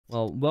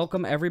Well,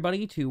 welcome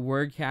everybody to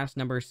WordCast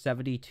number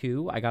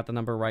 72. I got the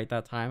number right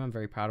that time. I'm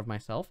very proud of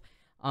myself.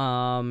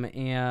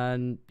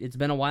 And it's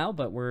been a while,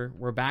 but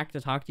we're back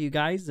to talk to you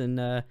guys and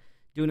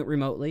doing it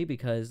remotely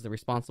because the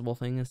responsible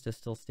thing is to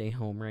still stay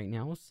home right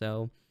now.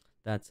 So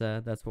that's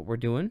what we're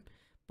doing.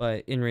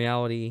 But in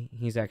reality,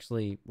 he's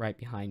actually right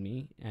behind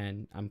me,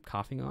 and I'm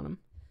coughing on him.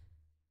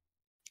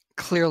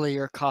 Clearly,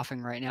 you're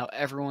coughing right now.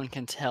 Everyone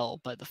can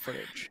tell by the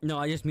footage. No,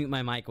 I just mute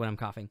my mic when I'm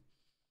coughing.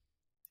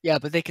 Yeah,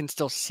 but they can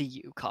still see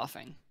you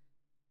coughing.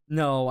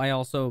 No, I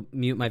also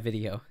mute my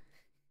video.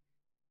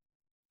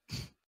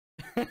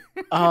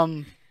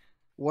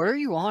 What are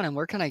you on and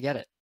where can I get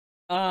it?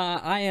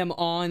 I am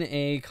on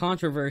a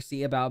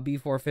controversy about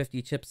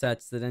B450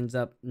 chipsets that ends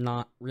up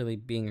not really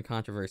being a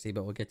controversy,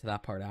 but we'll get to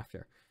that part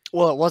after.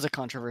 Well, it was a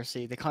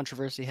controversy. The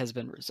controversy has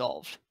been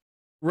resolved.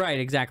 Right,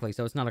 exactly.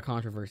 So it's not a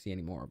controversy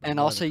anymore. And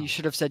also, you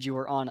should have said you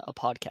were on a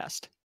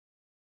podcast.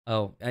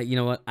 Oh, you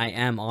know what? I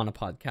am on a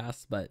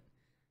podcast, but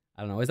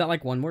I don't know. Is that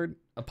like one word?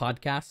 A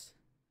podcast?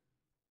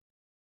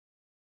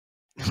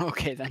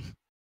 Okay, then.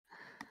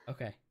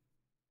 Okay.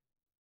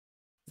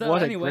 So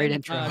what anyway, a great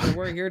intro.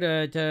 We're here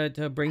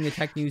to bring the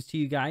tech news to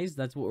you guys.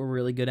 That's what we're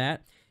really good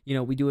at. You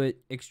know, we do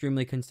it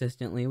extremely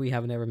consistently. We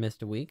haven't ever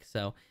missed a week,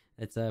 so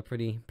it's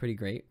pretty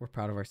great. We're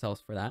proud of ourselves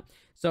for that.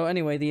 So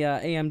anyway, the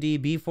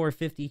AMD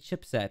B450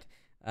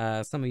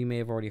 chipset. Some of you may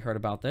have already heard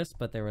about this,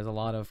 but there was a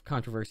lot of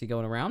controversy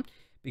going around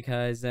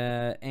because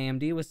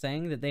AMD was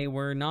saying that they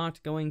were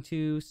not going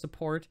to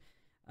support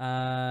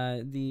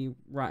the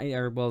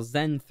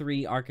Zen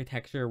 3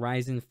 architecture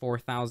Ryzen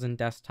 4000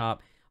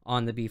 desktop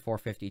on the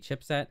B450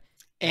 chipset.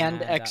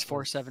 And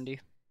X470.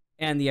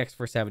 And the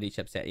X470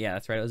 chipset. Yeah,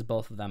 that's right. It was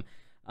both of them.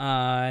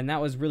 And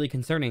that was really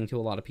concerning to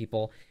a lot of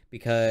people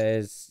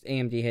because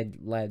AMD had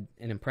led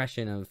an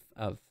impression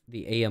of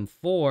the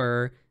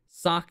AM4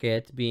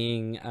 socket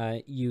being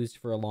used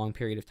for a long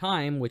period of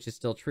time, which is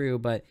still true,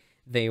 but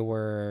they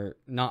were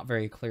not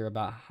very clear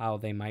about how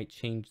they might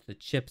change the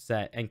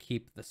chipset and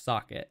keep the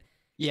socket.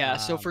 Yeah,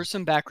 so for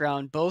some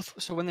background,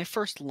 so when they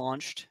first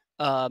launched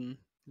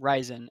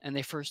Ryzen and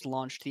they first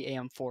launched the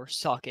AM4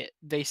 socket,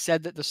 they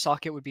said that the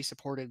socket would be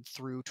supported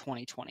through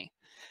 2020.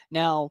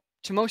 Now,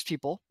 to most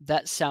people,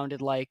 that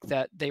sounded like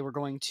that they were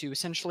going to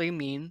essentially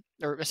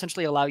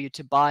allow you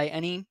to buy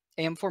any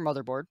AM4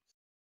 motherboard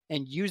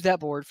and use that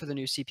board for the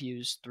new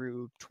CPUs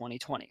through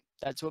 2020.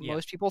 That's what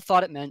most people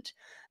thought it meant.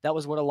 That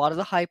was what a lot of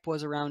the hype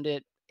was around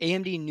it.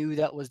 AMD knew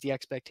that was the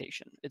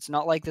expectation. It's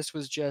not like this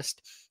was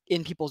just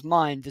in people's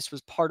mind. This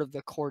was part of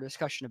the core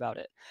discussion about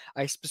it.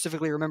 I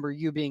specifically remember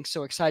you being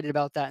so excited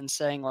about that and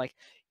saying, like,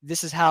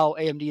 this is how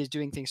AMD is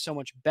doing things so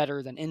much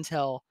better than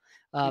Intel.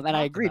 And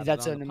I agreed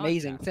that's an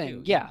amazing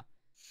thing. Yeah.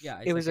 Yeah,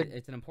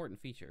 it's an important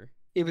feature.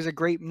 It was a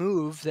great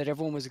move that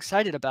everyone was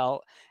excited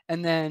about.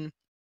 And then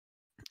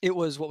it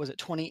was,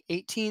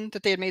 2018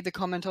 that they had made the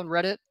comment on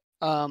Reddit?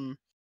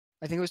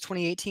 I think it was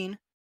 2018.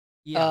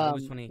 Yeah, it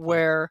was 2018.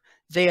 Where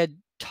they had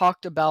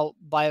talked about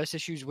BIOS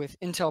issues with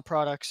Intel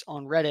products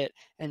on Reddit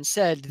and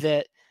said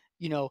that,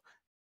 you know,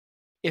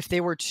 if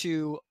they were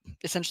to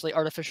essentially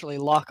artificially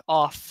lock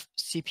off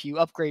CPU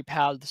upgrade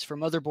paths for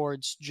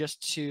motherboards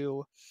just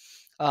to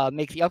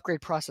make the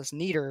upgrade process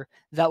neater,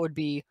 that would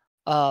be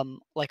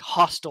like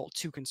hostile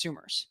to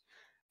consumers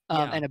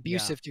and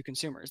abusive to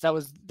consumers. That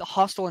was the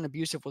hostile and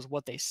abusive was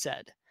what they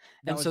said.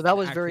 And so that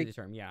was very the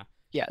term,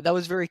 yeah, that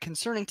was very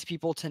concerning to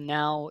people to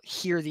now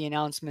hear the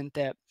announcement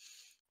that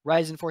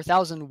Ryzen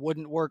 4000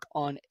 wouldn't work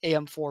on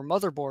AM4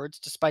 motherboards,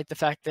 despite the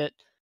fact that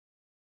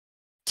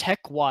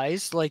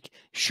tech-wise, like,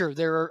 sure,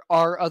 there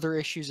are other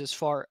issues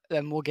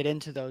and we'll get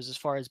into those as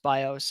far as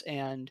BIOS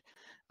and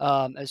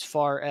as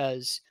far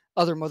as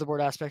other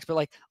motherboard aspects, but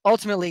like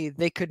ultimately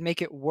they could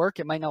make it work.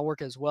 It might not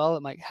work as well.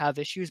 It might have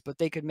issues, but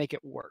they could make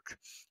it work.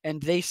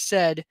 And they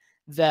said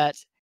that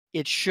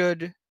it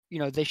should,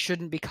 they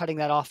shouldn't be cutting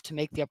that off to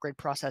make the upgrade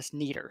process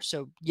neater.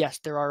 So yes,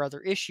 there are other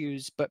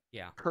issues, but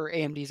per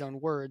AMD's own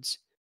words,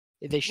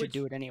 they should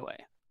do it anyway.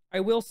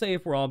 I will say,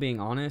 if we're all being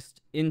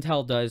honest,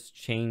 Intel does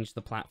change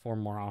the platform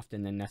more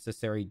often than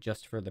necessary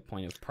just for the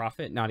point of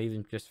profit, not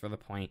even just for the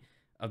point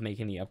of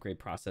making the upgrade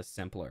process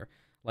simpler.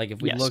 Like,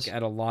 if we look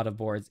at a lot of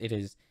boards, it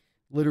is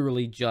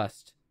literally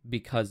just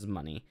because of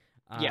money.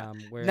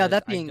 Now,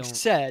 that being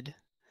said,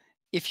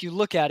 if you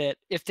look at it,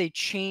 if they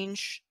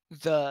change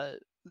the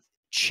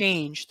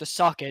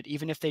socket,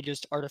 even if they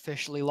just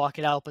artificially lock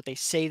it out, but they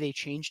say they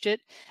changed it,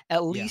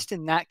 at least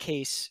in that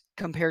case,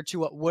 compared to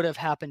what would have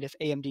happened if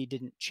AMD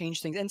didn't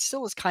change things, and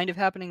still is kind of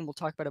happening, and we'll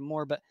talk about it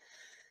more, but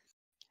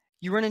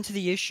you run into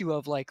the issue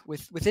of, like,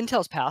 with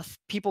Intel's path,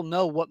 people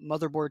know what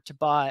motherboard to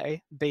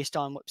buy based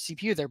on what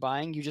CPU they're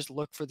buying. You just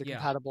look for the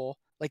compatible,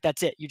 like,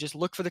 that's it. You just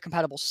look for the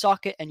compatible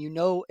socket, and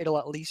it'll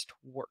at least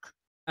work.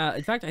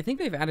 In fact, I think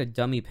they've added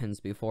dummy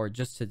pins before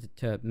just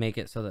to make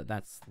it so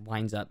that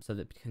lines up so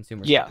that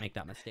consumers don't make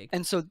that mistake.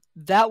 And so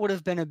that would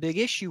have been a big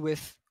issue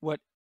with what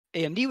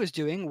AMD was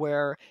doing,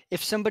 where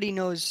if somebody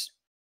knows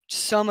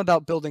some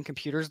about building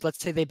computers, let's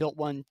say they built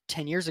one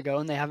 10 years ago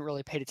and they haven't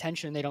really paid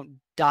attention, they don't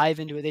dive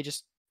into it, they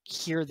just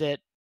hear that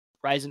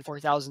Ryzen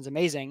 4000 is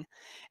amazing.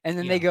 And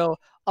then they Yeah. go,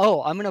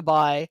 oh, I'm going to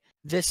buy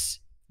this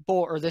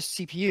board or this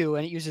CPU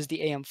and it uses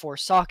the AM4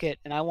 socket,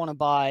 and I want to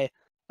buy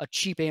a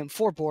cheap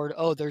AM4 board.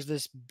 Oh, there's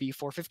this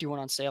B450 one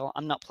on sale.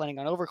 I'm not planning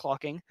on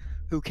overclocking.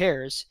 Who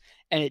cares?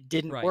 And it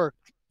didn't Right. work.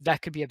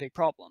 That could be a big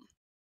problem.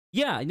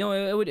 Yeah, no,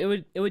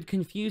 it would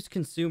confuse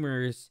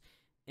consumers,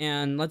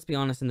 and let's be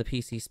honest, in the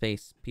PC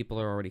space, people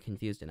are already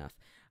confused enough.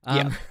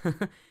 Yeah. Um,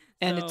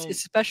 And it's so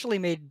especially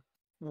made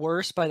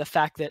worse by the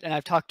fact that, and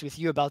I've talked with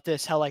you about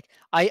this, how like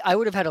I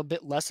would have had a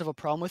bit less of a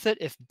problem with it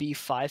if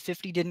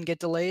B550 didn't get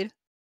delayed.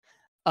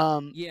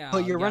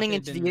 But yeah, you're yeah, if running it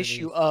had into been the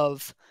issue released.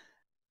 of,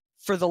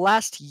 for the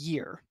last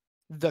year,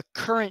 the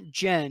current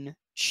gen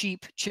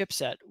cheap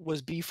chipset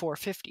was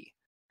B450.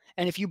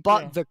 And if you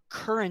Yeah. bought the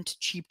current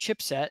cheap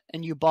chipset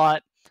and you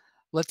bought,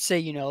 let's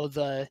say,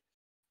 the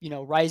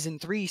Ryzen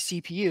 3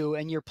 CPU,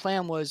 and your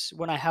plan was,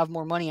 when I have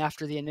more money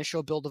after the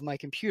initial build of my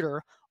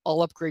computer,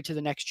 I'll upgrade to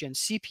the next gen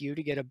CPU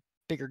to get a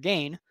bigger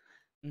gain.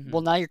 Hmm.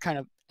 Well, now you're kind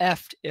of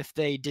effed if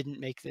they didn't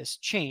make this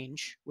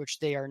change, which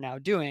they are now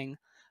doing,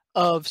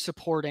 of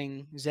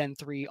supporting Zen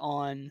 3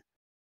 on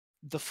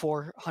the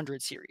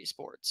 400 series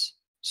boards,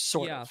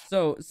 sort Yeah, of.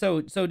 so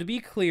to be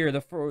clear,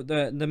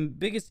 the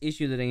biggest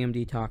issue that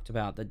AMD talked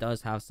about that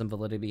does have some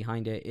validity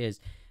behind it is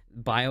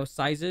BIOS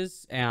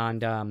sizes,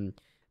 and uh,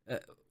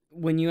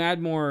 when you add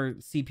more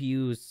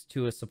CPUs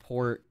to a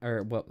support,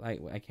 or well,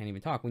 I can't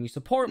even talk. When you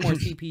support more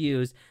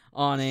CPUs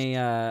on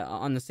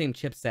the same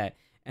chipset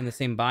and the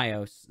same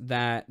BIOS,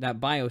 that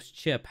BIOS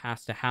chip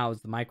has to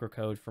house the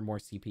microcode for more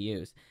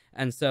CPUs,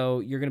 and so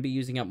you're going to be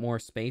using up more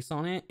space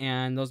on it,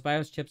 and those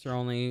BIOS chips are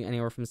only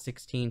anywhere from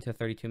 16 to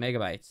 32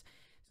 megabytes,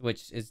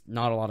 which is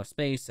not a lot of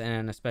space,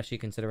 and especially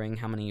considering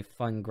how many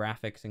fun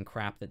graphics and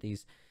crap that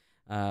these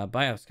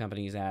BIOS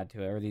companies add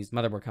to it, or these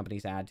motherboard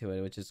companies add to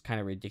it, which is kind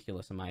of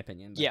ridiculous in my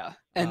opinion. But Yeah.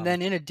 And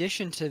then in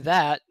addition to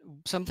that,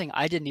 something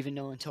I didn't even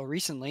know until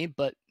recently,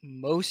 but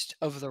most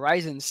of the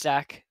Ryzen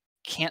stack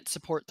can't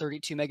support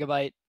 32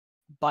 megabyte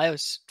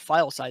BIOS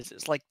file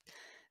sizes. Like,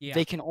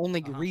 yeah, they can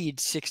only uh huh, read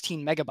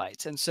 16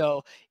 megabytes. And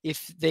so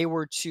if they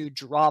were to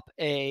drop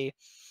a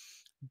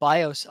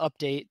BIOS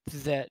update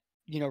that,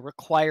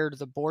 required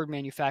the board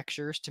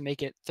manufacturers to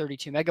make it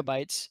 32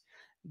 megabytes,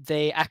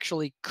 they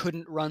actually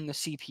couldn't run the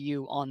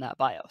CPU on that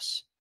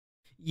BIOS.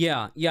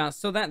 yeah, yeah.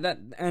 So that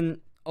and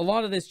a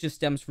lot of this just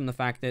stems from the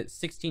fact that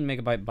 16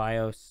 megabyte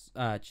BIOS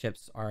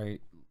chips are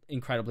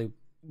incredibly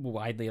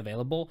widely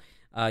available.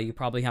 You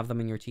probably have them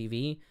in your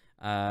TV.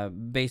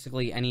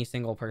 Basically, any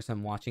single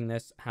person watching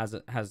this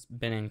has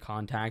been in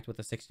contact with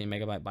a 16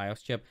 megabyte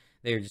BIOS chip.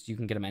 You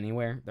can get them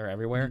anywhere. They're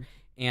everywhere, Mhm.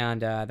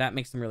 and that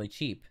makes them really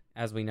cheap.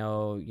 As we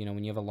know,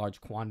 when you have a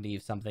large quantity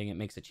of something, it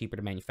makes it cheaper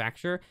to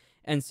manufacture,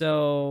 and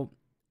so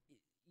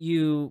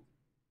you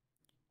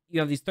you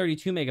have these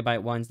 32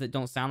 megabyte ones that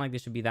don't sound like they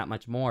should be that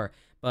much more,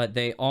 but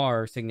they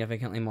are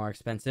significantly more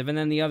expensive. And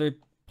then the other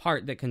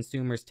part that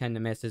consumers tend to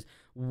miss is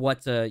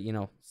what's a,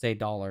 say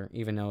dollar,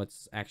 even though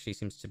it's actually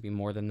seems to be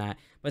more than that,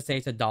 but say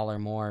it's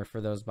 $1 more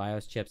for those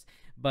BIOS chips.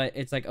 But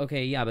it's like,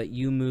 okay, yeah, but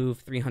you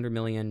move 300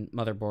 million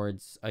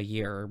motherboards a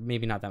year, or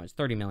maybe not that much,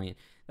 30 million.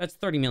 That's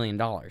 $30 million.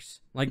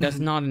 Like, that's Mhm.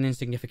 not an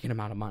insignificant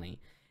amount of money.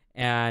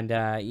 And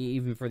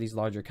even for these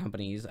larger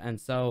companies. And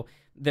so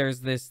there's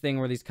this thing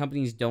where these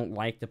companies don't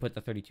like to put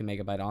the 32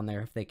 megabyte on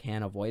there if they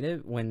can avoid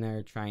it, when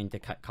they're trying to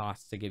cut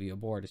costs to give you a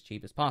board as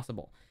cheap as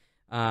possible.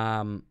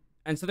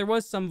 And so there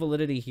was some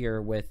validity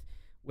here with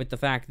the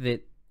fact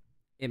that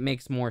it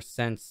makes more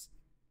sense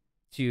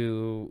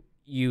to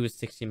use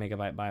 60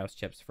 megabyte BIOS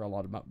chips for a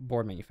lot of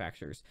board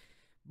manufacturers.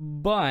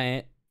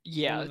 But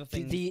one Yeah, of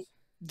the the things,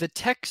 the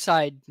tech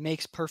side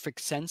makes perfect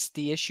sense.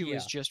 The issue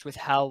is yeah, just with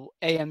how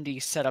AMD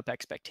set up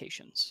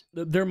expectations.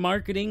 their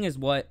marketing is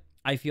what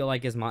I feel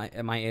like is my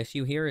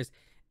issue here. Is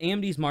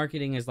AMD's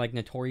marketing is like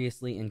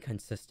notoriously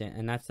inconsistent,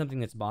 and that's something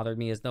that's bothered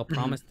me. Is they'll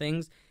Mhm. promise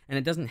things and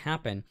it doesn't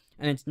happen,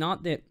 and it's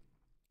not that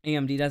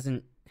AMD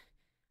doesn't.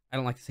 I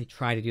don't like to say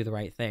try to do the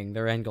right thing.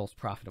 Their end goal is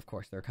profit, of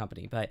course, their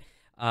company, but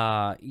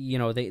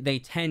they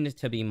tend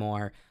to be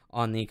more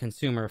on the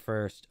consumer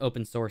first,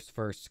 open source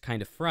first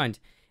kind of front.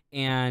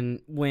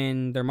 And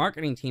when their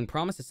marketing team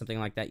promises something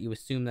like that, you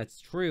assume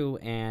that's true,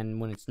 and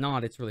when it's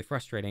not, it's really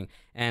frustrating.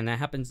 And that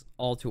happens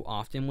all too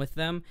often with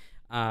them.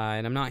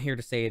 And I'm not here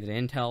to say that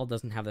Intel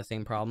doesn't have the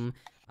same problem.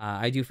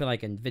 I do feel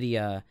like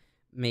Nvidia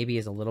maybe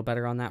is a little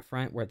better on that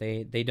front, where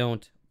they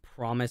don't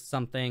promise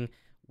something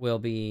will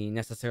be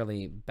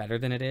necessarily better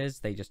than it is.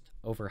 They just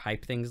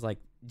overhype things like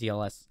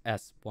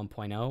DLSS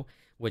 1.0,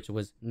 which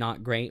was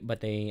not great, but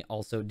they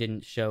also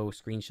didn't show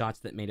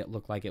screenshots that made it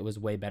look like it was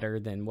way better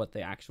than what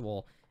the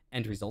actual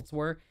end results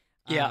were.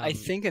 Yeah, I Um,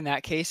 think in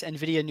that case,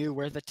 Nvidia knew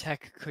where the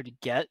tech could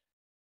get,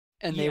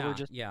 and they were yeah,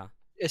 just yeah.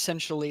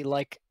 essentially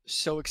like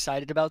so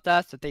excited about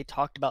that they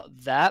talked about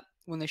that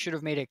when they should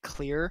have made it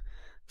clear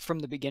from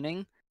the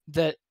beginning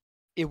that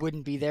it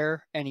wouldn't be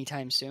there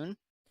anytime soon.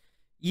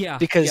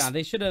 Yeah, yeah, Because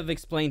they should have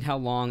explained how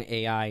long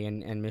AI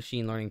and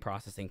machine learning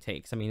processing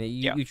takes. I mean,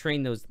 yeah. you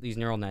train these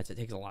neural nets, it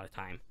takes a lot of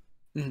time.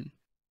 Mhm.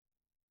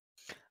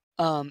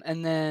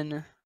 And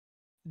then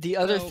The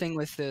other So thing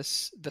with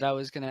this that I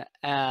was gonna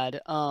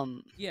add,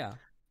 yeah,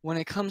 when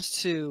it comes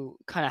to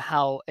kind of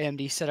how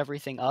AMD set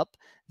everything up,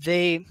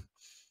 they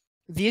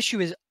the issue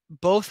is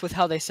both with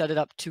how they set it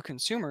up to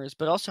consumers,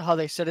 but also how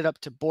they set it up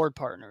to board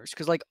partners.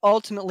 Because like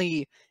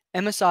ultimately,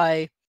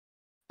 MSI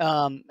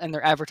and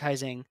their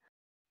advertising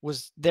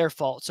was their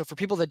fault. So for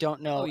people that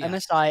don't oh know, yeah,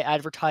 MSI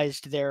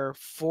advertised their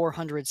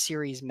 400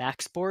 series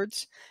Max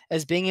boards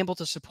as being able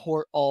to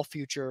support all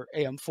future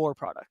AM4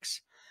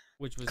 products.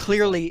 which was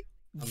just like Clearly,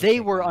 a they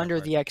mistake were on their under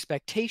part. the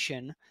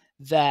expectation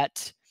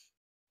that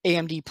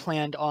AMD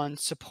planned on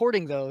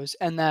supporting those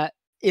and that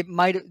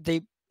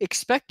they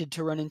expected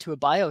to run into a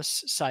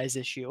BIOS size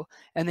issue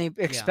and they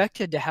Yeah,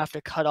 expected to have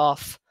to cut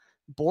off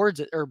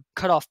boards or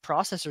cut off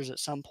processors at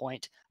some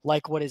point,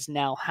 like what is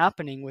now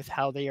happening with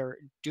how they are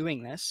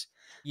doing this.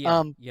 yeah,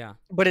 Um, yeah,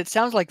 but it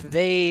sounds like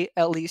they,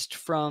 at least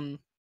from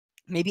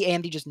maybe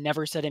AMD, just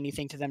never said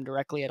anything to them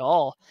directly at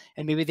all,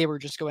 and maybe they were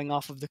just going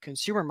off of the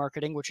consumer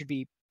marketing, which would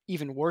be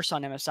even worse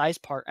on MSI's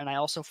part. And I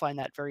also find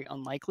that very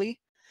unlikely.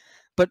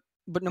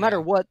 But no matter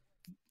yeah, what,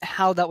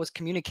 how that was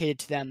communicated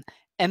to them,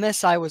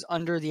 MSI was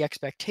under the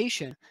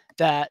expectation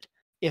that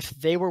if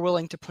they were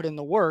willing to put in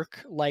the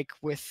work, like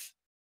with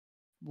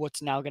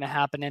what's now going to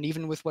happen, and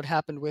even with what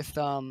happened with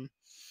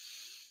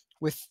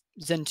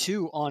Zen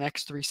 2 on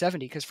X370,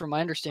 because from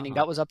my understanding,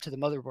 uh-huh. that was up to the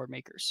motherboard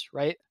makers,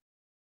 right?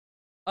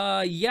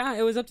 Yeah,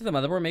 it was up to the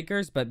motherboard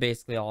makers, but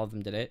basically all of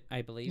them did it,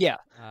 I believe. Yeah,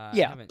 I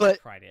yeah. haven't But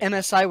tried it, but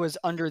MSI was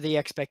under the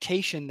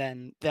expectation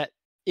then that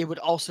it would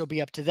also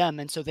be up to them,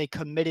 and so they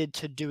committed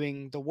to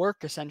doing the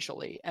work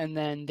essentially. And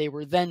then they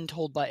were then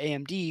told by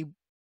AMD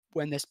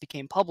when this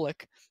became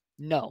public,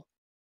 no.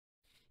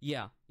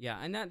 yeah, yeah,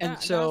 and And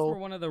that's where so,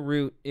 one of the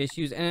root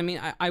issues. And I mean,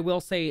 I will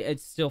say it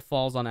still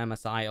falls on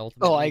MSI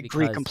oh, I ultimately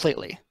agree because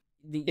completely.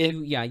 If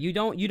you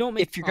don't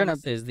make if you're gonna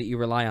promises that you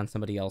rely on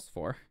somebody else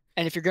for.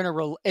 and if you're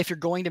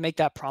going to make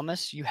that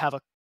promise, you have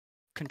a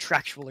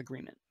contractual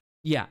agreement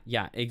Yeah,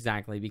 yeah,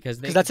 exactly, because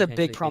because they could that's a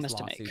big potentially face promise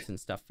to make. lawsuits and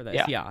stuff for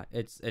this. Yeah. Yeah,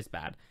 it's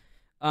bad.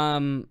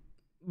 Um,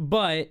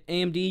 but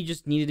AMD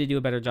just needed to do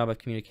a better job of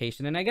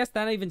communication, and I guess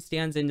that even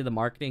stands into the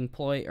marketing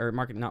ploy or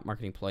not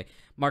marketing ploy,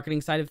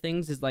 marketing side of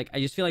things. Is like I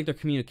just feel like their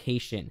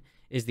communication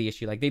is the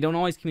issue. Like they don't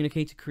always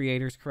communicate to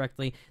creators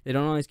correctly. They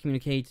don't always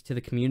communicate to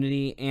the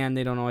community, and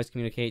they don't always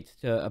communicate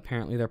to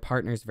apparently their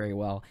partners very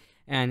well.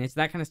 And it's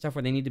that kind of stuff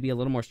where they need to be a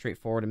little more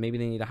straightforward, and maybe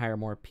they need to hire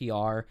more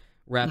PR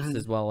reps Mhm.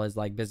 as well as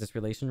like business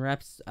relation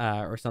reps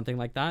or something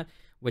like that.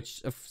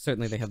 Which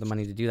certainly they have the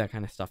money to do that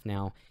kind of stuff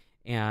now,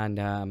 and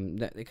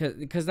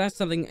because that's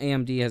something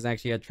AMD has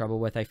actually had trouble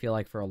with. I feel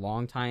like for a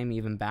long time,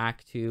 even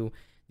back to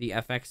the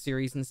FX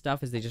series and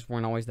stuff, is they just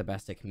weren't always the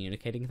best at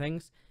communicating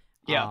things,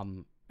 Yeah.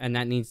 and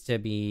that needs to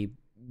be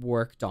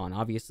worked on.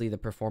 Obviously, the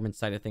performance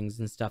side of things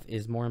and stuff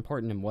is more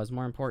important and was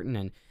more important,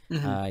 and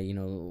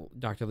Mhm.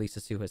 Dr. Lisa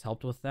Su has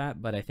helped with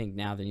that. But I think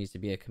now there needs to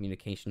be a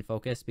communication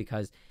focus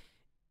because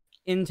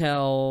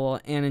Intel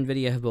and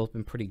Nvidia have both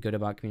been pretty good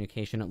about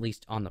communication, at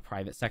least on the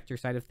private sector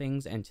side of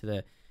things, and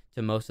to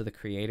most of the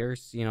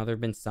creators. There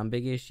have been some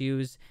big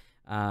issues,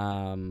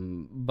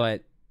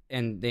 but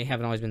and they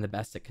haven't always been the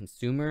best at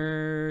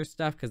consumer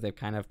stuff because they've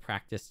kind of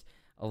practiced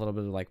a little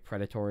bit of like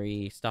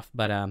predatory stuff.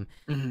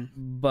 Mhm.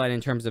 But in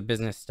terms of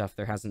business stuff,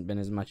 there hasn't been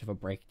as much of a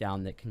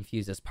breakdown that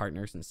confuses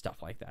partners and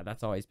stuff like that.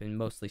 That's always been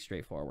mostly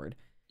straightforward.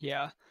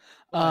 Yeah.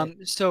 But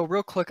So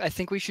real quick, I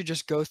think we should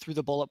just go through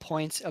the bullet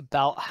points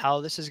about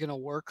how this is going to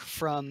work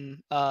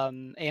from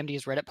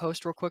AMD's Reddit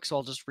post real quick. So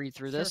I'll just read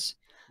through sure, this,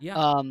 yeah,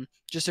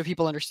 just so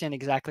people understand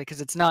exactly, because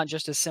it's not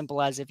just as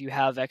simple as if you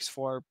have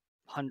X400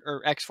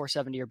 or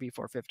X470 or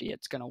B450,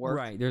 it's going to work.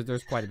 right.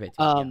 There's quite a bit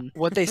to it. Yeah,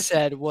 What they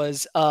said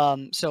was,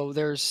 so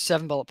there's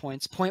 7 bullet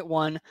points. Point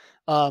 1,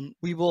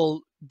 we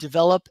will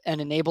develop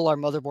and enable our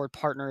motherboard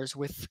partners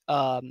with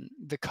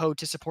the code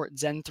to support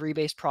Zen 3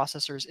 based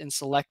processors in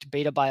select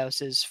beta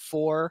BIOSes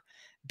for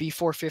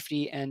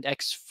B450 and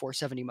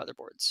X470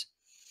 motherboards.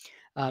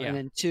 And yeah,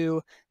 then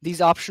 2,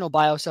 these optional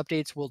BIOS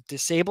updates will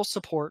disable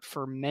support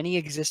for many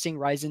existing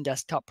Ryzen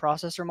desktop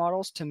processor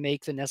models to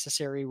make the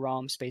necessary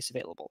ROM space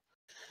available.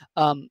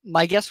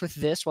 My guess with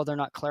this, while they're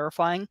not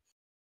clarifying,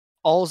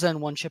 all Zen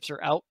 1 chips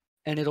are out,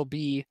 and it'll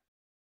be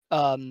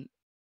um,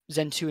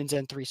 Zen 2 and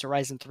Zen 3, so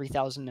Ryzen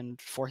 3000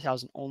 and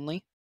 4000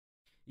 only,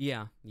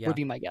 yeah, would yeah.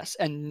 be my guess,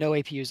 and no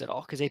APUs at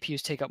all, because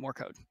APUs take up more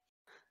code.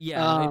 Yeah,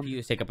 no Um,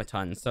 APUs take up a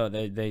ton, so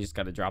they just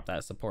got to drop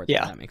that support there.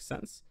 yeah. That makes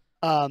sense.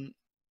 Um,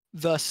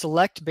 the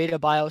select beta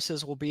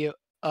BIOSes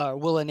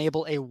will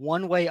enable a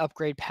one-way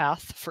upgrade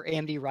path for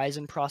AMD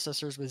Ryzen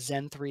processors with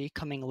Zen 3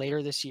 coming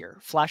later this year.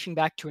 Flashing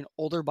back to an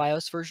older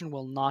BIOS version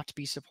will not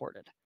be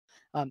supported.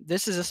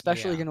 This is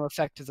especially Yeah. going to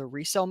affect the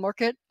resale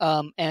market.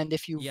 And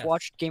if you've Yes.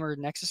 watched Gamer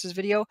Nexus's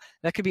video,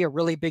 that could be a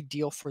really big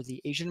deal for the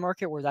Asian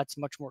market, where that's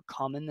much more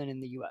common than in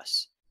the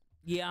US.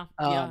 Yeah.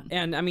 Yeah. Um,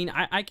 And I mean,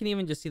 I can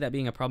even just see that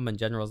being a problem in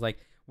general. Is like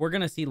we're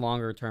gonna see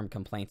longer term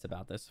complaints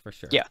about this for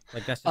sure. yeah.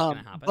 Like that's just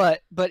gonna happen.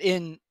 But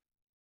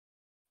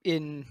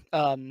in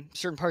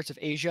certain parts of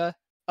Asia,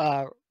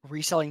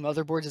 reselling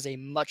motherboards is a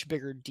much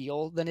bigger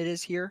deal than it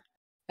is here.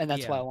 And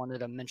that's why I Yeah. wanted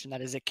to mention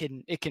that, is it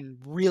can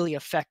really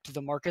affect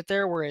the market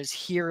there, whereas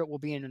here it will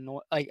be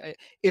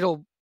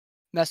it'll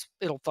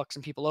it'll fuck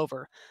some people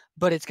over,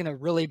 but it's gonna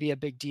really be a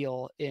big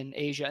deal in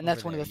Asia. And Over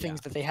that's one of there. the Yeah.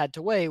 things that they had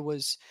to weigh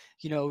was,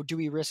 do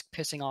we risk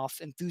pissing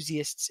off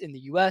enthusiasts in the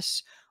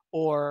US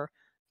or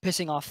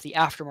pissing off the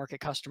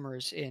aftermarket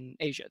customers in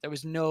Asia? There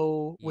was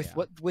no, Yeah.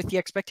 with the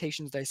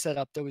expectations they set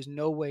up, there was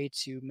no way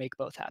to make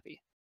both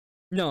happy.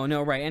 No,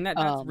 no, right. And that's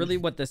Um, really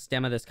what the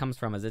stem of this comes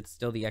from, is it's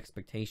still the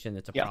expectation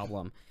that's a yeah,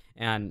 problem.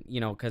 And,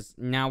 cuz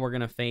now we're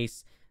going to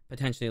face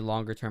potentially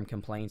longer term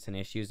complaints and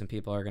issues, and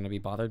people are going to be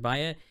bothered by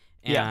it.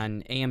 yeah,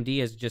 And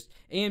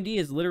AMD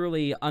is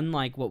literally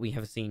unlike what we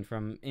have seen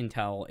from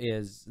Intel.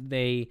 Is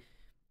the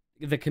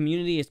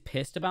community is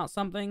pissed about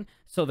something,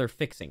 so they're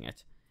fixing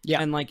it. yeah.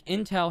 And like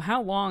Intel,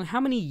 how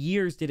many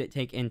years did it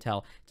take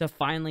Intel to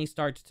finally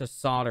start to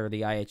solder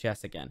the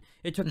IHS again?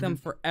 It took them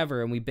Mhm.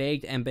 forever, and we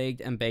begged and begged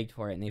and begged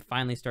for it, and they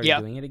finally started Yeah.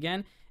 doing it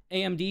again.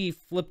 AMD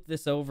flipped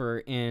this over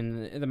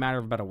in the matter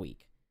of about a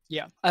week.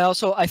 Yeah.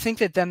 I think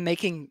that them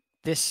making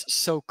this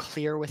so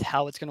clear with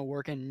how it's gonna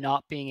work and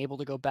not being able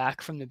to go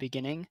back from the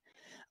beginning,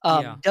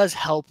 Yeah. does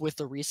help with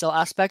the resale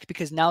aspect,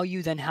 because now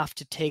you then have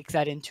to take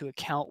that into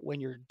account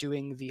when you're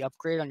doing the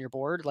upgrade on your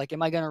board. Like,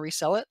 am I gonna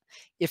resell it?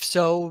 If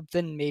so,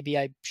 then maybe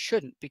I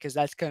shouldn't, because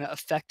that's gonna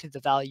affect the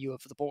value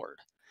of the board.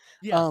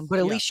 Yes. But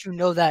at Yes. least you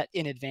know that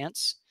in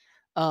advance.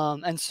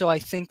 And so I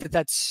think that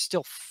that's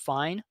still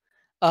fine.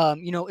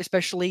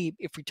 Especially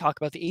if we talk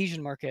about the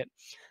Asian market,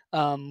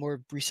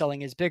 where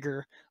reselling is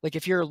bigger. Like,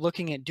 if you're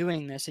looking at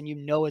doing this and you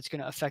know it's going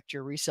to affect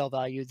your resale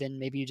value, then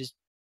maybe you just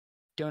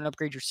don't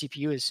upgrade your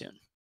CPU as soon.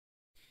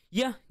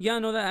 Yeah. Yeah.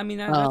 No, that I mean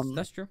Um,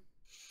 that's true.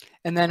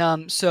 and then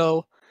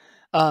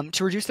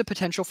to reduce the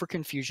potential for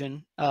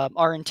confusion,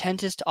 our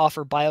intent is to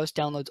offer BIOS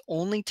downloads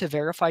only to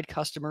verified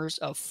customers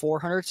of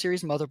 400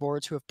 series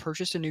motherboards who have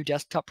purchased a new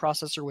desktop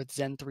processor with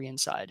Zen 3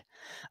 inside.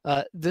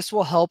 This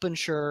will help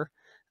ensure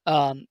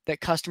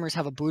that customers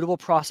have a bootable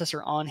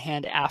processor on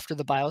hand after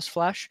the BIOS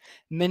flash,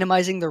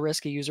 minimizing the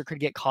risk a user could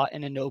get caught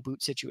in a no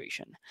boot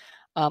situation.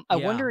 I Yeah.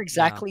 wonder Yeah.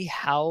 exactly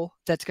how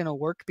that's going to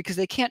work, because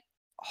they can't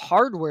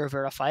hardware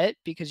verify it,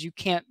 because you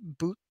can't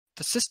boot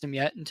the system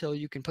yet until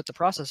you can put the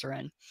processor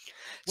in.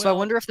 So I Well,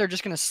 wonder if they're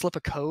just gonna slip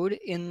a code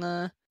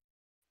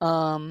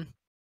um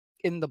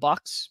in the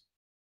box.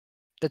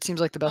 That seems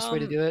like the best way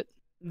to um, do it.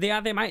 yeah,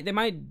 they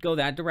might go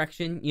that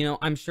direction.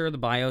 I'm sure the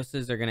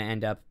BIOSes are going to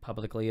end up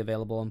publicly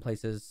available in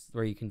places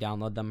where you can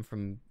download them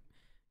from,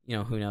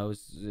 who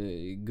knows,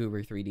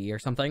 Goober 3D or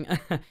something.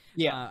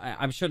 Yeah.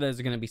 I'm sure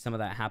there's going to be some of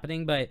that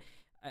happening, but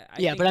I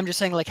Yeah, but think I'm just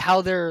saying, like,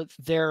 how their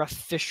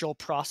official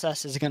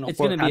process is gonna it's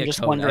going work. to be I'm a just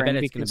code. I bet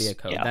wondering it's going to be a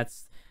because code. yeah.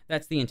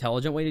 That's the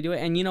intelligent way to do it.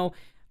 And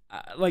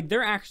like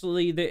they're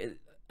actually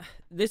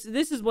this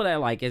is what I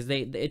like, is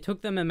it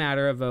took them a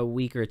matter of a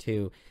week or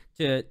two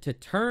to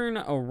turn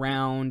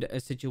around a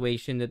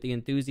situation that the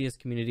enthusiast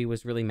community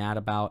was really mad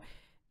about,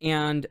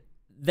 and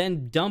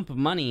then dump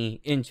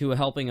money into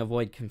helping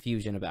avoid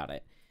confusion about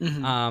it.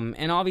 Mhm.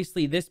 And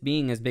obviously, this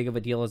being as big of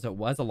a deal as it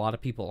was, a lot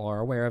of people are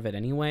aware of it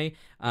anyway.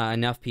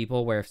 Enough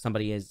people where if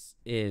somebody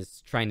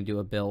is trying to do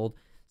a build,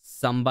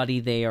 somebody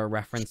they are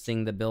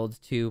referencing the build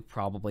to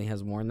probably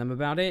has warned them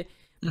about it.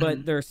 But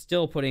Mhm. they're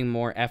still putting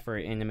more effort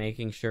into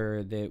making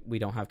sure that we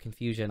don't have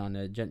confusion on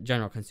the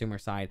general consumer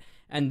side,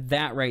 and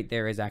that right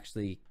there is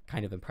actually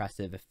kind of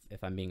impressive.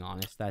 If I'm being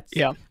honest,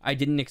 Yeah. I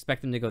didn't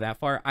expect them to go that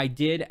far. I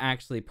did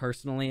actually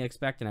personally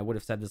expect, and I would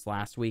have said this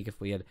last week if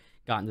we had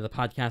gotten to the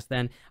podcast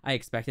then, I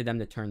expected them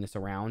to turn this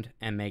around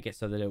and make it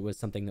so that it was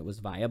something that was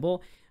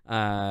viable.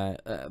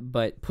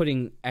 But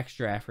putting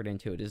extra effort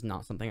into it is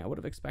not something I would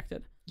have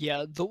expected.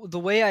 Yeah, the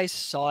way I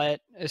saw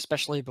it,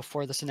 especially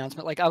before this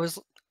announcement, like, I was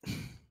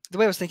the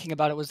way I was thinking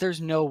about it was,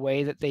 there's no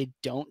way that they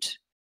don't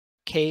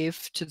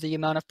cave to the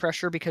amount of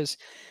pressure, because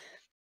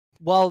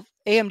while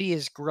AMD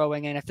is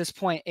growing, and at this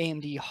point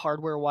AMD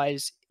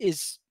hardware-wise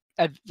is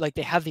like,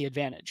 they have the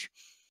advantage.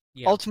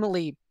 Yeah.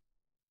 Ultimately,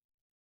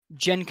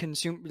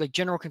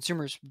 general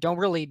consumers don't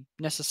really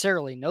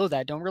necessarily know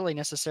that, don't really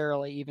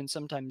necessarily even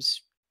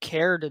sometimes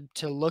care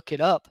to look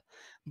it up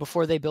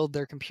before they build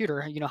their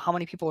computer. How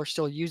many people are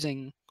still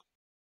using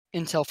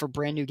Intel for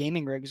brand new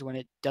gaming rigs when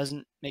it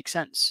doesn't make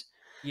sense?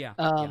 Yeah.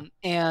 Yeah.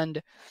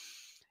 And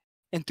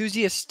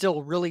enthusiasts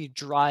still really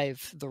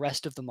drive the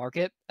rest of the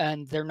market,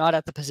 and they're not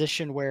at the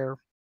position where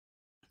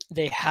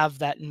they have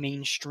that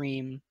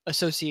mainstream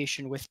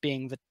association with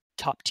being the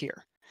top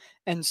tier.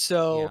 And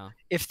so Yeah.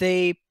 if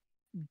they,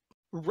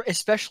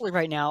 especially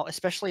right now,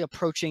 especially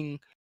approaching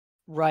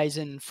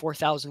Ryzen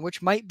 4000,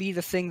 which might be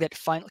the thing that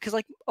finally, because,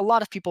 like, a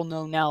lot of people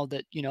know now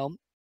that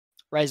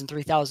Ryzen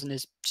 3000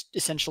 is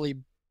essentially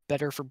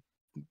better for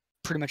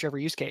pretty much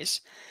every use case.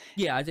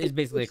 Yeah. It's If what we're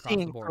basically across the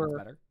seeing board. It's for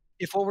better.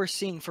 if what we're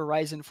seeing for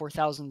Ryzen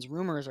 4000's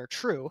rumors are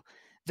true,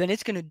 then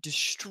it's going to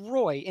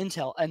destroy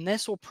Intel, and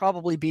this will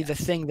probably be the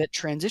Yes. thing that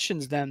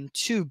transitions them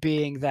to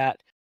being that,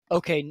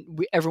 okay,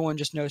 everyone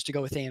just knows to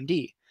go with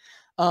AMD.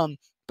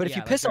 But if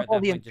you Yeah. Like piss they're off at all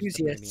that the point just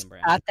the enthusiasts premium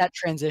brand. at that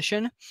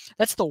transition,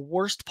 that's the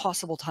worst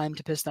possible time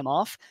to piss them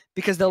off,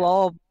 because they'll Yeah.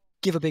 all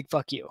give a big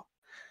fuck you.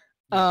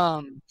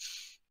 Yeah.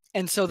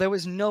 And so there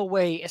was no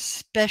way,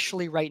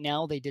 especially right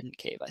now, they didn't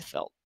cave, I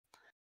felt.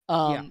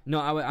 Yeah. No,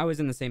 I was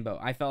in the same boat.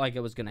 I felt like it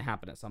was going to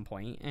happen at some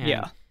point, and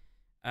Yeah.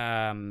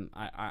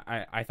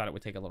 I thought it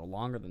would take a little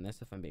longer than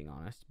this, if I'm being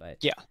honest. But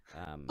Yeah.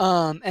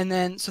 um, And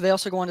then, so they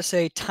also go on to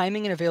say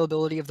timing and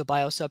availability of the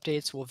BIOS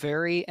updates will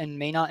vary and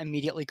may not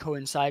immediately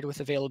coincide with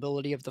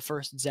availability of the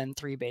first Zen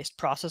 3 based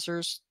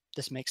processors.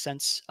 This makes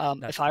sense. that's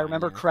If I fine.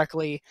 remember Yeah.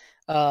 correctly,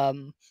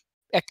 some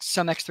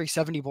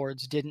X370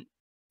 boards didn't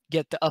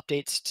get the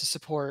updates to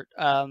support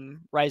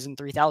Ryzen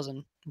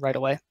 3000 right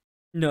away.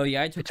 No,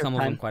 yeah, I It took took some of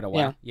them time. quite a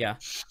Yeah. while.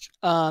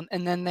 Yeah.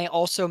 And then they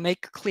also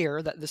make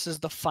clear that this is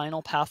the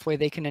final pathway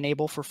they can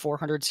enable for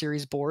 400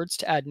 series boards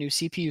to add new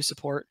CPU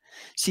support.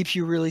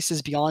 CPU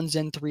releases beyond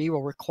Zen 3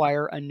 will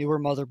require a newer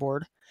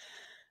motherboard.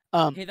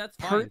 Hey, that's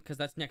fine Per because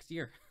that's next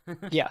year.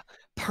 yeah,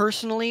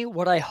 personally,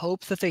 what I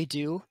hope that they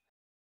do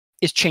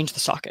is change the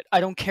socket. I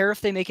don't care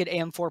if they make it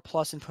AM4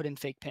 Plus and put in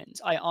fake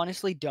pins. I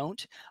honestly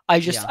don't.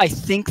 Yeah. I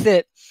think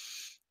that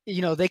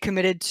they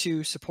committed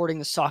to supporting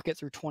the socket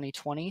through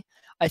 2020.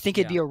 I think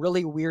it'd Yeah. be a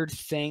really weird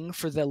thing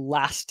for the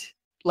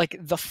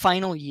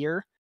final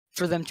year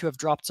for them to have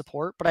dropped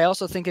support. But I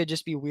also think it'd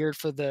just be weird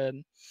for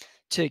them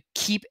to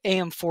keep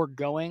AM4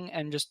 going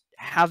and just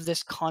have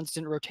this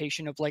constant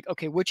rotation of like,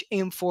 okay, which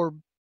AM4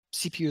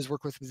 CPUs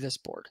work with this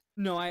board?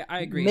 No, I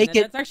agree, and Make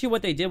it, that's actually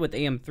what they did with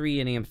AM3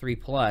 and AM3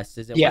 Plus.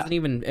 Is yeah,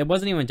 it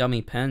wasn't even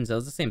dummy pins. It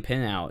was the same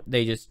pin out.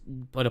 They just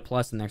put a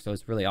plus in there, so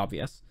it's really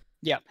obvious.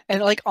 yeah.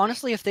 And like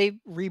honestly, if they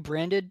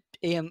rebranded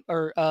AM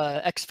or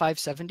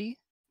X570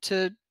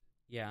 to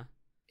Yeah.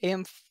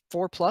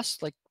 AM4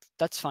 Plus, like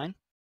that's fine.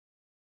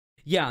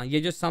 Yeah,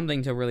 just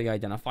something to really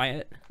identify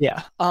it.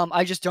 Yeah.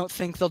 I just don't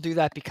think they'll do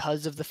that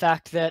because of the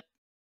fact that,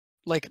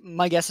 like,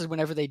 my guess is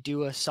whenever they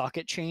do a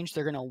socket change,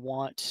 they're gonna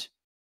want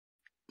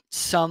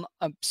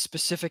a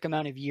specific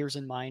amount of years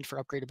in mind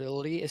for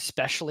upgradability,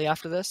 especially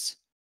after this.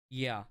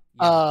 Yeah,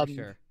 for Um,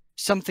 sure.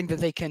 Something that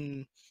they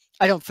can.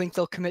 I don't think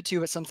they'll commit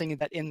to, but something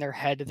that in their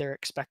head they're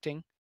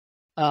expecting.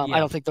 I Yeah,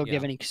 don't think they'll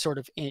give yeah. any sort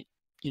of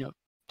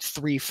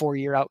 3-4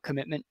 year out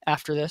commitment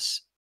after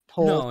this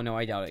whole No,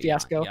 I doubt it. Yeah,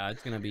 fiasco.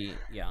 it's gonna be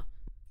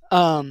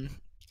And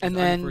there's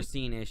then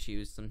unforeseen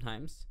issues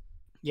sometimes.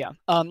 yeah.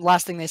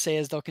 Last thing they say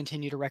is they'll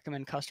continue to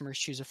recommend customers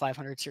choose a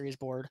 500 series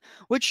board,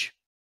 which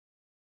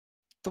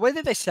the way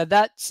that they said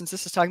that, since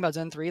this is talking about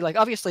Zen 3, like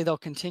obviously they'll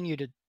continue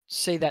to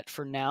say that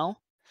for now.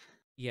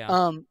 Yeah.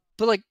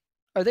 But like,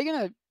 are they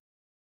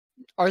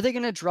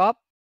gonna drop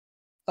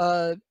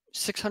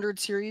 600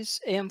 series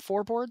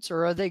AM4 boards,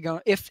 or are they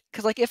going if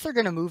they're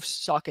gonna move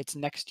sockets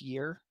next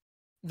year,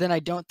 then I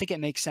don't think it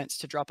makes sense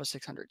to drop a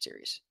 600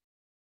 series.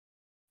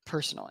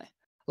 Personally,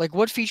 like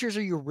what features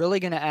are you really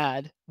going to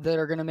add that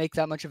are going to make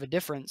that much of a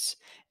difference?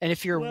 And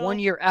if you're 1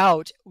 year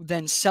out,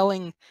 then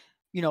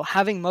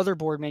having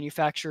motherboard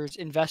manufacturers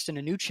invest in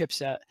a new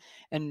chipset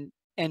and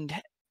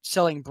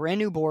selling brand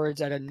new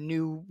boards at a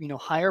new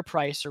higher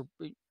price or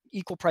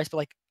equal price, but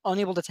like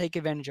unable to take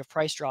advantage of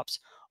price drops,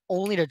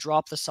 only to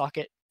drop the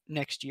socket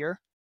next year.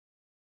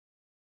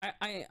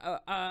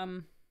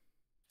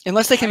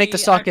 Unless they can make the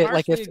I socket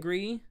like partially if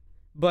agree,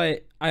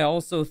 but I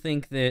also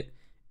think that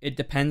it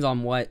depends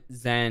on what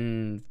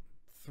Zen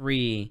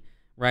 3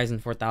 Ryzen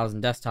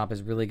 4000 desktop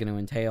is really going to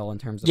entail in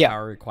terms of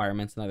power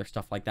requirements and other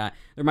stuff like that.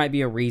 There might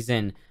be a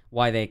reason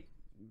why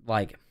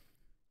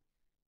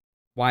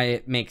why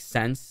it makes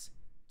sense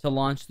to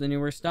launch the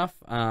newer stuff.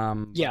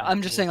 I'm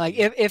just saying, like,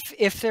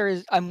 if there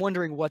is, I'm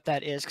wondering what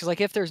that is, because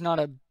like if there's not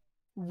a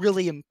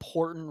really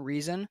important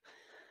reason,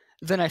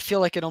 then I feel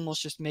like it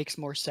almost just makes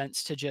more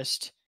sense to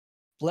just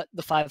let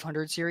the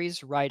 500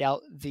 series ride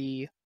out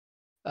the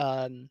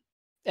end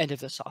of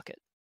the socket.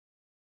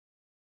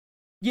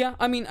 Yeah,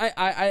 I mean,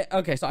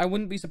 okay, so I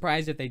wouldn't be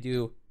surprised if they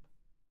do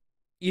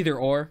either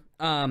or.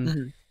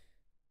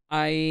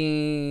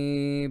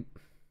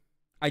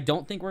 I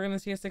don't think we're gonna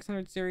see a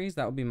 600 series.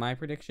 That would be my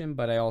prediction,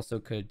 but I also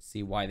could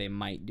see why they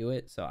might do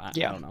it. So I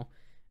don't know.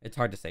 It's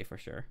hard to say for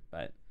sure,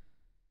 but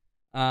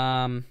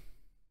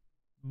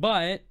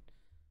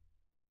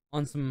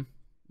on some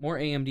more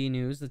AMD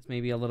news that's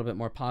maybe a little bit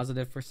more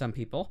positive for some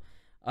people,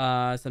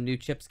 some new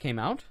chips came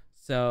out.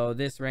 So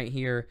this right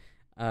here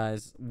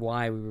is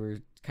why we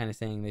were kind of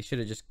saying they should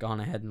have just gone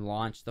ahead and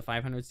launched the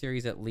 500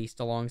 series at least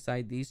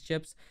alongside these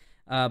chips.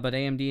 But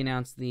AMD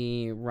announced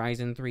the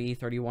Ryzen 3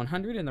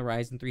 3100 and the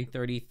Ryzen 3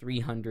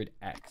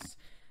 3300X.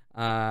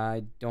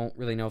 I don't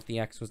really know if the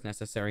X was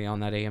necessary on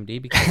that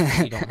AMD because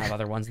we don't have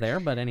other ones there.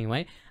 But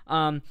anyway,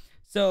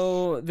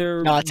 so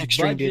their it's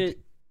extreme, budget,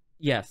 dude.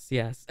 yes,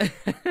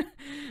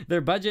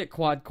 their budget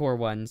quad core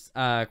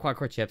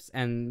chips,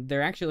 and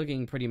they're actually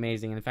looking pretty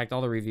amazing. In fact,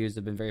 all the reviews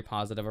have been very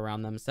positive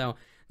around them. So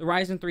the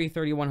Ryzen 3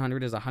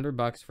 3100 is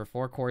 $100 for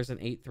 4 cores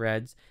and 8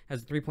 threads.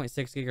 Has a 3.6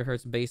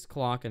 gigahertz base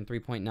clock and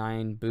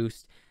 3.9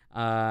 boost.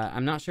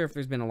 I'm not sure if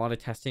there's been a lot of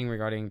testing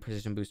regarding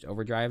precision boost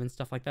overdrive and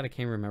stuff like that. I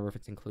can't remember if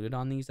it's included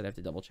on these. I'd have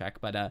to double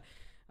check. But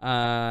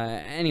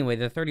anyway,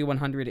 the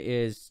 3100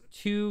 is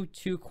two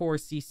core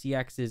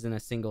CCXs and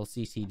a single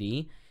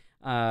CCD.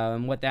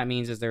 What that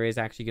means is there is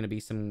actually going to be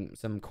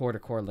some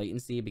core-to-core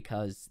latency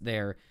because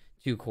their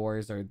two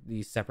cores are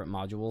these separate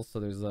modules, so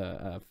there's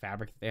a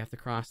fabric that they have to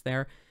cross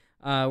there.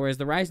 Whereas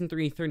the Ryzen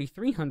 3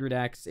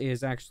 3300X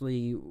is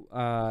actually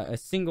a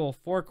single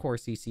 4-core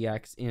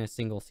CCX in a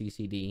single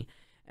CCD,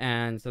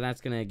 and so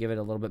that's going to give it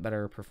a little bit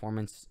better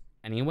performance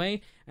anyway,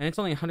 and it's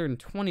only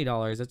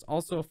 $120. It's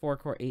also a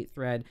 4-core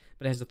 8-thread,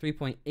 but it has a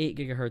 3.8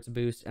 gigahertz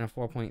boost and a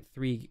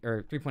 4.3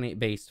 or 3.8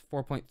 base,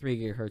 4.3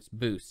 gigahertz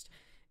boost.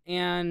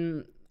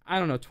 And I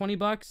don't know,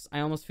 $20. I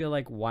almost feel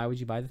like why would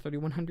you buy the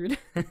 3100?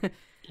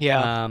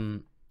 Yeah.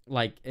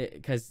 Like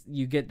because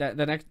you get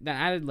that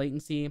added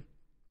latency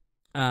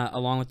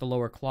along with the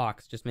lower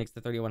clocks just makes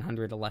the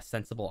 3100 a less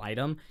sensible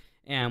item.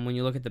 And when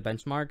you look at the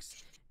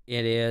benchmarks,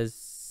 it is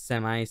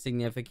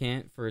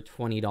semi-significant for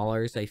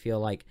 $20. I feel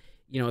like,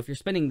 you know, if you're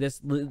spending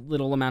this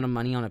little amount of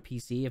money on a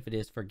PC, if it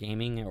is for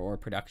gaming or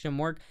production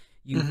work,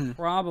 you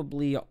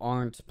probably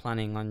aren't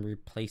planning on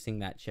replacing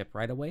that chip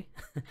right away.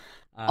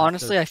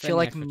 Honestly, so I feel spend the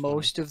like extra 20.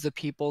 most of the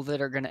people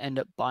that are going to end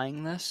up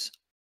buying this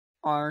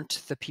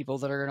aren't the people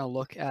that are going to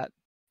look at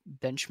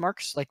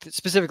benchmarks, like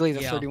specifically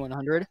the Yeah.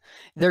 3100.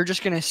 They're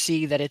just going to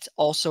see that it's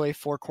also a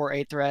 4-core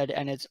 8-thread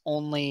and it's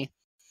only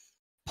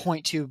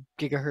 0.2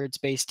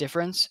 gigahertz base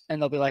difference,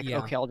 and they'll be like, Yeah.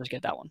 okay, I'll just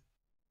get that one.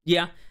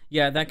 Yeah,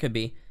 that could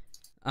be.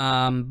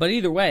 But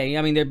either way,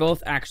 I mean, they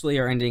both actually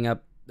are ending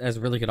up as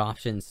really good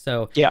options.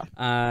 So Yeah.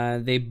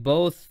 they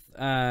both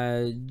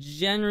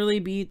generally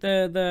beat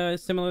the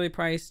similarly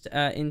priced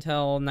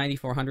Intel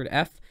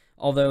 9400F.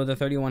 Although the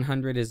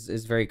 3100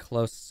 is very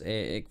close,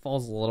 it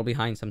falls a little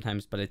behind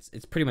sometimes, but it's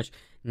pretty much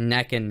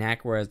neck and neck.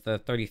 Whereas the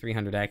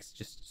 3300X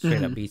just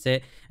straight up beats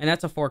it, and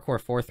that's a 4-core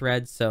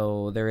 4-thread.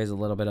 So there is a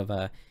little bit of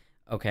a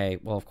okay,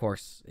 well, of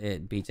course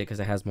it beats it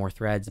because it has more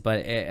threads.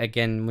 But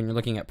again, when you're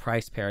looking at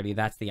price parity,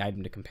 that's the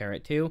item to compare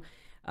it to.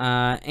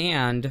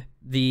 And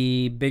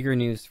the bigger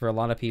news for a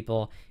lot of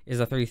people is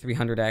the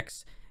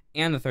 3300X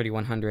and the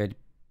 3100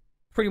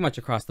 pretty much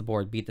across the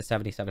board beat the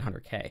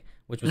 7700K,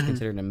 which was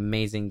considered an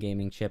amazing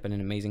gaming chip and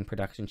an amazing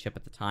production chip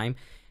at the time.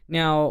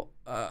 Now,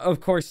 of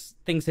course,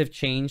 things have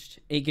changed.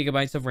 8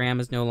 gigabytes of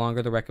RAM is no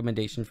longer the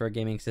recommendation for a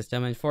gaming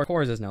system, and 4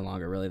 cores is no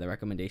longer really the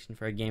recommendation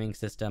for a gaming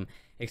system,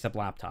 except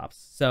laptops.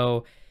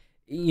 So,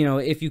 you know,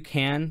 if you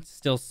can,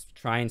 still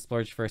try and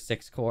splurge for a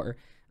 6-core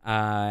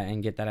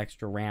and get that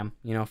extra RAM,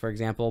 you know, for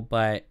example.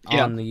 But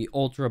on the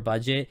ultra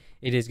budget,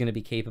 it is going to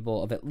be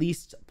capable of at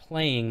least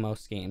playing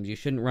most games. You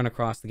shouldn't run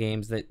across the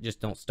games that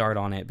just don't start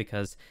on it,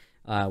 because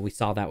we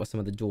saw that with some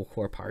of the dual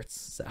core parts.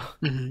 So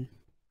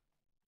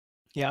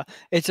yeah,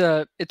 it's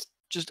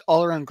just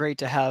all around great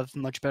to have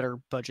much better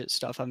budget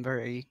stuff. I'm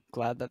very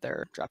glad that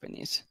they're dropping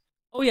these.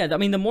 oh yeah, I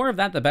mean, the more of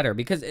that the better,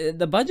 because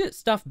the budget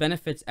stuff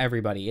benefits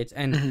everybody.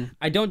 And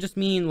I don't just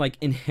mean like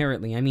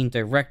inherently, I mean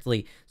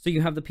directly. So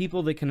you have the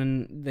people that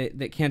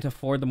can't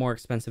afford the more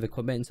expensive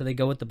equipment, and so they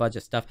go with the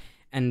budget stuff.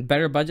 And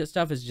better budget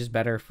stuff is just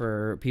better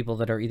for people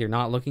that are either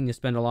not looking to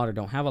spend a lot or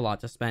don't have a lot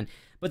to spend.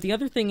 But the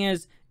other thing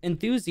is,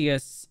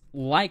 enthusiasts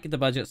like the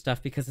budget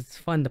stuff because it's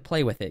fun to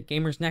play with it.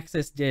 Gamers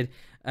Nexus did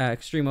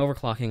extreme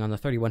overclocking on the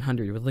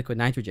 3100 with liquid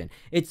nitrogen.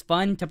 It's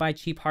fun to buy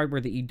cheap hardware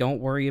that you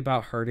don't worry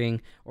about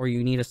hurting, or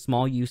you need a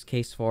small use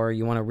case for.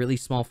 You want a really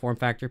small form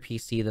factor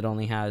PC that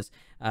only has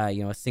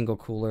you know, a single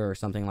cooler or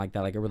something like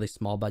that, like a really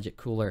small budget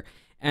cooler.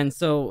 And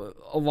so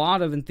a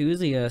lot of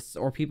enthusiasts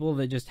or people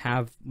that just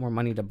have more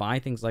money to buy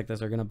things like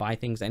this are going to buy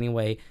things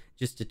anyway,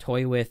 just to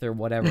toy with or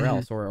whatever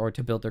else, or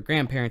to build their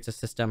grandparents a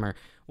system or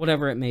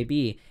whatever it may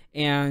be.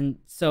 And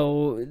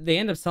so they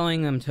end up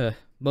selling them to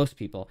most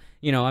people.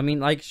 You know, I mean,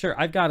 like, sure,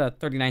 I've got a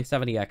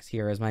 3970X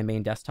here as my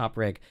main desktop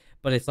rig,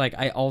 but it's like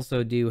I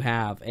also do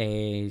have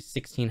a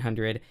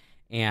 1600,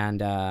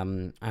 and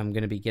I'm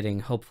going to be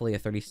getting hopefully a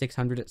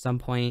 3600 at some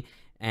point.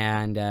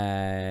 And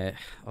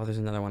oh, there's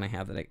another one I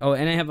have and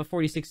I have a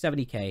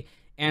 4670K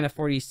and a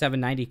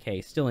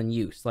 4790K still in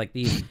use. Like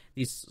these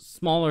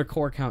smaller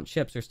core count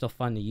chips are still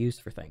fun to use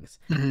for things.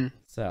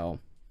 So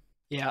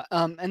yeah,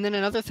 and then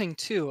another thing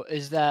too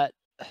is that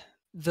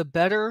the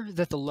better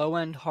that the low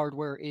end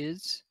hardware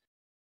is,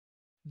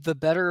 the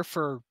better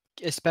for,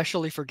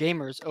 especially for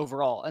gamers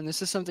overall. And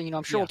this is something, you know,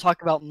 I'm sure we'll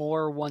talk about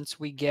more once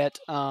we get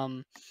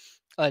a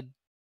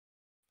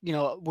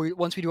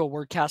once we do a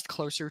WordCast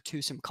closer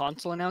to some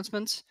console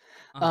announcements.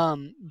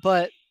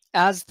 But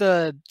as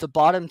the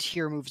bottom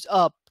tier moves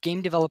up,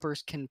 game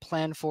developers can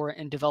plan for it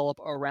and develop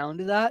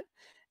around that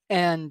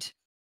and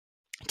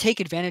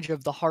take advantage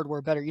of the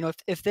hardware better. You know,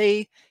 if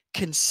they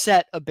can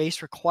set a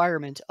base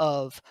requirement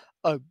of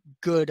a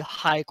good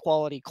high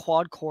quality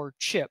quad core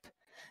chip,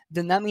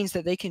 then that means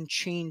that they can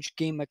change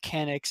game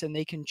mechanics and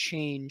they can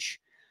change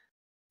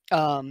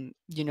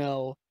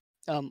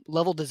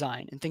level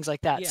design and things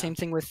like that. Same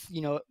thing with,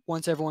 you know,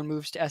 once everyone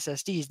moves to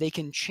SSDs, they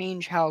can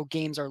change how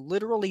games are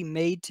literally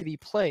made to be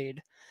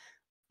played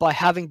by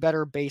having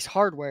better base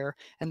hardware.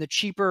 And the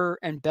cheaper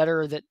and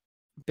better that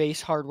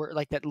base hardware,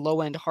 like that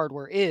low end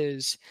hardware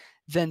is,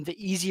 then the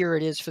easier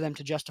it is for them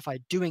to justify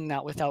doing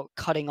that without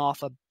cutting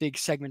off a big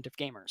segment of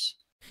gamers.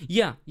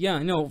 Yeah, yeah,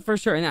 no, for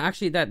sure. And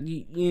actually, that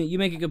you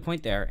make a good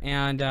point there.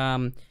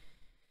 And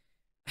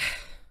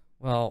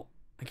well,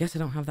 I guess I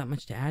don't have that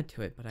much to add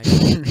to it, but I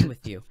just agree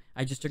with you.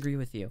 I just agree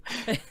with you.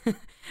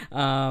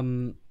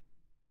 um,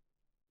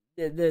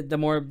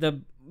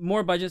 the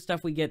more budget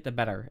stuff we get, the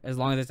better. As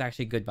long as it's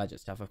actually good budget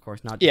stuff, of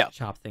course, not Yeah. just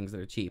chop things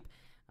that are cheap.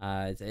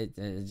 It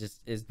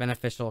just is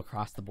beneficial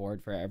across the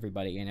board for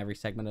everybody in every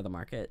segment of the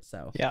market.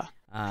 So Yeah.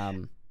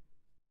 um,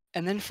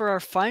 And then for our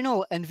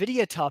final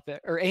NVIDIA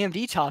topic, or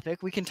AMD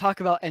topic, we can talk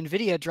about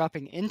NVIDIA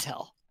dropping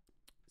Intel.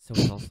 so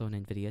it's also an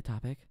NVIDIA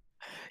topic.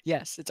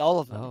 Yes, it's all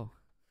of them. Oh,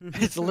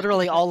 It's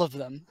literally all of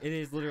them. It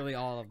is literally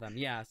all of them.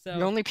 Yeah. The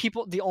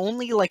So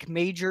only like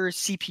major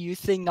CPU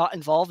thing not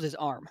involved is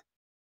ARM.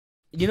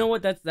 you know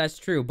what? That's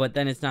true. But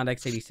then it's not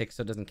x86,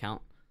 so it doesn't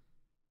count.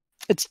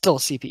 It's still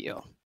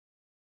CPU.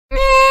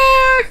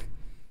 Yeah,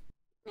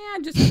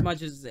 just as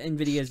much as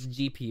NVIDIA's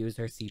GPUs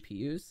are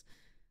CPUs.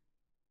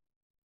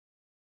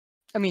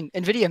 I mean,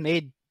 NVIDIA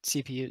made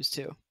CPUs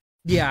too.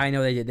 Yeah, I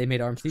know they did. They made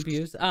ARM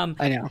CPUs.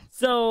 I know.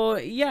 So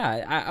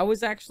yeah, I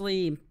was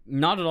actually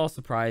not at all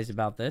surprised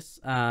about this.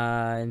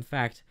 In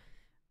fact,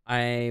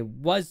 I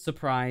was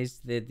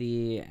surprised that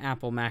the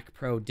Apple Mac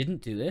Pro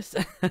didn't do this.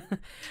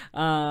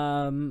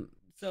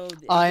 So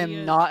I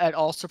am not at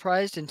all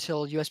surprised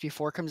until USB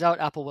 4 comes out.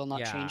 Apple will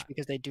not change Yeah.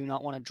 because they do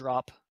not want to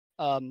drop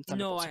No,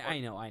 Thunderbolt support. I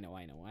know.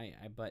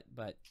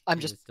 But I'm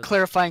it just was still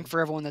clarifying disappointing. for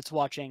everyone that's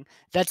watching.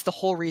 That's the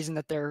whole reason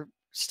that they're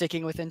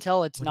sticking with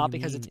Intel. It's What do not you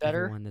because mean, it's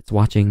better. everyone that's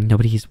watching,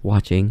 nobody's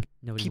watching.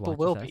 Nobody People watches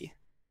will us. be.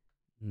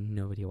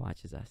 Nobody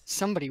watches us.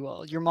 Somebody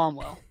will. Your mom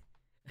will.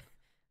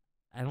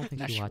 I don't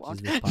think No, she she watches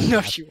won't. this podcast.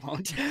 No, she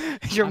won't.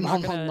 Your I'm not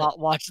mom will gonna not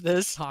watch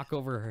this. Talk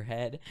over her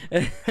head.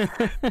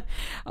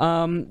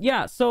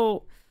 Yeah.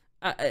 So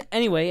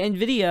anyway,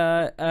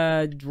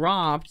 NVIDIA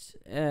dropped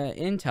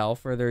Intel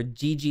for their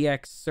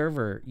GGX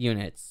server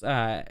units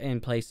in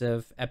place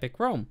of Epic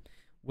Rome,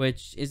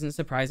 which isn't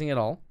surprising at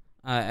all.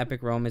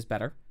 Epic Rome is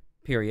better.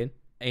 Period.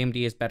 AMD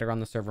is better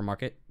on the server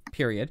market.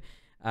 Period.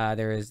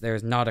 There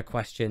is not a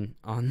question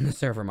on the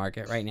server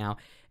market right now.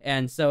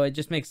 And so it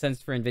just makes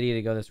sense for NVIDIA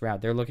to go this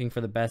route. They're looking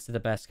for the best of the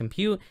best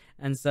compute,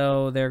 and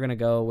so they're going to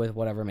go with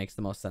whatever makes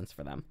the most sense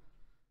for them.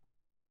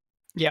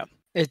 Yeah,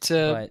 it's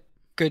a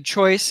good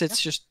choice.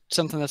 It's just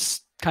something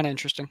that's kind of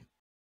interesting.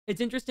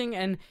 It's interesting,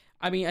 and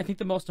I mean, I think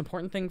the most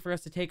important thing for us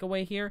to take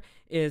away here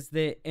is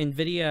that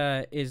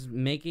NVIDIA is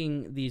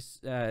making these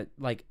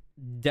like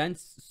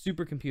dense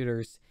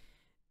supercomputers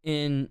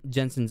in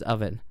Jensen's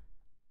oven.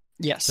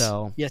 Yes.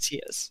 So yes, he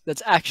is.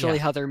 That's actually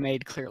how they're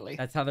made, clearly.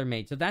 That's how they're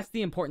made. So that's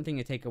the important thing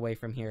to take away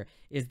from here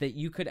is that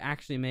you could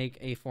actually make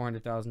a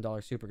 $400,000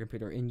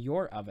 supercomputer in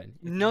your oven.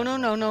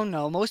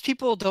 No. Most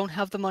people don't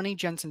have the money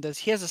Jensen does.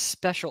 He has a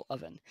special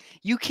oven.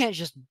 You can't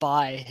just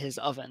buy his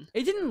oven.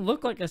 It didn't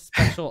look like a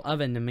special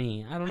oven to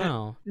me. I don't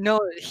know. No,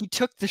 he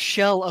took the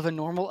shell of a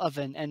normal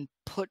oven and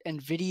put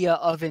NVIDIA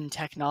oven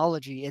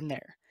technology in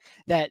there.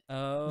 That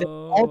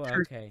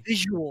alters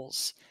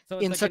visuals. So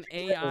it's like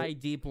an AI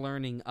deep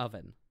learning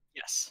oven.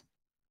 Yes.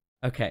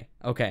 Okay,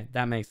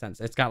 that makes sense.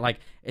 It's got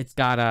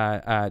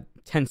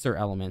tensor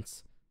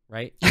elements,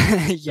 right?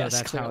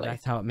 Yes, so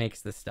that's how it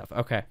makes this stuff.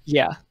 Okay.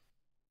 Yeah. A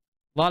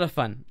lot of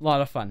fun.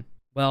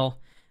 Well,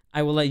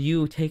 I will let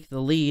you take the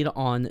lead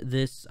on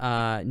this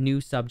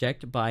new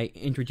subject by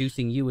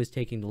introducing you as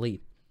taking the lead.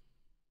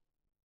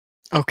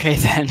 Okay,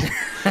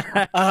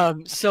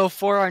 then. So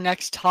for our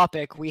next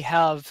topic, we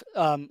have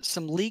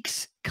some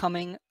leaks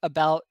coming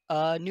about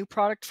a new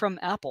product from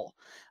Apple.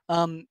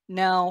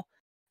 Now,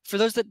 for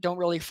those that don't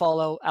really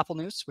follow Apple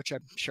News, which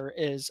I'm sure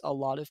is a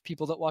lot of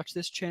people that watch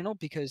this channel,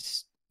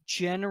 because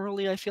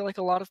generally I feel like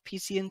a lot of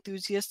PC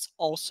enthusiasts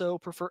also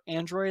prefer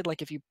Android.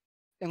 Like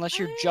unless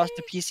you're just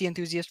a PC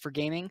enthusiast for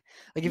gaming,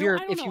 like if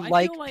you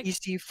like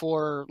PC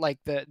for like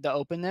the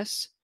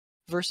openness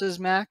versus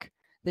Mac,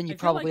 then you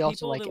probably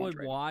also like Android.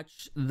 People that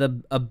would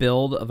watch a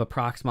build of a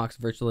Proxmox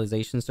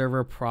virtualization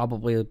server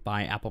probably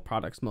buy Apple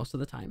products most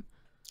of the time.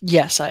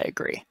 Yes, I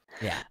agree.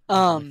 Yeah.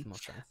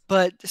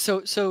 But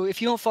so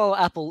if you don't follow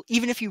Apple,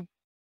 even if you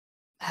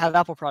have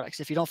Apple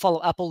products, if you don't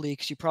follow Apple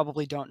leaks, you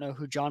probably don't know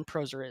who John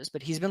Prosser is,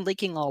 but he's been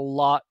leaking a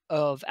lot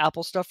of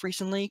Apple stuff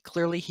recently.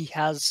 Clearly, he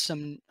has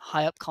some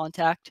high up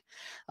contact.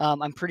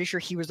 I'm pretty sure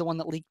he was the one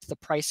that leaked the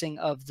pricing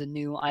of the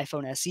new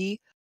iPhone SE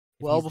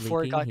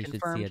before it got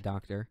confirmed. He should see a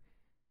doctor.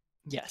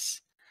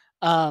 Yes.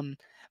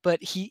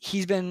 But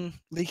he's been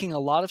leaking a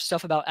lot of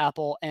stuff about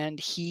Apple, and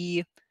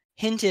he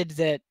hinted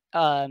that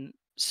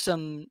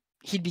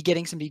he'd be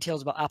getting some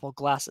details about Apple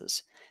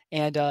glasses,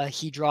 and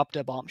he dropped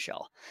a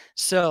bombshell.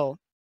 So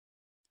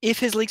if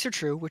his leaks are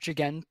true, which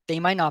again they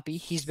might not be,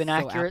 he's been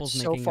accurate Apple's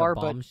so far,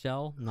 but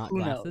not who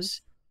glasses?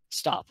 knows?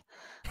 Stop.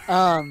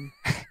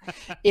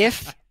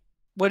 If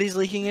what he's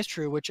leaking is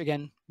true, which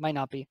again might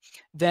not be,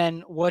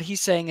 then what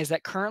he's saying is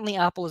that currently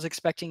Apple is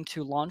expecting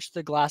to launch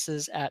the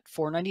glasses at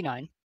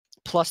 $499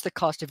 plus the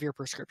cost of your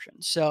prescription.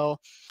 So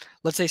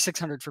let's say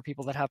 $600 for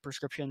people that have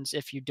prescriptions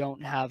if you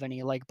don't have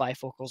any like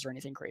bifocals or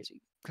anything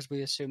crazy, because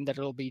we assume that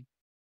it'll be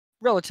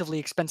relatively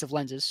expensive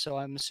lenses. So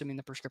I'm assuming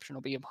the prescription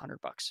will be $100.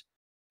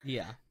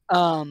 Yeah.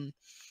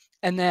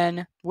 And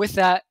then with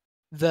that,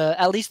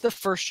 at least the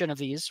first gen of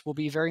these will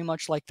be very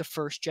much like the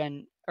first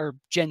gen or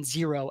Gen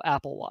 0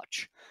 Apple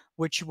Watch,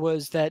 which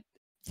was that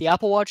the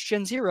Apple Watch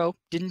Gen 0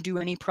 didn't do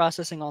any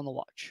processing on the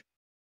watch.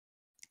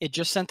 It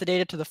just sent the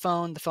data to the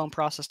phone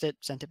processed it,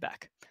 sent it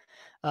back.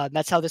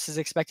 That's how this is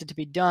expected to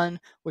be done,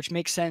 which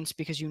makes sense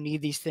because you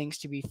need these things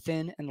to be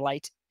thin and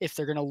light if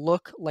they're going to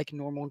look like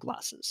normal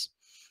glasses.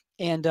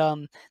 And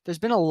there's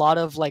been a lot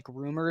of like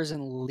rumors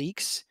and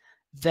leaks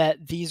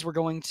that these were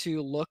going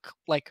to look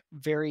like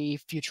very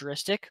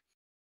futuristic.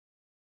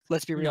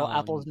 Let's be real, No.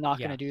 Apple's not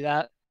going Yeah. to do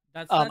that.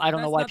 That's I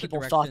don't know that's why not the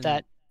people thought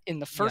that direction. in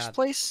the Yeah. first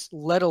place,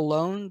 let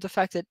alone the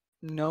fact that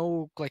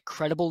no like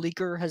credible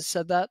leaker has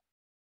said that.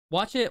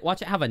 Watch it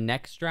have a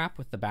neck strap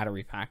with the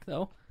battery pack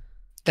though.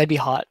 That'd be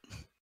hot.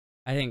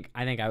 I think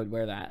I would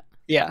wear that.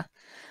 Yeah.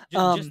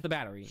 Just the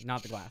battery,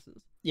 not the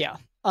glasses. Yeah.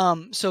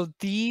 So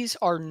these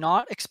are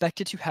not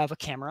expected to have a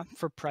camera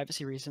for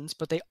privacy reasons,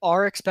 but they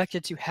are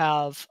expected to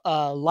have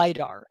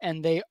LiDAR,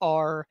 and they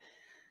are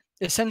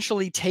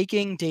essentially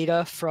taking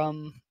data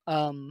from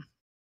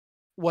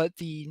what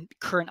the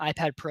current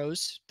iPad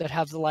Pros that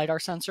have the LiDAR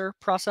sensor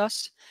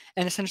process,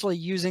 and essentially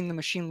using the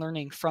machine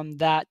learning from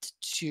that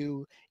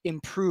to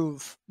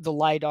improve the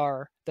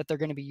LiDAR that they're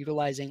going to be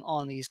utilizing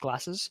on these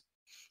glasses,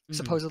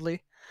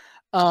 supposedly.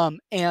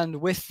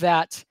 And with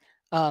that,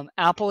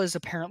 Apple is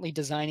apparently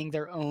designing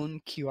their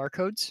own QR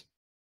codes.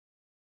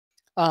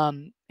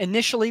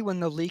 Initially, when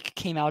the leak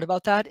came out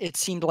about that, it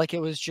seemed like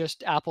it was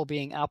just Apple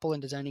being Apple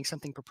and designing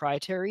something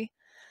proprietary.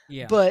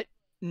 Yeah. But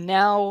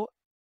now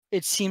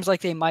it seems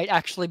like they might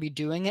actually be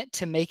doing it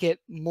to make it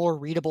more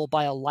readable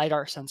by a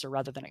LiDAR sensor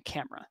rather than a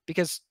camera,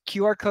 because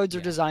QR codes are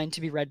Yeah. designed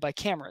to be read by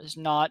cameras,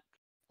 not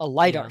a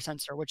LiDAR Yeah.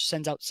 sensor, which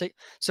sends out.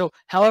 So,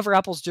 however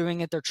Apple's doing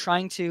it, they're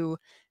trying to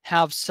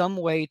have some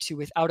way to,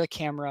 without a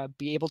camera,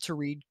 be able to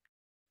read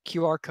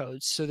QR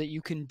codes so that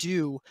you can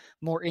do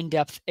more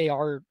in-depth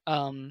AR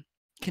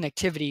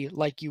connectivity,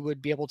 like you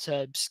would be able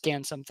to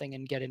scan something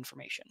and get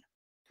information.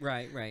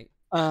 Right. Right.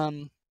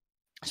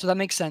 So that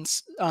makes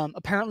sense.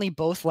 Apparently,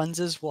 both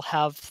lenses will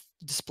have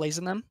displays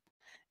in them,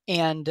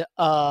 and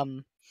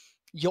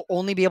you'll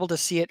only be able to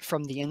see it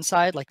from the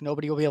inside. Like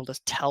nobody will be able to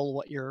tell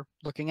what you're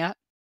looking at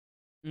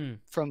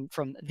from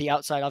the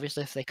outside.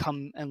 Obviously, if they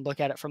come and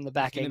look at it from the It's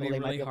back going to angle, be they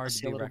might really be able to hard to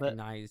see a be little bit.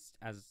 recognized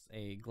as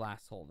a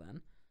glass hole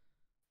then.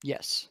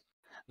 Yes,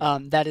 Yeah.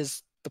 that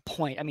is the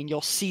point. I mean,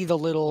 you'll see the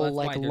Well, little that's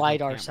like why there's no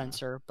LiDAR camera.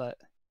 sensor, but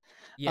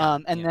Yeah.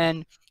 and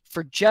then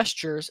for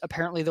gestures,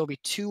 apparently there'll be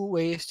two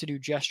ways to do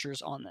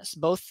gestures on this.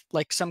 Both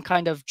like some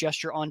kind of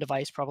gesture on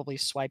device, probably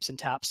swipes and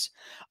taps.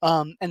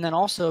 And then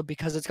also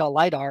because it's got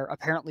LiDAR,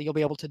 apparently you'll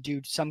be able to do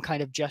some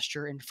kind of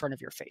gesture in front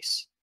of your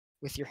face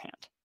with your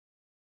hand.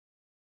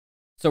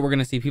 So we're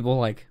gonna see people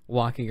like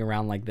walking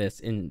around like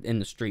this in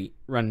the street,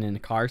 running into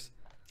cars.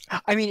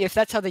 I mean, if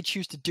that's how they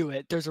choose to do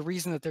it, there's a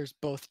reason that there's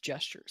both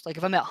gestures. Like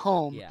if I'm at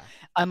home, Yeah.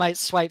 I might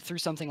swipe through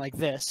something like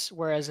this,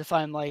 whereas if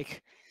I'm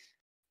like,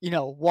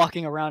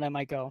 walking around, I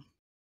might go.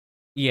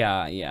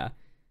 Yeah. Yeah.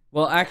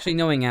 Well, actually,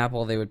 knowing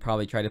Apple, they would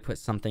probably try to put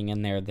something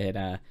in there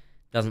that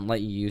doesn't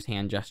let you use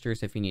hand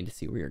gestures if you need to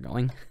see where you're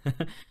going.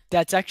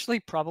 That's actually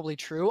probably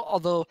true.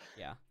 Although,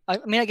 Yeah. I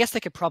mean, I guess they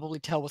could probably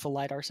tell with a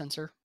LiDAR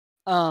sensor.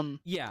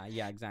 Yeah.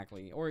 Yeah.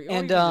 Exactly. Or And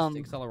even just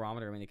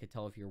accelerometer. I mean, they could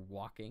tell if you're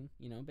walking.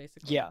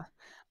 Basically. yeah.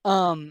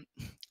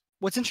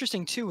 What's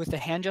interesting too with the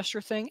hand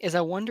gesture thing is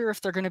I wonder if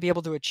they're going to be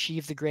able to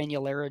achieve the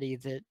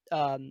granularity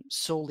that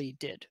Soli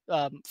did.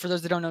 For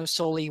those that don't know,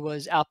 Soli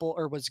was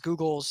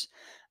Google's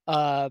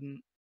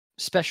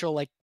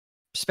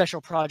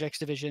special projects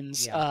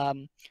divisions Yeah.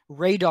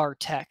 radar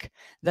tech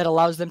that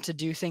allows them to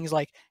do things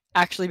like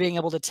actually being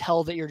able to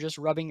tell that you're just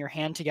rubbing your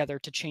hand together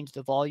to change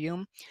the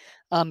volume.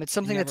 It's It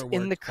something that's never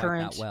in the worked quite that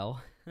current.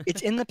 well.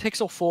 It's in the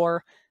Pixel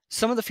 4.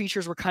 Some of the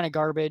features were kind of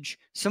garbage.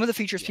 Some of the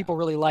features Yeah. people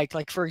really liked,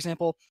 like for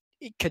example,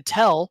 it could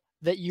tell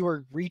that you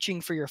were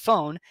reaching for your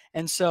phone,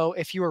 and so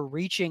if you were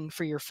reaching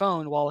for your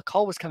phone while a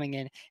call was coming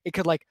in, it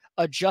could like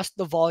adjust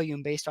the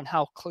volume based on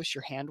how close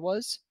your hand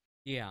was.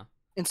 Yeah.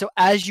 And so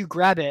as you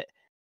grab it,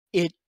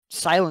 it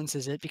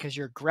silences it because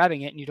you're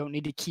grabbing it and you don't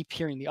need to keep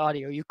hearing the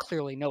audio. You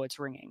clearly know it's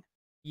ringing.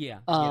 Yeah.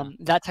 Yeah.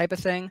 That type of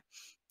thing.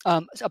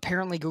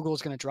 Apparently Google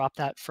is going to drop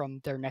that from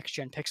their next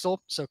gen Pixel,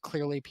 so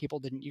clearly people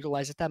didn't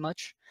utilize it that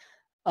much.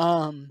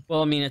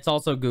 Well, I mean, it's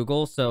also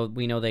Google, so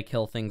we know they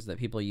kill things that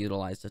people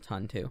utilized a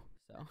ton too.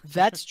 So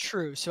That's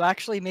true. So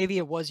actually, maybe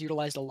it was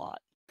utilized a lot.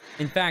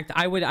 in fact,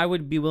 I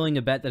would be willing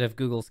to bet that if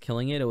Google's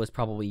killing it, it was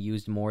probably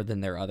used more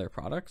than their other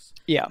products.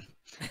 Yeah.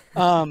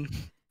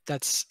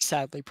 That's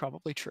sadly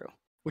probably true,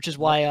 which is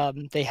why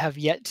they have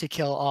yet to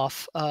kill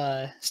off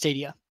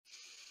Stadia.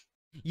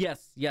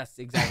 Yes,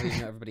 exactly.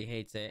 Everybody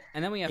hates it.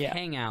 And then we have Yeah.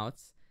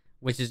 Hangouts,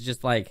 which is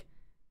just like,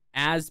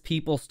 as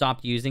people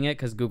stopped using it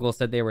because Google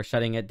said they were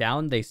shutting it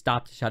down, they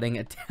stopped shutting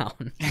it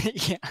down.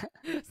 Yeah.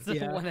 So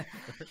Yeah. whatever.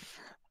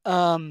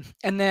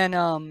 And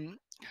then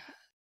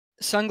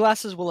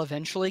sunglasses will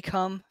eventually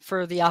come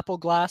for the Apple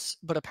Glass,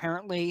 but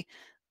apparently,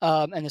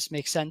 and this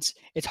makes sense,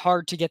 it's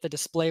hard to get the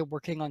display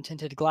working on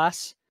tinted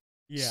glass.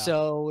 Yeah.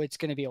 so it's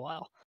going to be a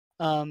while.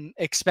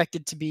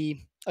 Expected to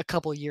be a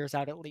couple years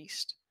out at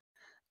least.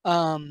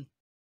 Um,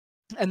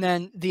 and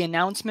then the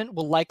announcement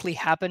will likely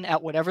happen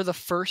at whatever the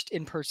first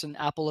in-person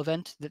Apple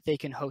event that they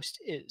can host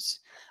is.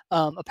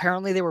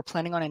 Apparently, they were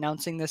planning on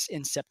announcing this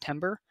in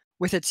September,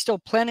 with it still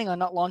planning on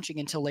not launching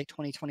until late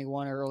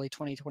 2021 or early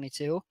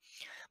 2022.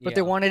 But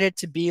they Yeah. wanted it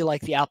to be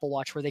like the Apple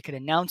Watch, where they could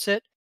announce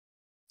it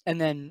and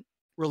then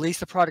release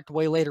the product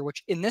way later,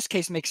 which in this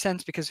case makes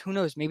sense because who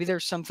knows, maybe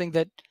there's something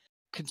that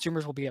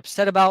consumers will be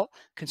upset about,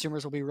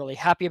 consumers will be really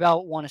happy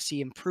about, want to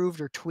see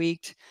improved or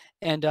tweaked.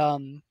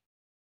 And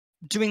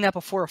doing that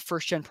before a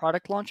first gen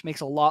product launch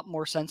makes a lot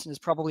more sense and is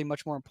probably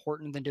much more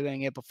important than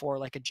doing it before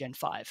like a Gen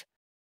 5.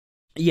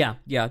 Yeah.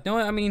 Yeah. No,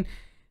 I mean,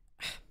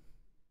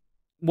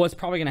 what's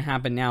probably going to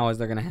happen now is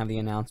they're going to have the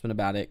announcement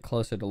about it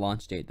closer to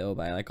launch date, though,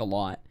 by like a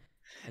lot.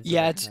 And so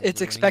Yeah, they're it's kind of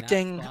it's ruining that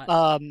expecting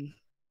spot.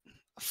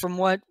 from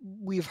what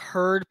we've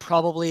heard,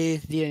 probably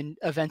the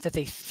event that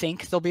they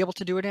think they'll be able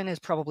to do it in is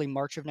probably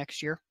March of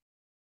next year,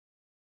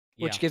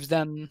 Yeah. which gives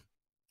them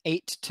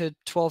 8 to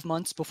 12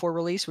 months before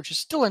release, which is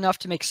still enough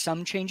to make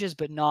some changes,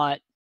 but not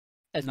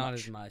as Not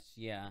as much. much.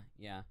 Yeah.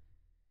 Yeah.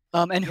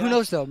 And who Yeah.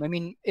 knows though? I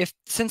mean, if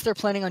since they're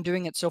planning on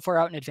doing it so far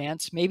out in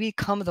advance, maybe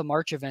come the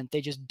March event,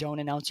 they just don't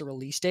announce a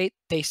release date.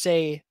 They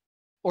say,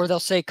 or they'll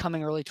say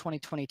coming early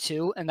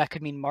 2022, and that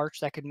could mean March.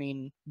 That could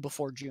mean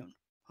before June.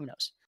 Who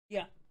knows?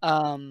 Yeah.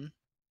 Um,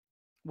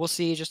 we'll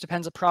see. It just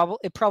depends. It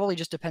probably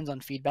just depends on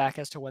feedback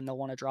as to when they'll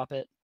want to drop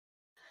it.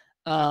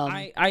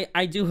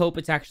 I do hope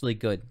it's actually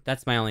good.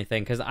 That's my only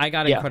thing, because I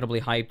got Yeah.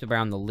 incredibly hyped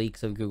around the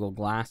leaks of Google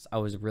Glass. I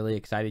was really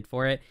excited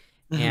for it.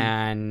 Mhm.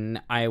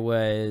 And I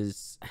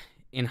was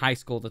in high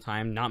school at the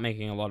time, not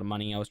making a lot of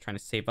money. I was trying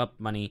to save up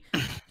money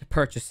to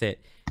purchase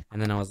it.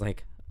 And then I was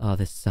like, oh,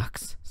 this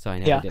sucks. So I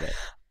never did it.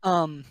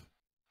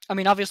 I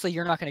mean, obviously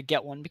you're not going to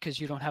get one because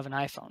you don't have an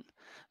iPhone.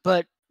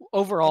 But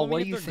overall, Well, I mean,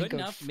 what if do you they're think good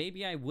of? enough,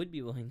 maybe I would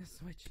be willing to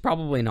switch.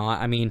 Probably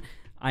not. I mean,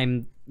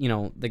 I'm,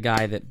 the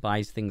guy that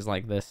buys things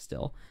like this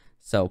still.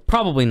 So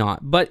probably not.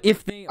 But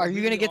if they Are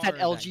you going to really get that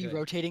are LG good-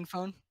 rotating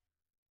phone?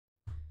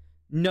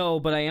 No,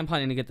 but I am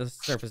planning to get the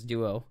Surface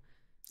Duo.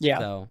 Yeah.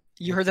 So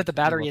You which heard that the we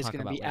will battery is talk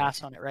going to about be later.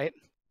 ass on it, right?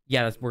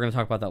 Yeah, we're gonna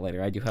talk about that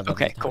later. I do have that as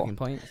Okay, a talking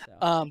cool. point.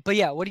 So. But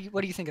yeah, what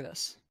do you think of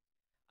this?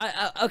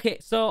 Okay,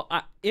 so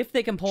if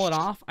they can pull it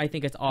off, I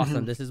think it's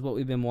awesome. Mhm. This is what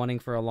we've been wanting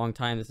for a long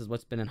time. This is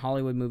what's been in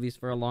Hollywood movies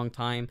for a long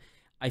time.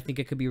 I think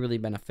it could be really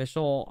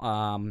beneficial.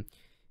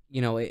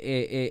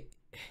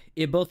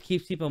 It both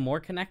keeps people more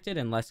connected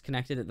and less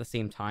connected at the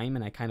same time,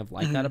 and I kind of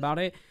like that Mhm. about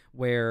it,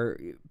 where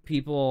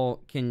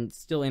people can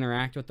still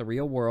interact with the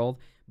real world,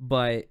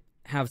 but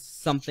have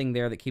something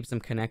there that keeps them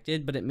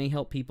connected. But it may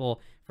help people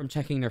from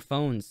checking their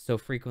phones so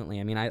frequently.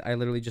 I mean, I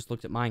literally just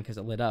looked at mine because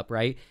it lit up,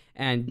 right?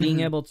 And being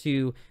Mhm. able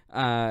to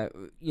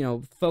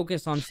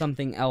focus on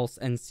something else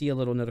and see a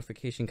little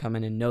notification come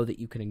in and know that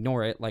you can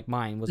ignore it, like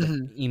mine was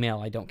an Mhm.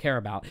 email I don't care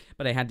about,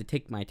 but I had to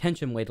take my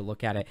attention away to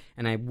look at it,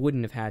 and I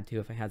wouldn't have had to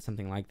if I had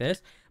something like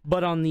this.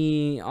 But on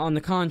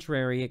the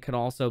contrary, it could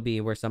also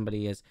be where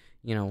somebody is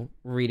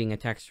reading a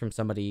text from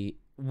somebody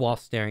while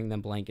staring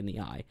them blank in the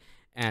eye.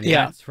 And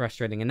Yeah. that's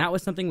frustrating. And that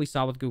was something we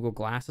saw with Google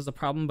Glass as a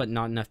problem, but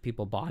not enough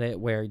people bought it,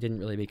 where it didn't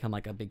really become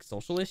like a big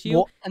social issue.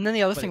 Well, and then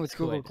the other but thing it with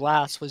Google could.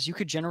 Glass was you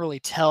could generally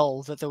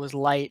tell that there was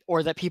light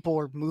or that people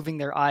were moving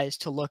their eyes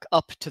to look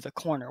up to the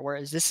corner,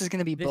 whereas this is going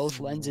to be This both is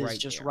lenses right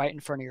just there. right in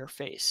front of your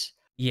face.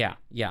 Yeah,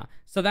 yeah.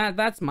 So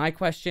that's my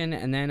question.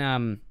 And then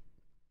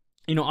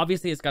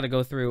obviously it's got to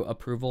go through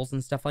approvals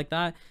and stuff like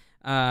that.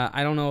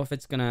 I don't know if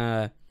it's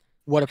gonna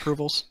What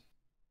approvals?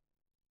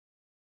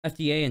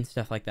 FDA and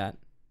stuff like that.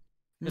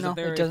 Because No, if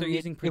it they're doesn't need.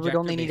 using It would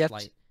only need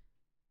projector-based light.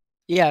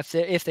 Yeah,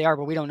 if they are,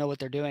 but we don't know what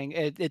they're doing.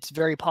 It's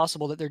very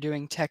possible that they're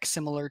doing tech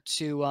similar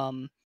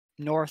to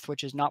North,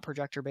 which is not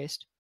projector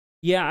based.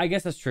 Yeah, I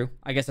guess that's true.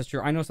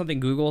 I know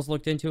something Google's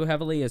looked into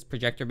heavily is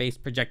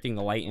projector-based, projecting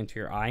the light into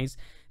your eyes,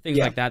 things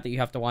Yeah. like that you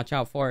have to watch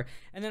out for.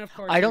 And then of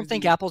course I don't there's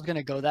think the- Apple's going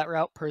to go that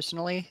route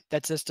personally.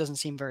 That just doesn't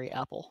seem very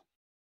Apple.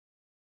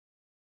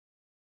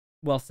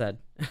 Well said.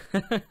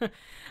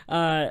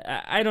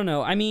 I don't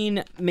know. I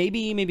mean,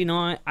 maybe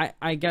not.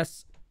 I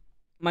guess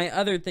my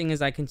other thing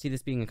is I can see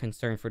this being a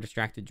concern for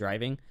distracted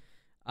driving.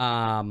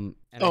 And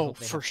I Oh, hope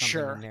they for have something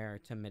sure. in there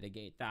to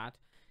mitigate that,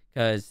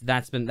 because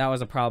that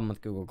was a problem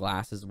with Google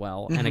Glass as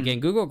well. And Mhm. again,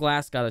 Google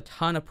Glass got a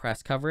ton of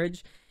press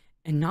coverage,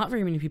 and not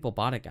very many people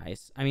bought it,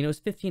 guys. I mean, it was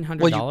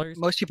 $1,500.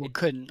 Most people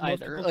couldn't Most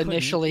either. people couldn't.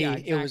 Initially, Yeah,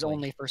 it was exactly.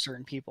 only for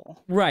certain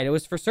people. Right, it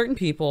was for certain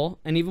people,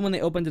 and even when they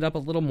opened it up a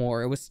little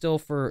more, it was still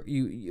for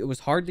you. It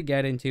was hard to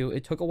get into.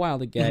 It took a while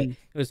to get. Mhm.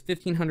 It was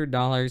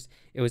 $1,500.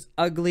 It was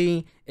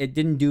ugly. It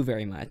didn't do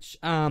very much.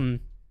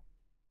 And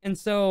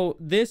so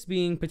this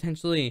being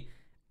potentially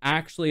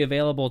actually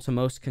available to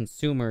most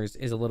consumers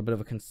is a little bit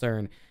of a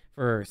concern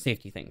for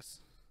safety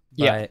things.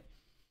 Yeah.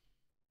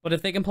 But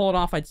if they can pull it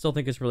off, I'd still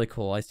think it's really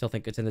cool. I still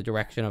think it's in the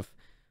direction of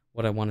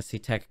what I want to see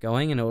tech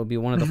going, and it would be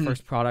one of the Mhm.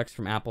 first products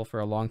from Apple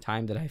for a long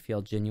time that I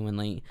feel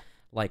genuinely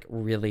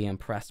really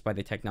impressed by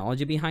the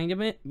technology behind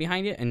it,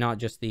 and not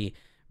just the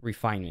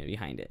refinement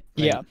behind it.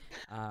 Right?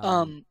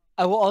 Yeah.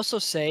 I will also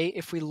say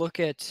if we look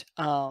at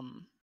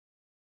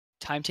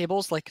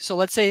timetables, like so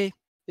let's say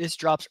this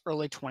drops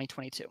early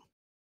 2022.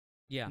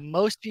 Yeah.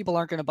 Most people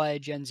aren't going to buy a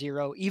Gen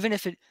Zero, even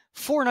if it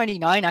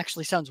 $499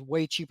 actually sounds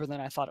way cheaper than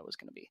I thought it was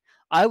going to be.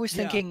 I was Yeah.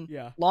 thinking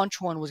Yeah. launch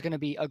one was going to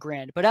be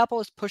 $1,000, but Apple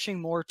is pushing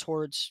more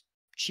towards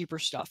cheaper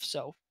stuff. So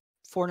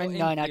Well, in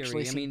 499 actually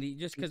theory, I seems mean,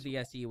 just because the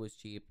reasonable. SE was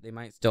cheap, they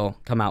might still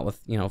come out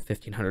with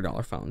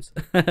 $1,500 phones.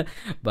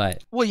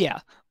 But Well, yeah,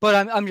 but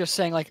I'm just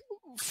saying, like,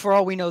 for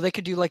all we know, they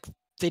could do like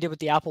they did with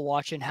the Apple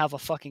Watch and have a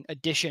fucking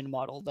edition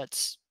model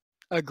that's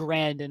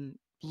 $1,000 and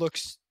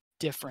looks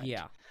different.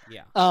 yeah,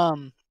 yeah,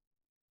 Um,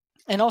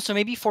 and also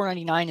maybe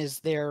 499 is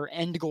their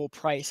end goal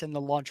price, and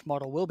the launch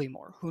model will be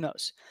more. Who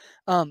knows?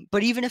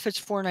 But even if it's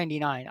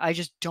 499, I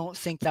just don't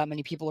think that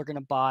many people are going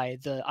to buy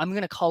the. I'm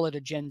going to call it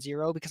a Gen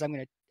Zero because I'm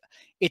going to.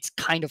 It's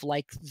kind of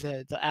like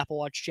the Apple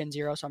Watch Gen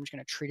Zero, so I'm just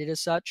going to treat it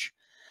as such.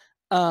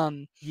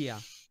 Um, yeah.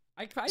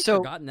 I'd so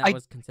forgotten that I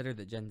was considered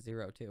the Gen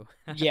Zero too.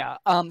 Yeah.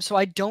 So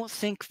I don't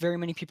think very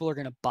many people are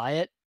going to buy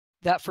it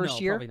that first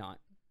No, year. probably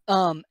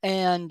not.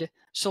 And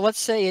so let's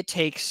say it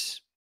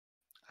takes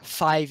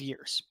 5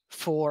 years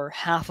for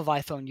half of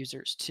iPhone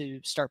users to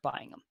start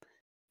buying them.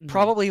 Mhm.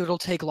 Probably it'll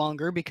take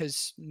longer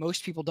because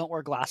most people don't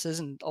wear glasses,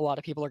 and a lot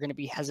of people are going to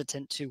be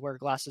hesitant to wear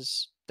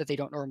glasses that they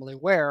don't normally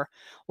wear.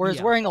 Whereas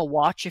Yeah. wearing a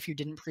watch, if you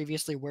didn't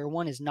previously wear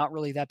one, is not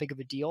really that big of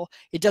a deal.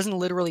 It doesn't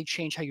literally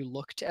change how you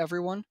look to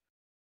everyone.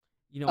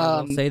 I will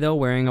Um, say though,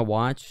 wearing a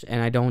watch,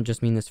 and I don't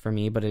just mean this for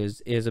me, but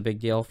it is a big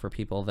deal for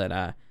people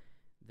that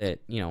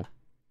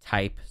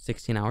type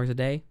 16 hours a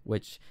day,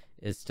 which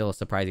is still a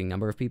surprising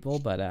number of people.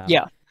 But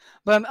Yeah,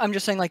 but I'm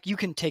just saying, like, you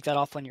can take that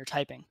off when you're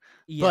typing.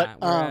 But, yeah.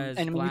 and Whereas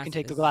I mean, you can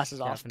take the glasses,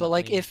 glasses off, but,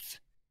 like, definitely.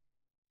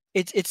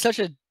 if it's such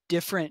a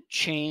different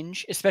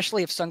change,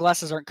 especially if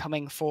sunglasses aren't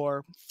coming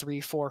for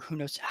 3, 4, who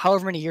knows,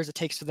 however many years it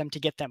takes for them to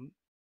get them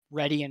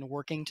ready and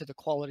working to the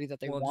quality that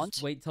they Well, just want.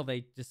 wait till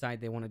they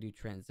decide they want to do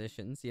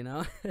transitions.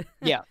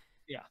 Yeah,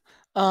 yeah.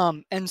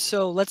 And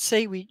so let's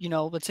say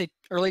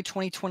early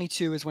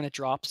 2022 is when it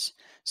drops.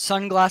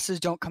 Sunglasses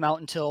don't come out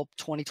until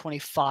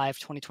 2025,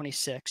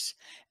 2026.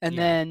 And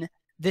Yeah. then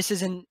this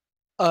isn't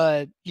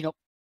uh, you know,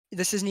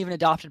 this isn't even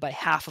adopted by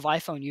half of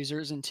iPhone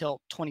users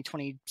until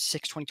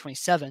 2026,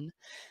 2027.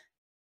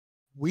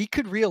 We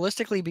could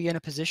realistically be in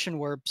a position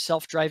where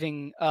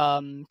self-driving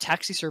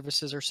taxi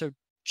services are so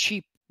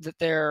cheap that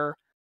they're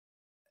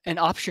an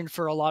option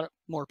for a lot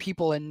more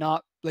people and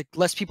not like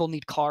less people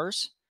need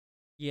cars.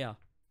 Yeah.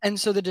 And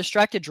so the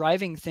distracted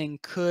driving thing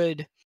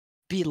could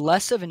be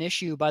less of an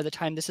issue by the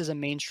time this is a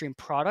mainstream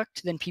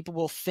product than people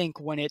will think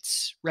when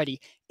it's ready.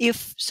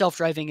 If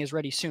self-driving is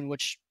ready soon,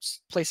 which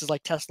places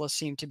like Tesla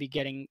seem to be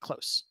getting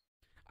close.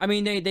 I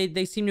mean,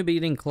 they seem to be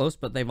getting close,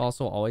 but they've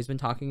also always been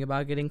talking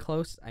about getting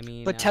close. I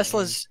mean, But and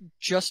Tesla's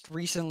just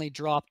recently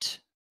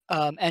dropped,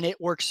 and it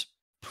works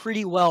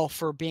pretty well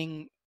for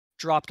being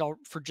dropped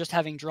for just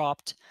having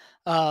dropped,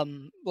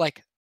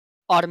 like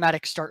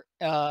automatic start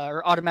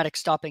or automatic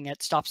stopping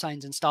at stop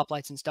signs and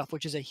stoplights and stuff,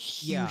 which is a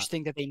yeah. huge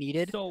thing that they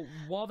needed. So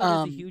while that is a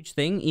Um, huge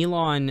thing,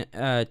 Elon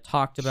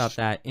talked about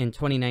that in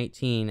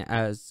 2019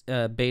 as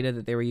a beta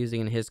that they were using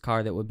in his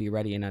car that would be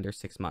ready in under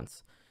 6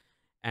 months,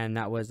 and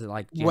that was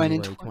like when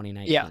in January tw-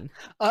 yeah, 2019.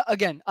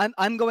 again,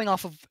 I'm going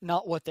off of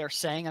not what they're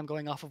saying. I'm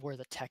going off of where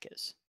the tech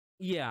is,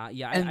 Yeah,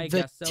 yeah, I and the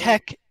guess so.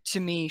 tech to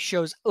me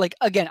shows like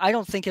again, I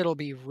don't think it'll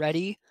be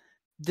ready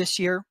this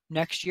year,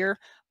 next year,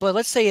 but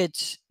let's say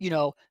it's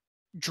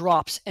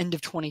drops end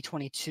of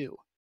 2022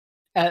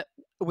 at,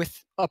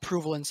 with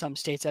approval in some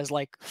states as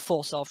like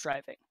full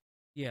self-driving.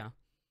 Yeah,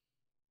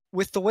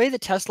 With the way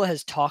that Tesla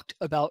has talked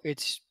about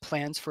its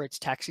plans for its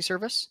taxi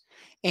service,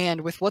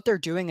 and with what they're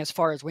doing as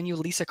far as when you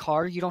lease a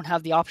car, you don't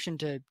have the option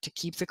to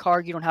keep the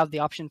car, you don't have the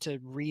option to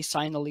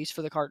re-sign the lease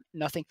for the car,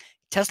 nothing.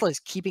 Tesla is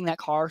keeping that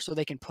car so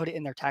they can put it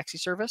in their taxi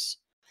service.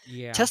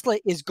 yeah. Tesla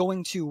is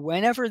going to,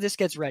 whenever this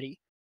gets ready,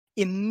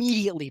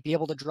 immediately be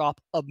able to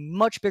drop a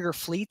much bigger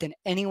fleet than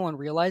anyone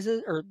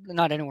realizes, or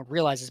not anyone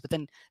realizes, but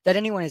then that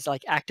anyone is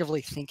like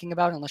actively thinking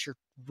about, unless you're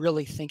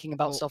really thinking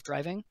about Well,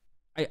 self-driving.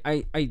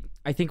 I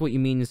think what you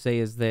mean to say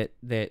is that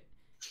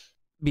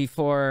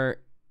before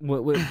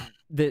what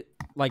that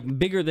like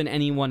bigger than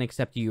anyone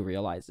except you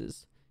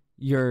realizes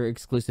your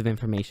exclusive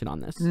information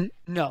on this,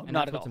 No, and not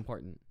that's at what's all.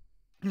 important.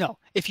 No,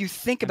 if you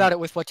think I'm about it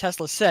with what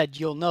Tesla said,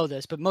 you'll know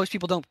this, but most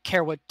people don't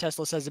care what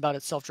Tesla says about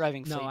its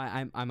self-driving No, fleet.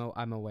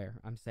 I'm aware.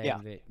 I'm Yeah.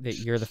 saying that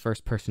you're the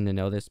first person to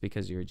know this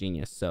because you're a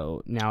genius.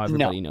 So now No,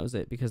 everybody knows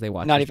it because they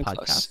watch not this even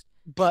close. podcast.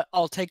 But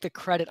I'll take the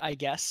credit, I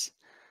guess.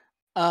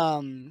 That's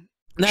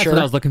what I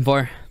Sure. was looking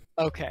for.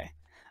 Okay.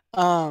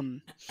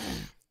 Um,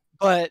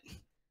 but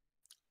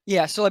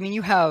yeah, so I mean,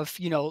 you have,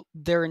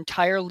 their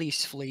entire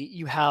lease fleet.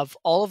 You have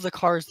all of the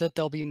cars that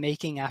they'll be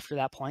making after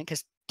that point,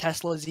 because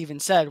Tesla's even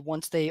said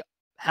once they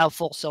have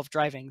full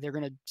self-driving, they're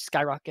going to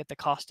skyrocket the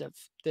cost of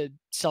the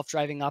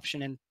self-driving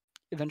option and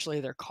eventually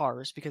their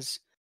cars, because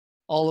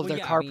all of Well, their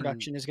yeah, I car mean,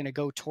 production is going to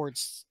go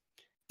towards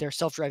their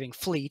self-driving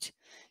fleet.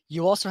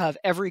 You also have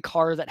every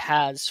car that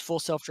has full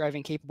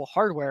self-driving capable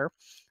hardware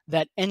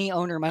that any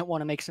owner might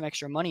want to make some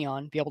extra money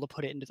on, be able to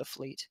put it into the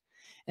fleet.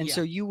 And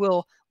so Yeah. you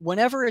will,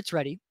 whenever it's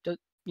ready,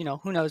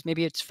 who knows,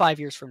 maybe it's 5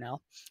 years from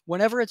now,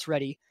 whenever it's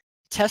ready,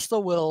 Tesla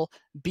will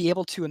be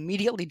able to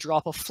immediately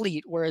drop a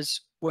fleet,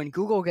 whereas when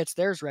Google gets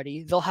theirs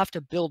ready, they'll have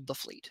to build the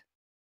fleet.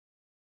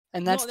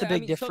 And that's No, the I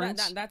big mean, so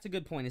difference. that's a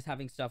good point, is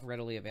having stuff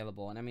readily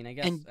available. And I mean, I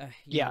guess And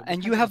yeah,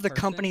 and you depending on have the the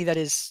person. company that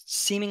is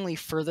seemingly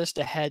furthest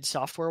ahead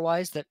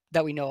software-wise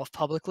that we know of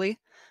publicly,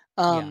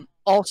 Yeah.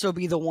 also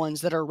be the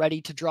ones that are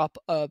ready to drop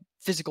a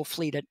physical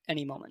fleet at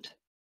any moment.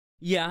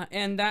 Yeah,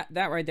 and that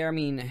right there, I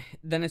mean,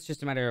 then it's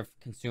just a matter of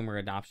consumer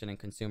adoption and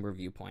consumer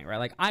viewpoint, right?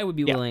 Like, I would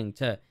be Yeah. willing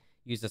to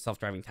use the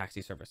self-driving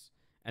taxi service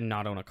and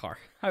not own a car.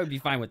 I would be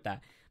fine with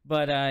that.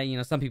 But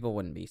some people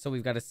wouldn't be. So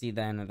we've got to see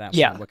then at that point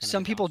Yeah, what kind of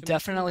some people adoption we see.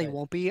 definitely But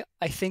won't be.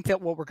 I think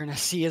that what we're going to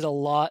see is a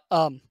lot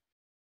of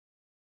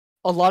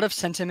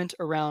sentiment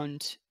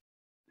around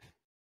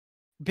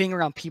being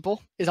around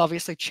people is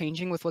obviously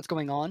changing with what's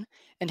going on,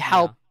 and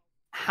yeah,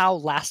 how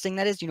lasting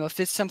that is. If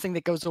it's something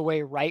that goes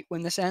away right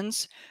when this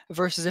ends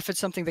versus if it's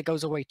something that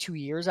goes away 2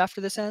 years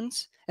after this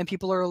ends and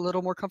people are a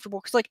little more comfortable.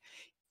 Because like,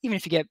 even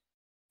if you get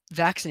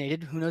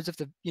vaccinated, who knows if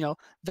the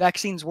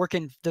vaccines work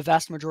in the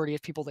vast majority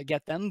of people that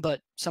get them,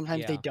 but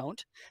sometimes they yeah,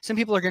 don't. Some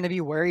people are going to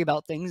be wary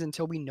about things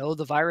until we know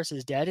the virus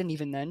is dead, and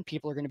even then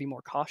people are going to be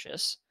more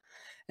cautious.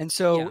 And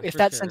so yeah, if for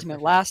that sure, for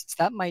sentiment sure. lasts,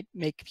 that might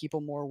make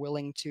people more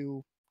willing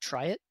to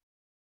try it.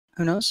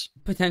 Who knows?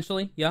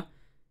 Potentially, yeah,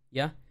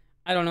 yeah.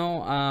 I don't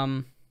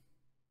know.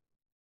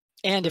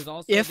 And There's if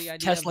also the if idea of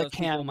Tesla those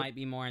people can, might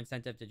be more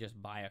incentive to just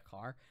buy a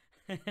car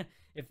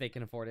if they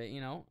can afford it.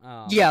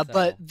 yeah,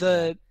 but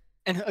So yeah,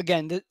 and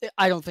again,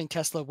 I don't think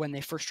Tesla, when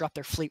they first drop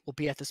their fleet, will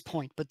be at this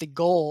point. But the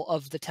goal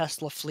of the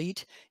Tesla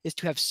fleet is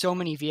to have so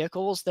many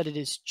vehicles that it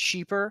is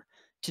cheaper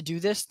to do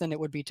this than it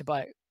would be to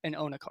buy and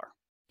own a car.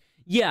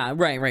 yeah,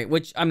 right.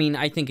 Which, I mean,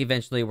 I think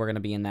eventually we're gonna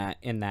be in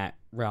that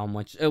realm,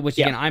 which Yeah.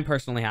 again I'm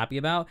personally happy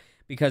about,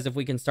 because if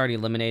we can start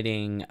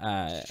eliminating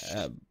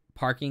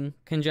parking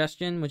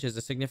congestion, which is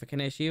a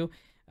significant issue,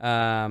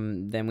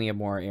 then we have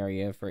more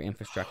area for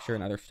infrastructure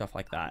and other stuff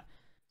like that.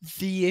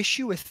 The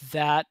issue with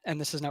that, and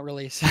this is not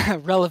really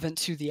relevant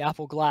to the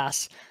Apple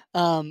Glass,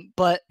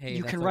 but Hey,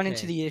 you can that's run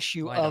into okay. the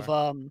issue of,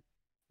 LiDAR.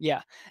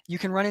 yeah, you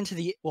can run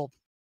into well,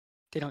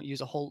 they don't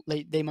use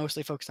they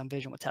mostly focus on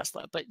vision with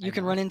Tesla, but I you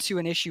can know. run into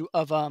an issue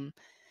of,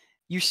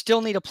 you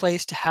still need a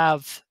place to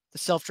have the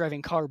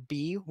self-driving car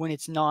be when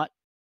it's not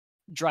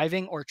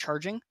driving or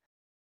charging.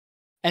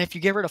 And if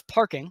you get rid of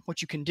parking,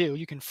 which you can do,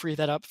 you can free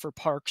that up for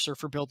parks or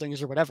for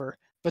buildings or whatever.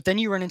 But then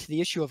you run into the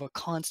issue of a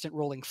constant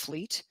rolling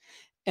fleet.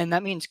 And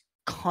that means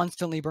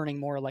constantly burning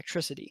more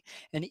electricity.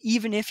 And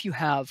even if you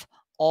have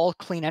all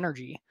clean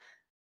energy,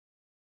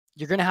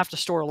 you're going to have to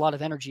store a lot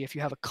of energy if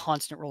you have a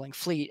constant rolling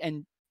fleet.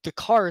 And the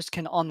cars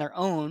can, on their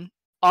own,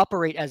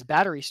 operate as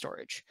battery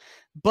storage.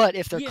 But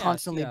if they're Yes,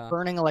 constantly yeah.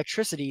 burning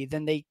electricity,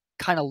 then they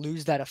kind of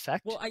lose that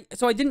Well,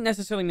 effect. I didn't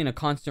necessarily mean a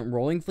constant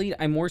rolling fleet.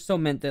 I more so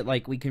meant that,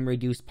 like, we can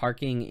reduce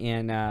parking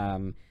in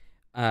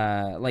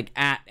like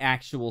at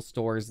actual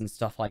stores and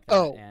stuff like that,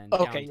 Oh, and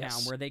okay, downtown,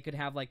 yes. where they could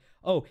have, like,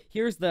 oh,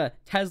 here's the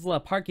Tesla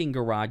parking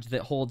garage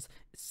that holds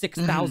Mhm.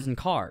 6,000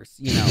 cars.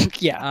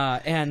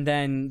 Yeah, And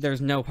then there's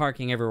no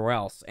parking everywhere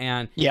else,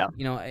 and yeah.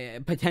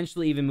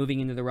 potentially even moving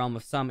into the realm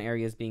of some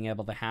areas being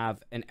able to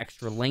have an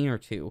extra lane or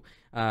two,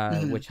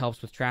 Mhm. which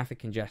helps with traffic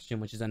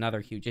congestion, which is another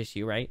huge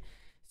issue, right?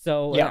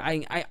 So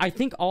Yeah. I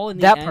think all in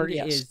the That end part,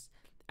 yes. is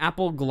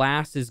Apple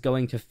Glass is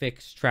going to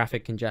fix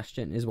traffic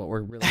congestion, is what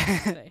we're really trying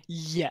to say.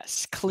 Yes,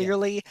 Yes,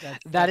 clearly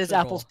that that's is their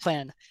Apple's goal.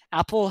 plan.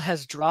 Apple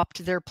has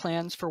dropped their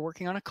plans for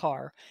working on a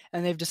car,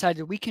 and they've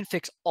decided we can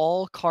fix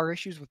all car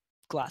issues with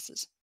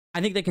glasses. I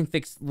think they can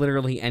fix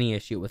literally any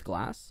issue with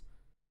glass.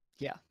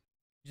 Yeah.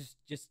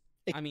 Just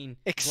E- I mean,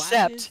 except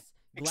glasses,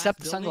 glass except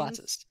the buildings,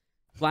 sunglasses.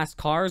 glass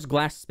cars,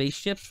 glass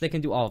spaceships. They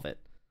can do all of it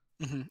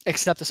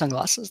Except the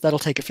sunglasses. That'll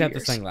take a few except the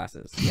years.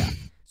 sunglasses. Yeah.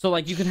 So,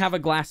 like, you can have a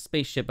glass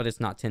spaceship, but it's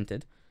not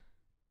tinted.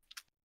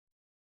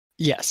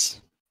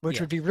 Yes, which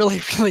Yeah. would be really,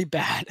 really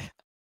bad.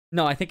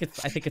 No, I think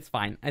it's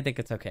fine. I think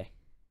it's okay.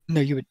 No,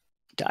 you would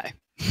die.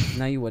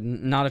 No, you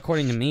wouldn't. Not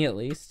according to me, at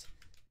least.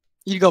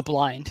 You'd go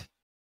blind.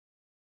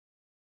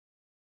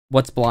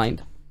 What's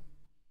blind?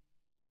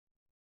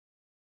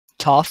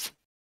 Tough.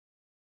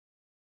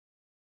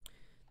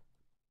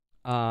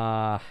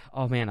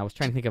 Oh man, I was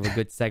trying to think of a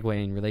good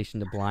segue in relation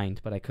to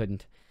blind, but I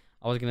couldn't.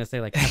 I was gonna say,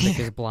 like, Epic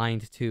is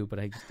blind too, but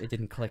it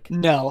didn't click.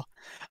 No.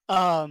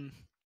 Um.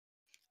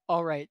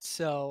 All right.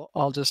 So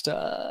I'll just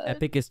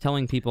Epic is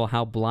telling people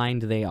how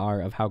blind they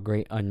are of how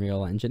great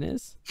Unreal Engine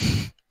is,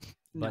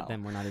 but no.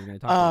 then we're not even gonna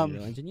talk about Um.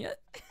 Unreal Engine yet.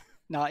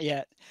 Not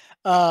yet.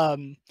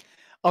 Um.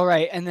 All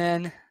right, and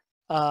then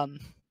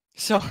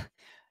so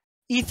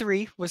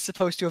E3 was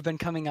supposed to have been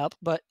coming up,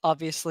 but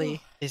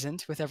obviously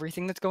isn't with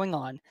everything that's going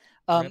on.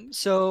 Rip.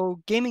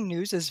 So gaming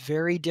news is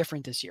very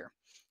different this year.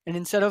 And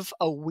instead of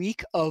a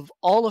week of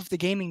all of the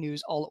gaming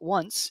news all at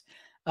once,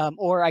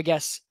 or I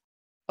guess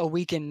a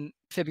week in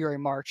February,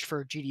 March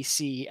for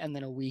GDC, and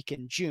then a week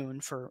in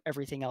June for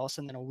everything else,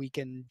 and then a week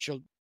in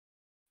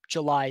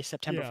July,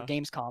 September for Yeah.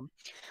 Gamescom.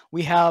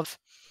 We have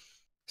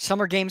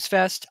Summer Games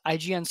Fest,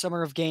 IGN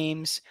Summer of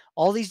Games,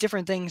 all these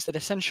different things that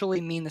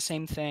essentially mean the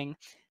same thing.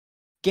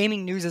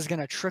 Gaming news is going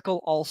to trickle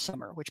all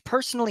summer, which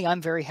personally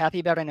I'm very happy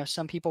about. I know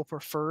some people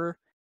prefer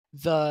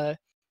the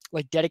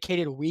like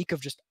dedicated week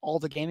of just all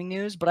the gaming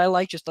news, but I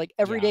like just like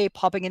every Yeah. day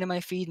popping into my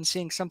feed and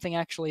seeing something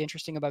actually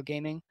interesting about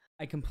gaming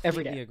I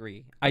every day. completely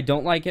agree. I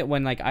don't like it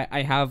when like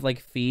I have like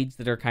feeds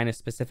that are kind of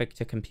specific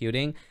to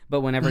computing,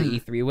 but whenever Mhm.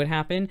 E3 would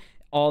happen,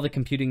 all the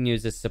computing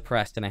news is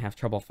suppressed and I have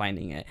trouble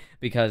finding it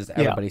because Yeah.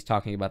 everybody's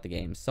talking about the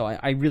games. So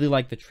I really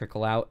like the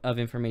trickle out of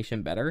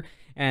information better.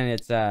 And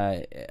it's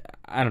I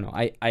don't know.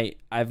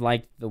 I've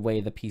liked the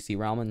way the PC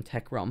realm and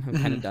tech realm have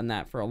kind of Mhm. done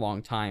that for a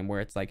long time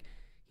where it's like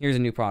here's a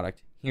new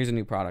product, here's a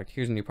new product,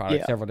 here's a new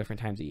product Yeah. several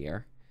different times a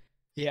year.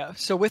 Yeah.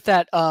 So with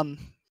that,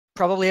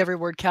 probably every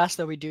WordCast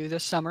that we do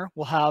this summer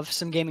will have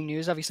some gaming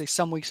news. Obviously,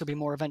 some weeks will be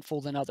more eventful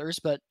than others,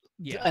 but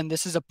Yeah. and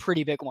this is a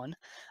pretty big one,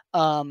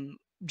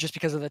 just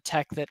because of the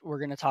tech that we're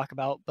going to talk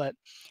about. But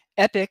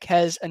Epic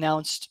has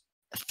announced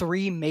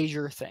three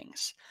major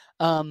things.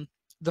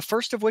 The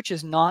first of which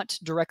is not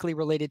directly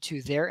related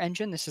to their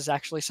engine. This is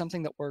actually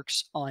something that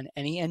works on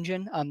any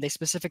engine. They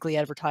specifically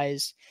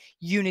advertise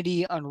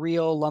Unity,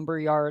 Unreal,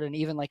 Lumberyard, and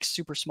even like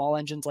super small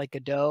engines like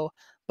Godot.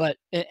 But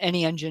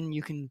any engine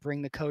you can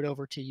bring the code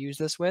over to use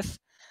this with.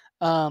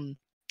 Um,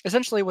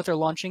 Essentially, what they're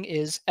launching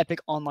is Epic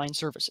Online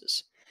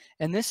Services.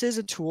 And this is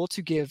a tool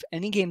to give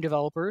any game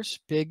developers,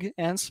 big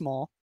and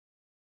small,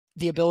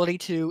 the ability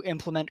to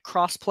implement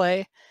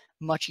crossplay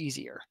much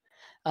easier.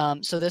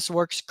 So this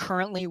works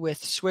currently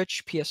with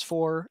Switch,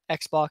 PS4,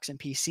 Xbox, and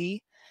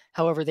PC.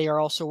 However, they are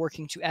also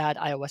working to add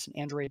iOS and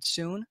Android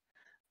soon.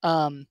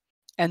 Um,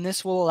 and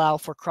this will allow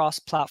for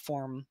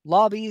cross-platform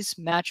lobbies,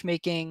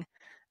 matchmaking,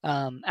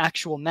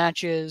 actual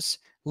matches,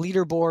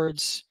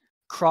 leaderboards,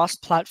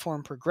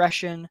 cross-platform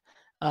progression,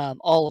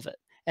 all of it.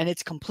 And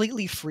it's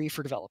completely free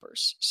for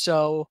developers.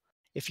 So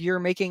if you're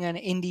making an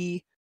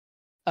indie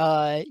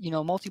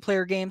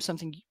multiplayer game,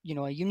 something,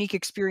 a unique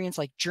experience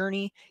like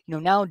Journey,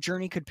 now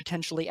Journey could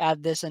potentially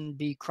add this and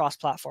be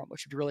cross-platform,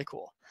 which would be really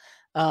cool.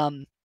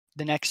 The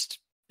next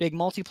big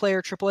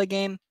multiplayer AAA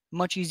game,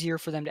 much easier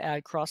for them to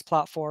add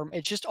cross-platform.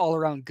 It's just all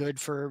around good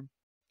for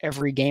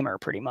every gamer,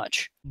 pretty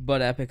much.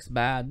 But Epic's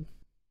bad.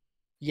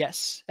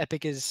 Yes,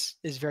 Epic is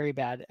very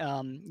bad.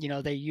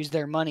 They use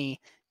their money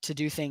to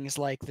do things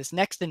like this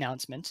next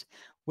announcement,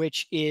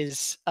 which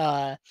is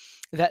that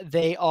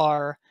they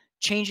are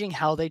changing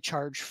how they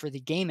charge for the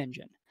game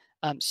engine.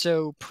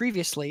 So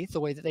previously, the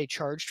way that they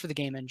charged for the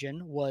game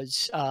engine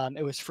was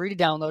it was free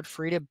to download,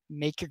 free to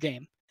make your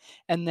game,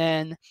 and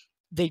then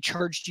they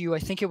charged you. I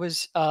think it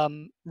was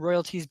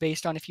royalties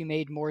based on if you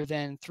made more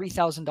than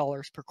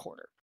 $3,000 per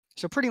quarter.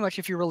 So pretty much,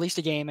 if you released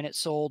a game and it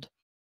sold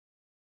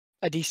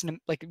a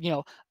decent, like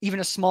even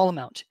a small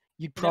amount,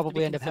 you'd It'd have to be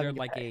probably end up considered having to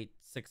like pay. a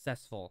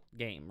successful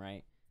game,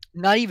 right?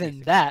 Not even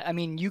Basically. that. I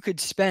mean, you could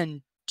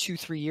spend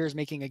 2-3 years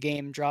making a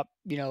game, drop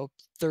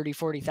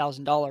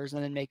 $30,000-$40,000,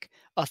 and then make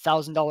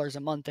 $1,000 a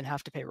month and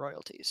have to pay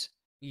royalties.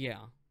 Yeah.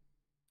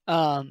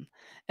 Um,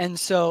 and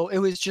so it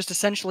was just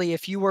essentially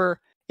if you were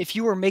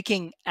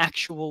making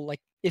actual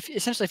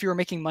if you were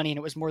making money and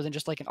it was more than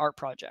just like an art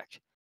project,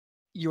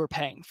 you were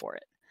paying for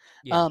it.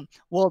 Yeah.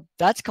 Well,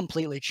 that's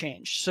completely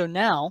changed. So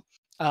now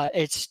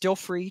it's still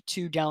free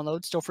to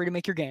download, still free to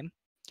make your game,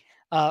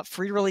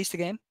 free to release the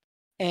game,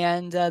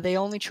 and they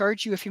only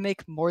charge you if you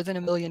make more than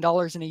 $1 million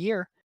in a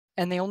year,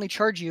 and they only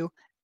charge you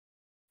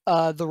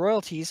the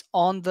royalties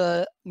on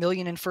the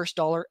million and first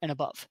dollar and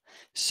above.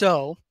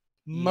 So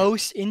Yeah.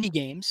 most indie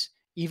games,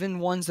 even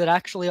ones that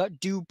actually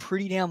do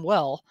pretty damn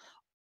well,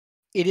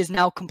 it is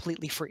now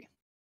completely free.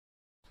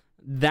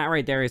 That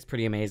right there is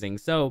pretty amazing.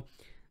 So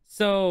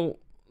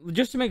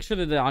just to make sure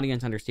that the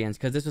audience understands,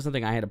 because this was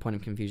something I had a point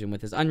of confusion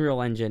with, is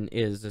Unreal Engine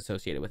is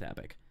associated with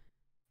Epic.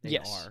 They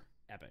Yes, are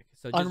Epic.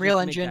 So Unreal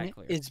just to make that Engine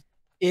clear.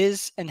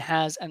 is and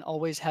has and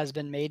always has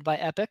been made by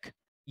Epic.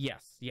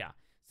 Yes. Yeah.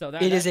 So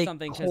It is that's a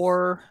something because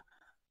core.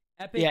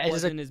 Epic Yeah, it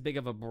is a. wasn't as big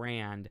of a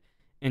brand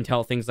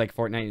until things like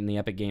Fortnite in the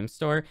Epic Game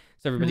Store.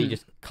 So everybody Mhm.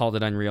 just called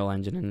it Unreal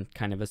Engine and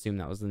kind of assumed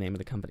that was the name of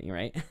the company,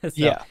 right? So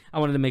Yeah. I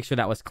wanted to make sure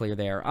that was clear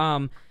there.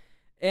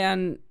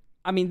 And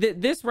I mean,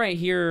 this right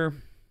here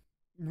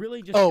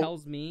really just Oh,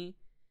 tells me.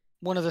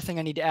 one other thing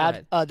I need to Go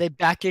add. ahead. They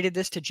backdated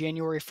this to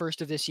January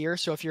 1st of this year.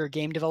 So if you're a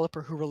game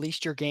developer who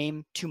released your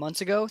game 2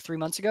 months ago, 3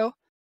 months ago,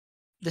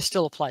 this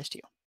still applies to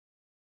you.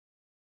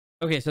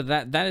 Okay, so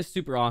that is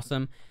super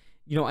awesome.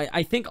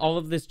 I think all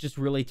of this just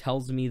really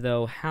tells me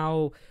though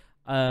how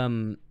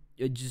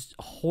just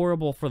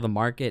horrible for the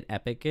market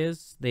Epic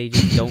is. They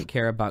just don't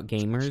care about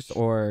gamers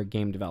or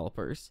game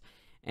developers.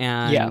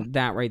 Yeah. And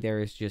that right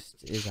there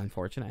is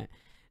unfortunate.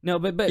 No,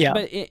 but Yeah.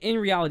 in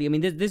reality, I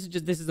mean this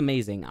is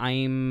amazing.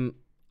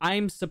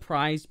 I'm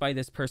surprised by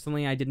this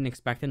personally. I didn't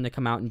expect them to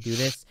come out and do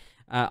this.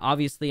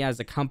 Obviously, as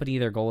a company,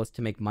 their goal is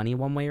to make money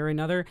one way or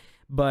another.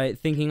 But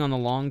thinking on the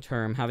long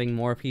term, having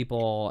more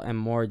people and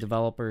more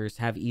developers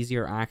have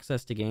easier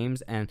access to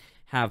games and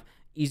have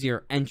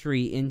easier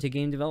entry into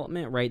game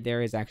development right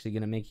there is actually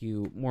going to make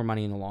you more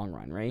money in the long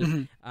run, right?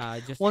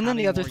 Just Well, and then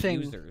having more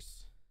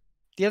users.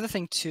 the other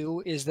thing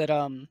too is that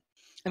I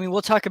mean,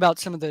 we'll talk about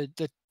some of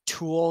the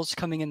tools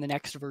coming in the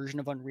next version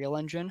of Unreal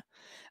Engine.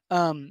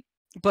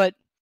 But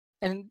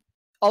and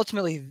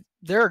ultimately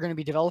there are going to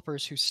be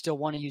developers who still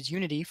want to use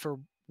Unity for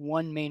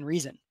one main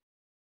reason.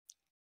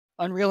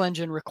 Unreal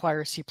Engine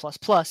requires C++.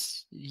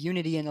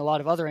 Unity and a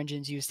lot of other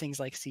engines use things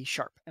like C#,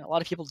 and a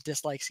lot of people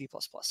dislike C++.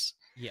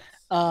 Yes.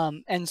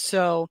 And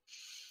so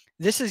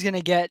this is going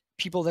to get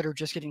people that are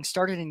just getting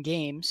started in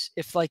games.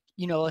 If like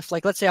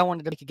let's say I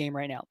wanted to make a game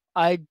right now,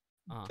 I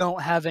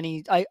don't have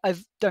any.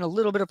 I've done a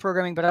little bit of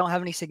programming, but I don't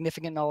have any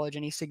significant knowledge,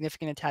 any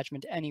significant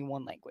attachment to any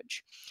one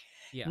language.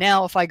 Yeah.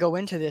 Now, if I go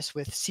into this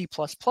with C++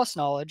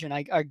 knowledge and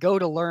I go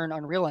to learn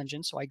Unreal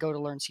Engine, so I go to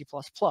learn C++,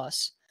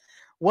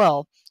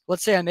 well,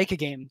 let's say I make a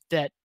game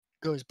that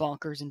goes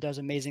bonkers and does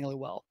amazingly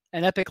well,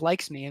 and Epic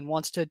likes me and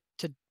wants to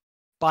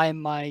buy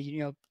my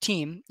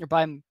team or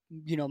buy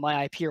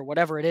my IP or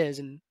whatever it is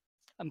and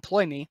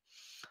employ me.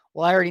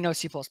 Well, I already know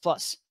C++.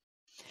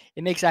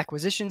 It makes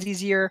acquisitions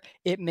easier.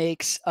 It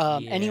makes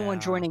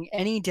anyone joining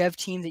any dev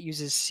team that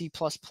uses C++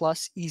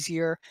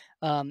 easier.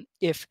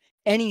 If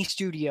any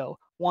studio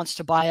wants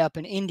to buy up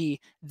an indie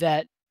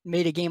that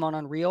made a game on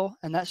Unreal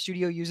and that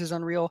studio uses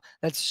Unreal,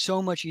 that's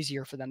so much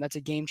easier for them. That's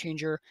a game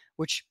changer,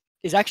 which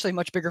is actually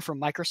much bigger for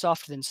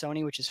Microsoft than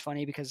Sony, which is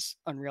funny because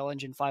Unreal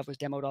Engine 5 was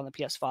demoed on the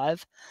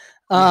PS5.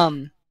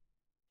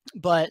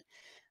 But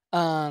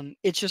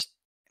it's just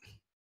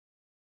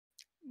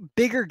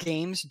bigger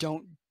games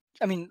don't.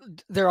 I mean,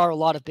 there are a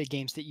lot of big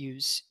games that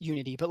use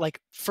Unity, but like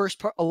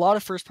a lot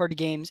of first-party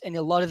games and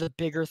a lot of the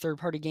bigger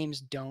third-party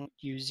games don't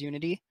use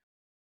Unity.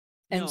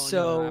 And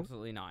no,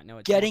 absolutely not. No,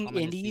 it's getting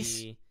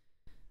indies.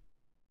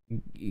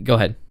 Go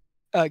ahead.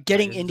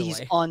 Getting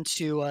indies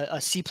onto a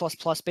C++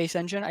 based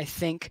engine, I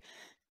think,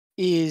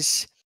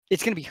 it's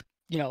going to be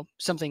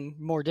something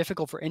more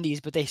difficult for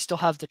indies, but they still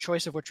have the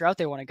choice of which route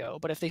they want to go.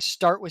 But if they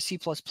start with C++,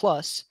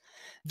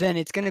 then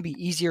it's going to be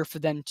easier for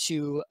them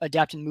to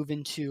adapt and move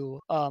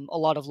into a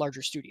lot of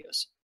larger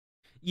studios.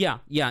 Yeah,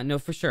 no,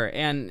 for sure.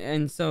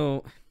 And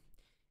so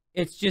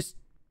it's just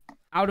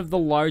out of the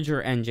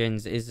larger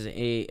engines is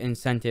a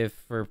incentive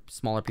for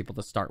smaller people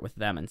to start with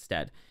them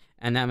instead.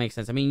 And that makes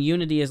sense. I mean,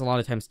 Unity is a lot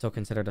of times still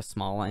considered a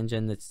small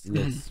engine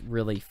that's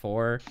really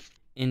for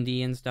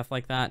indie and stuff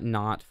like that,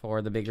 not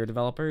for the bigger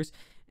developers.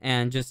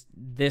 And just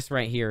this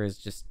right here is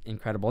just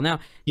incredible. Now,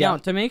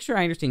 to make sure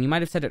I understand, you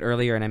might have said it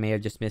earlier and I may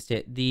have just missed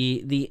it.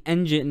 The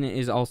engine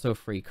is also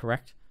free,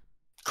 correct?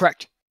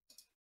 Correct.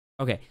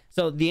 Okay,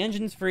 so the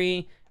engine's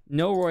free,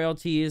 no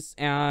royalties,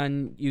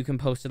 and you can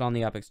post it on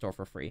the Epic Store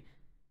for free.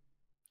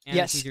 And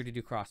it's easier to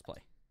do crossplay.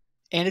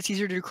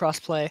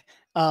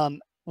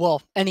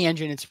 Well, any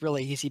engine, it's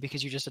really easy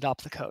because you just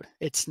adopt the code.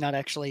 It's not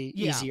actually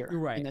easier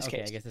in this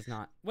case. I guess it's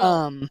not.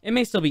 Well, it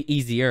may still be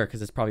easier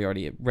because it's probably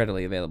already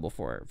readily available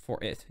for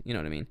it. You know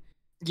what I mean?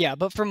 Yeah,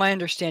 but from my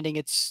understanding,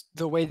 it's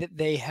the way that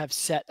they have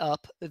set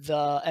up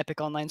the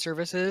Epic Online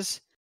services.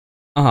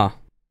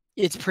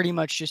 It's pretty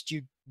much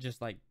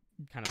just like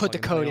kind of put the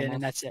code in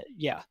and that's it.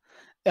 Yeah.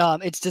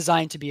 It's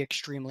designed to be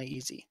extremely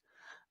easy.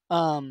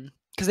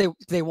 Because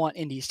they want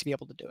indies to be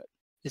able to do it.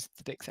 Is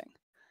the big thing.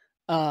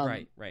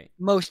 Right.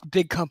 Most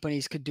big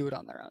companies could do it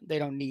on their own. They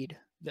don't need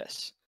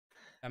this.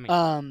 That makes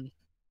sense.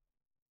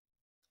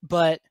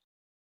 But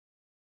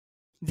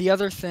the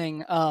other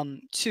thing,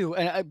 too,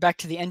 and back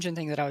to the engine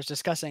thing that I was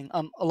discussing,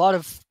 a lot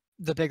of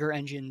the bigger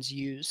engines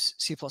use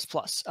C++.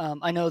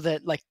 I know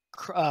that like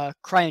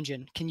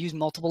CryEngine can use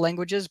multiple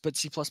languages, but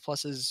C++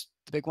 is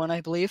the big one, I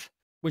believe.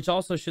 Which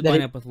also should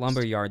line up with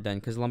Lumberyard then,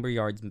 because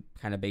Lumberyard's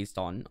kind of based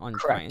on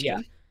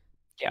CryEngine.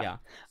 Yeah.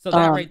 So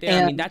that right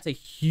there, I mean, that's a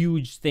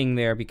huge thing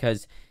there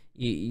because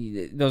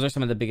those are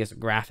some of the biggest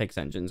graphics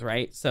engines,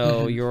 right?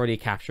 So you're already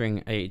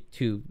capturing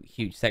two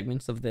huge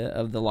segments of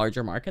the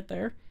larger market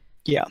there.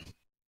 Yeah.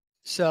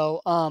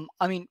 So,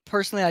 I mean,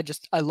 personally,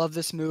 I love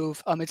this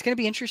move. It's going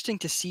to be interesting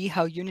to see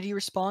how Unity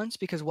responds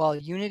because while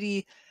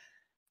Unity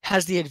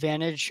has the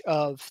advantage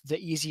of the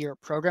easier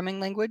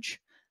programming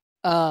language,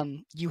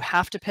 you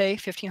have to pay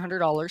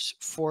 $1,500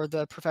 for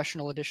the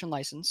professional edition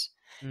license,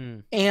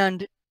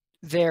 and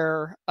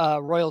their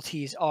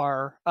royalties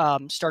are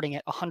starting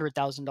at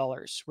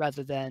 $100,000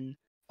 rather than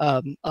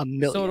 $1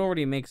 million. So it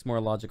already makes more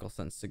logical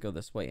sense to go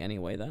this way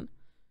anyway then?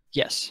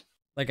 Yes.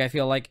 Like I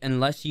feel like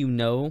unless you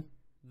know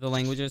the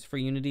languages for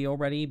Unity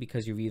already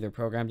because you've either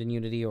programmed in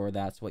Unity or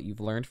that's what you've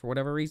learned for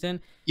whatever reason,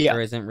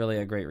 there isn't really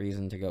a great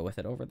reason to go with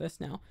it over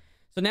this now.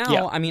 So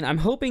now, I mean, I'm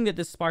hoping that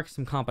this sparks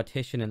some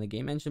competition in the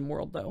game engine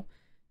world though.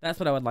 That's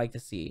what I would like to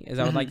see.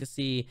 I would like to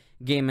see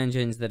game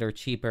engines that are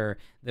cheaper,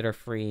 that are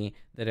free,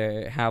 that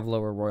have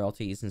lower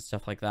royalties and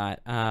stuff like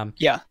that. And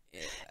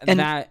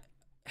that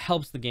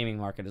helps the gaming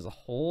market as a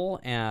whole.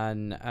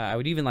 And I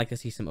would even like to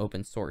see some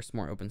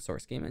more open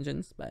source game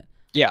engines. But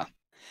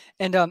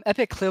and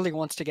Epic clearly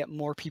wants to get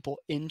more people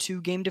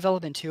into game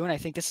development too. And I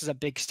think this is a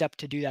big step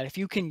to do that. If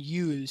you can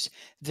use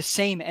the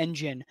same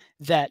engine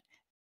that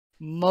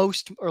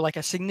most, or like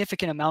a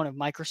significant amount of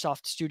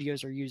Microsoft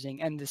studios are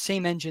using, and the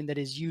same engine that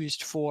is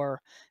used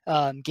for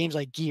games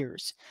like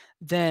Gears,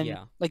 then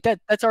Yeah. like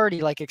that's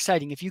already like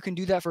exciting. If you can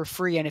do that for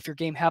free, and if your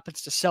game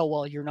happens to sell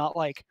well, you're not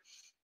like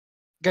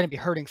going to be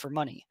hurting for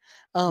money.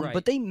 But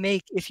Right. they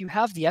make, if you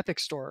have the Epic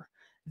Store,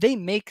 they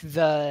make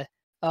the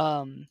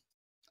um,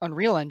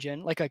 Unreal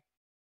Engine like a,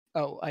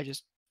 oh, I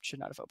just should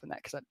not have opened that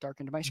because that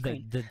darkened my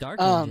screen. The Dark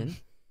Um, Engine.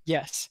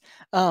 yes.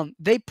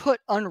 They put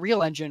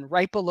Unreal Engine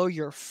right below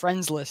your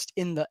friends list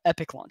in the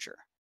Epic launcher.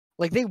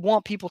 Like they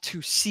want people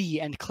to see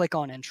and click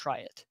on and try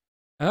it.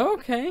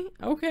 Okay.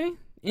 Okay.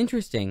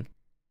 Interesting.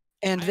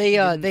 And I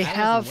actually didn't. they I wasn't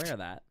have, aware of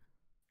that.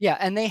 yeah,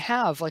 and they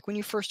have, like when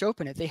you first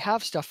open it, they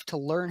have stuff to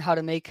learn how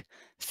to make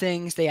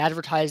things. They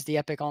advertise the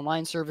Epic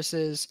Online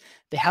services.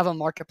 They have a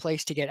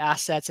marketplace to get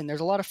assets, and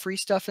there's a lot of free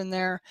stuff in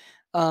there.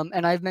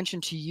 And I've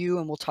mentioned to you,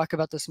 and we'll talk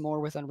about this more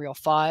with Unreal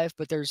 5,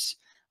 but there's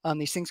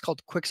these things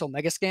called Quixel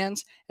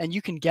Megascans, and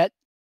you can get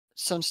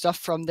some stuff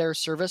from their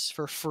service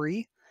for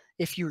free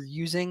if you're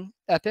using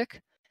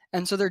Epic.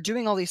 And so they're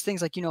doing all these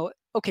things like,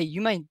 okay, you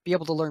might be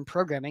able to learn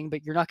programming,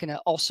 but you're not going to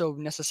also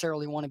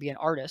necessarily want to be an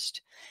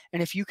artist.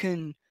 And if you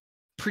can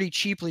pretty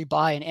cheaply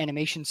buy an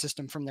animation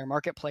system from their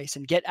marketplace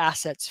and get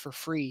assets for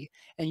free,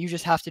 and you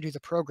just have to do the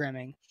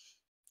programming,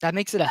 that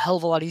makes it a hell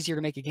of a lot easier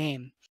to make a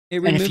game. It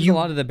And if removes a you,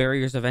 lot of the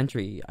barriers of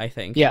entry, I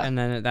think. yeah, And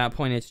then at that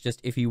point, it's just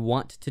if you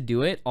want to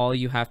do it, all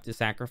you have to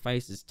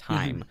sacrifice is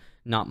time,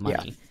 not yeah,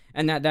 money.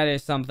 And that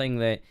is something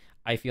that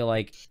I feel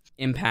like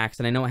impacts,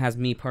 and I know it has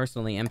me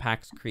personally,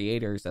 impacts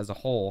creators as a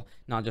whole,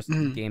 not just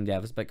game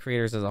devs, but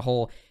creators as a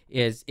whole,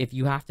 is if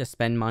you have to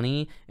spend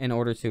money in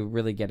order to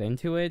really get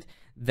into it,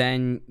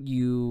 then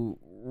you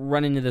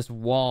run into this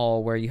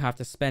wall where you have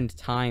to spend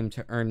time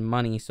to earn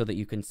money so that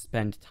you can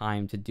spend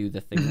time to do the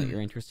thing that you're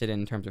interested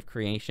in terms of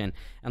creation.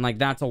 And like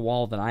that's a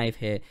wall that I've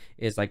hit,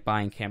 is like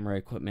buying camera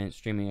equipment,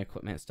 streaming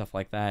equipment, stuff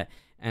like that.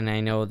 And I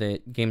know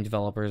that game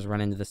developers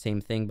run into the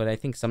same thing, but I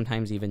think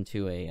sometimes even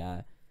to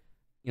a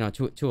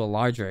to a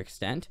larger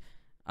extent.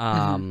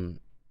 And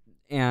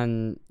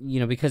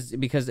because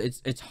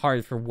it's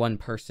hard for one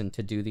person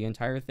to do the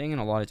entire thing, and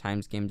a lot of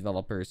times game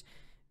developers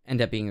end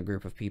up being a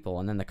group of people,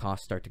 and then the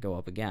costs start to go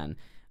up again.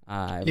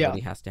 Everybody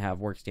has to have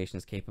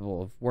workstations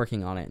capable of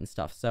working on it and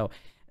stuff. So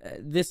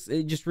this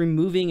just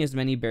removing as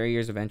many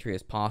barriers of entry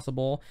as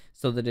possible,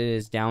 so that it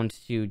is down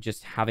to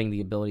just having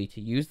the ability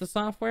to use the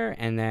software,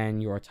 and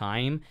then your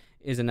time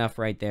is enough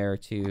right there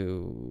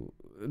to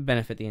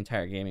benefit the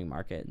entire gaming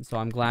market. And so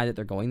I'm glad that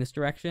they're going this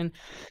direction.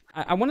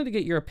 I wanted to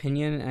get your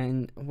opinion,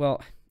 and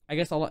well, I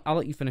guess I'll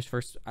let you finish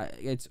first.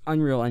 It's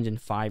Unreal Engine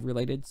 5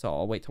 related, so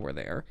I'll wait till we're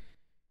there.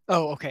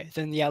 Oh, okay.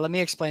 Then yeah, let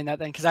me explain that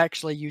then, because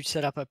actually you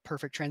set up a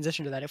perfect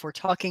transition to that. If we're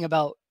talking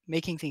about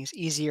making things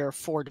easier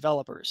for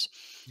developers,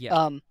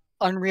 Yeah.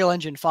 Unreal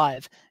Engine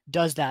 5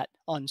 does that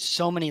on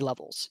so many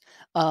levels.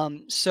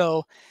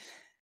 So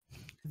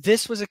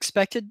this was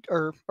expected,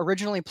 or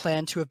originally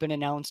planned to have been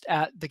announced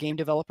at the Game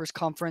Developers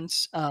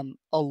Conference,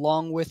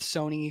 along with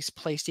Sony's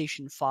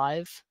PlayStation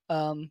 5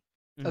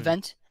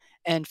 event.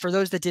 And for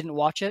those that didn't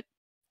watch it,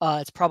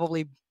 it's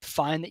probably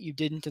fine that you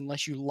didn't,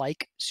 unless you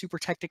like super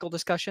technical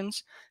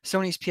discussions.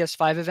 Sony's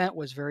PS5 event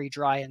was very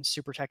dry and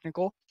super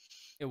technical,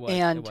 It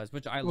and was,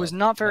 which I it was loved,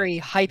 not but very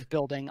hype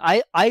building.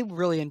 I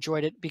really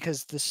enjoyed it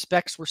because the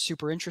specs were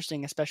super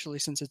interesting, especially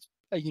since it's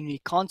a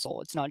unique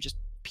console. It's not just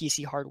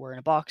PC hardware in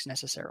a box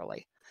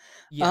necessarily.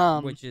 yeah,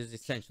 Um, which is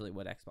essentially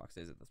what Xbox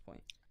is at this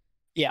point.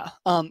 yeah.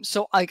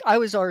 So I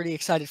was already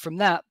excited from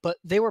that, but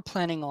they were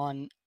planning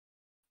on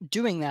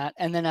doing that,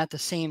 and then at the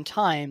same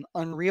time,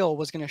 Unreal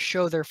was going to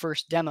show their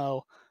first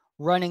demo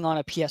running on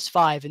a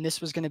PS5, and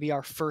this was going to be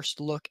our first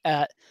look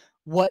at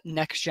what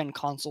next gen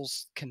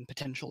consoles can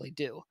potentially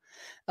do.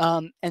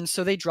 And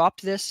so they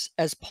dropped this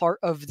as part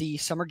of the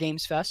Summer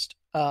Games Fest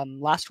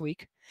last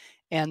week,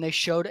 and they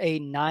showed a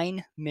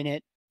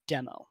 9-minute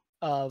demo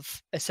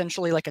of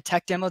essentially like a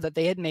tech demo that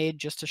they had made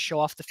just to show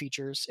off the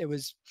features. It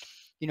was,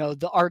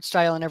 the art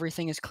style and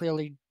everything is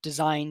clearly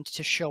designed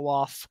to show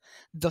off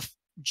the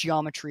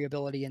geometry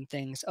ability and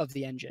things of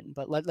the engine.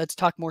 But let's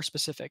talk more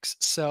specifics.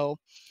 So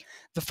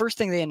the first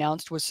thing they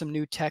announced was some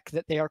new tech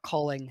that they are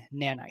calling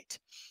Nanite.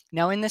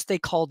 Now in this, they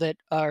called it,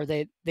 or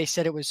they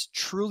said it was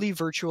truly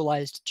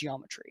virtualized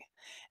geometry.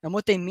 And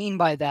what they mean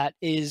by that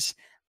is,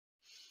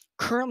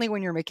 currently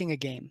when you're making a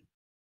game,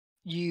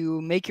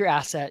 you make your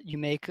asset, you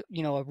make,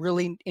 a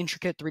really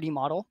intricate 3D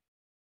model.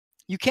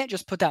 You can't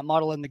just put that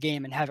model in the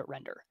game and have it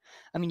render.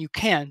 I mean, you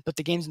can, but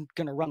the game's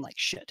going to run like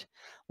shit.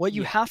 What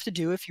you Yeah. have to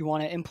do if you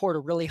want to import a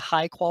really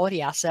high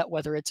quality asset,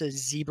 whether it's a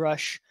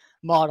ZBrush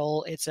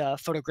model, it's a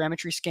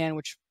photogrammetry scan,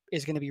 which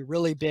is going to be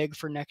really big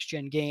for next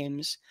gen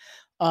games,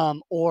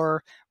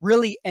 or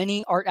really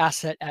any art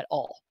asset at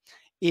all,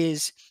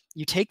 is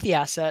you take the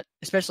asset,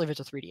 especially if it's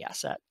a 3D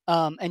asset,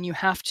 and you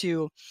have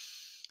to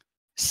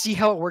see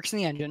how it works in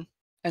the engine,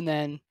 and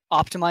then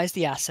optimize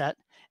the asset.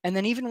 And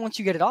then even once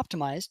you get it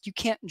optimized, you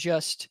can't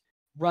just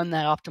run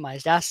that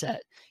optimized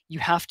asset. You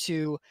have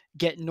to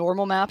get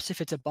normal maps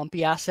if it's a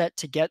bumpy asset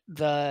to get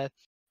the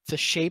the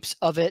shapes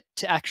of it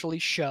to actually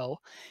show.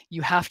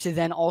 You have to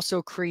then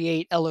also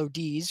create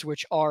LODs,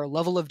 which are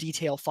level of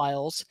detail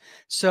files.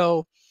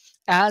 So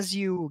as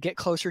you get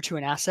closer to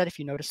an asset, if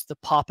you notice the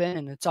pop in,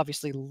 and it's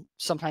obviously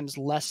sometimes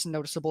less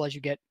noticeable as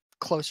you get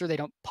closer, they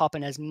don't pop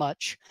in as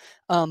much,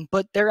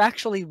 but they're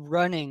actually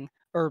running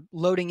or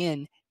loading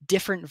in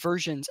different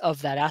versions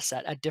of that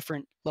asset at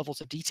different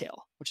levels of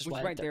detail, which is Which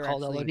why right they're there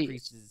called actually LODs.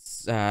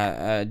 increases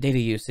data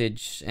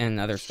usage and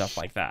other stuff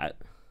like that.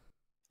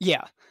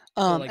 Yeah.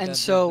 So like And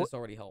so this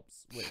already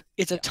helps with,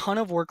 it's a ton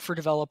of work for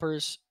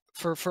developers,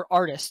 for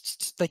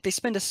artists. Like they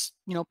spend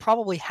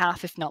probably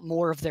half, if not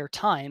more, of their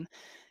time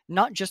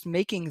not just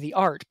making the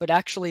art, but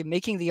actually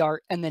making the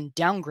art and then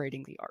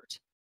downgrading the art.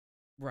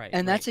 Right,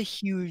 And right. that's a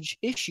huge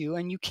issue.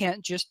 And you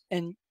can't just,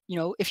 and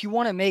if you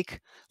want to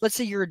make, let's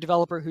say you're a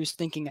developer who's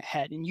thinking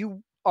ahead and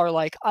you are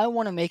like, I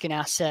want to make an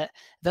asset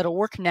that'll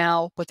work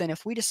now, but then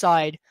if we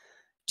decide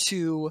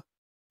to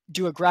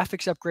do a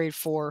graphics upgrade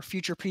for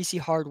future PC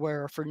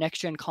hardware, for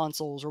next gen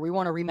consoles, or we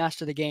want to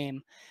remaster the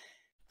game,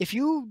 if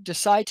you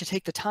decide to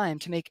take the time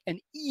to make an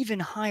even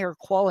higher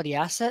quality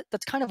asset,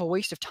 that's kind of a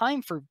waste of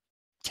time for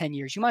 10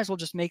 years. You might as well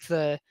just make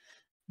the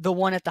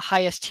one at the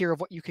highest tier of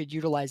what you could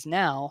utilize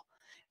now,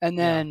 and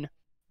Yeah. then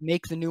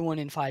make the new one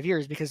in 5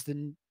 years, because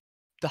the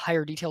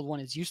higher detailed one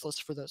is useless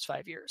for those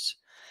 5 years.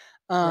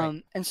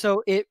 Right. And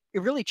so it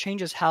really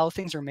changes how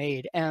things are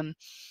made. And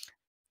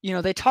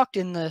they talked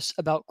in this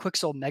about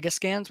Quixel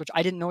Megascans, which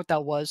I didn't know what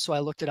that was, so I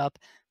looked it up.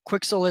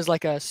 Quixel is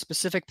like a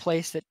specific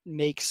place that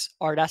makes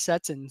art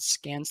assets and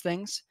scans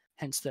things,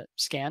 hence the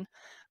scan.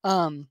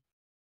 And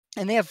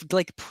they have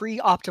like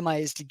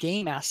pre-optimized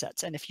game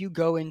assets. And if you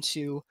go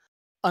into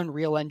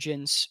Unreal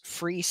Engine's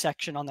free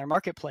section on their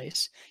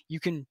marketplace, you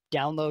can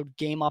download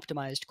game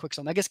optimized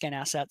Quixel Megascan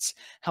assets.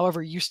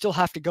 However, you still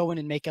have to go in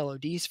and make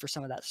LODs for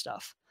some of that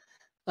stuff.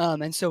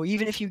 And so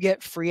even if you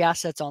get free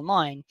assets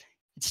online,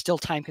 it's still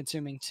time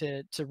consuming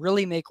to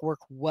really make work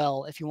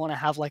well if you want to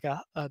have like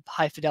a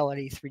high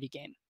fidelity 3D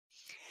game.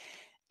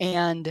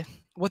 And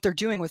what they're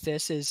doing with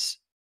this is,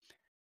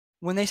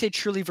 when they say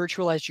truly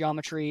virtualized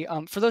geometry,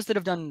 for those that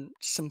have done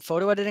some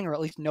photo editing or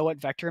at least know what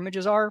vector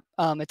images are,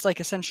 it's like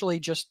essentially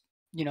just,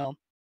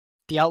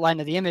 the outline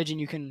of the image and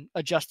you can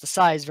adjust the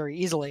size very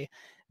easily.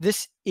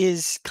 This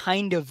is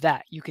kind of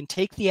that. You can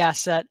take the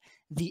asset,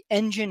 the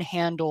engine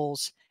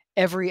handles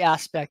every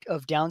aspect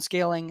of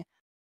downscaling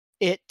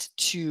it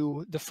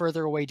to the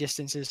further away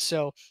distances.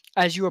 So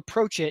as you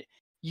approach it,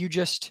 you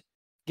just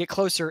get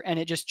closer and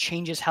it just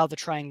changes how the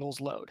triangles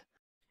load.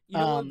 You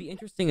know what would be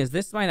interesting is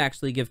this might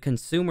actually give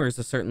consumers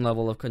a certain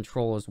level of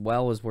control as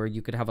well, as where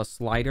you could have a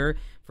slider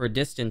for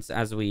distance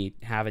as we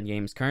have in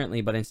games currently,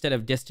 but instead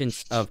of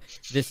distance of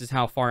this is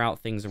how far out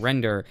things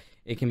render,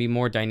 it can be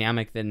more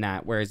dynamic than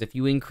that. Whereas if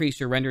you increase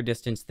your render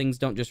distance, things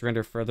don't just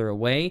render further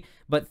away,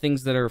 but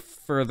things that are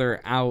further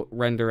out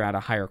render at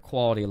a higher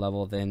quality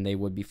level than they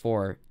would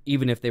before,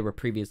 even if they were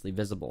previously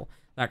visible.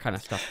 That kind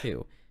of stuff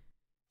too.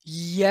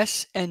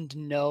 Yes and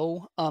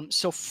no.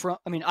 So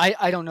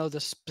I don't know the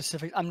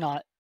specific. I'm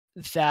not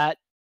that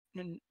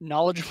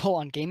knowledgeable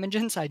on game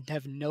engines. I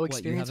have no What, you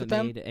experience with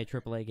haven't them, made a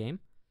AAA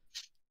game?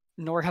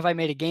 nor have I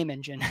made a game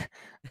engine.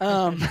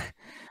 um,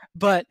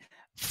 but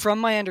from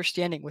my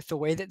understanding with the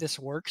way that this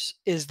works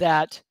is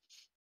that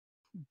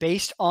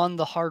based on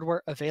the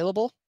hardware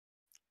available,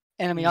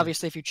 and I mean,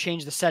 obviously, if you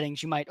change the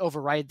settings, you might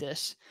override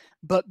this,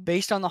 but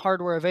based on the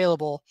hardware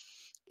available,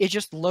 it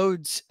just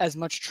loads as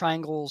much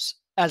triangles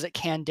as it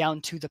can down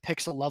to the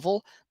pixel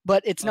level,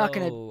 but it's not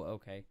going to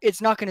okay.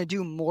 it's not going to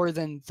do more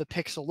than the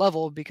pixel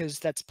level, because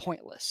that's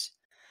pointless.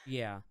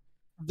 Yeah.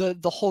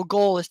 The whole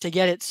goal is to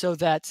get it so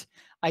that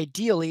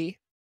ideally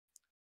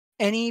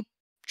any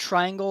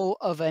triangle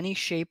of any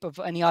shape of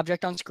any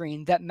object on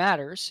screen that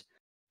matters,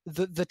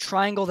 the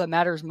triangle that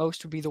matters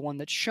most would be the one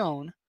that's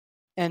shown.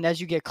 And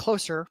as you get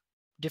closer,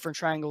 different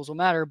triangles will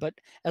matter, but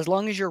as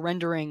long as you're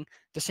rendering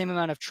the same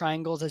amount of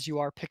triangles as you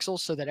are pixels,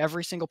 so that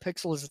every single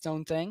pixel is its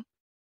own thing,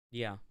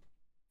 Yeah.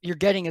 you're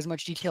getting as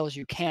much detail as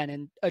you can,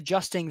 and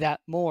adjusting that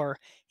more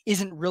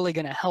isn't really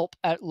going to help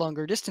at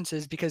longer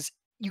distances, because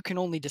you can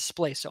only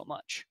display so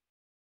much.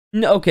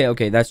 No,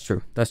 okay, that's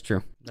true. That's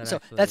true. So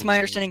that's my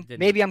understanding.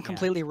 Maybe I'm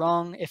completely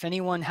wrong. If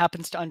anyone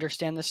happens to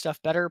understand this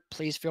stuff better,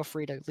 please feel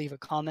free to leave a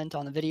comment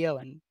on the video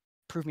and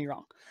prove me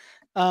wrong.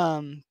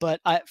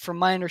 But from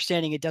my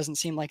understanding, it doesn't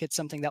seem like it's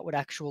something that would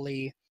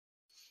actually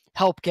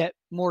help get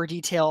more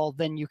detail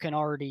than you can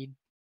already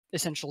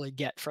essentially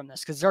get from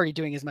this, because it's already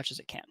doing as much as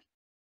it can.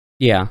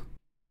 Yeah.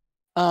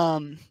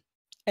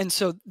 And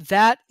so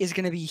that is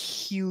going to be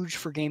huge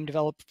for game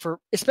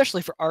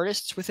especially for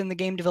artists within the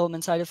game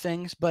development side of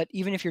things. But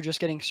even if you're just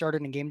getting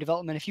started in game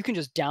development, if you can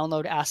just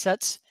download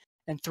assets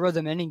and throw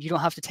them in, and you don't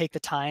have to take the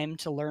time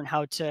to learn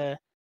how to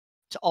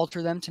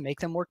alter them to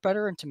make them work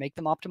better and to make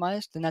them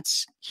optimized, then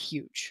that's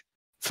huge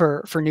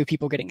for new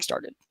people getting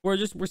started.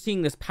 We're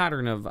seeing this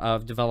pattern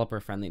of developer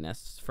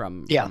friendliness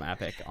from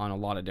Epic on a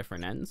lot of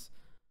different ends.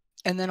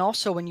 And then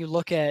also when you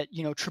look at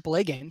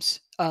AAA games,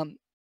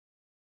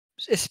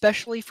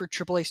 especially for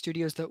AAA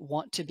studios that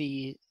want to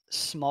be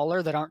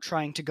smaller, that aren't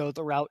trying to go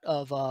the route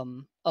of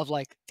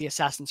like the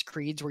Assassin's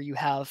Creeds where you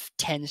have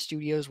 10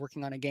 studios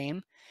working on a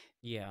game.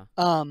 Yeah.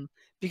 Um,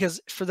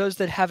 because for those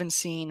that haven't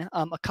seen,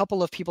 a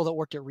couple of people that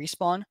worked at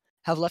Respawn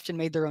have left and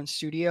made their own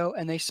studio,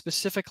 and they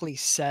specifically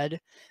said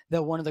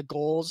that one of the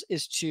goals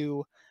is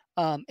to,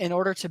 in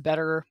order to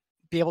better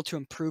be able to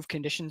improve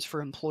conditions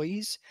for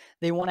employees,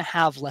 they want to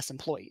have less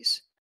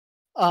employees.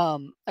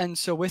 And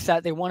so with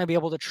that, they want to be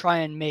able to try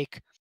and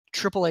make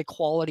AAA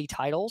quality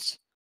titles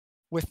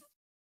with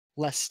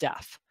less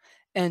staff.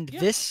 And Yeah.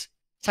 this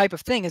type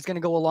of thing is going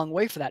to go a long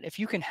way for that. If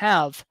you can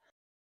have,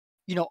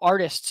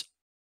 artists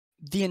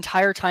the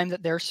entire time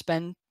that they're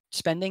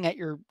spending at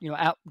your,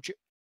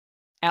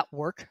 at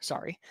work,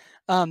 sorry,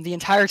 the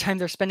entire time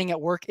they're spending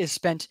at work is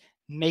spent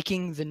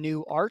making the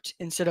new art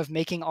instead of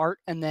making art,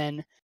 and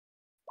then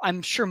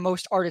I'm sure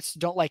most artists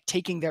don't like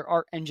taking their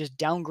art and just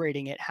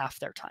downgrading it half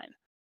their time.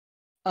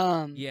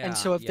 And Yeah.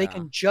 so if they Yeah.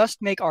 can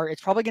just make art,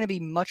 it's probably going to be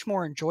much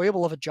more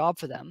enjoyable of a job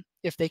for them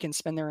if they can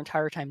spend their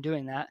entire time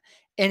doing that.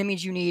 And it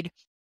means you need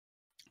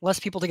less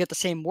people to get the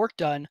same work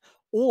done.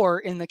 Or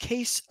in the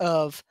case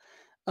of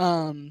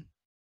um,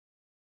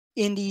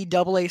 indie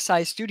AA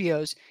size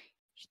studios,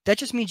 that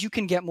just means you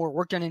can get more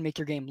work done and make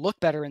your game look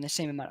better in the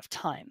same amount of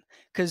time.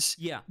 Because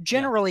Yeah.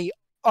 Yeah. generally,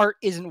 art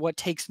isn't what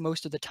takes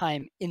most of the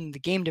time in the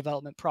game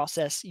development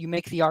process. You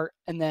make the art,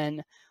 and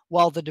then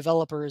while the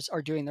developers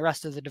are doing the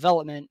rest of the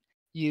development,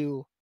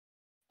 you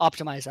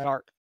optimize that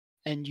art.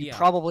 And you Yeah.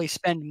 probably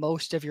spend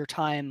most of your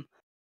time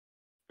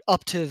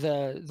up to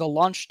the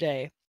launch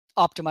day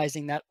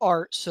optimizing that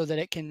art so that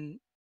it can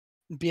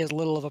be as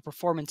little of a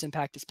performance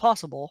impact as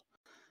possible.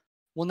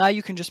 Well, now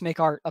you can just make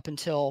art up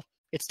until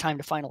it's time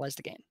to finalize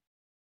the game.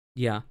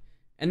 Yeah.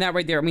 And that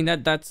right there, I mean,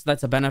 that's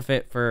a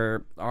benefit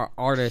for our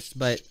artists,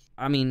 but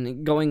I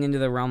mean, going into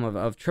the realm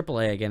of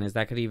AAA again, is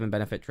that could even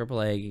benefit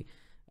AAA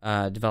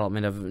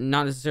development of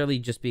not necessarily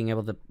just being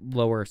able to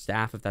lower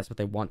staff if that's what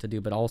they want to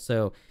do, but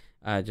also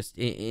just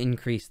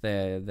increase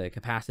the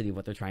capacity of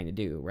what they're trying to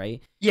do,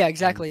 right? Yeah,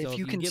 And exactly. so If if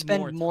you you can give spend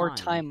more more time,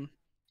 time,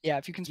 yeah,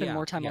 if you can spend yeah,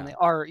 more time on yeah. the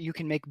art, you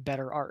can make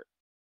better art.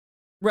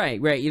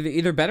 Right, right.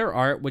 Either better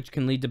art, which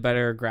can lead to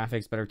better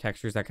graphics, better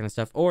textures, that kind of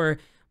stuff, or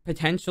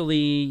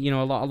potentially, a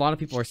lot of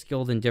people are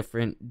skilled in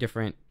different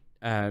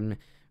um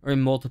or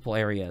in multiple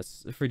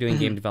areas for doing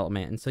game Mhm.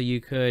 development, and so you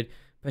could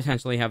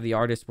potentially have the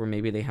artist where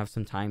maybe they have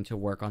some time to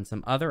work on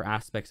some other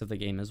aspects of the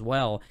game as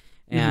well,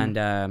 Mhm.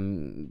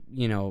 and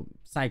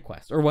side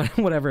quests or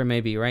whatever it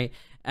may be, right?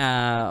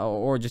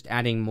 Or just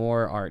adding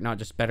more art, not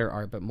just better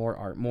art, but more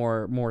art,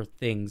 more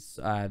things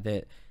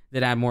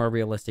that add more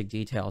realistic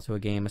detail to a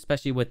game,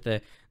 especially with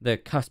the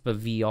cusp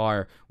of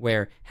VR,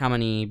 where how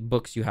many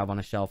books you have on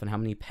a shelf and how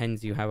many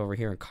pens you have over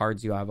here and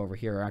cards you have over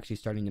here are actually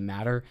starting to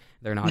matter.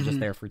 They're not just Mhm.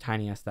 there for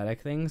tiny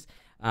aesthetic things.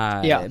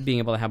 Yeah. Being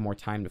able to have more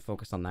time to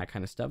focus on that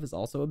kind of stuff is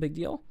also a big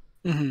deal.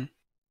 Mhm.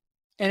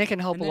 And it can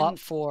help And a lot then,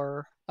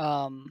 for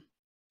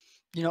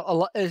a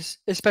lot,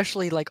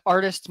 especially like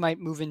artists might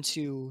move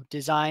into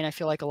design. I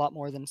feel like a lot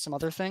more than some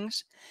other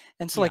things.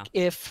 And so yeah, like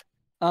if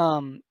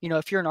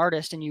if you're an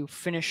artist and you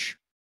finish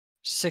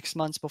 6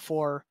 months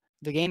before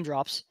the game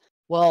drops,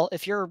 well,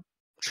 if your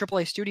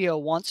AAA studio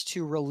wants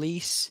to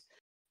release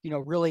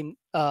really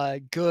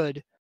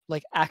good,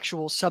 like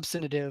actual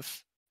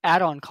substantive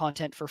add-on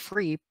content for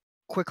free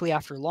quickly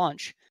after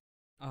launch,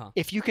 uh,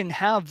 if you can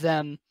have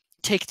them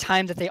take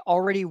time that they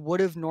already would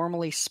have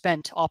normally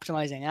spent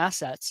optimizing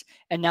assets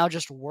and now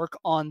just work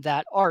on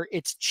that art,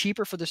 it's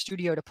cheaper for the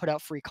studio to put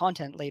out free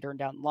content later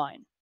down the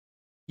line.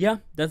 yeah,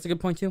 that's a good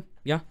point too.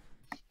 Yeah,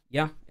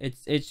 yeah,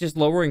 it's just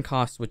lowering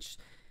costs, which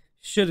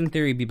should in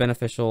theory be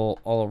beneficial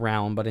all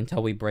around, but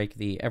until we break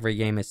the every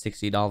game is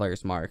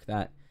 $60 mark,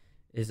 that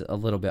is a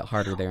little bit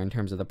harder there in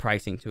terms of the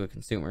pricing to a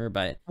consumer.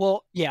 But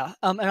Well, yeah.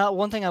 And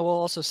one thing I will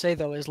also say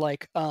though is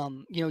like,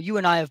 you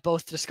and I have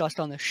both discussed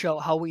on the show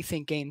how we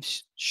think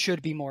games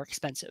should be more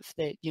expensive.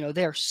 They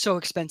are so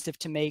expensive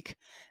to make,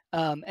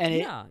 and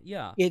yeah,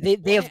 yeah. they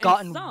Well, have and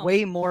gotten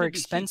way some more should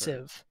be cheaper.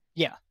 expensive.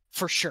 Yeah,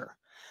 for sure.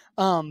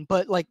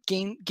 But like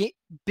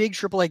big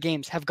AAA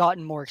games have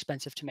gotten more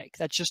expensive to make.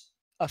 That's just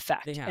a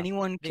They fact. have.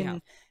 Anyone They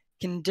have.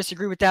 can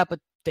disagree with that, but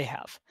they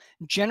have.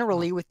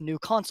 Uh-huh. Generally, with new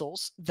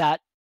consoles,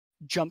 that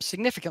jumps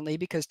significantly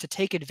because to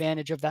take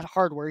advantage of that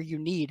hardware, you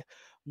need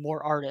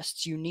more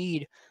artists, you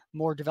need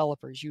more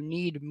developers, you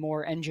need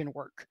more engine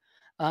work,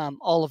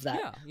 all of that.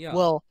 Yeah, yeah.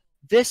 Well,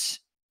 this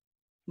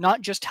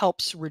not just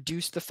helps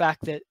reduce the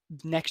fact that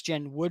next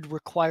gen would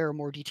require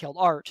more detailed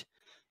art,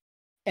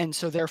 and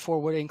so therefore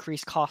would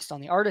increase cost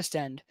on the artist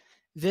end.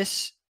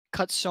 This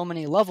cuts so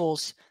many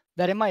levels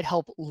that it might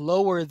help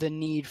lower the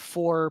need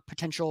for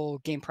potential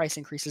game price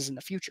increases in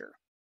the future.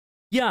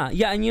 Yeah,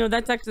 yeah, and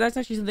that's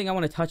actually something I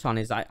want to touch on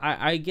is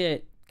I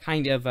get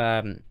kind of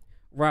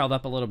riled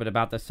up a little bit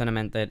about the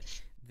sentiment that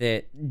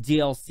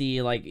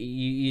DLC, like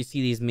you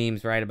see these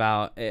memes, right,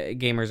 about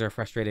gamers are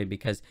frustrated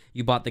because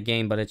you bought the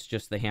game but it's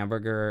just the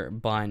hamburger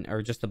bun,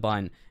 or just the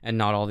bun, and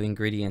not all the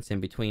ingredients in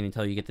between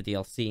until you get the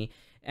DLC,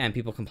 and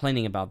people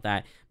complaining about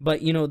that.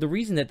 But you know, the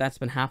reason that that's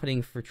been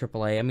happening for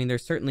AAA, I mean,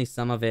 there's certainly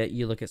some of it.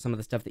 You look at some of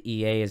the stuff that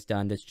EA has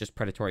done that's just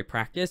predatory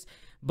practice,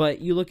 but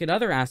you look at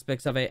other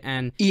aspects of it,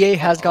 and EA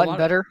has gotten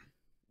better.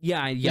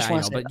 Yeah, I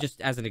know, but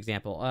just as an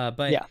example.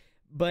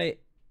 But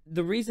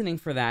the reasoning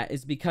for that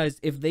is because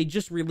if they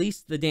just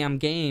released the damn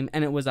game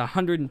and it was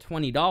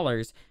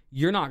 $120,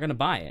 you're not gonna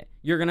buy it.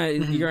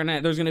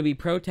 There's gonna be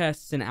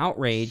protests and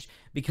outrage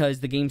because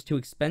the game's too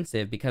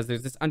expensive, because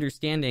there's this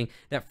understanding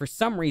that for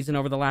some reason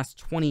over the last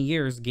 20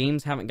 years,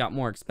 games haven't got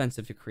more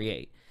expensive to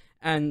create.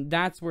 And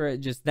that's where it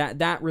just,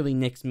 that really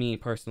nicks me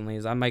personally,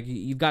 is I'm like,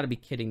 you've got to be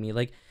kidding me.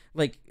 Like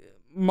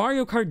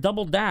Mario Kart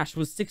Double Dash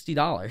was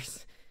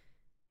 $60.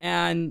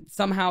 And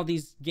somehow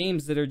these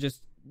games that are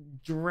just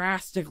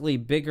drastically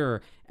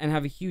bigger and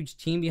have a huge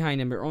team behind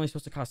them are only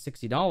supposed to cost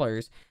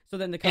 $60. So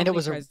then the company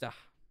tries to...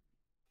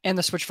 And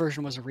the Switch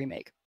version was a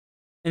remake.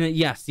 And then,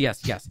 yes.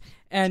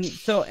 And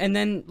so, and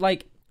then,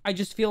 like, I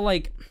just feel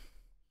like,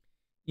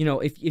 you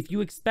know, if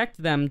you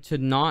expect them to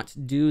not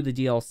do the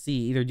DLC,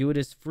 either do it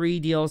as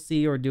free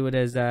DLC or do it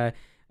as,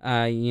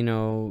 you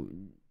know,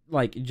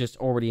 like, just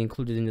already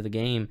included into the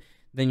game,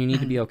 then you need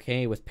to be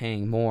okay with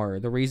paying more.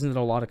 The reason that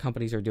a lot of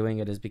companies are doing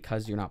it is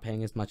because you're not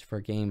paying as much for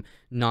a game,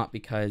 not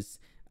because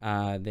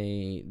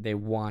they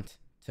want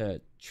to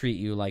treat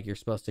you like you're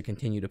supposed to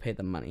continue to pay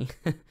them money.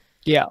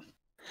 Yeah.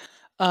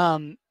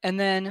 And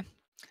then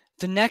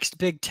the next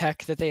big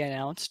tech that they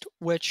announced,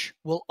 which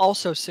will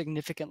also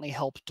significantly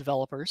help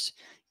developers,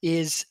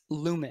 is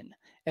Lumen.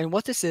 And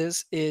what this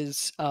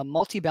is a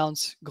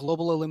multi-bounce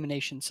global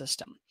illumination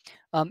system.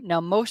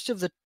 Now, most of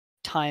the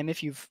time,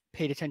 if you've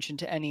paid attention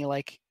to any,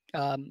 like,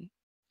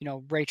 you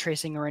know, ray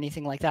tracing or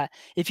anything like that,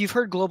 if you've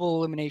heard global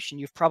illumination,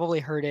 you've probably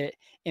heard it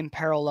in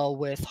parallel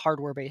with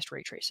hardware-based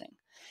ray tracing.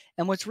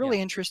 And what's really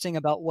interesting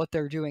about what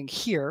they're doing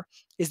here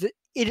is that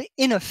it,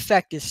 in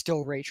effect, is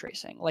still ray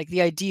tracing. Like,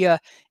 the idea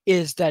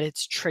is that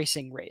it's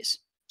tracing rays.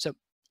 So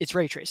it's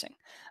ray tracing.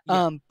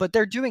 But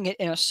they're doing it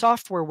in a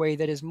software way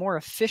that is more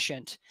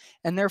efficient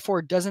and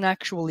therefore doesn't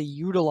actually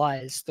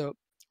utilize the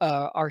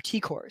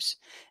RT cores.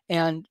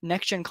 And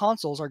next gen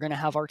consoles are going to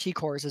have RT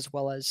cores, as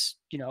well as,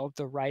 you know,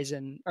 the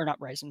Ryzen, or not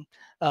Ryzen,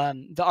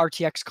 the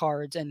RTX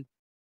cards, and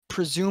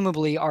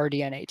presumably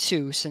RDNA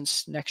 2,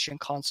 since next gen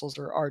consoles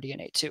are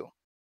RDNA 2.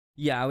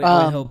 Yeah, I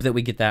would hope that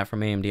we get that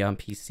from AMD on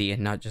PC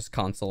and not just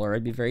console, or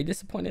I'd be very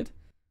disappointed.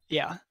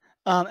 Yeah.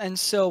 And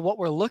so what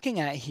we're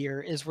looking at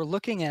here is we're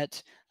looking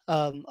at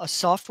a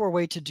software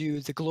way to do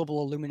the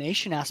global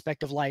illumination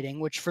aspect of lighting,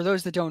 which, for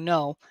those that don't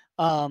know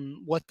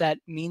what that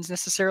means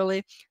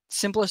necessarily,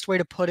 simplest way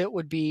to put it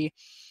would be,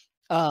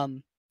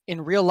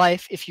 in real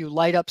life, if you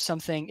light up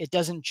something, it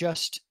doesn't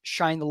just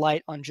shine the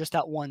light on just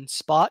that one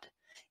spot.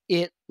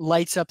 It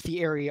lights up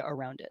the area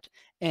around it.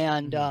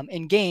 And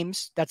in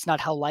games, that's not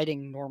how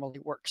lighting normally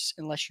works,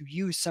 unless you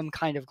use some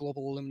kind of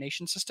global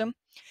illumination system.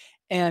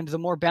 And the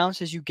more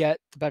bounces you get,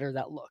 the better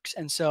that looks.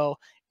 And so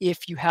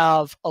if you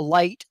have a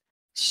light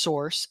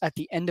source at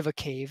the end of a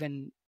cave,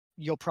 and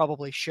you'll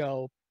probably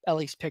show at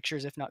least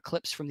pictures, if not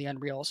clips, from the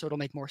Unreal, so it'll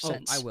make more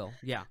sense. I will.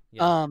 Yeah.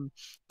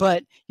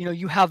 But you know,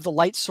 you have the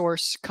light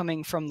source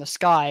coming from the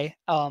sky,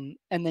 and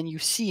then you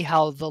see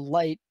how the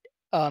light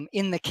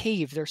in the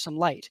cave, there's some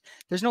light.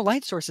 There's no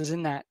light sources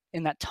in that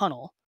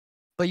tunnel,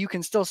 but you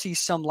can still see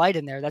some light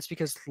in there. That's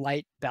because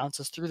light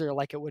bounces through there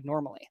like it would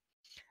normally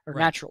or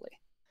naturally.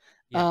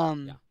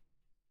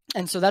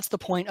 And so that's the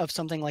point of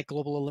something like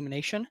global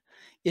illumination,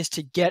 is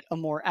to get a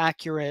more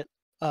accurate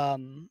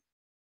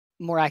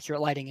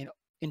lighting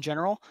in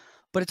general,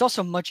 but it's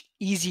also much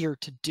easier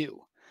to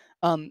do.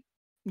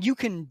 You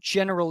can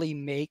generally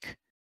make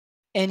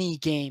any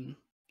game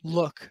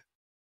look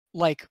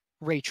like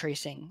ray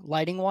tracing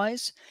lighting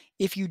wise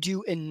if you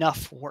do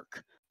enough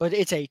work, but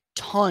it's a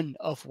ton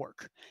of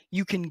work.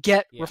 You can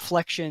get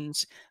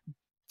reflections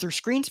through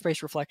screen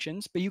space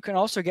reflections, but you can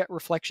also get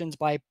reflections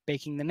by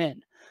baking them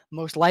in.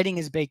 Most lighting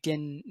is baked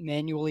in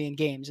manually in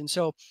games. And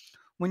so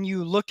when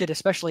you looked at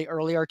especially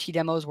early RT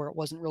demos where it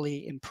wasn't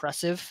really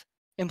impressive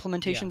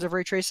implementations of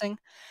ray tracing,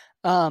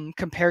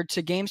 compared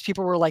to games,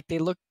 people were like, they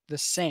look the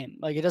same.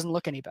 Like, it doesn't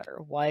look any better.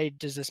 Why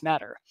does this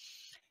matter?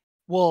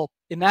 Well,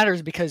 it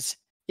matters because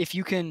if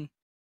you can,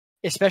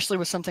 especially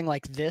with something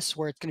like this,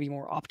 where it's going to be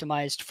more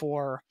optimized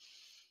for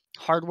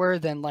hardware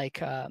than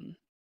like,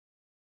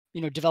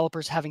 you know,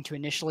 developers having to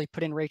initially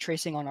put in ray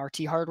tracing on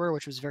RT hardware,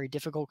 which was very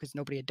difficult because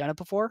nobody had done it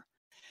before.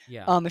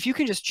 If you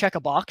can just check a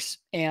box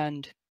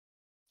and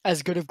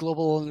as good of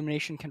global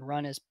illumination can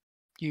run as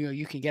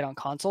you can get on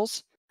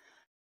consoles,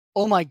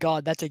 oh my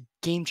God, that's a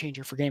game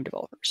changer for game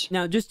developers.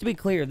 Now, just to be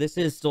clear, this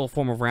is still a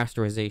form of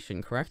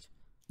rasterization, correct?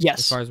 Yes.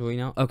 As far as we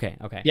know? Okay.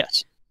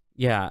 Yes.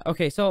 Yeah,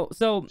 okay, so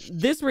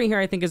this right here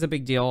I think is a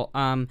big deal.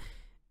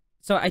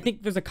 So I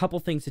think there's a couple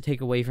things to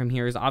take away from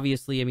here. Is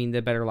obviously, I mean,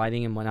 the better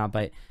lighting and whatnot,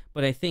 but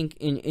I think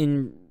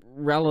in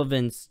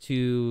relevance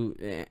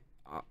to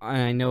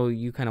I know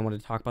you kind of want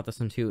to talk about this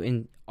one too,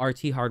 in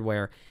RT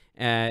hardware,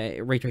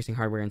 ray tracing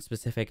hardware in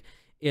specific,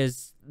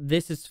 is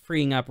this is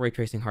freeing up ray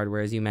tracing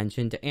hardware, as you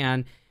mentioned.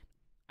 And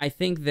I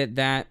think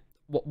that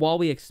while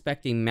we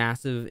expect a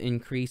massive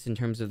increase in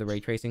terms of the ray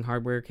tracing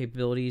hardware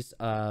capabilities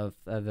of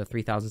the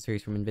 3000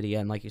 series from NVIDIA,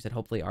 and like you said,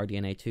 hopefully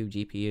RDNA 2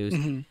 GPUs,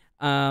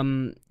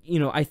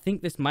 I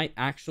think this might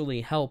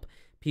actually help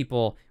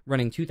people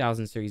running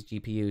 2000 series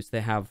GPUs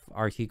that have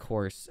RT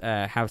cores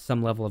have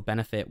some level of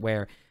benefit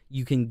where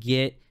you can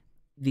get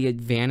the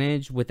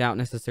advantage without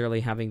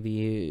necessarily having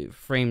the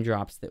frame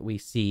drops that we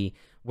see,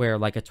 where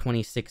like a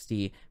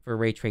 2060 for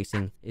ray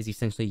tracing is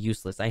essentially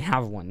useless. I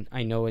have one.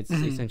 I know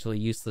it's essentially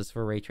useless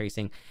for ray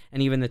tracing.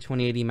 And even the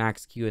 2080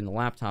 Max Q in the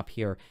laptop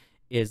here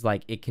is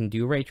like, it can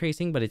do ray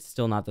tracing, but it's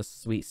still not the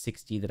sweet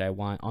 60 that I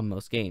want on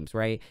most games,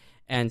 right?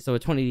 And so a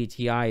 2080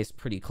 Ti is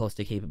pretty close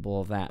to capable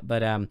of that.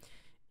 But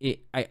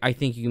I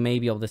think you may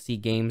be able to see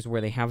games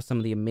where they have some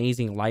of the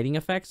amazing lighting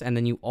effects, and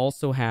then you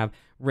also have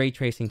ray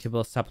tracing to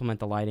both supplement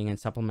the lighting and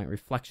supplement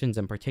reflections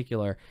in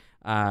particular,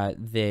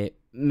 that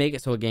make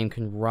it so a game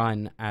can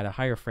run at a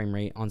higher frame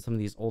rate on some of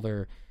these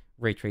older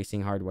ray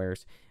tracing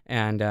hardwares.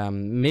 And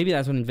maybe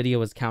that's what NVIDIA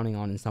was counting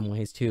on in some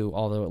ways too,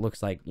 although it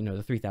looks like,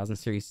 the 3000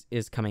 series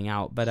is coming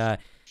out. But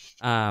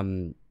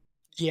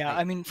yeah,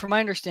 I mean, from my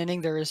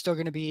understanding, there is still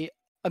going to be,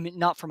 I mean,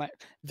 not from my,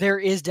 there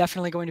is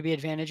definitely going to be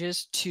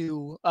advantages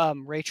to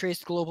ray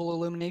traced global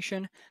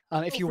illumination.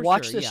 If you for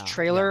watch sure, this yeah,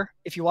 trailer,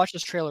 if you watch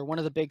this trailer, one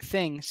of the big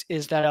things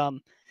is that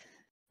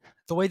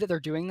the way that they're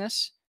doing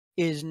this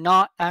is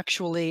not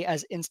actually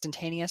as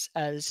instantaneous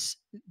as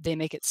they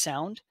make it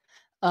sound.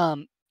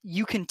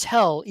 You can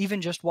tell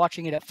even just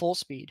watching it at full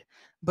speed,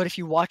 but if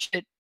you watch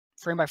it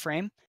frame by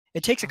frame,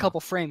 it takes a couple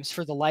frames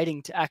for the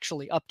lighting to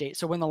actually update.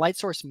 So when the light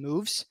source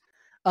moves,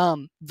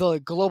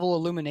 the global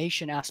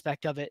illumination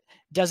aspect of it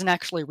doesn't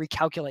actually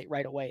recalculate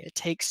right away. It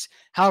takes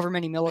however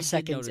many I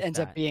did milliseconds, notice ends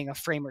up that. being a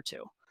frame or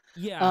two.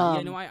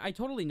 Yeah, no, Um, I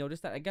totally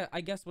noticed that.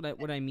 I guess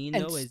what I mean and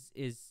though is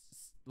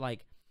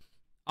like,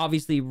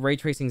 obviously ray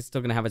tracing is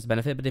still going to have its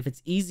benefit, but if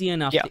it's easy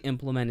enough yeah, to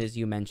implement, as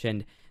you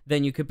mentioned,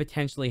 then you could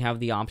potentially have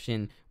the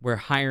option where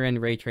higher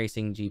end ray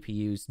tracing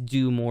GPUs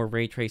do more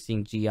ray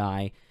tracing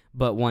GI,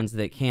 but ones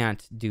that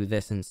can't do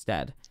this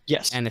instead.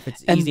 yes, And if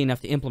it's easy and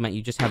enough to implement,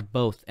 you just have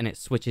both and it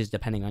switches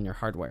depending on your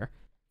hardware.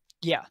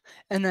 yeah,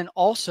 and then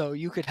also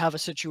you could have a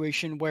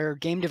situation where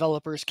game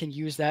developers can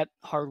use that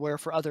hardware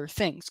for other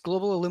things.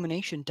 Global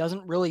illumination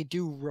doesn't really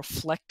do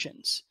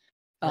reflections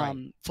Right.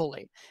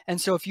 fully, and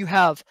so if you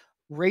have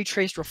ray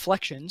traced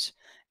reflections,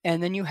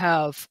 and then you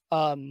have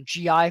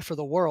GI for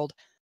the world,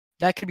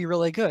 that could be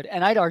really good.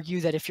 And I'd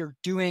argue that if you're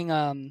doing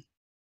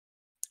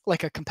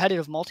like a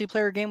competitive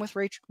multiplayer game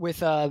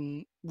with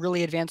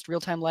really advanced real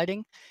time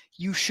lighting,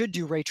 you should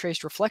do ray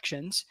traced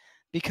reflections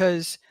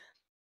because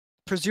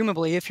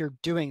presumably if you're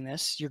doing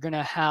this, you're going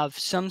to have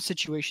some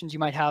situations you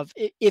might have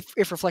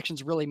if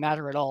reflections really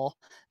matter at all,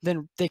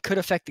 then they could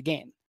affect the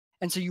game.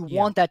 And so you Yeah.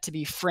 want that to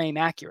be frame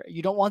accurate.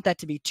 You don't want that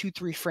to be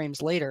 2-3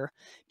 frames later,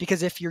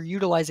 because if you're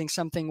utilizing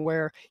something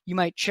where you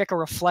might check a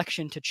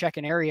reflection to check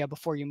an area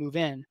before you move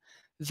in,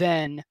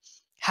 then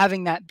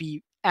having that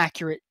be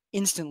accurate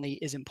instantly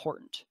is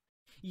important.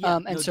 Yeah,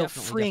 And no, so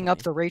definitely, freeing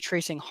up definitely. the ray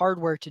tracing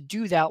hardware to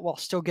do that while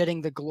still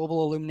getting the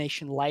global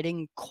illumination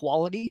lighting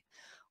quality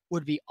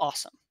would be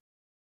awesome.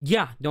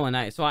 Yeah, no, and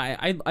I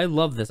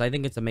love this. I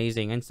think it's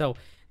amazing. And so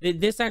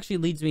this actually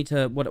leads me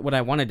to what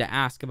I wanted to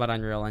ask about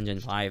Unreal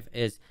Engine 5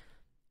 is,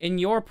 in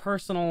your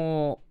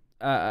personal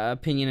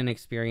opinion and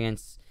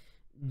experience,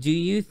 do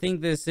you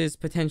think this is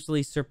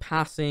potentially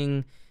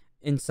surpassing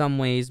in some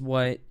ways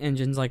what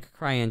engines like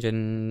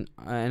CryEngine,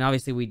 and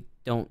obviously we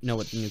don't know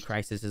what the new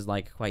Crysis is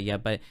like quite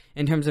yet, but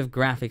in terms of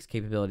graphics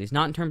capabilities,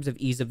 not in terms of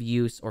ease of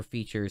use or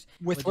features,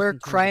 With but just where in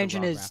terms of the CryEngine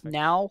raw is graphics.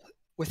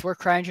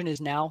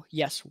 now,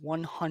 yes,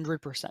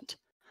 100%.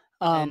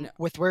 And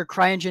With where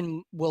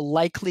CryEngine will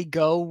likely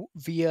go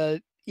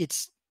via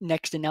its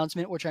next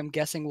announcement, which I'm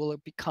guessing will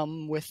it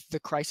become with the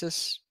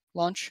Crisis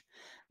launch.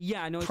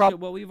 yeah, no, it's Prob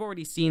well, we've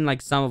already seen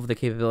like some of the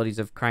capabilities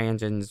of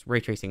CryEngine's ray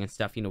tracing and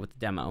stuff, with the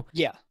demo,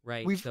 Yeah,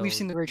 right? we've So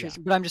seen the ray yeah.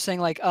 tracing, but I'm just saying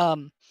like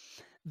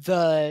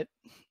the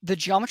the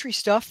geometry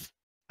stuff.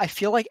 I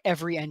feel like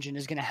every engine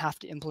is going to have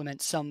to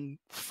implement some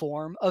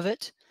form of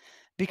it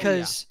Oh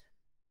yeah. because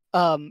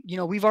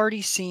we've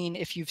already seen,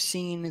 if you've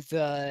seen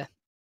the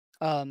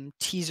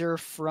teaser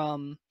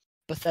from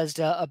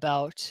Bethesda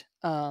about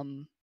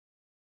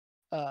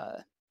uh,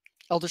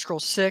 Elder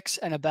Scrolls 6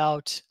 and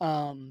about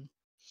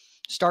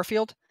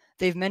Starfield,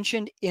 they've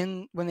mentioned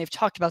when they've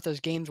talked about those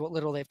games, what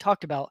little they've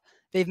talked about,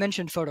 they've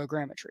mentioned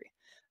photogrammetry.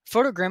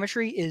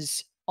 Photogrammetry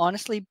is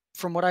honestly,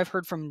 from what I've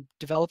heard from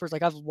developers,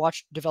 like I've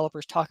watched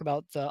developers talk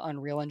about the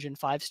Unreal Engine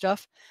 5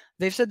 stuff,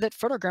 they've said that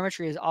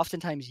photogrammetry is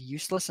oftentimes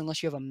useless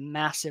unless you have a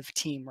massive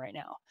team right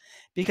now.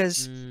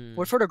 Because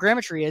what Mm,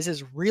 photogrammetry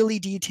is really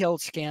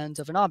detailed scans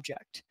of an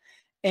object.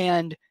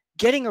 And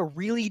getting a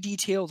really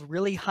detailed,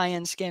 really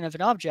high-end scan of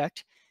an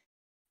object,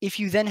 if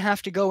you then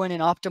have to go in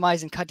and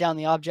optimize and cut down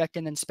the object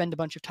and then spend a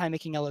bunch of time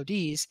making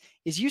LODs,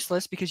 is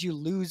useless because you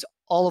lose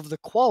all of the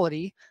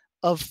quality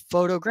of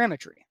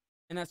photogrammetry.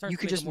 And that starts You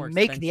to could make it just more make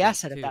the expensive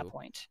asset at that too.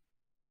 point.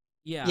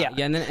 Yeah, Yeah.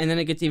 yeah, and then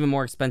it gets even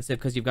more expensive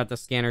because you've got the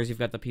scanners, you've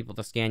got the people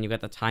to scan, you've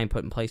got the time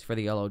put in place for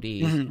the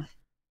LODs. Mhm.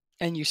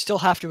 And you still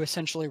have to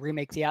essentially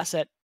remake the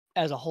asset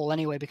as a whole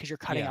anyway because you're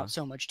cutting Yeah, out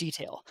so much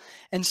detail.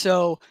 And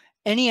so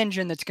any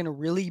engine that's going to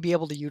really be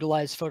able to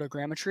utilize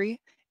photogrammetry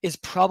is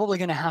probably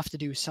going to have to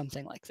do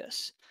something like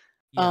this.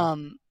 yeah.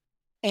 Um,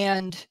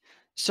 and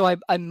so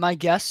I my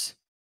guess,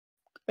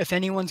 if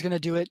anyone's going to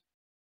do it,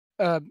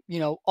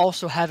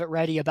 also have it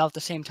ready about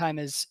the same time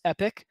as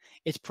Epic,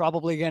 it's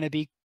probably going to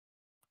be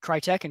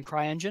Crytek and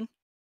CryEngine.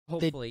 They'd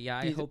Hopefully, yeah.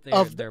 I be hope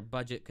of the, their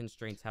budget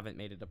constraints haven't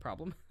made it a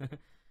problem.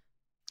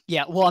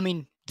 yeah. Well, I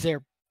mean,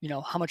 they're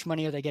how much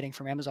money are they getting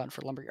from Amazon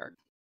for Lumberyard?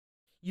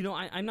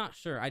 I'm not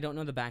sure. I don't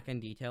know the back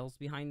end details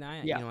behind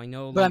that. Yeah, I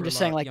know but I'm just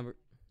saying, like,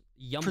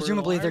 Yumber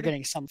presumably they're Lard.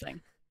 getting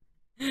something.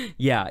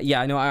 Yeah,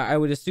 yeah. No, I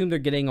would assume they're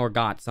getting or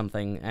got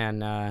something,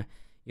 and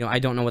I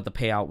don't know what the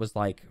payout was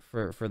like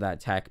for that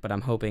tech, but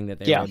I'm hoping that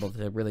they were Yeah, able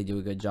to really do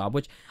a good job.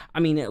 Which, I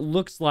mean, it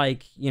looks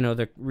like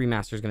the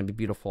remaster is going to be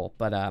beautiful,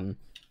 but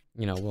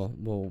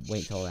we'll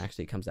wait until it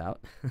actually comes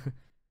out.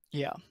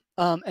 yeah.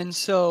 And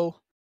so,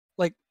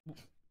 like,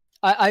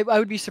 I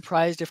would be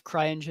surprised if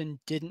CryEngine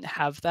didn't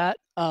have that.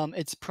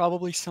 It's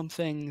probably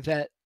something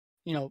that,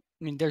 I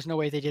mean, there's no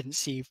way they didn't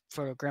see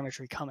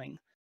photogrammetry coming,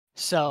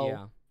 so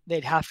Yeah.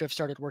 they'd have to have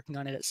started working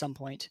on it at some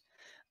point.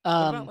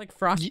 What about like Y-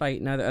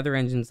 Frostbite and other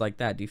engines like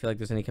that? Do you feel like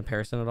there's any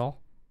comparison at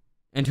all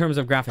in terms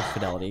of graphics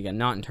fidelity? Again,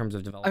 not in terms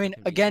of I developer mean,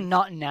 again, convenience.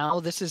 not now.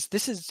 This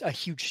is a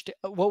huge.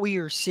 What we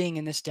are seeing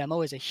in this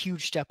demo is a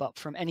huge step up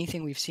from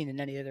anything we've seen in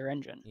any other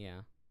engine. Yeah.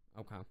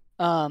 Okay.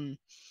 Um,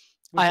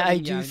 Which I I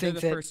mean, do yeah, they're think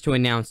the that. first to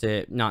announce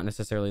it, not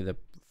necessarily the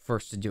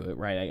first to do it,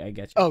 right? I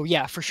get you. Oh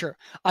yeah, for sure.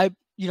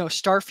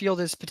 Starfield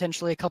is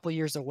potentially a couple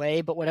years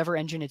away, but whatever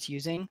engine it's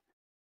using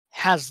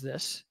has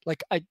this.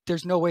 Like,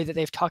 there's no way that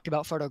they've talked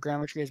about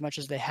photogrammetry as much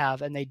as they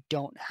have, and they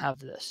don't have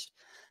this.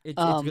 It's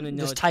gonna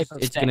This it's type just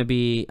of it's gonna thing.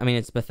 be. I mean,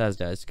 it's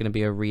Bethesda. It's gonna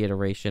be a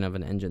reiteration of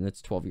an engine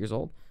that's 12 years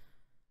old.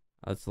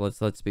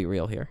 Let's be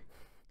real here.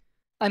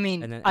 I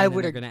mean, And then I and then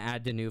would. they're gonna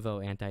add de novo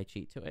anti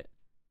cheat to it.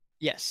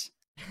 Yes,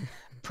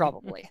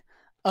 probably.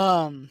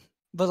 Um,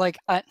 but like,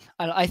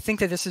 I think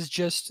that this is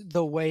just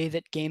the way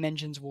that game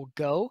engines will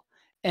go,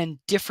 and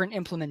different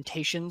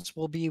implementations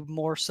will be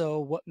more so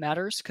what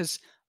matters. Because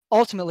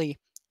ultimately,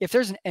 if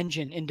there's an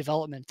engine in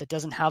development that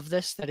doesn't have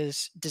this, that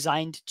is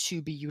designed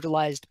to be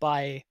utilized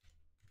by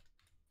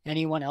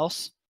anyone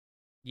else,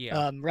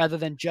 Yeah. rather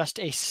than just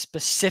a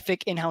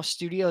specific in-house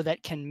studio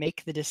that can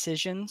make the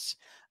decisions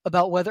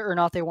about whether or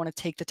not they want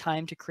to take the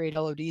time to create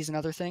LODs and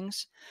other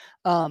things.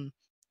 Um,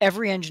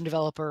 every engine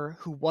developer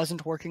who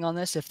wasn't working on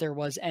this, if there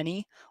was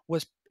any,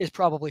 is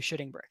probably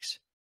shitting bricks.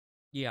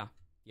 Yeah.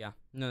 Yeah.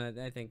 No,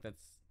 I think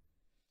it's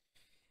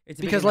a big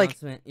Because like,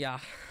 announcement. Yeah.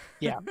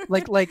 yeah,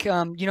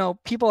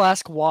 people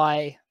ask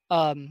why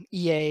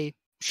EA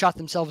shot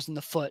themselves in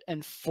the foot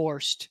and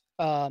forced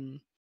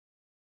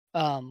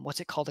what's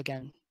it called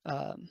again?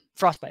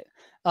 Frostbite.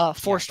 Yeah.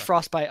 Forced Frostbite.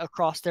 Frostbite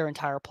across their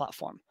entire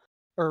platform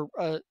or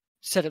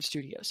set of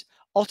studios.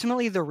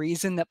 Ultimately, the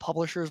reason that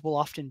publishers will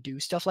often do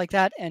stuff like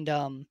that, and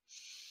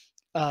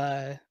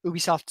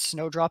Ubisoft's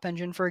Snowdrop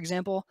engine, for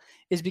example,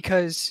 is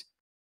because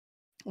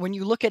when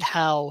you look at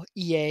how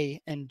EA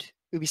and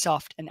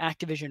Ubisoft and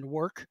Activision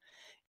work,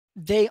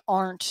 they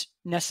aren't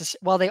necessarily,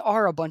 while they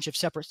are a bunch of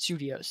separate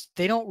studios,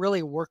 they don't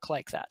really work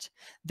like that.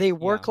 They Yeah.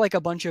 work like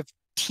a bunch of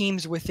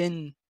teams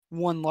within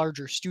one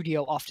larger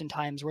studio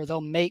oftentimes, where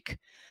they'll make,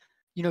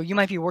 you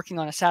might be working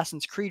on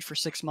Assassin's Creed for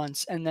 6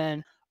 months, and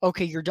then,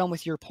 okay, you're done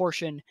with your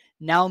portion,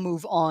 now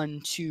move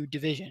on to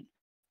Division.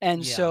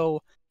 And Yeah.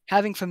 so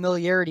having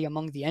familiarity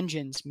among the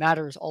engines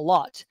matters a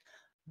lot.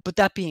 But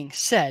that being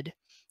said,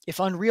 if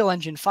Unreal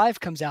Engine 5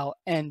 comes out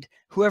and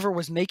whoever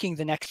was making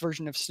the next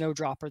version of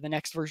Snowdrop or the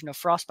next version of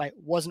Frostbite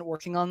wasn't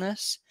working on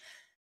this,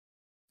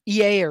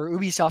 EA or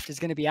Ubisoft is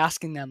going to be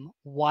asking them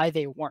why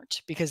they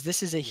weren't, because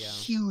this is a Yeah.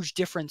 huge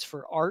difference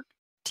for art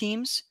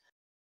teams.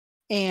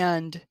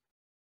 And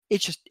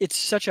it's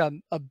such a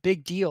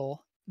big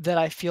deal that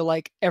I feel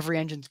like every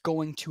engine's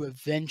going to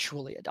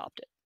eventually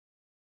adopt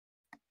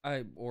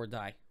it. Or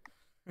die.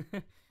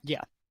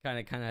 Yeah.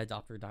 Kind of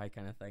adopt or die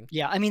kind of thing.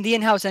 Yeah. I mean, the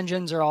in-house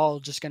engines are all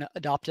just going to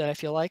adopt it, I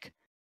feel like.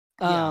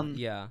 Yeah.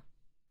 Yeah.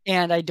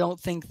 And I don't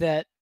think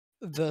that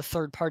the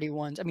third-party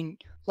ones, I mean,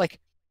 like,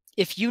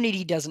 if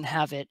Unity doesn't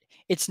have it,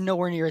 it's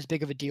nowhere near as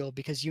big of a deal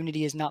because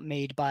Unity is not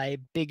made by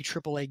big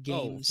AAA Oh, for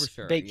games,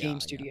 sure. big Yeah. game Yeah.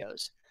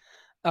 studios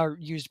are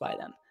used by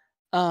them.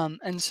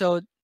 And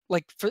so,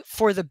 like,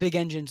 for the big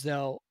engines,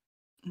 though,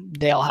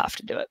 they all have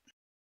to do it.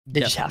 They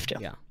just have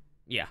Definitely. to.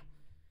 Yeah.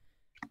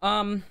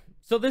 Yeah.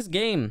 So this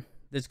game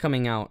that's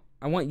coming out,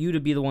 I want you to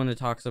be the one that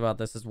talks about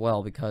this as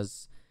well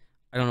because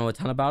I don't know a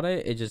ton about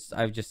it.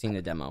 I've just seen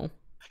the demo.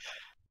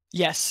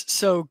 Yes.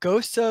 So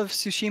Ghosts of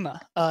Tsushima.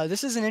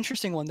 This is an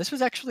interesting one. This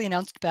was actually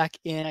announced back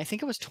in, I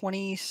think it was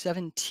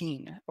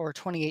 2017 or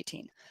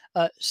 2018.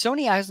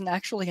 Sony hasn't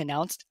actually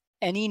announced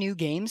any new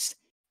games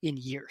in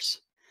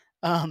years.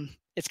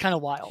 It's kind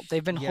of wild.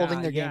 They've been holding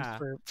Yeah, their games yeah,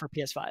 for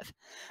PS5.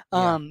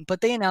 yeah.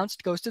 But they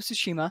announced Ghost of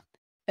Tsushima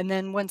and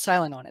then went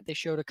silent on it. They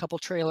showed a couple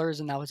trailers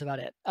and that was about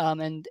it.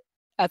 And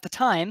at the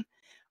time,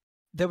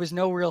 there was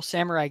no real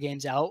samurai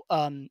games out.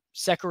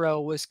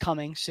 Sekiro was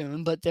coming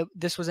soon, but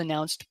this was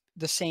announced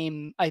the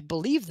same, I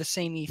believe, the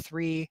same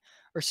E3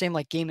 or same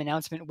like game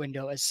announcement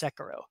window as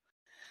Sekiro.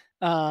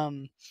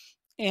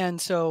 And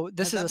so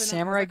this Has is that a been has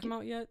samurai. that come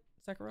out yet,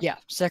 Sekiro? Yeah,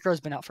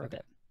 Sekiro's been out for a Okay.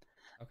 bit.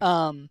 Okay.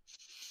 Um,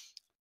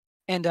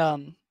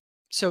 and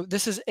so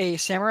this is a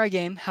samurai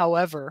game.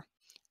 However,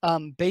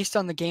 based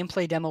on the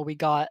gameplay demo we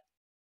got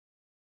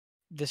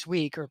this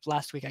week or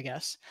last week, I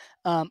guess,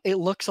 it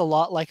looks a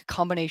lot like a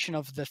combination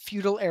of the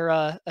feudal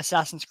era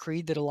Assassin's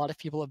Creed that a lot of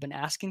people have been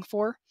asking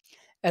for,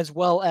 as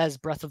well as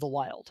Breath of the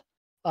Wild,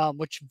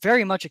 which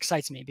very much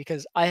excites me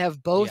because I have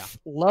Yeah. both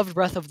loved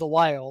Breath of the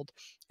Wild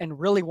and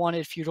really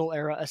wanted feudal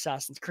era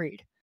Assassin's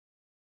Creed.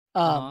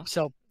 Uh-huh.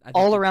 So I think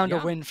all it's around a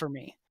yeah. win for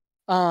me.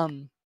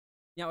 Um,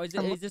 Now, and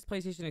is this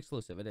PlayStation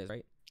exclusive? It is,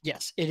 right?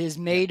 yes, it is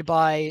Yeah. made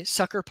by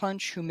Sucker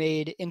Punch, who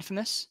made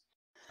Infamous.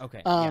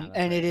 Okay. Yeah, that's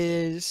And right. it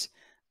is,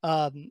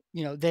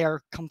 they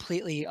are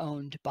completely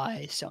owned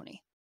by Sony.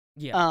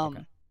 Yeah. Okay.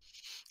 Um,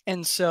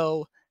 and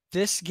so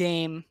this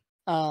game,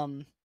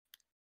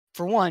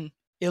 for one,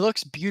 it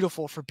looks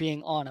beautiful for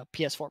being on a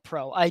PS4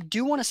 Pro. I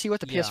do want to see what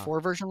the Yeah.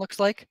 PS4 version looks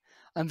like.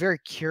 I'm very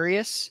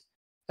curious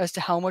as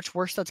to how much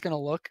worse that's going to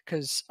look,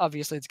 because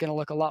obviously it's going to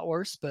look a lot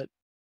worse. But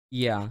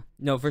Yeah,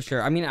 no, for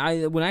sure. I mean,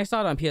 I when I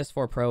saw it on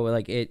PS4 Pro,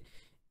 like it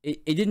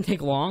didn't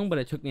take long, but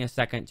it took me a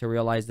second to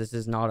realize this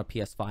is not a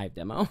PS5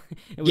 demo.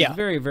 It was yeah,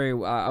 very, very.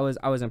 I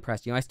was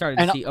impressed. I started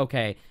to and see.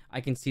 Okay, I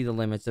can see the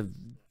limits of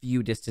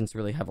view distance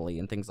really heavily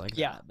and things like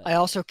yeah, that. But I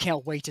also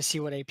can't wait to see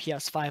what a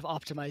PS5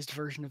 optimized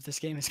version of this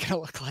game is going to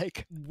look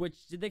like.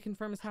 which did they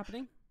confirm is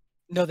happening?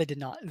 No, they did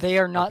not. They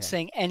are not Okay.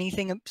 saying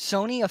anything.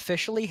 Sony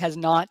officially has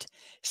not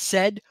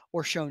said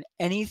or shown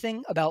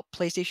anything about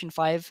PlayStation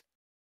 5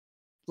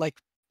 like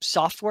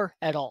software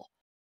at all.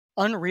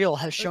 Unreal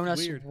has shown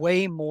That's us weird.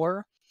 way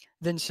more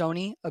than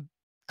Sony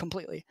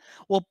completely.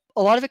 Well,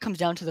 a lot of it comes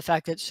down to the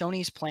fact that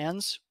Sony's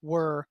plans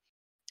were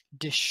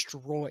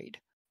destroyed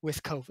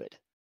with COVID.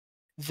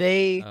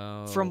 They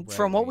Oh, from what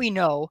right. we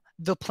know,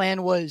 the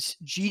plan was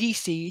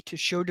GDC to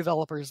show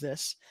developers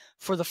this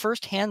for the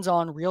first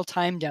hands-on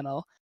real-time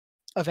demo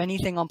of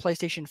anything on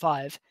PlayStation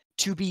 5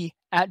 to be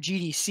at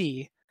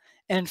GDC,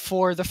 and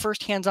for the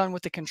first hands-on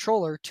with the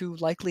controller to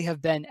likely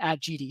have been at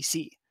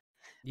GDC.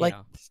 Like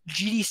Yeah.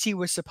 GDC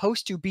was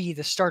supposed to be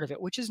the start of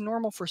it, which is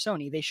normal for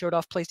Sony. They showed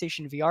off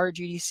PlayStation VR at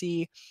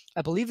GDC.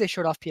 I believe they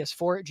showed off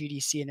PS4 at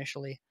GDC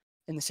initially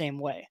in the same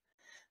way.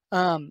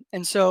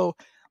 And so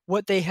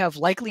what they have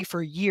likely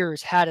for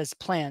years had as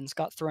plans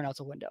got thrown out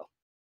the window.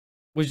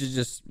 Which is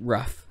just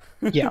rough.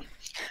 Yeah.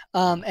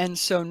 Yeah. And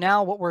so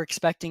now what we're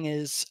expecting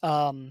is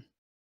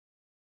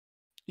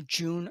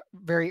June,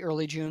 very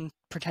early June,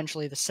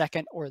 potentially the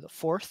 2nd or the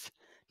 4th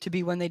to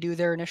be when they do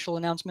their initial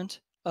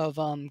announcement of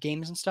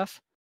games and stuff.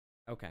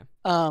 Okay.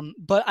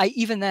 But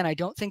even then, I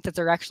don't think that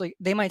they're actually.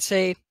 They might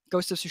say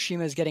Ghost of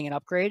Tsushima is getting an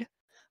upgrade,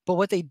 but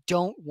what they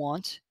don't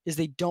want is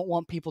they don't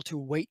want people to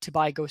wait to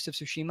buy Ghost of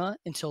Tsushima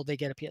until they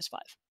get a PS5.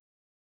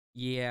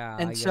 Yeah.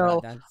 And Yeah. so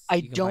That's I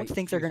you can don't bite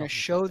think shoot they're going to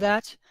yourself in the foot show there.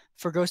 that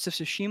for Ghost of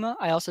Tsushima.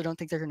 I also don't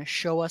think they're going to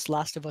show us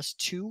Last of Us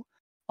 2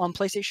 on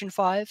PlayStation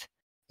 5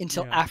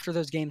 until Yeah. after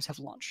those games have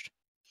launched.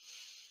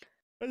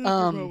 I think you're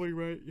Um, probably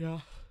right. Yeah.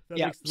 That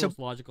yeah. makes the So most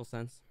logical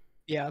sense.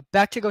 yeah,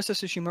 back to Ghost of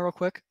Tsushima real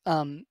quick.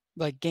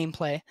 Like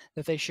gameplay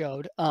that they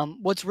showed.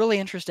 What's really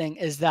interesting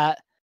is that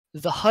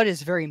the HUD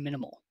is very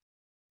minimal.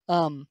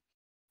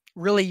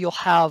 Really, you'll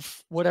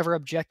have whatever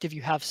objective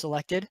you have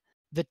selected.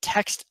 The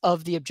text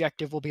of the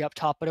objective will be up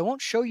top, but it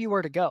won't show you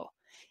where to go.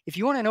 If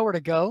you want to know where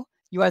to go,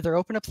 you either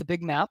open up the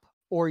big map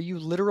or you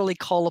literally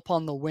call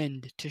upon the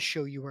wind to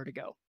show you where to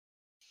go.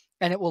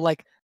 And it will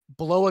like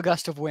blow a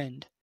gust of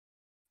wind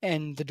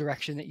in the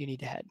direction that you need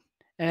to head.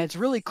 And it's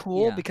really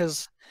cool Yeah.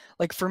 because,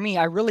 like, for me,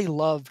 I really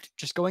loved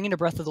just going into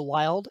Breath of the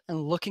Wild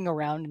and looking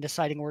around and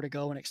deciding where to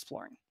go and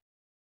exploring.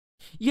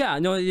 Yeah,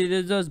 no,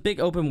 those big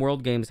open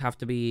world games have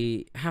to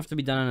be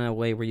done in a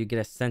way where you get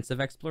a sense of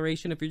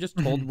exploration. If you're just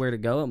told Mhm. where to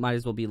go, it might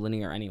as well be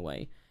linear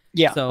anyway.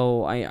 Yeah.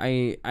 So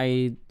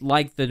I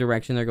like the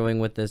direction they're going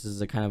with this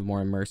as a kind of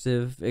more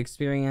immersive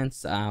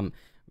experience,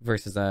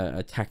 versus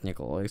a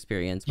technical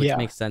experience, which Yeah.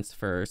 makes sense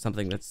for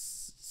something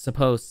that's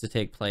supposed to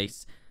take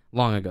place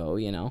long ago,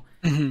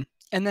 Mhm.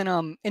 And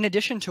then, in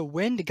addition to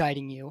wind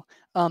guiding you,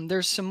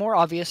 there's some more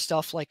obvious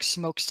stuff like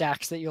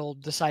smokestacks that you'll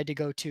decide to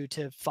go to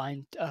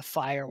find a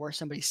fire where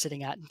somebody's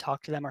sitting at and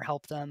talk to them or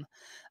help them,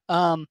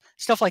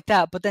 stuff like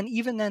that. But then,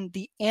 even then,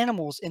 the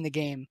animals in the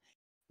game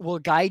will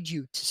guide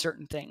you to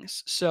certain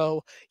things.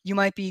 So you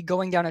might be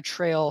going down a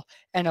trail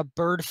and a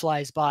bird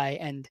flies by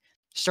and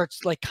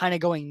starts like kind of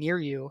going near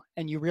you,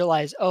 and you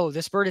realize, oh,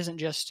 this bird isn't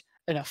just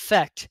an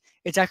effect;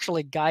 it's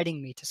actually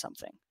guiding me to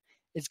something.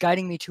 It's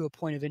guiding me to a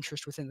point of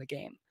interest within the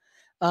game.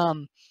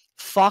 Um,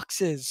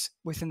 Foxes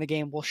within the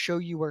game will show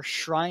you where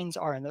shrines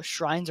are, and those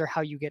shrines are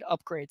how you get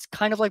upgrades.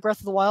 Kind of like Breath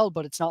of the Wild,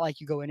 but it's not like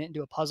you go in it and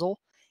do a puzzle.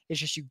 It's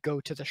just you go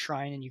to the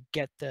shrine and you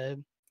get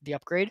the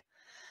upgrade.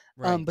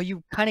 Right. But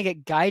you kind of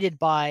get guided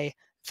by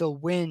the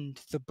wind,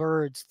 the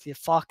birds, the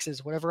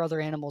foxes, whatever other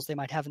animals they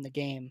might have in the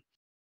game.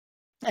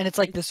 And it's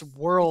like this It's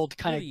world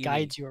kind really of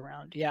guides unique. you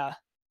around. Yeah.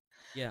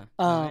 Yeah.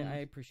 No, I Um,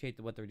 appreciate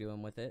what they're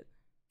doing with it.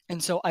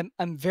 and so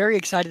I'm very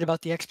excited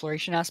about the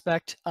exploration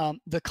aspect.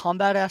 The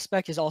combat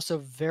aspect is also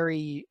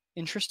very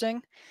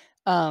interesting.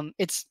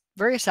 It's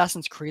very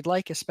Assassin's Creed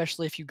like,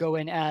 especially if you go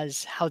in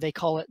as how they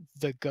call it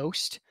the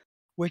Ghost,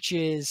 which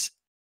is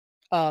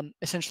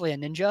essentially a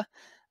ninja.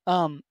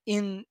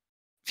 In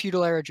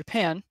feudal era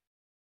Japan,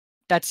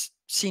 that's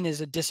seen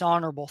as a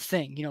dishonorable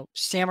thing. You know,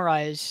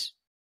 samurais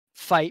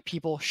fight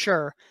people,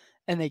 sure,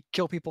 and they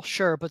kill people,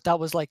 sure, but that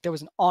was like there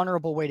was an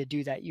honorable way to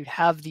do that. You'd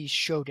have these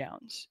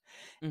showdowns,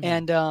 Hmm.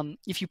 and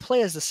if you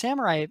play as the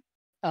samurai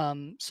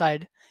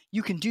side,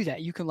 you can do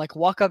that. You can like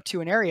walk up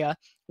to an area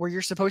where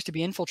you're supposed to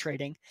be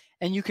infiltrating,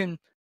 and you can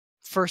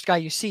first guy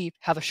you see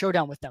have a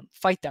showdown with them,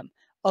 fight them.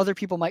 Other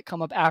people might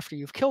come up after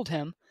you've killed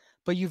him,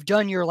 but you've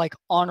done your like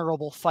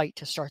honorable fight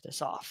to start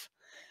this off.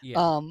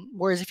 Yeah.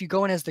 Whereas if you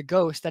go in as the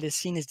ghost, that is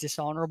seen as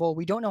dishonorable.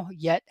 We don't know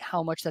yet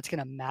how much that's going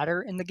to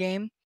matter in the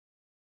game.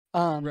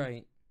 Um,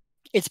 Right.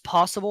 it's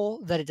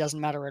possible that it doesn't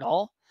matter at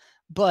all,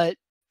 but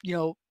you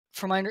know,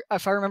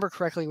 if I remember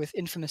correctly, with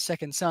Infamous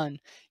Second Son,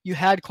 you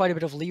had quite a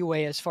bit of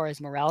leeway as far as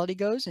morality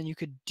goes, and you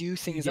could do You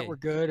things that were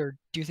did. good or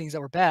do things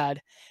that were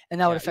bad, and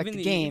that would Yeah. affect the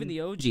Even game.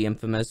 the OG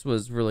Infamous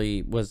was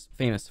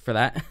famous for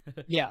that.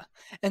 Yeah,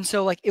 and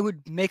so like it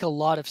would make a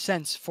lot of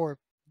sense for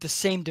the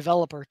same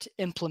developer to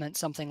implement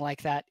something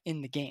like that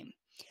in the game.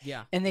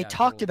 Yeah. And they Yeah.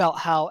 talked Totally. about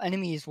how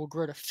enemies will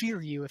grow to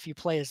fear you if you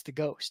play as the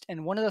ghost.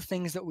 And one of the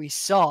things that we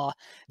saw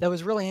that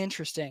was really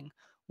interesting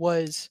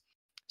was,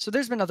 so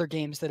there's been other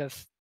games that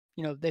have,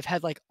 you know, they've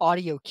had like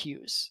audio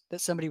cues that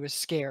somebody was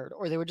scared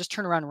or they would just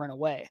turn around and run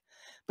away.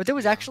 But there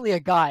was Yeah. actually a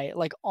guy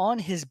like on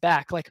his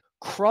back, like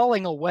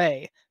crawling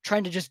away,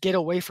 trying to just get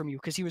away from you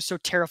because he was so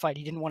terrified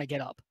he didn't want to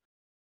get up.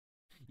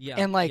 Yeah.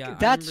 And like Yeah. I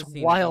remember that's seeing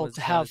that. wild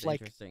That was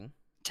interesting.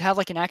 to have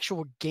like an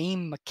actual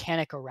game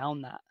mechanic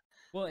around that.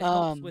 Well, it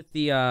helps Um with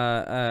the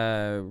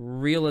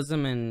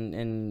realism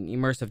and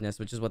immersiveness,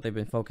 which is what they've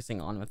been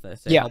focusing on with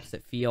this. It yeah. helps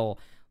it feel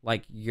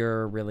like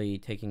you're really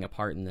taking a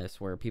part in this,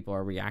 where people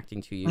are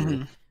reacting to you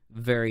Mhm.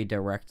 very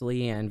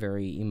directly and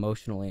very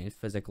emotionally and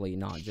physically,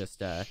 not just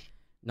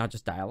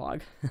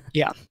dialogue.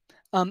 Yeah.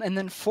 And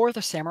then for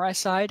the samurai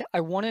side,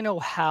 I want to know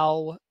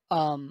how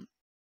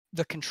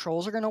the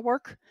controls are going to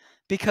work Yeah.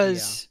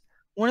 because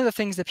one of the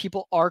things that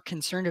people are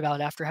concerned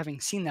about after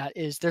having seen that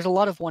is there's a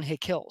lot of one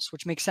hit kills,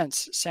 which makes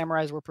sense.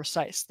 Samurais were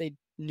precise, they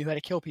knew how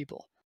to kill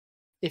people.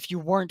 If you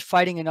weren't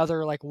fighting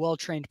another like well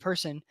trained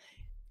person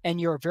and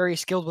you're very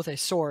skilled with a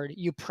sword,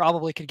 you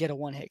probably could get a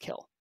one hit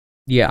kill.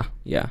 Yeah.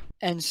 Yeah.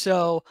 And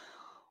so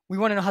we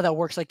want to know how that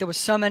works. Like there was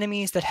some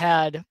enemies that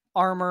had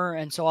armor,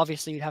 and so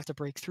obviously you'd have to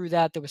break through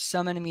that. There was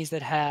some enemies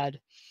that had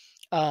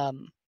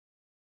um,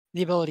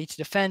 the ability to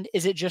defend.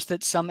 Is it just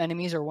that some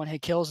enemies are one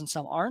hit kills and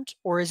some aren't,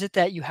 or is it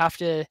that you have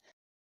to,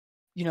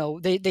 you know,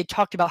 they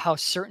talked about how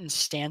certain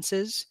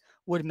stances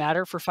would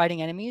matter for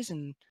fighting enemies,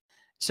 and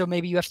so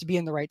maybe you have to be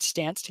in the right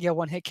stance to get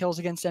one hit kills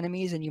against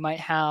enemies, and you might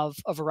have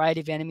a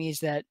variety of enemies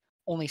that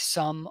only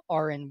some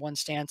are in one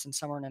stance and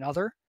some are in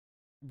another.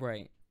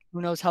 Right.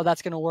 Who knows how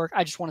that's going to work?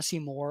 I just want to see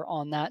more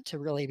on that to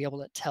really be able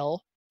to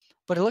tell.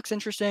 But it looks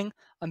interesting.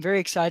 I'm very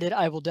excited.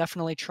 I will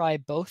definitely try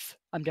both.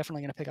 I'm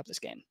definitely going to pick up this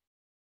game.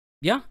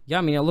 Yeah. Yeah.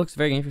 I mean, it looks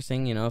very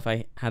interesting. You know, if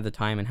I had the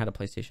time and had a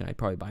PlayStation, I'd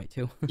probably buy it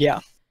too. Yeah.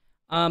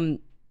 um.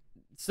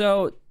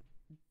 So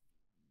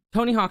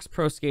Tony Hawk's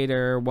Pro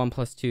Skater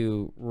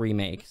 1+2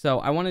 remake. So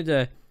I wanted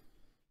to,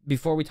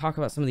 before we talk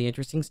about some of the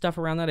interesting stuff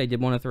around that, I did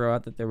want to throw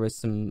out that there was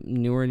some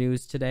newer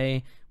news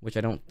today, which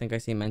I don't think I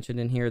see mentioned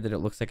in here, that it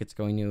looks like it's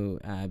going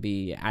to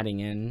be adding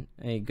in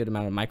a good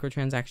amount of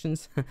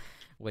microtransactions,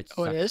 which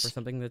Oh, it sucks for is.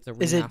 something that's a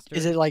Is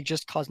remaster. it like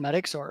just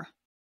cosmetics or?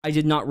 I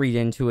did not read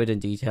into it in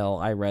detail.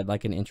 I read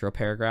like an intro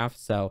paragraph,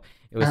 so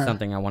it was Uh,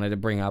 something I wanted to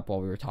bring up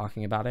while we were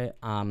talking about it.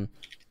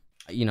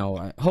 You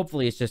know,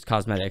 hopefully it's just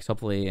cosmetics.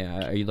 Hopefully,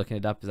 are you looking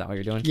it up? Is that what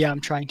you're doing? yeah,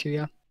 I'm trying to.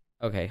 Yeah.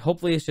 Okay,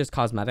 hopefully it's just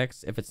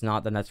cosmetics. If it's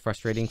not, then that's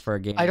frustrating for a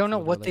game I don't that's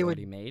know what literally they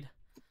already would. made.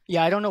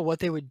 Yeah, I don't know what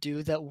they would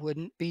do that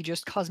wouldn't be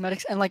just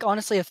cosmetics. And like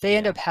honestly, if they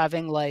end Yeah. up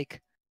having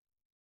like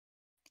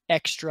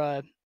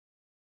extra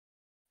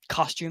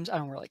costumes, I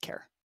don't really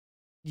care.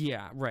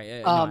 Yeah,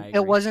 right. No, I It agree.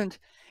 wasn't,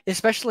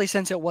 especially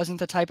since it wasn't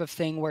the type of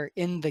thing where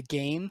in the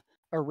game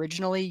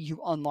originally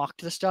you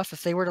unlocked the stuff.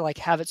 If they were to like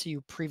have it so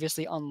you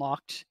previously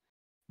unlocked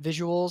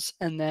visuals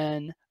and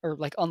then or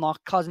like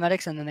unlocked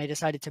cosmetics and then they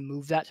decided to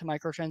move that to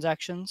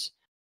microtransactions,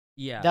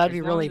 Yeah, that would be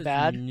as long really as it's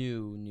bad.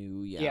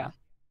 new, yeah. Yeah.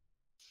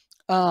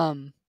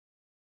 Um,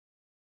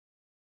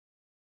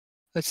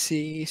 let's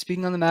see.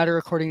 Speaking on the matter,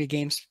 according to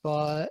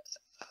GameSpot,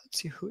 let's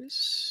see who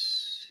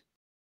is.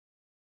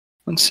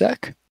 One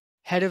sec.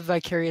 Head of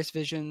Vicarious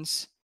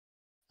Visions.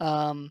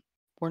 Um,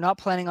 we're not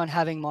planning on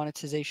having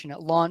monetization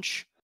at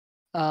launch.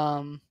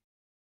 Because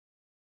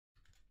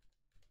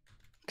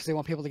they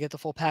want people to get the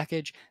full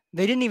package.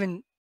 They didn't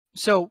even.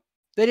 So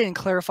they didn't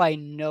clarify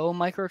no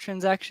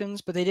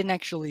microtransactions, but they didn't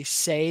actually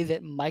say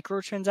that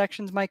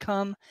microtransactions might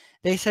come.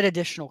 They said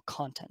additional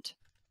content.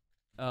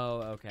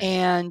 Oh, okay.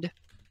 And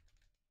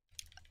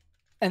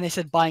they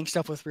said buying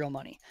stuff with real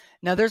money.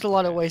 Now, there's a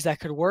lot of Okay. ways that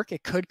could work.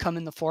 It could come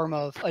in the form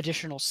of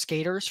additional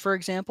skaters, for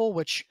example,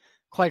 which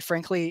quite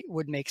frankly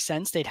would make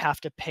sense. They'd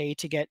have to pay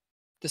to get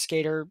the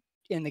skater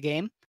in the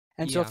game.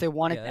 And so if Yeah. they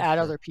wanted Yeah, to that's add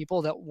true. other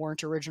people that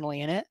weren't originally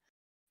in it,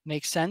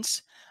 makes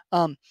sense.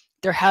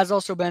 There has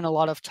also been a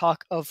lot of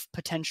talk of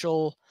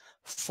potential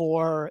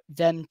for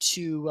them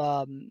to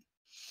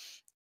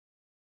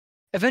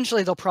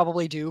eventually they'll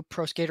probably do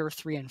Pro Skater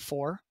 3 and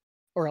 4,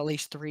 or at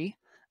least 3.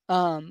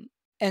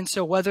 And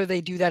so whether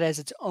they do that as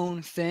its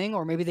own thing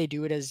or maybe they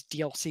do it as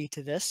DLC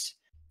to this,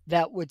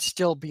 that would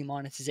still be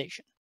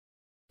monetization.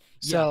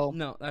 Yeah. So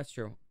No, that's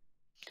true.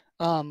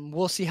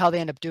 we'll see how they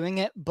end up doing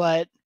it,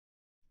 but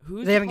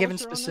Who's they the haven't given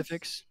publisher on this?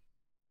 specifics.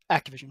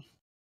 Activision.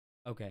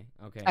 Okay.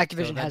 Okay. So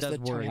Activision that has does the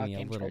Tony worry Hawk me a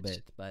games little rights.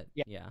 bit, but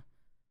Yeah, yeah.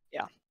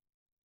 yeah.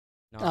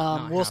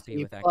 Not We'll happy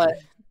see, with but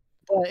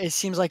Activision. it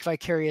seems like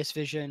Vicarious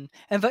Vision,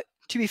 and but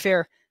to be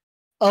fair,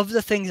 of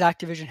the things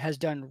Activision has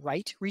done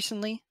right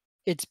recently,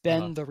 it's Uh-huh.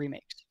 been the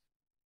remakes.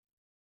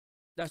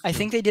 That's I true.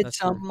 think they did That's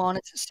some true.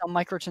 some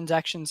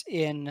microtransactions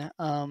in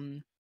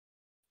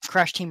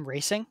Crash Team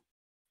Racing,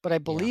 but I Yeah.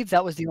 believe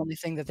that was the only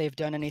thing that they've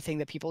done anything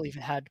that people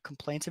even had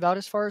complaints about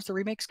as far as the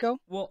remakes go.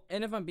 Well,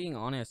 and if I'm being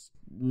honest,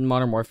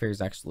 Modern Warfare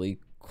is actually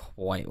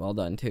quite well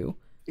done too.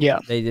 Yeah.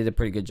 They did a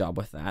pretty good job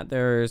with that.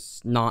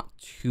 There's not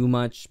too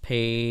much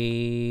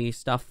pay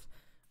stuff.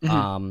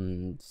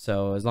 Mhm.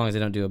 So as long as they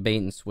don't do a bait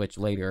and switch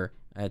later,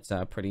 it's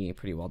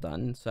pretty well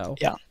done. So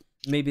Yeah.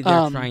 maybe they're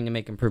Um, trying to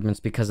make improvements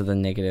because of the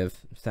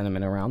negative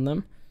sentiment around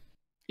them.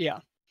 yeah.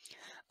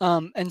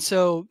 And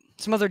so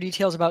some other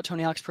details about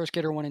Tony Hawk's Pro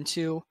Skater 1 and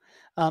 2.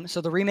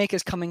 So the remake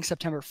is coming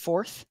September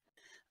 4th.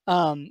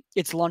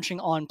 It's launching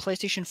on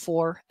PlayStation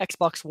 4,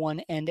 Xbox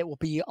One, and it will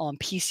be on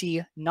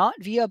PC, not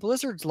via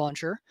Blizzard's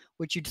launcher,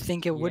 which you'd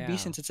think it would be Yeah.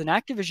 since it's an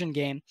Activision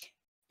game.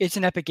 It's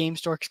an Epic Game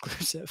Store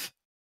exclusive.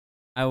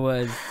 I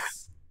was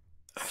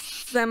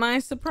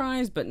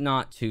semi-surprised, but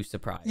not too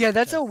surprised. Yeah,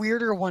 that's a 'cause,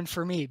 weirder one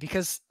for me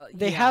because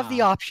they have the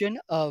yeah. option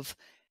of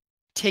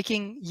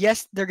taking,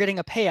 yes, they're getting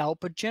a payout,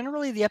 but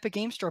generally the Epic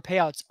Game Store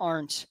payouts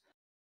aren't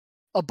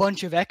a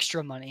bunch of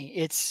extra money.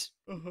 It's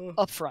Uh-huh.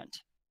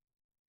 upfront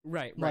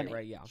Right,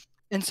 money. yeah.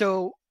 And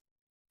so,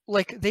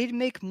 like, they'd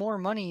make more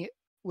money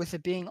with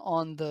it being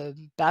on the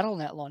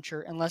BattleNet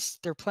launcher unless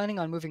they're planning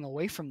on moving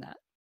away from that.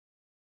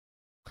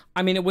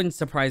 I mean, it wouldn't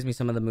surprise me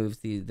some of the moves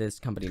this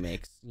company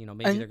makes.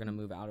 Maybe And they're gonna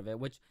move out of it,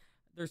 which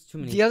there's too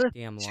many the other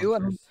damn too, I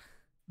mean, launchers.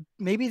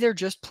 maybe they're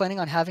just planning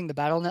on having the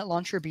BattleNet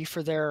launcher be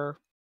for their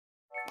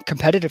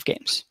competitive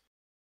games.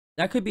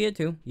 That could be it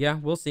too. Yeah,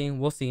 we'll see.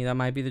 We'll see. That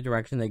might be the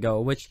direction they go,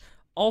 which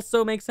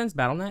also makes sense.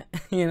 BattleNet,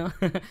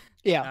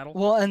 Yeah. Battle.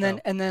 Well, and So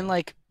then yeah,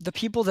 like the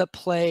people that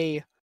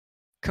play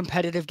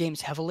competitive games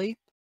heavily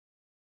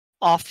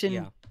often,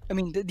 yeah, I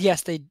mean,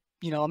 yes, they,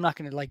 I'm not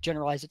going to like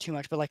generalize it too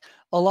much, but like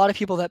a lot of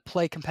people that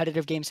play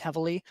competitive games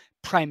heavily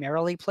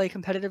primarily play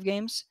competitive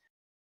games.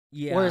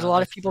 Whereas a yeah.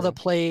 lot of That's people that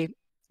true. play,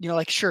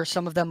 like sure,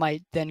 some of them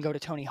might then go to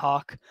Tony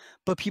Hawk,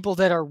 but people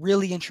that are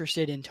really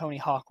interested in Tony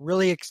Hawk,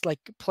 really like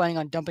planning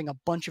on dumping a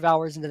bunch of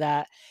hours into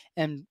that,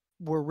 and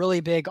we're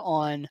really big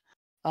on,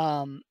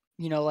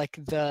 like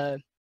the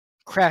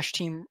Crash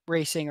Team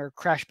Racing or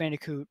Crash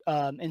Bandicoot,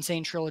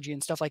 Insane Trilogy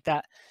and stuff like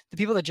that. The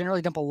people that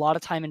generally dump a lot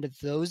of time into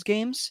those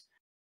games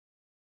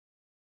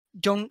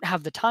don't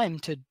have the time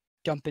to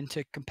dump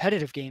into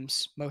competitive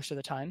games most of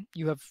the time.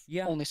 You have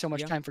Yeah, only so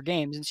much yeah. time for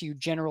games, and so you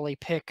generally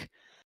pick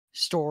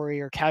story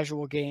or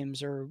casual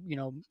games or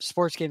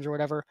sports games or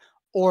whatever,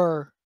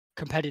 or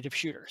competitive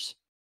shooters.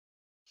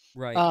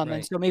 Right, And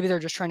right. so maybe they're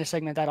just trying to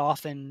segment that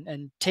off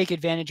and take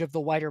advantage of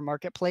the wider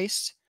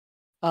marketplace.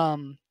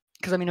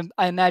 Because I mean,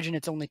 I imagine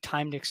it's only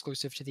timed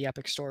exclusive to the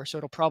Epic Store, so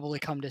it'll probably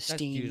come to That's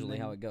Steam usually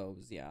how and it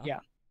goes. Yeah. yeah.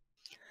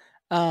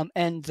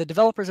 And the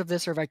developers of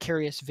this are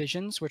Vicarious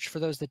Visions, which, for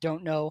those that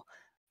don't know,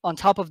 on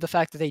top of the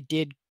fact that they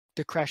did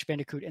the Crash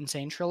Bandicoot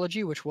Insane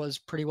trilogy, which was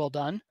pretty well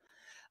done,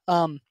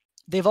 um,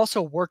 they've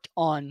also worked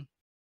on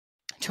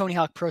Tony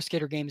Hawk Pro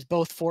Skater games,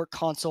 both for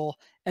console,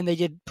 and they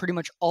did pretty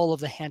much all of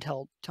the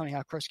handheld Tony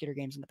Hawk Pro Skater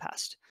games in the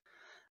past.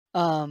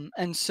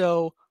 And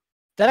so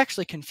that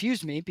actually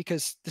confused me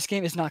because this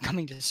game is not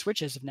coming to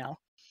Switch as of now.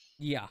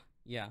 Yeah,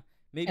 yeah.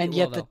 Maybe it And will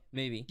yet though.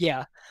 Maybe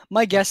yeah,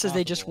 my it's guess is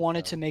they just possible.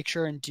 wanted to So make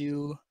sure and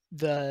do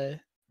the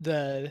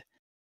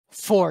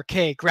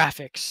 4K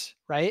graphics,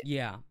 right?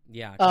 yeah,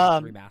 yeah. Because it's a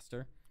Um,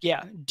 remaster.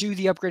 yeah, do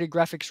the upgraded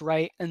graphics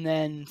right, and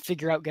then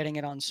figure out getting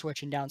it on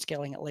Switch and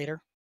downscaling it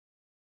later.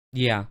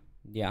 Yeah,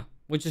 yeah.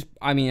 Which is,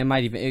 I mean, it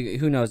might even.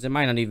 Who knows? It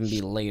might not even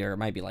be later. It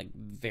might be like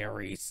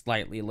very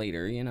slightly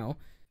later.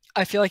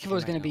 I feel like if it They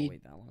was might going to not be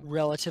wait that long.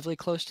 relatively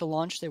close to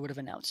launch, they would have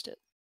announced it.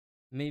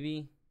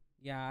 Maybe.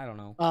 Yeah, I don't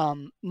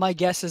know. My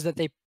guess is that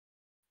they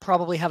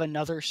probably have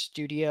another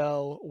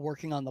studio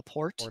working on the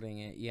port, Porting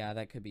it. Yeah,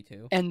 that could be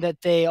too. and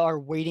that they are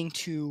waiting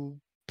to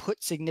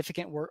put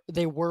significant work.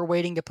 They were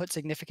waiting to put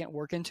significant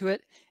work into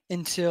it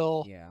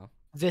until Yeah.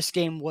 this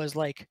game was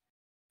like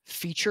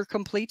feature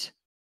complete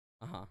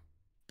Uh-huh.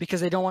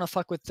 because they don't want to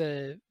fuck with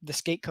the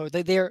skate code.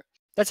 They're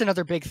that's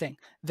another big thing.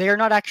 They are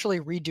not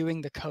actually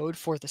redoing the code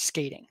for the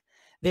skating.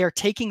 They are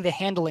taking the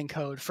handling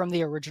code from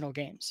the original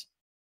games.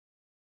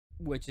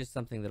 Which is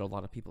something that a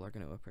lot of people are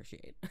going to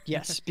appreciate.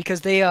 Yes, because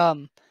they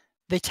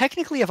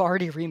technically have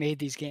already remade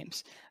these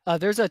games.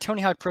 There's a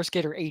Tony Hawk Pro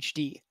Skater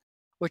HD,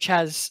 which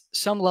has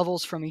some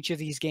levels from each of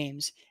these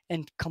games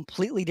and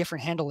completely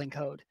different handling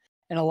code.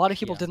 And a lot of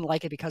people Yeah. didn't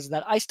like it because of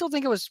that. I still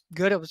think it was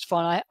good. It was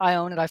fun. I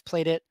own it. I've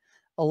played it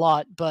a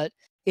lot, but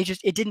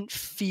it didn't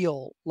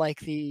feel like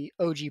the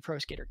OG Pro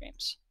Skater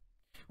games.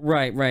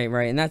 Right.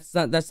 And that's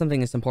something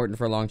that's important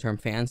for long-term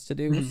fans to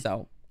do.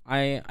 So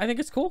I think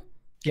it's cool.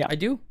 Yeah. I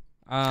do.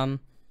 I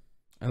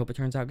hope it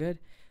turns out good.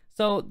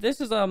 So this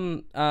is a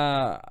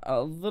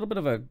little bit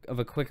of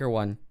a quicker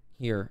one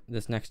here,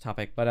 this next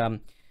topic, but I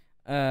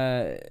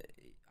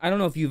don't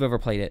know if you've ever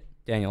played it,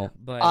 Daniel,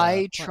 but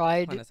I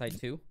tried PlanetSide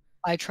 2.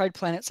 I tried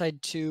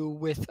PlanetSide 2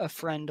 with a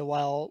friend a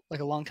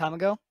long time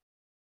ago.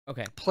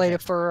 Okay. Played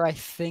it for I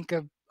think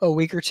a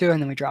week or two,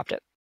 and then we dropped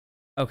it.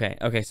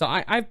 Okay. So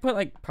I've put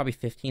like probably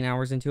 15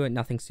 hours into it,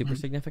 nothing super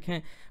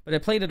significant, but I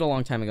played it a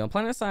long time ago.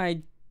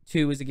 PlanetSide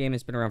 2 is a game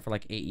that's been around for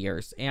like 8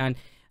 years, and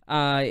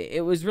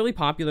it was really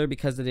popular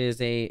because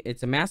it's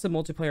a massive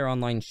multiplayer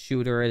online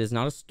shooter. It is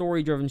not a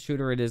story-driven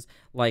shooter. It is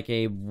like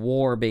a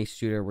war-based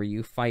shooter where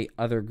you fight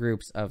other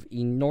groups of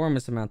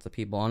enormous amounts of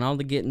people. And I'll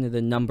get into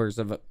the numbers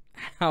of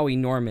how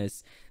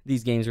enormous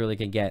these games really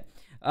can get.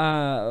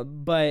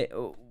 But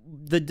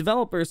the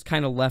developers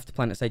kind of left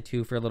PlanetSide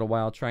 2 for a little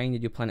while, trying to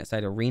do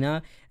PlanetSide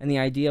Arena. And the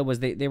idea was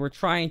they were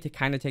trying to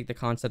kind of take the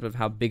concept of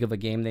how big of a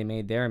game they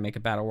made there and make a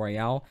battle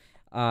royale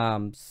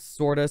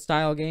sort of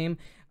style game.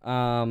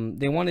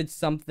 They wanted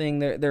something,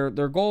 their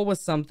goal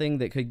was something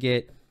that could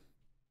get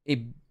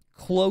a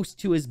close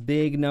to as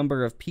big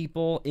number of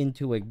people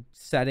into a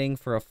setting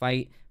for a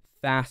fight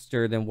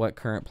faster than what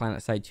current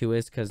PlanetSide 2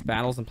 is, because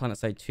battles in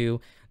PlanetSide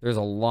 2, there's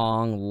a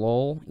long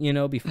lull,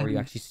 before you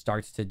actually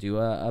start to do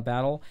a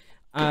battle.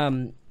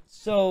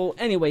 So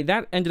anyway,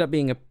 that ended up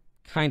being a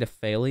kind of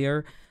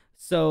failure.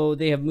 So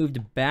they have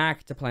moved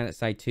back to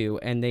PlanetSide 2,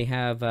 and they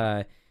have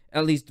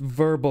at least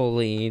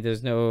verbally,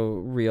 there's no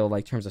real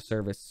like terms of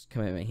service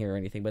commitment here or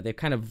anything, but they've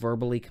kind of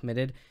verbally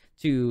committed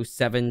to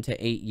 7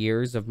 to 8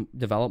 years of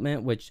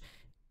development, which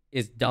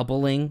is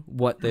doubling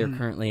what there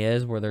currently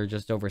is, where they're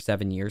just over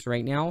 7 years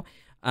right now.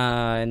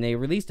 And they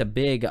released a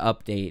big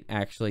update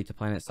actually to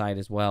PlanetSide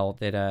as well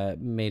that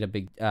made a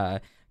big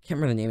can't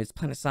remember the name. It's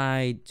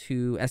PlanetSide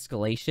 2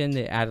 Escalation.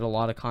 That added a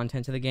lot of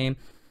content to the game.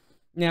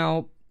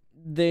 Now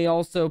they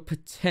also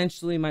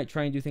potentially might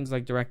try and do things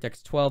like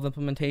DirectX 12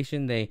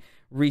 implementation. They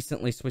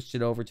recently switched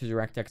it over to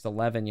DirectX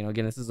 11.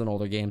 Again, this is an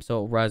older game,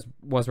 so it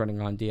was running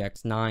on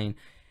DX9.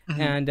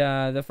 And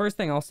the first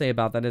thing I'll say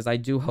about that is I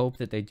do hope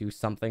that they do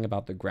something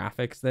about the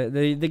graphics.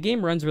 The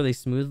game runs really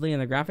smoothly,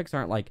 and the graphics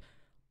aren't like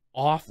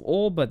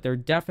awful, but they're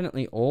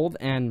definitely old.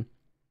 And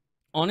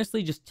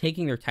honestly, just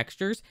taking their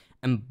textures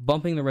and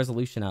bumping the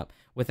resolution up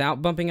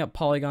without bumping up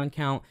polygon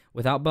count,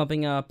 without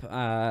bumping up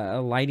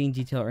lighting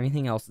detail or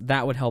anything else,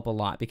 that would help a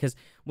lot. Because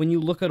when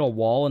you look at a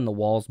wall and the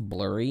wall's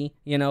blurry,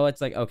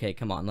 it's like, okay,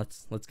 come on,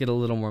 let's get a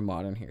little more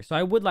modern here. So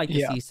I would like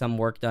to see some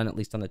work done, at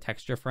least on the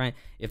texture front,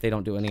 if they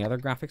don't do any other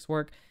graphics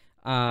work.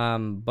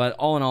 But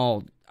all in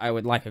all, I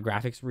would like a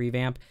graphics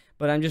revamp.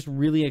 But I'm just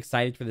really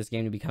excited for this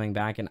game to be coming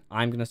back, and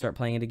I'm going to start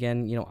playing it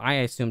again. I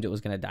assumed it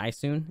was going to die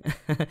soon,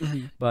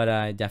 but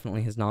it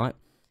definitely has not.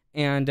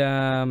 And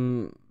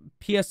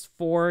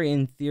PS4,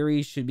 in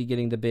theory, should be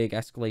getting the big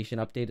escalation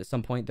update at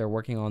some point. They're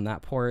working on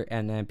that port.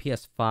 And then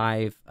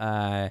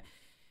PS5,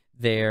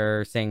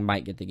 they're saying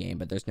might get the game,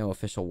 but there's no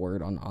official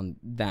word on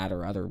that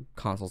or other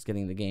consoles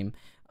getting the game.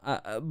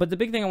 But the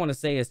big thing I want to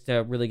say is to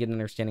really get an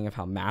understanding of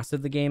how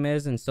massive the game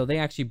is. And so they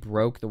actually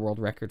broke the world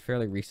record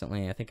fairly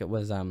recently. I think it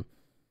was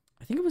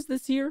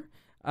this year.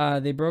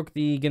 They broke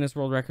the Guinness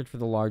World Record for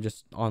the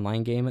largest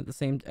online game at the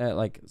same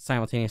like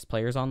simultaneous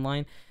players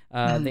online.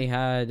 They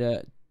had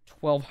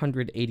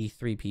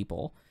 1,283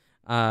 people,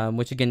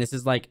 which again, this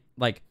is like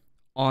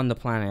on the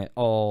planet,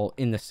 all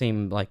in the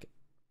same like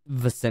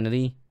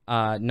vicinity.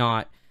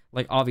 Not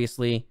like,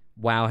 obviously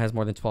WoW has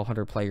more than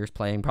 1,200 players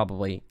playing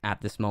probably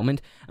at this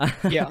moment.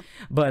 Yeah.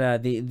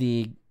 But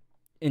the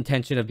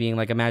intention of being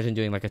like, imagine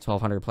doing like a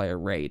 1,200 player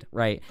raid,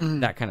 right?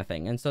 That kind of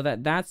thing. And so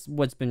that's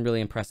what's been really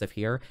impressive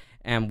here.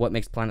 And what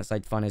makes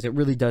PlanetSide fun is it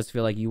really does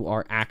feel like you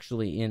are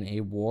actually in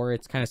a war.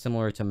 It's kind of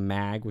similar to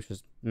MAG, which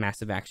was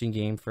massive action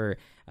game for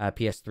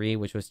PS3,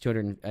 which was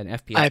 200 an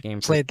FPS game.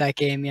 I played that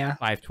game, yeah.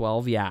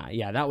 512,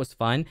 yeah, that was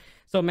fun.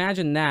 So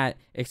imagine that,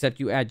 except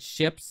you add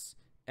ships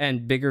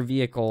and bigger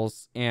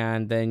vehicles,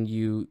 and then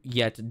you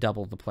yet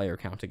double the player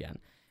count again.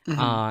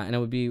 And it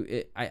would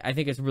be, I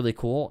think it's really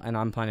cool, and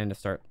I'm planning to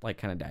start like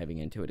kind of diving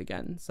into it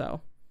again.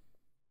 So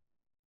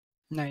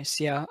nice,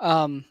 yeah.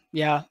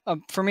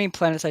 For me,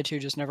 PlanetSide 2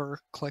 just never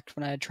clicked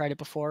when I had tried it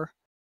before.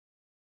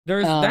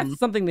 That's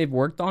something they've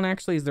worked on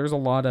actually. Is there's a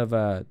lot of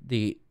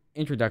the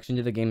introduction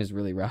to the game is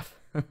really rough.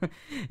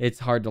 It's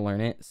hard to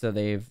learn it, so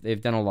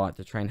they've done a lot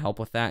to try and help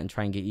with that and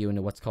try and get you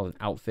into what's called an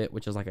outfit,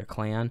 which is like a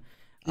clan.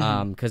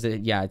 Because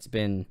it's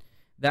been,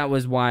 that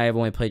was why I've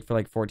only played for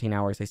like 14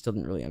 hours. I still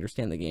didn't really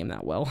understand the game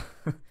that well.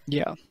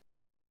 Yeah.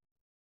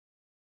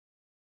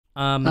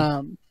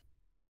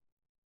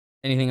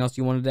 Anything else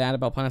you wanted to add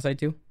about Planetside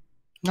 2?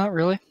 Not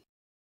really.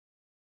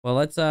 Well,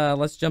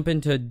 let's jump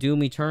into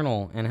Doom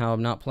Eternal and how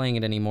I'm not playing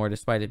it anymore,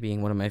 despite it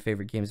being one of my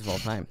favorite games of all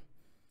time.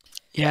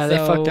 Yeah, they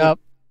fucked up.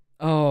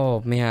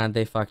 Oh man,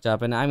 they fucked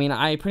up. And I mean,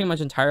 I pretty much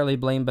entirely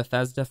blame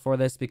Bethesda for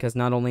this, because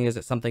not only is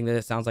it something that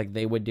it sounds like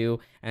they would do,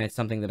 and it's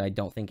something that I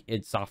don't think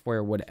id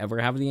Software would ever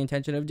have the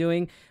intention of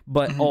doing,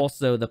 but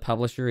also the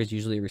publisher is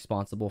usually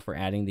responsible for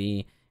adding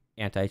the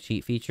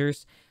anti-cheat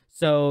features.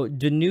 So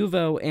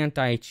Denuvo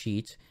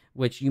Anti-Cheat,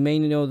 which you may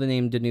know the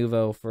name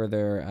Denuvo for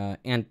their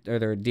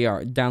their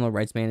download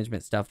rights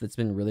management stuff that's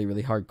been really,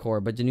 really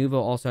hardcore, but Denuvo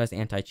also has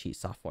anti-cheat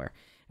software.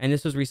 And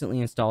this was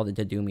recently installed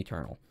into Doom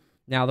Eternal.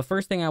 Now, the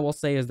first thing I will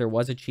say is there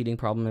was a cheating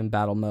problem in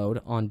battle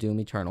mode on Doom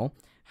Eternal.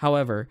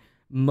 However,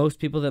 most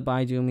people that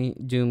buy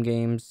Doom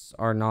games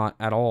are not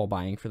at all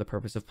buying for the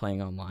purpose of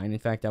playing online. In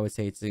fact, I would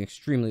say it's an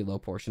extremely low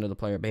portion of the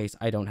player base.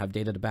 I don't have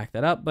data to back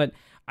that up, but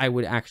I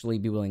would actually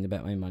be willing to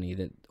bet my money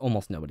that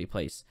almost nobody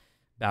plays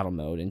battle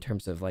mode, in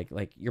terms of like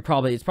it's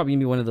probably gonna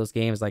be one of those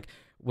games like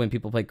when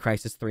people play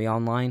Crysis 3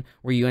 online,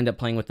 where you end up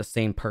playing with the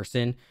same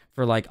person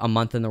for like a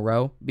month in a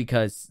row,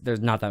 because there's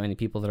not that many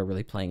people that are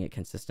really playing it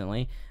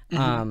consistently.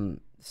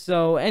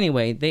 So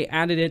anyway, they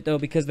added it though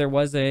because there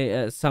was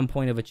some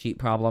point of a cheat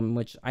problem,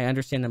 which I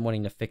understand them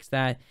wanting to fix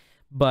that,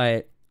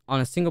 but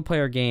on a single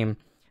player game,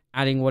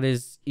 adding what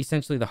is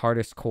essentially the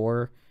hardest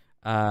core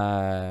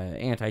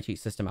anti-cheat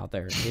system out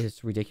there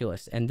is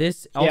ridiculous. And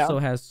this also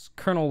has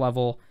kernel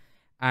level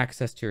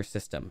access to your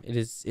system. It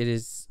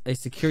is a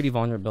security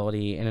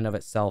vulnerability in and of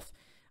itself.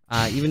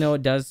 Even though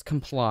it does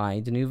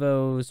comply,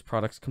 Denuvo's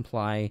products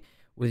comply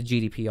with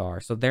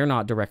GDPR, so they're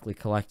not directly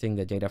collecting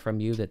the data from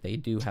you that they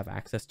do have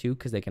access to,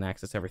 because they can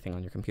access everything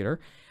on your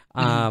computer.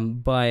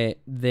 But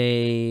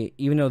they,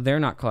 even though they're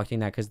not collecting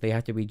that because they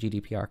have to be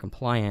GDPR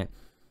compliant,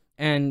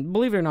 and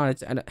believe it or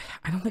not,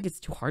 I don't think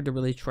it's too hard to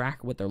really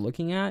track what they're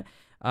looking at.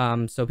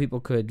 So people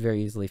could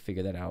very easily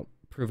figure that out,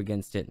 prove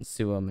against it, and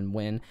sue them and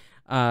win.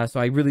 So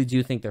I really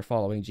do think they're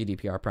following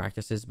GDPR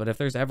practices. But if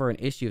there's ever an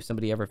issue, if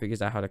somebody ever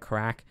figures out how to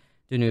crack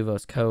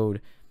Denuvo's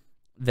code,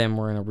 then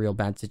we're in a real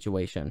bad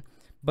situation.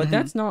 But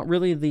that's not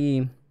really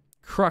the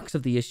crux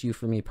of the issue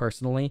for me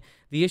personally.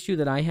 The issue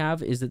that I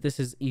have is that this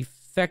has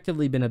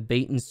effectively been a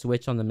bait and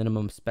switch on the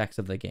minimum specs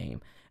of the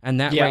game. And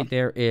that right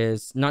there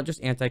is not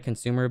just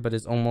anti-consumer, but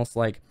is almost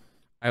like,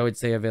 I would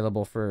say,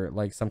 available for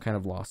like some kind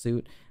of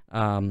lawsuit.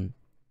 And,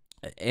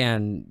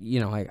 you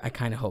know, I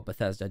kind of hope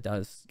Bethesda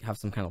does have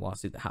some kind of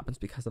lawsuit that happens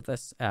because of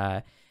this.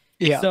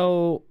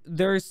 So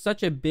there's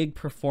such a big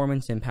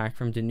performance impact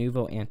from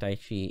Denuvo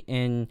anti-cheat,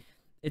 and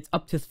it's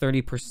up to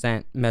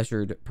 30%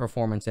 measured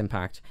performance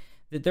impact,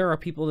 that there are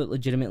people that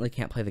legitimately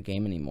can't play the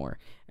game anymore.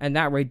 And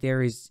that right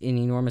there is an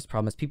enormous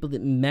problem. It's people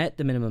that met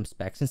the minimum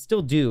specs and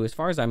still do, as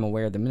far as I'm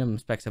aware, the minimum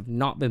specs have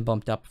not been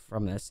bumped up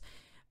from this,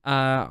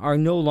 are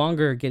no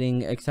longer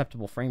getting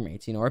acceptable frame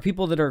rates, you know, or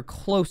people that are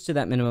close to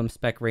that minimum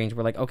spec range.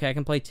 We're like, okay, I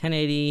can play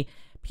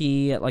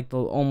 1080p at like the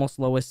almost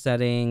lowest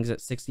settings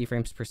at 60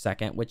 frames per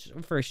second, which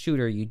for a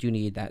shooter, you do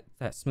need that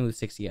smooth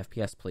 60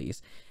 FPS,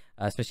 please,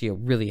 especially a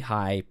really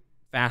high,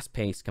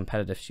 fast-paced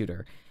competitive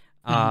shooter.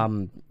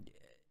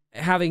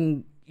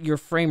 Having your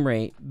frame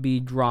rate be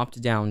dropped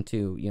down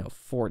to, you know,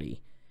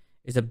 40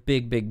 is a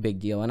big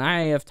deal. And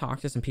I have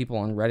talked to some people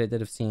on Reddit that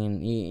have seen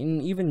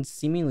an even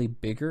seemingly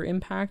bigger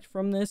impact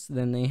from this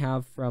than they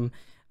have from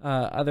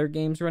other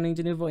games running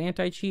Denuvo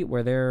anti-cheat,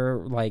 where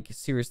they're like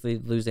seriously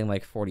losing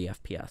like 40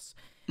 FPS.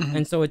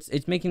 And so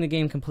it's making the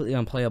game completely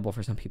unplayable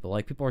for some people.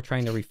 Like, people are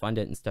trying to refund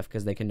it and stuff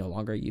because they can no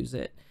longer use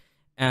it.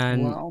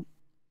 And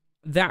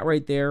that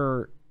right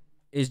there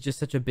is just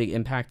such a big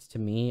impact to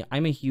me.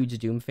 I'm a huge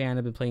Doom fan.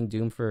 I've been playing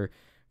Doom for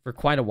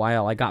quite a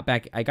while. I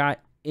got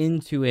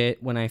into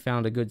it when I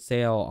found a good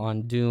sale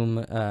on Doom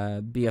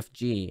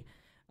BFG.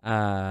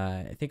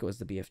 I think it was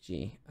the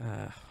BFG.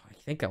 I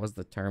think that was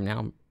the term. Now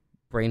I'm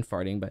brain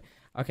farting, but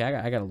okay,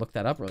 I got to look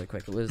that up really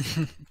quick. It was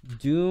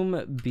Doom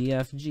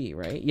BFG,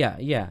 right?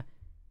 Yeah.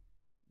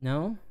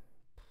 No?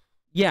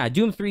 Yeah,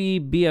 Doom 3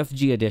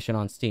 BFG edition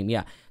on Steam.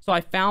 Yeah. So I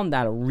found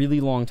that a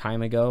really long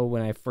time ago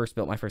when I first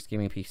built my first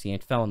gaming PC,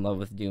 and fell in love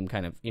with Doom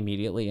kind of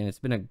immediately, and it's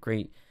been a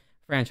great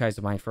franchise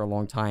of mine for a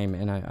long time.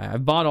 And I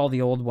bought all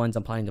the old ones.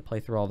 I'm planning to play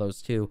through all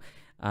those too,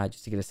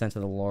 just to get a sense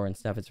of the lore and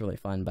stuff. It's really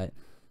fun. But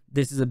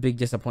this is a big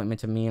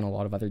disappointment to me and a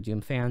lot of other Doom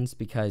fans,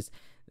 because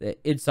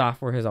id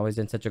Software has always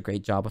done such a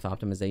great job with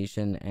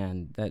optimization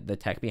and the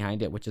tech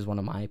behind it, which is one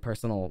of my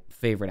personal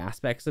favorite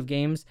aspects of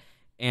games.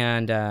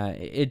 And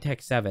id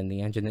Tech 7,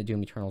 the engine that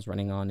Doom Eternal is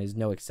running on, is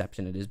no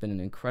exception. It has been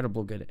an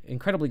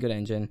incredibly good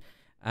engine.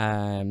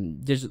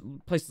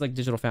 Places like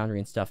Digital Foundry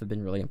and stuff have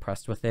been really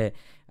impressed with it.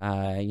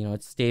 You know,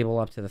 it's stable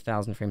up to the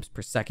 1,000 frames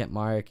per second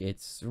mark.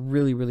 It's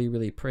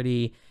really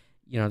pretty.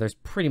 You know, there's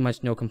pretty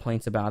much no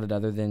complaints about it,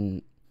 other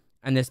than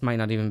and this might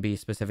not even be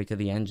specific to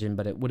the engine,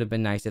 but it would have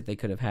been nice if they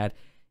could have had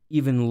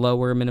even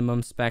lower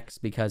minimum specs,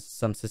 because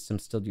some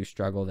systems still do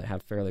struggle that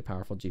have fairly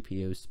powerful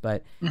GPUs.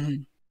 But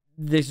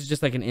this is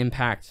just like an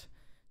impact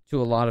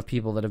to a lot of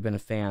people that have been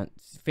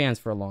fans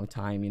for a long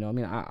time. You know, I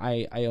mean,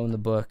 I own the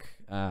book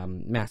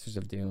Masters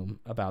of Doom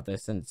about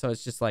this, and so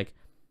it's just like,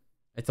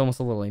 it's almost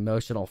a little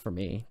emotional for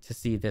me to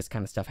see this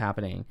kind of stuff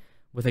happening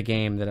with a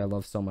game that I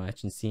love so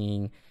much, and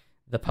seeing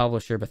the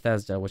publisher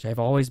Bethesda, which I've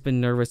always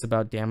been nervous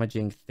about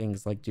damaging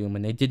things like Doom,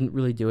 and they didn't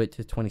really do it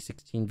to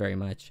 2016 very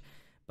much,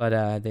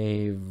 but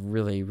they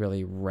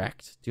really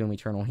wrecked Doom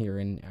Eternal here,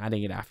 and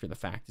adding it after the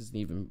fact is an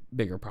even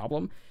bigger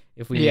problem.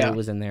 If we knew it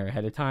was in there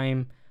ahead of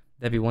time,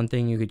 that'd be one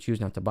thing. You could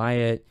choose not to buy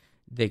it.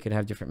 They could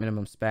have different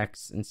minimum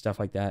specs and stuff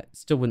like that.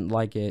 Still wouldn't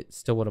like it,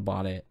 still would have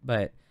bought it,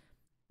 but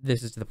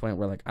this is to the point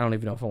where, like, I don't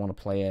even know if I want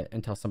to play it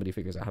until somebody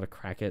figures out how to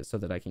crack it so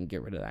that I can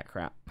get rid of that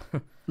crap.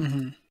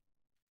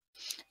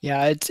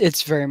 Yeah,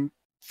 it's very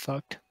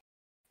fucked.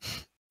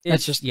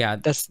 There's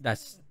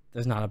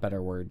not a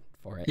better word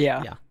for it.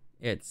 Yeah.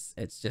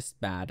 It's just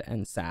bad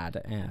and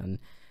sad, and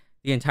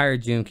the entire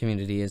Doom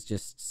community is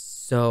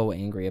just so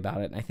angry about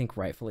it, and I think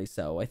rightfully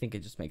so. I think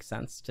it just makes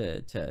sense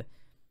to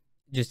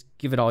just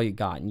give it all you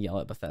got and yell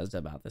at Bethesda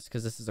about this,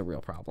 because this is a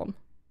real problem.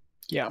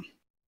 Yeah.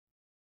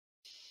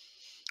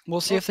 We'll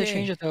see if they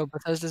change it, though.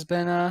 Bethesda's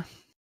been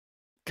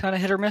kind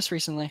of hit or miss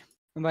recently.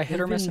 And by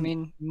hit or miss, I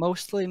mean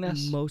mostly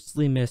miss.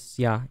 Mostly miss,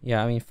 yeah.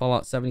 I mean,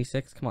 Fallout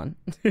 76, come on.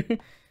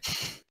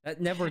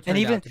 That never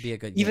turned out to be a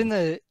good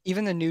game.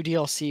 Even the new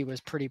DLC was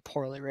pretty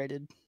poorly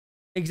rated.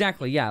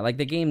 Exactly, yeah. Like,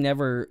 the game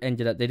never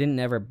ended up, they didn't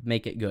ever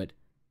make it good.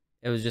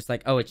 It was just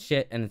like, oh, it's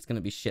shit, and it's going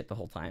to be shit the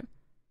whole time.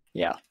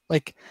 Yeah,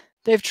 like,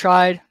 they've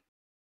tried,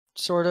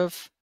 sort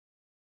of,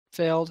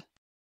 failed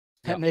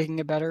at making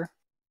it better.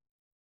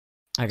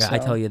 I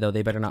tell you, though,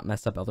 they better not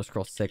mess up Elder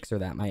Scrolls 6, or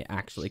that might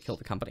actually kill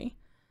the company.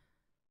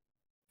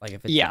 Like,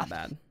 if it's that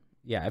bad.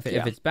 Yeah, if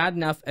it's bad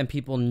enough and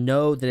people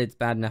know that it's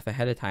bad enough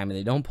ahead of time and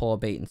they don't pull a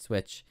bait and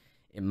switch,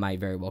 it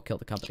might very well kill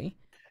the company.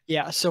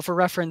 Yeah, so for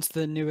reference,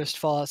 the newest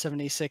Fallout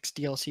 76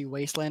 DLC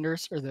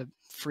Wastelanders, or the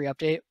free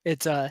update,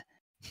 it's a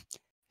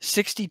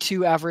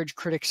 62 average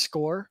critic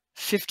score,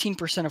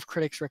 15% of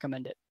critics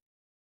recommend it.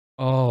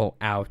 Oh,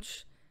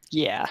 ouch.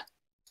 Yeah,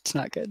 it's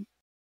not good.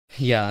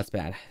 Yeah, that's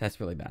bad. That's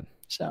really bad.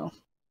 So,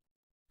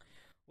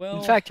 well,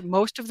 in fact,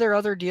 most of their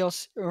other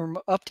DLC or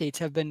updates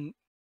have been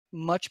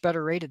much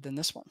better rated than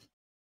this one.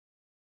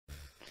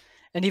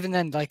 And even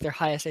then, like, their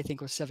highest, I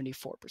think, was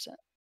 74%.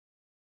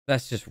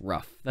 That's just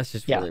rough. That's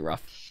just really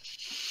rough.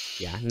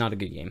 Yeah, not a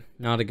good game.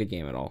 Not a good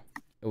game at all.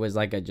 It was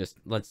like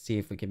let's see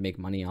if we can make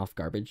money off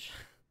garbage.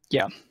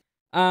 Yeah.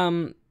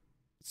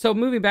 So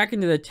moving back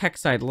into the tech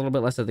side, a little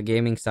bit less of the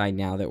gaming side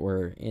now that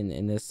we're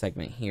in this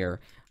segment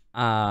here.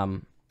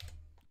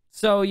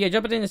 So yeah,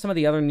 jumping into some of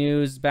the other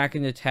news, back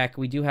into tech,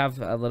 we do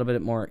have a little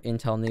bit more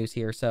Intel news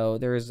here. So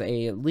there's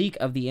a leak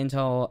of the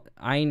Intel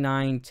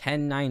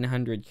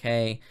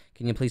i9-10900K.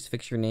 Can you please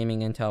fix your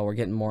naming, Intel? We're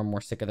getting more and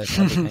more sick of this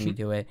every time you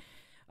do it.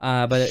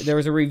 But there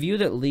was a review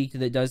that leaked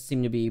that does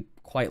seem to be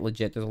quite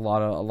legit. There's a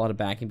lot of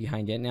backing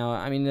behind it. Now,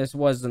 I mean, this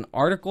was an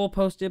article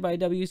posted by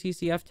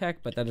WCCF Tech,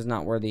 but that is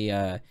not where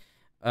the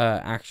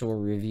actual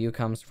review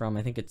comes from.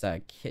 I think it's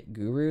a Kit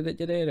Guru that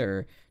did it,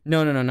 or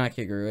no, not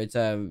Kit Guru. It's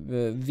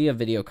via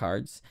Video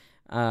Cards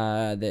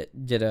that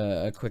did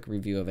a quick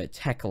review of it.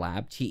 Tech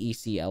Lab,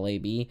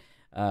 TECLAB,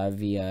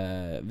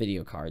 via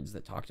Video Cards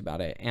that talked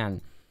about it.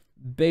 And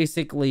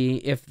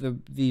basically, if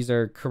these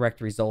are correct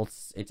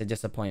results, it's a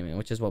disappointment,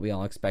 which is what we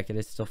all expected.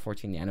 It's still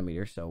 14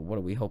 nanometers, so what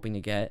are we hoping to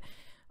get?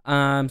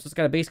 So it's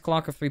got a base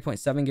clock of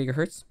 3.7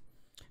 gigahertz.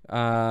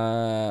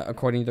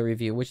 According to the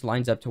review, which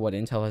lines up to what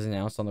Intel has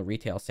announced on the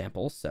retail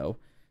samples, so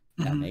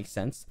that makes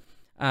sense.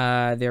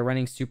 They're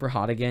running super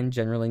hot again,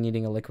 generally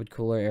needing a liquid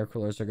cooler. Air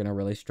coolers are going to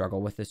really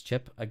struggle with this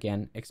chip,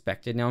 again,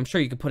 expected. Now, I'm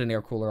sure you could put an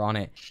air cooler on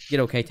it, get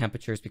okay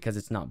temperatures because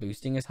it's not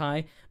boosting as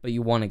high, but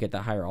you want to get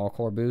that higher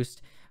all-core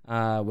boost,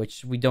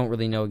 which we don't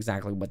really know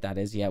exactly what that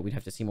is yet. We'd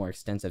have to see more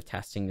extensive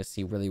testing to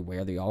see really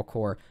where the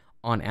all-core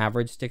on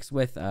average sticks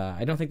with.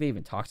 I don't think they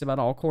even talked about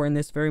all-core in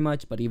this very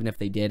much, but even if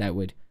they did, I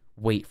would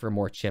wait for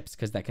more chips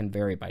because that can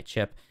vary by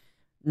chip.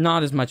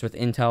 Not as much with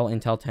Intel.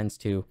 Intel tends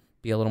to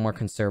be a little more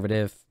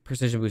conservative.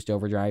 Precision Boost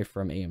Overdrive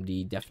from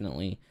AMD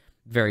definitely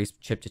varies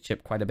chip to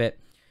chip quite a bit.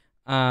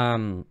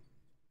 Anyway,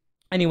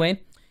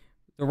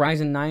 the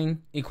Ryzen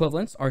 9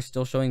 equivalents are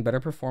still showing better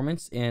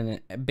performance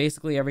in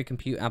basically every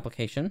compute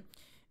application,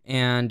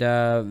 and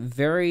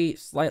very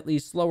slightly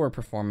slower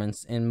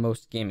performance in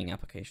most gaming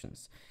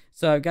applications.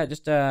 So I've got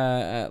just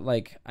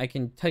like, I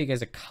can tell you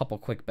guys a couple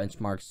quick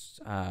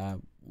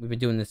benchmarks. We've been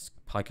doing this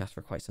podcast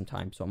for quite some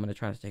time, so I'm going to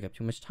try not to take up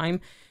too much time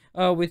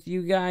with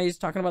you guys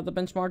talking about the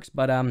benchmarks.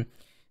 But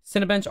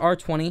Cinebench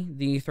R20,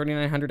 the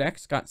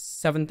 3900X, got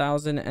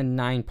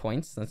 7,009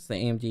 points. That's the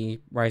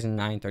AMD Ryzen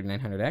 9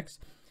 3900X.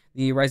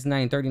 The Ryzen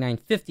 9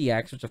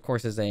 3950X, which of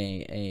course is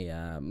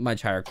a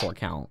much higher core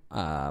count,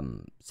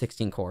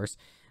 16 cores,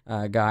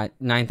 got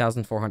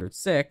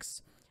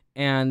 9,406.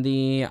 and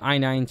the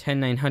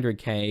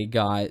i9-10900K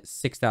got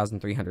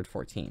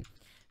 6,314.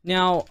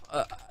 Now,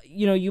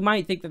 you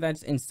might think that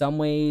that's in some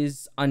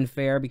ways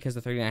unfair because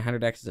the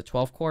 3900X is a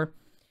 12 core,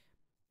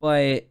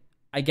 but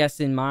I guess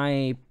in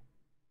my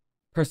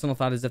personal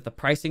thought is if the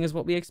pricing is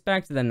what we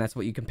expect, then that's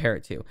what you compare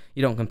it to.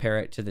 You don't compare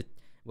it to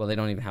well, they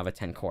don't even have a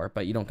 10 core,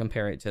 but you don't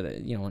compare it to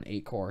an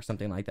 8 core or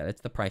something like that.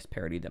 It's the price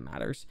parity that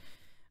matters.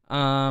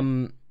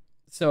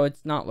 So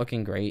it's not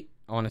looking great,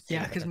 honestly.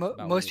 Yeah, because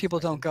most people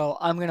don't go,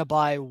 I'm going to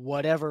buy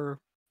whatever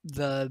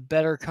the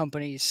better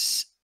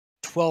company's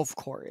 12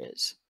 core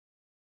is.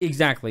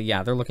 Exactly,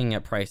 yeah. They're looking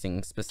at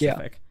pricing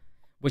specific,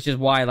 which is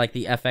why like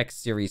the FX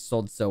series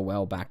sold so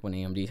well back when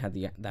AMD had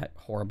that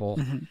horrible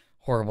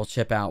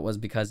chip out, was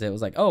because it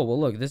was like, oh, well,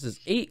 look, this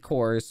is 8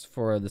 cores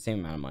for the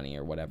same amount of money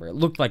or whatever. It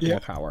looked like more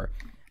power.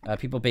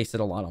 People base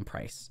it a lot on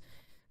price.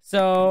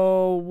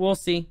 So we'll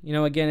see.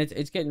 Again,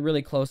 it's getting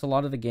really close. A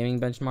lot of the gaming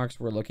benchmarks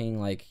were looking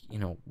like,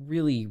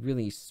 really,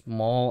 really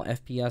small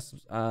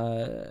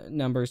FPS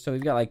numbers. So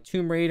we've got like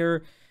Tomb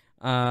Raider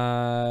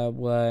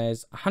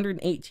was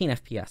 118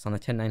 FPS on the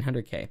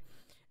 10900K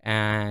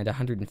and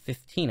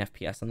 115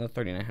 FPS on the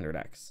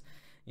 3900X.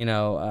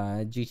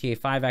 GTA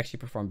 5 actually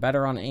performed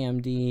better on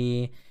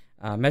AMD.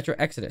 Metro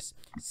Exodus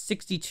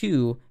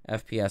 62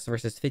 FPS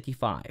versus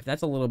 55.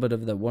 That's a little bit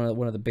of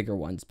one of the bigger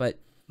ones, but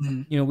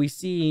we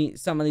see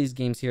some of these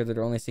games here that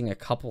are only seeing a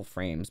couple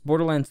frames.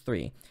 Borderlands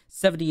 3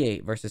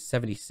 78 versus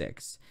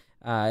 76.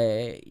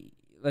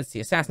 Let's see,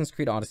 Assassin's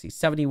Creed Odyssey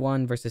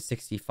 71 versus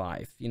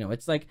 65.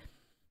 It's like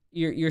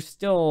you're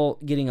still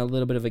getting a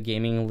little bit of a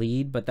gaming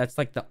lead, but that's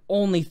like the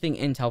only thing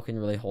Intel can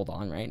really hold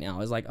on right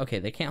now. Is like, okay,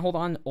 they can't hold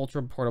on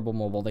ultra portable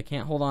mobile, they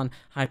can't hold on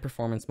high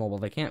performance mobile,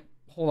 they can't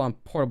hold on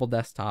portable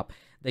desktop,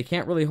 they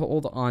can't really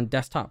hold on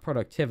desktop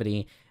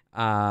productivity,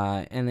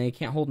 and they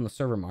can't hold in the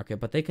server market,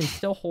 but they can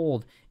still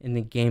hold in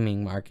the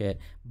gaming market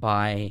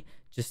by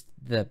just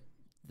the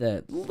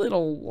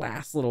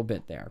last little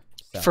bit there.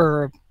 So,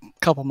 for a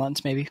couple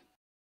months maybe.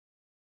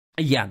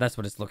 Yeah, that's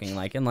what it's looking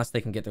like, unless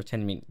they can get their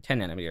 10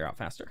 nanometer out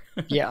faster.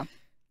 Yeah.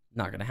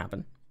 Not gonna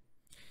happen.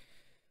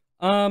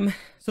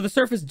 So the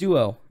Surface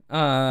Duo,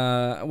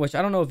 which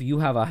I don't know if you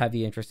have a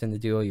heavy interest in the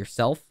Duo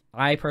yourself.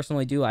 I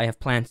personally do. I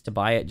have plans to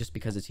buy it just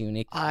because it's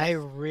unique. I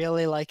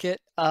really like it.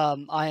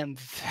 I am,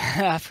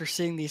 after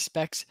seeing these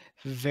specs,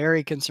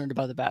 very concerned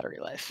about the battery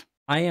life.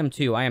 I am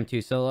too.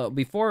 So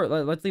before,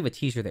 let's leave a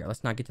teaser there.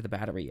 Let's not get to the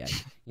battery yet.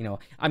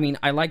 I mean,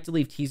 I like to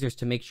leave teasers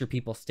to make sure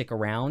people stick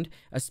around,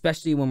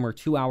 especially when we're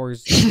 2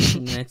 hours and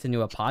 15 minutes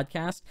into a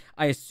podcast.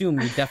 I assume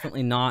you're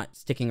definitely not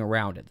sticking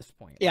around at this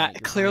point. Yeah,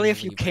 right? clearly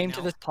if you came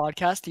to this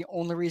podcast, the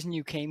only reason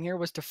you came here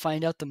was to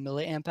find out the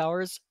milliamp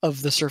hours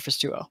of the Surface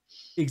Duo.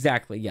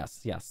 Exactly.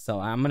 Yes. So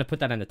I'm going to put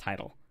that in the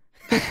title.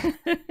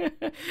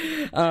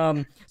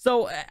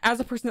 So as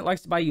a person that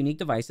likes to buy unique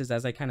devices,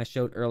 as I kind of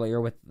showed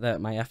earlier with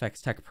my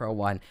FX Tech Pro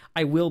 1,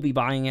 I will be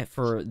buying it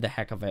for the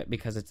heck of it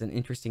because it's an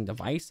interesting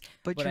device.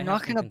 But you're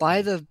not going to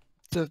buy the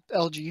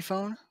LG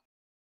phone?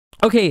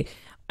 Okay,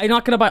 I'm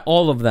not going to buy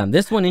all of them.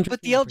 This one interesting.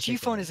 But the LG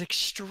phone is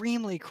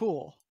extremely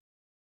cool.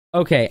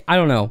 Okay, I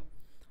don't know.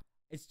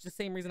 It's the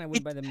same reason I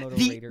wouldn't buy the Moto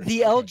Raider.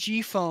 The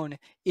LG phone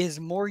is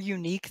more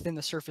unique than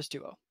the Surface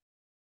Duo.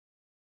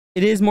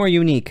 It is more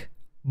unique.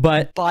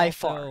 But by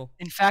far.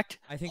 In fact,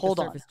 I think hold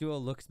the on. Surface Duo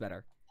looks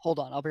better. Hold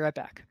on, I'll be right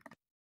back.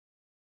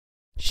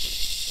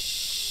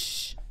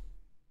 Shh.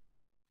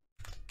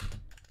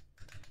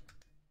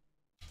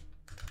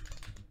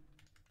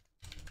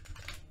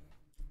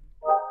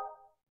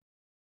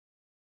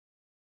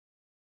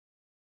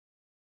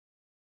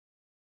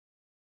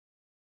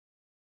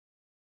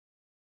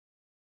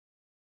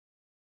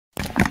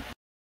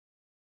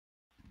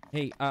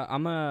 Hey,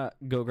 I'm gonna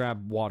go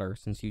grab water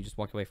since you just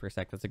walked away for a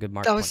sec. That's a good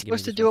mark. I was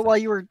supposed to do it while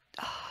you were...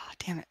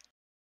 damn it.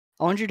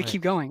 I wanted you to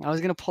keep going. I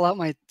was going to pull out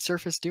my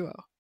Surface Duo.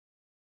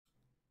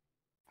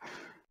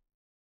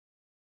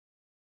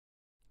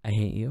 I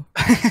hate you.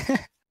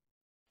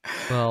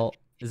 Well,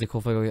 is it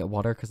cool if I go get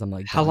water? Because I'm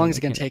like... How long is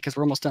it going to take? Because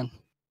we're almost done.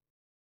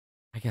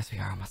 I guess we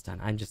are almost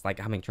done. I'm just like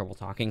having trouble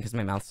talking because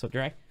my mouth's so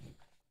dry.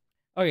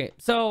 Okay,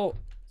 so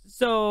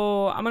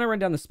I'm going to run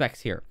down the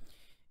specs here.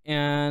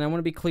 And I want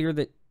to be clear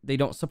that they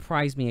don't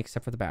surprise me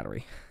except for the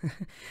battery.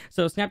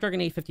 So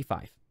Snapdragon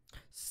 855.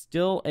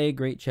 Still a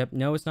great chip.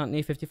 No, it's not an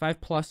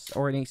 855 Plus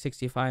or an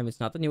 865. It's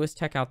not the newest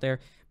tech out there.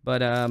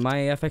 But my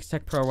FX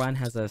Tech Pro 1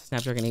 has a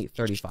Snapdragon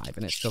 835,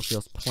 and it still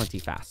feels plenty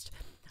fast.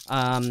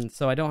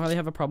 So I don't really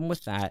have a problem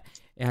with that.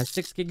 It has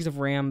 6 gigs of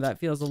RAM. That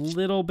feels a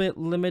little bit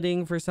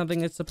limiting for something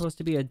that's supposed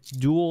to be a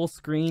dual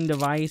screen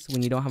device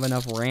when you don't have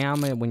enough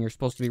RAM and when you're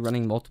supposed to be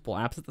running multiple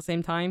apps at the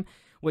same time,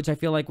 which I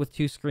feel like with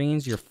 2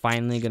 screens, you're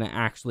finally going to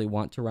actually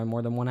want to run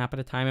more than one app at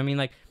a time. I mean,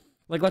 like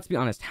let's be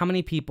honest. How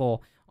many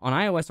people on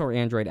iOS or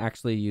Android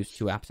actually use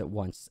 2 apps at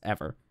once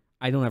ever?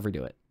 I don't ever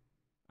do it.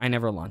 I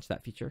never launch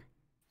that feature.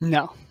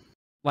 No.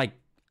 Like,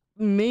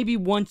 maybe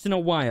once in a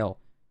while.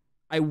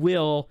 I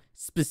will,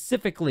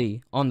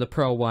 specifically on the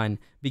Pro 1,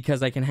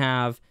 because I can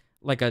have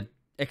like a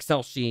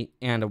Excel sheet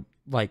and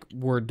like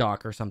Word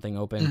doc or something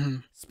open, Mm-hmm.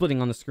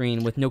 splitting on the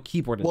screen with no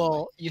keyboard in the way.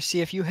 Well, you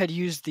see, if you had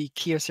used the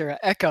Kyocera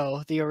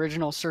Echo, the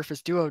original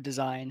Surface Duo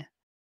design,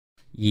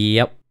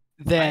 Yep.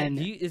 then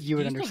Do you you would still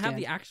have understand.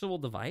 the actual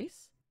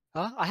device?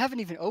 Huh? I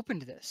haven't even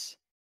opened this.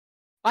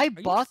 I Are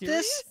you bought serious?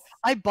 this.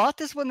 I bought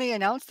this when they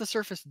announced the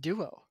Surface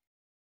Duo.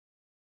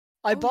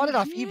 I bought it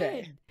off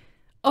eBay.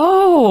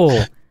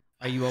 Oh,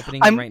 are you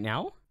opening it I'm right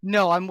now?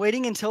 No, I'm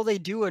waiting until they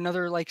do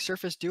another like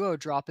Surface Duo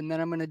drop, and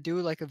then I'm gonna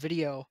do like a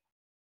video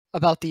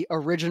about the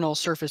original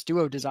Surface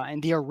Duo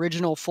design, the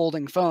original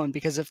folding phone.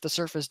 Because if the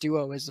Surface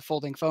Duo is the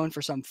folding phone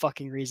for some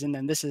fucking reason,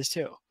 then this is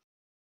too.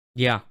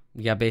 Yeah,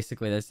 yeah.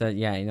 Basically, that's that.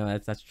 Yeah, you know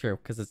that's true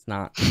because it's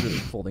not really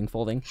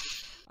folding.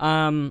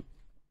 Um.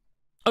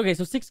 Okay,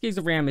 so 6 gigs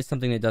of RAM is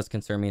something that does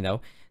concern me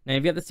though. Now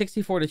you've got the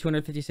 64 to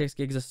 256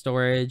 gigs of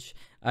storage.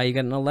 You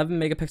got an 11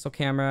 megapixel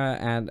camera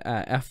and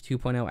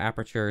f2.0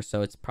 aperture,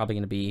 so it's probably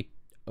going to be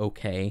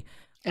okay.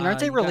 And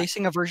aren't they You got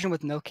releasing a version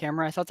with no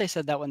camera? I thought they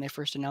said that when they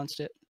first announced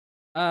it.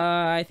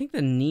 I think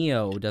the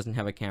Neo doesn't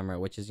have a camera,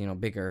 which is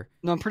bigger.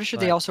 No, I'm pretty sure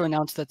they But also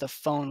announced that the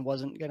phone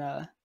wasn't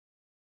gonna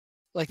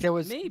like there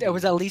was maybe.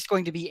 at least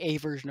going to be a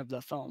version of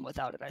the phone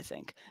without it, I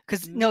think.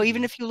 Because no,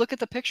 even Maybe. if you look at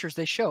the pictures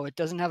they show, it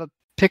doesn't have a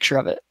picture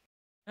of it.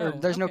 Or Oh,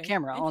 there's no okay.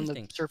 camera on the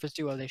Interesting. Surface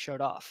Duo they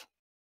showed off.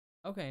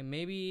 Okay,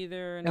 maybe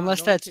they're not Unless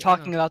going that's to. I don't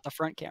talking know. about the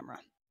front camera.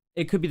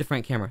 It could be the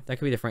front camera. That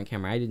could be the front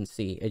camera. I didn't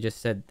see. It just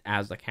said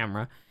as the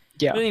camera.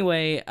 Yeah. But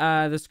anyway,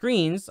 the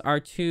screens are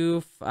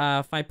two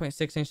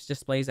 5.6-inch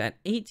displays at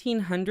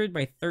 1800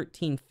 by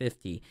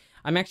 1350.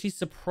 I'm actually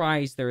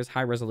surprised they're as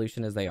high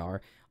resolution as they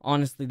are.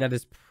 Honestly, that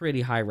is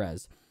pretty high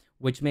res,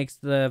 which makes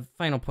the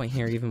final point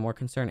here even more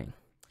concerning.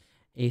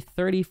 A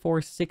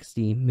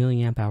 3460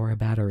 milliamp hour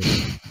battery.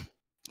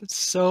 It's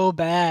so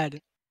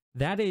bad.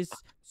 That is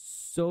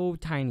so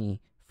tiny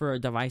for a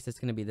device that's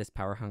going to be this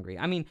power hungry.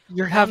 I mean,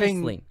 You're honestly,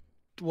 having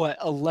what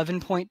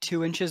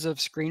 11.2 inches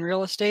of screen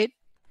real estate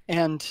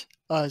and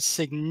a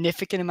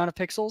significant amount of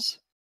pixels.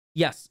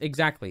 yes,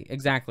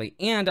 exactly,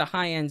 and a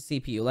high-end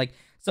CPU. Like,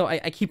 so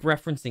I keep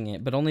referencing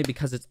it, but only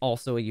because it's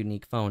also a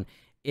unique phone.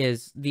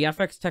 Is the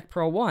FX Tech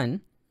Pro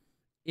 1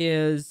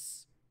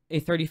 is a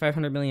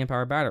 3500 milliamp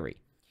hour battery.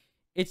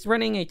 It's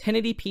running a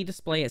 1080p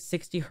display at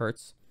 60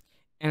 hertz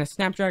and a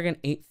Snapdragon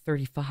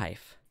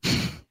 835.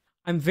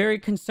 I'm very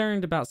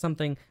concerned about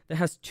something that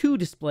has two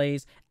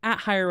displays at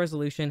higher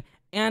resolution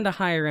and a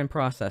higher end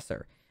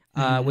processor,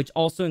 which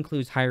also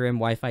includes higher end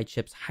Wi-Fi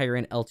chips, higher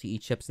end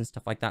LTE chips, and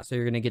stuff like that. So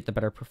you're going to get the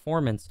better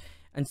performance.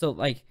 And so,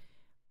 like,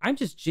 I'm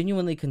just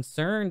genuinely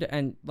concerned.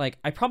 And, like,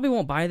 I probably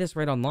won't buy this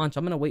right on launch.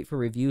 I'm going to wait for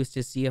reviews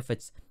to see if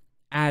it's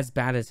as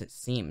bad as it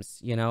seems,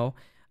 you know?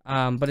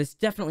 But it's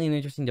definitely an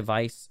interesting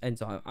device. And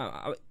so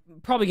I'm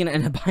probably going to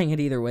end up buying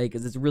it either way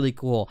because it's really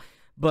cool.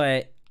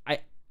 But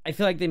I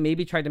feel like they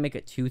maybe tried to make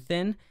it too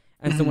thin,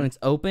 and so when it's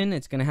open,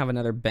 it's going to have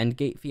another bend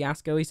gate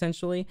fiasco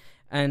essentially,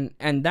 and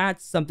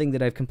that's something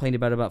that I've complained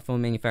about phone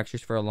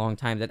manufacturers for a long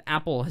time that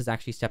Apple has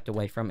actually stepped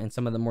away from, and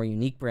some of the more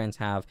unique brands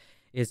have,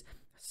 is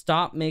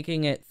stop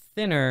making it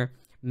thinner,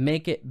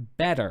 make it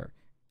better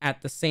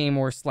at the same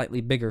or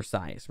slightly bigger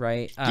size,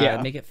 right?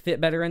 Yeah. Make it fit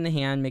better in the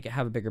hand, make it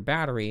have a bigger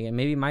battery, and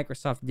maybe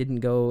Microsoft didn't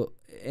go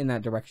in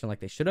that direction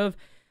like they should have.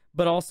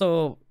 But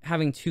also,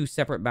 having two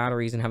separate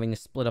batteries and having to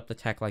split up the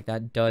tech like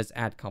that does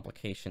add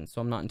complications.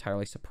 So I'm not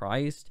entirely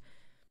surprised.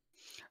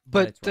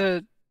 But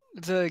the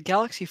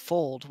Galaxy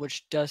Fold,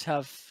 which does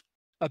have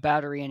a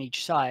battery on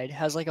each side,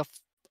 has like a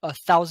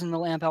 1,000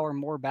 milliamp hour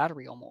more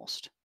battery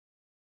almost.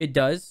 It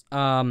does.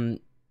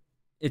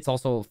 It's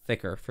also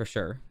thicker for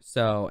sure.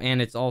 So,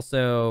 and it's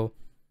also,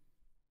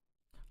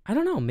 I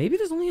don't know, maybe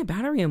there's only a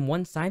battery on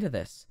one side of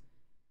this.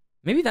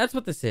 Maybe that's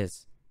what this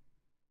is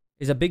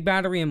a big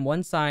battery in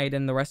one side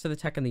and the rest of the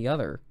tech in the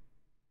other.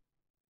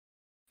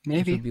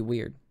 Maybe. Which would be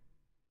weird.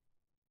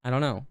 I don't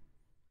know.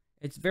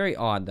 It's very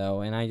odd though,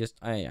 and I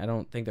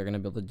don't think they're gonna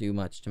be able to do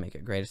much to make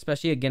it great.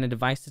 Especially again, a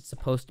device that's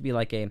supposed to be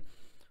like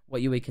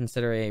what you would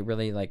consider a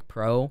really like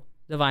pro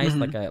device,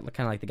 like kind of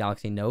like the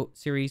Galaxy Note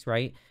series,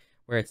 right?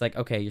 Where it's like,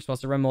 okay, you're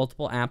supposed to run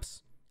multiple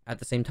apps at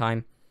the same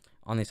time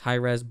on these high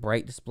res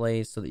bright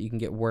displays so that you can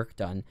get work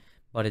done,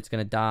 but it's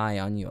gonna die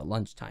on you at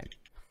lunchtime.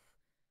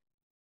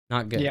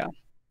 Not good. Yeah.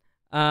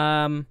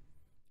 And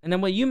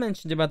then what you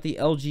mentioned about the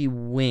LG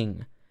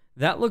Wing,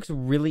 that looks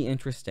really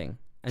interesting.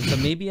 And so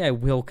maybe I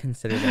will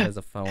consider that as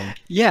a phone.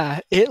 Yeah,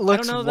 it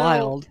looks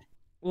wild.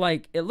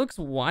 Like, it looks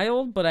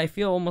wild, but I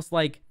feel almost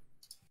like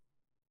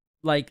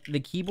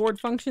the keyboard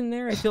function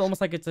there, I feel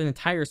almost like it's an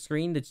entire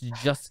screen that's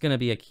just going to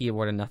be a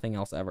keyboard and nothing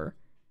else ever.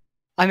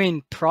 I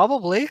mean,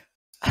 probably.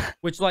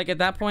 Which, like, at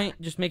that point,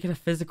 just make it a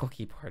physical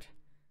keyboard.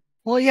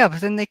 Well, yeah,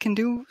 but then they can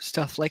do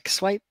stuff like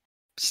swipe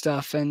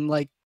stuff and,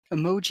 like,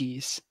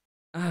 emojis.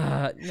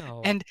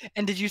 No. And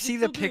did you see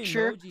the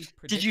picture?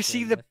 Did you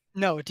see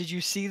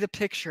the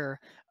picture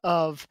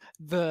of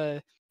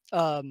the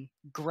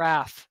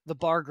graph, the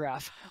bar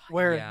graph,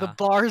 where the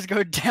bars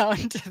go down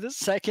to the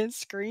second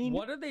screen?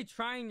 What are they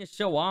trying to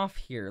show off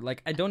here?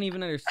 Like, I don't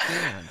even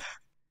understand.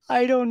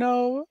 I don't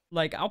know.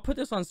 Like, I'll put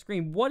this on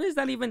screen. What is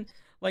that even?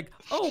 Like,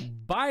 oh,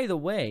 by the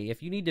way,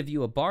 if you need to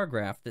view a bar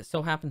graph that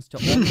so happens to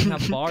only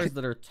have bars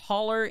that are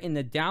taller in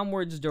the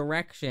downwards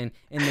direction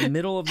in the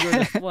middle of your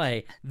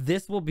display,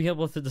 this will be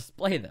able to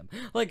display them.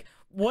 Like,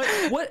 what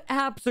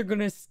apps are going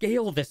to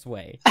scale this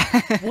way?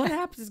 What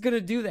apps is going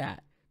to do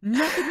that?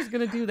 Nothing is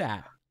going to do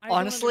that.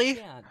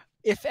 Honestly,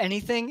 if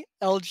anything,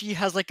 LG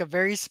has like a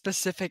very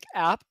specific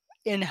app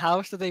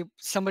in-house that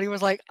somebody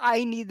was like,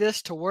 I need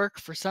this to work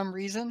for some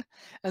reason,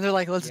 and they're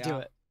like, let's do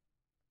it.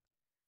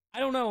 I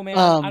don't know, man.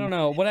 I don't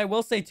know. What I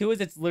will say too is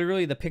it's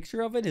literally the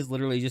picture of it is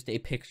literally just a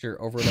picture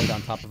overlaid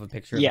on top of a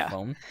picture of the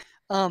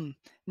phone.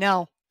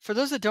 Now, for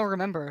those that don't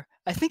remember,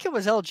 I think it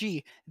was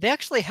LG. They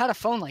actually had a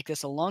phone like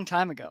this a long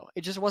time ago.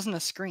 It just wasn't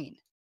a screen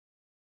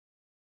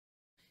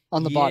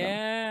on the bottom.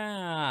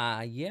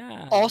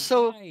 Yeah.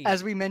 Also,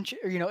 as we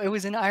mentioned, it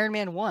was in Iron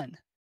Man 1.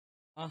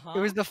 It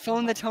was the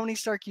phone that Tony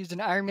Stark used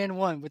in Iron Man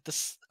 1 with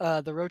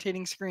the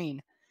rotating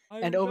screen.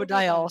 And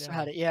Obadiah also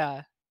had it,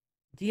 yeah.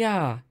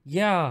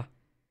 Yeah.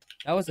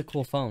 That was a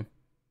cool phone.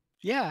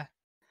 Yeah.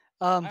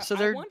 So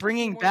they're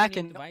bringing back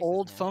an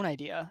old phone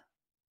idea.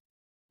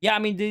 Yeah, I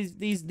mean,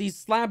 these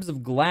slabs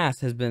of glass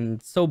has been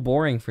so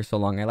boring for so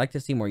long. I like to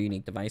see more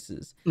unique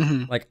devices.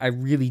 Like, I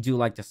really do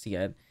like to see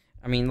it.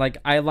 I mean, like,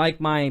 I like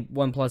my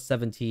OnePlus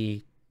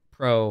 7T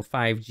Pro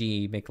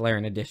 5G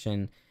McLaren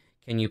edition.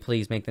 Can you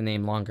please make the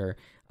name longer?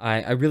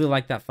 I really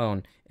like that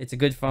phone. It's a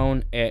good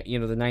phone. The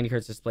 90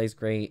 hertz display is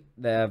great.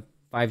 The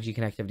 5G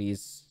connectivity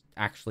is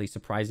actually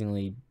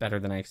surprisingly better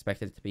than I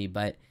expected it to be,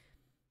 but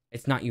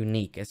it's not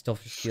unique. It still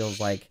feels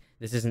like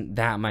this isn't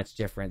that much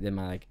different than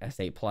my like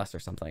S8 Plus or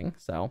something.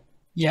 So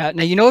yeah,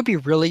 now you know what'd be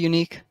really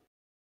unique?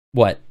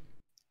 What?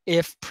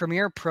 If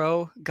Premiere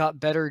Pro got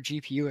better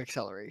GPU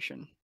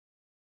acceleration.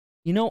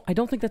 I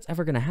don't think that's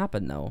ever going to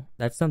happen, though.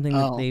 That's something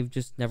that they've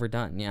just never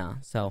done, yeah.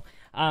 So,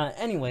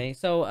 anyway,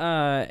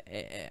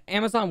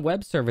 Amazon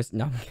Web Service...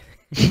 No.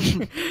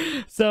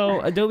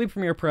 So, Adobe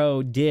Premiere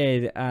Pro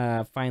did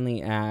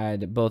finally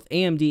add both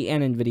AMD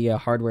and NVIDIA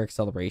hardware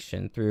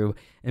acceleration through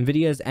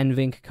NVIDIA's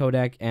NVENC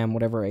codec and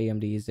whatever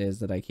AMD's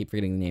is that I keep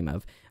forgetting the name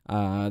of.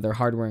 Their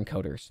hardware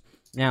encoders.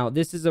 Now,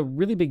 this is a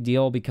really big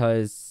deal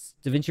because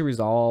DaVinci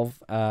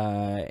Resolve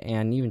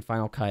and even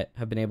Final Cut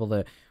have been able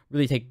to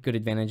really take good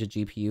advantage of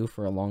GPU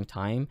for a long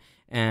time,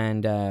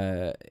 and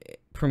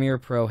Premiere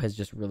Pro has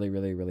just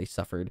really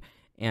suffered.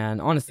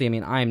 And honestly, I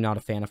mean, I'm not a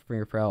fan of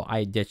Premiere Pro.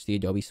 I ditched the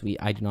Adobe suite.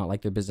 I do not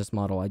like their business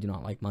model. I do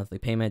not like monthly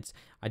payments.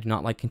 I do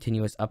not like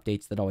continuous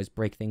updates that always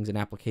break things in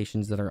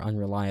applications that are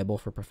unreliable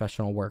for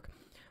professional work.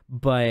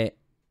 But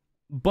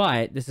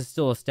this is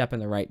still a step in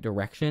the right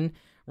direction.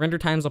 Render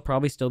times will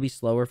probably still be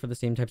slower for the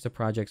same types of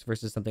projects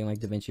versus something like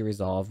DaVinci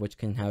Resolve, which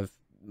can have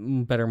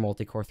better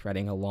multi-core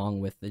threading along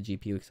with the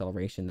GPU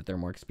acceleration that they're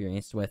more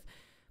experienced with.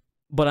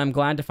 But I'm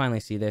glad to finally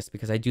see this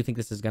because I do think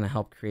this is going to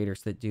help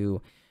creators that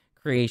do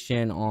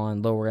creation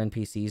on lower end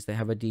PCs that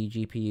have a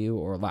DGPU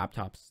or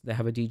laptops that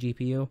have a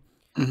DGPU.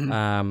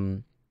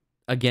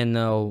 Again,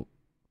 though,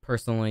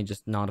 personally,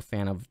 just not a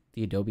fan of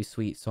the Adobe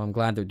suite, so I'm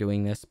glad they're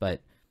doing this,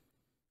 but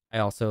I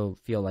also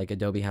feel like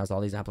Adobe has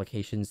all these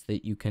applications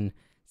that you can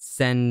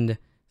send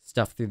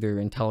stuff through their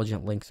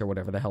intelligent links or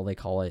whatever the hell they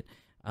call it,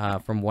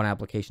 from one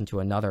application to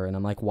another, and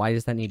I'm like, why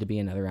does that need to be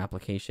another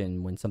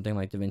application when something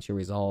like DaVinci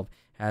Resolve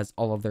has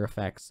all of their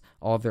effects,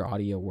 all of their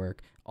audio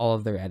work, all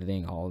of their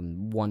editing, all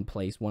in one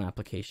place, one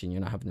application?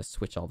 You're not having to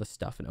switch all this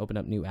stuff and open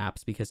up new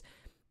apps, because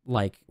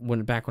like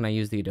back when I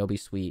used the Adobe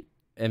suite,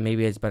 and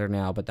maybe it's better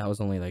now, but that was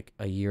only like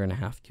a year and a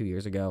half, 2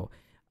 years ago.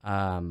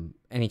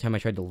 Anytime I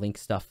tried to link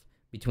stuff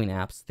between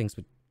apps, things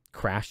would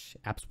crash,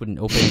 apps wouldn't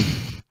open.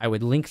 I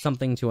would link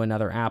something to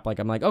another app, like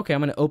I'm like, okay, I'm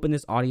going to open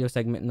this audio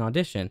segment in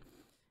Audition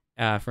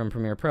from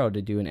Premiere Pro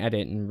to do an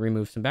edit and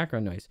remove some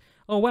background noise.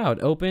 Oh wow, it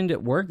opened,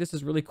 it worked, this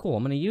is really cool,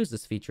 I'm going to use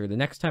this feature. The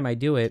next time I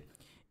do it,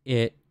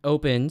 it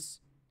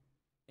opens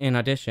in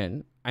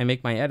Audition, I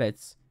make my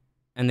edits,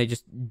 and they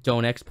just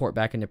don't export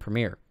back into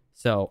Premiere.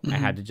 So I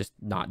had to just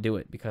not do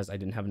it because I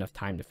didn't have enough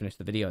time to finish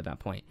the video at that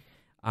point.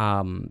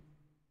 Or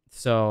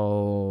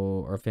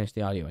finish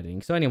the audio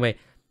editing. So anyway,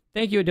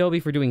 thank you, Adobe,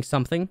 for doing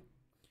something.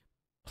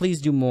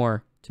 Please do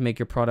more to make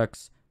your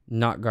products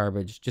not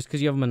garbage. Just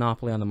because you have a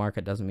monopoly on the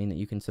market doesn't mean that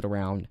you can sit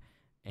around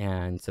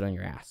and sit on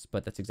your ass.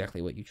 But that's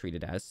exactly what you treat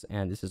it as.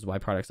 And this is why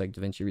products like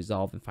DaVinci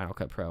Resolve and Final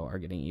Cut Pro are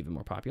getting even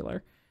more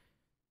popular.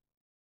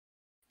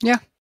 Yeah.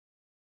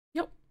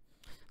 Yep.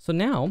 So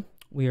now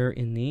we are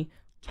in the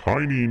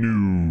Tiny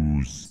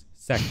News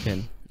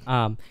section.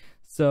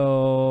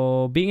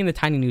 So being in the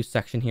tiny news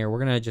section here, we're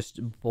going to just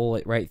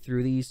bullet right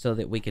through these so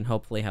that we can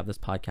hopefully have this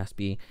podcast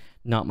be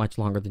not much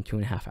longer than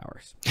 2.5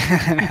 hours.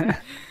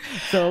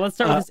 So let's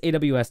start with this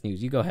AWS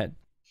news. You go ahead.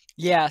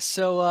 Yeah,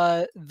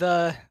 so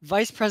the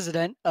vice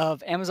president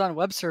of Amazon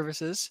Web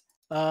Services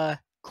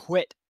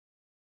quit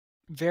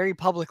very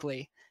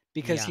publicly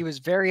because he was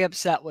very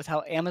upset with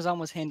how Amazon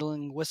was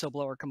handling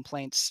whistleblower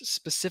complaints,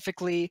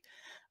 specifically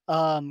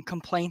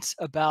complaints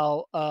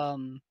about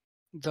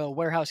the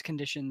warehouse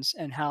conditions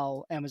and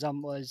how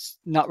Amazon was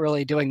not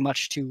really doing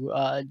much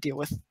to deal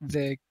with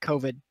the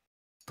COVID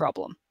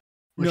problem.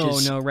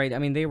 No, right. I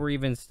mean, they were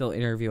even still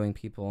interviewing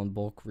people in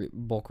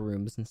bulk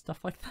rooms and stuff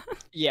like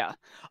that. Yeah.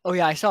 Oh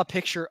yeah, I saw a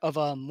picture of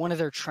one of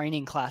their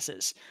training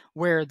classes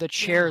where the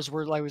chairs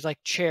were like, it was like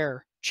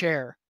chair,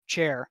 chair,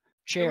 chair,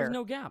 chair. There was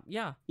no gap.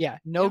 Yeah. Yeah,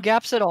 no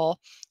gaps at all,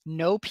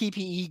 no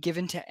PPE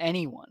given to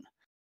anyone.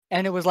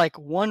 And it was like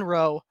one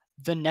row,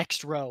 the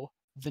next row,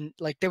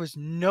 like there was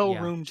no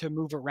room to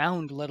move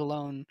around, let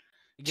alone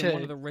Again,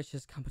 one of the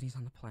richest companies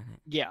on the planet.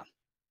 Yeah.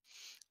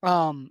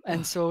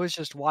 And so it was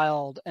just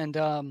wild. And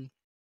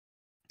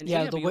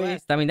yeah, AWS, the way,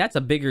 I mean, that's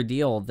a bigger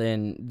deal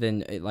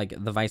than like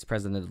the vice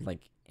president of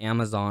like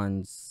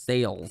Amazon's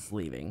sales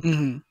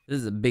leaving. This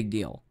is a big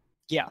deal.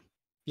 Yeah.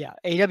 Yeah.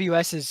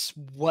 AWS is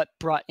what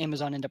brought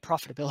Amazon into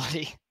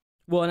profitability.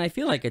 Well, and I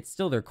feel like it's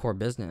still their core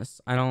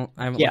business. I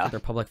haven't looked at their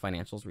public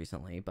financials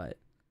recently, but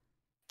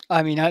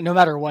I mean, no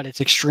matter what,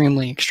 it's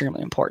extremely,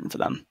 extremely important for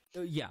them.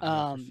 Yeah,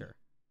 for sure.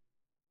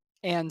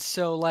 And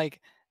so like,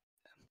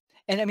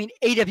 and I mean,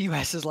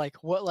 AWS is like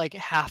what like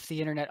half the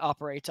internet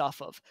operates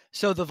off of.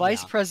 So the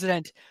vice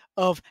president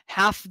of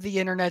half the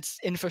internet's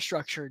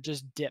infrastructure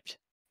just dipped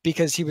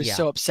because he was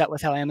so upset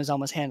with how Amazon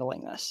was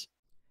handling this.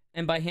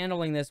 And by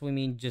handling this, we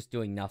mean just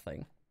doing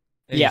nothing.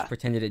 They just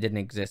pretended it didn't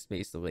exist,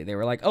 basically. They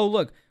were like, oh,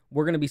 look,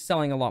 we're going to be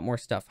selling a lot more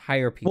stuff.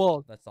 Hire people.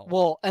 Well, that's all.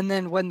 Well, and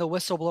then when the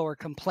whistleblower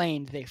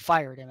complained, they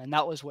fired him. And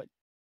that was what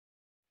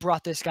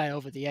brought this guy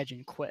over the edge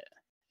and quit.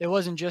 It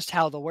wasn't just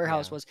how the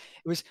warehouse was.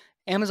 It was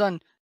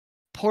Amazon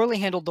poorly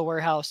handled the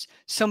warehouse.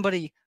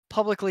 Somebody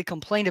publicly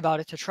complained about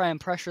it to try and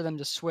pressure them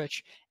to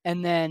switch.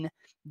 And then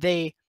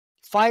they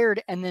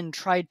fired and then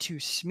tried to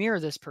smear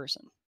this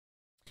person.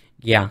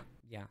 Yeah.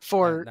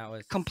 For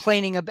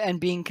complaining and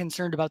being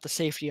concerned about the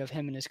safety of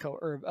him and his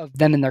or of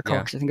them and their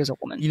coworkers. I think it was a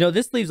woman. You know,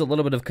 this leaves a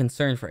little bit of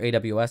concern for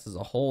AWS as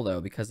a whole,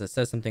 though, because it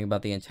says something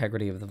about the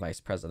integrity of the vice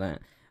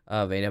president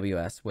of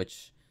AWS,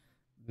 which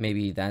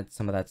maybe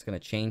some of that's going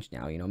to change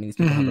now. You know, I mean, these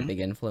people have a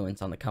big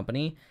influence on the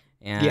company,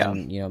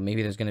 and you know,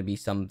 maybe there's going to be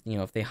some, you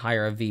know, if they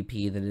hire a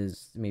VP that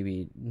is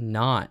maybe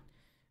not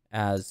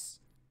as,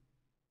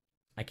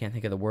 I can't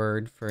think of the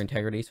word for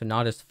integrity, so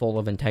not as full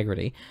of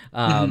integrity,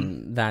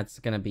 that's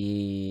going to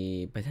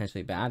be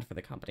potentially bad for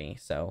the company.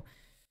 So,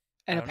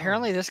 and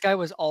apparently this guy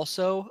was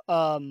also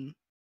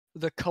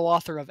the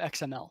co-author of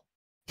XML.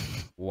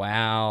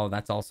 Wow,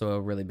 that's also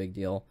a really big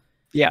deal.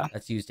 Yeah.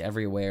 That's used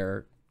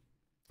everywhere.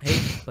 Hey,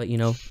 but you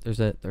know, there's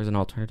an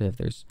alternative.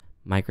 There's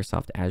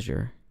Microsoft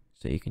Azure,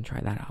 so you can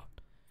try that out.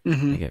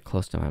 I get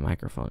close to my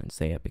microphone and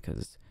say it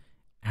because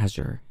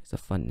Azure is a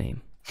fun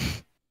name.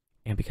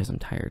 And because I'm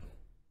tired.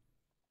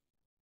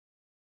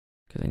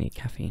 Because I need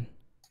caffeine.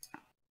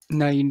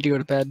 No, you need to go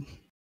to bed.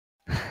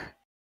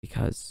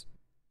 Because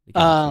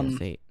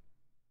PS8.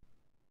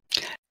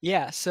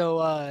 Yeah,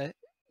 so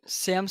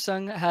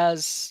Samsung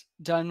has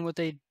done what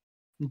they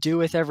do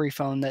with every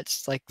phone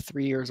that's like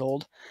 3 years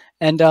old,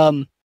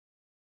 and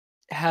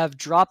have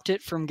dropped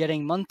it from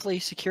getting monthly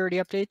security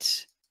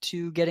updates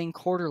to getting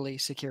quarterly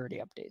security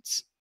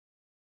updates.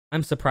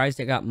 I'm surprised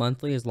it got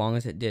monthly as long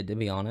as it did, to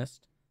be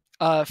honest.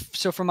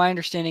 So from my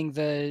understanding,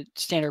 the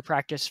standard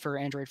practice for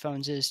Android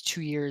phones is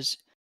 2 years.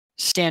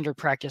 Standard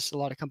practice, a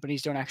lot of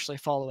companies don't actually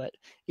follow it,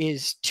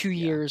 is 2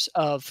 years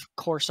of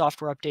core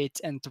software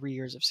updates and 3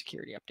 years of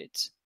security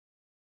updates.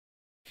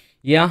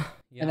 Yeah.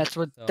 And that's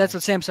what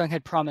Samsung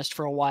had promised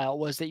for a while,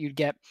 was that you'd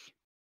get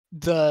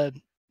the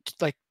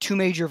like 2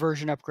 major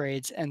version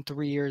upgrades and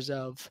 3 years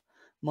of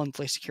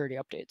monthly security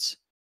updates.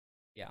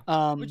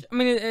 Yeah. Which, I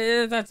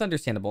mean, that's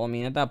understandable. I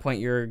mean, at that point,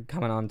 you're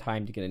coming on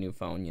time to get a new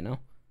phone, you know?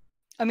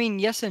 I mean,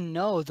 yes and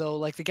no, though.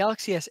 Like the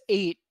Galaxy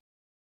S8,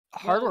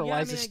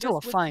 hardware-wise, is still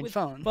a fine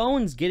phone.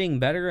 Phones getting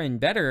better and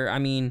better. I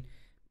mean,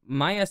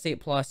 my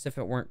S8 Plus, if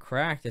it weren't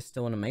cracked, is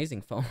still an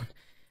amazing phone.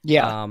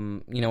 Yeah.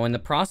 You know, and the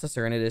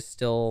processor in it is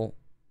still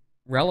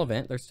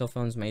relevant. There's still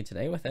phones made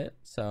today with it.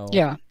 So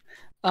yeah.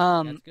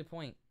 That's a good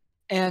point.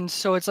 And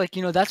so it's like,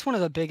 you know, that's one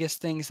of the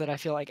biggest things that I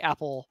feel like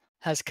Apple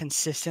has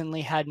consistently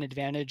had an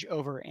advantage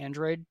over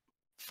Android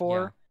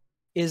for,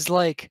 is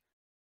like,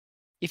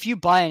 if you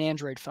buy an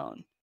Android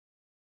phone,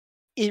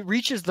 it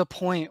reaches the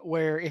point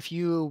where if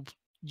you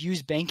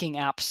use banking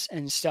apps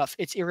and stuff,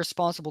 it's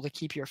irresponsible to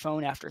keep your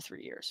phone after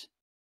 3 years.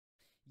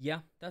 Yeah,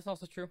 that's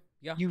also true.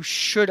 Yeah. You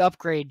should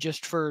upgrade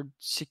just for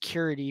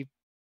security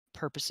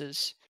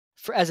purposes.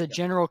 As a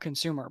general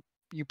consumer,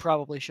 you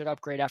probably should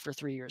upgrade after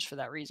 3 years for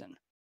that reason,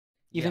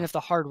 even if the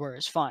hardware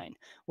is fine.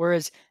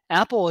 Whereas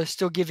Apple is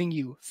still giving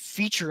you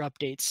feature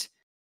updates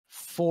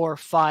 4 or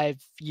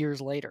 5 years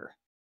later.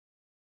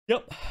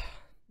 Yep.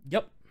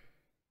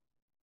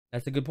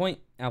 That's a good point.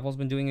 Apple's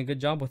been doing a good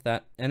job with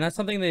that. And that's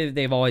something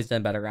they've always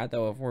done better at,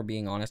 though, if we're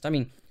being honest. I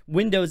mean,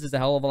 Windows is a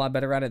hell of a lot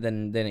better at it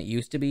than it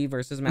used to be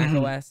versus Mac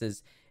OS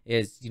is,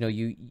 you know,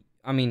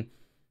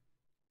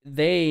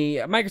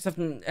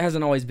 Microsoft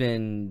hasn't always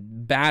been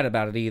bad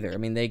about it either. I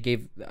mean, they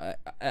gave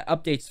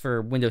updates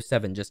for Windows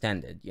 7 just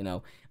ended, you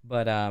know,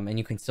 but and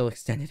you can still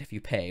extend it if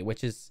you pay,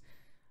 which is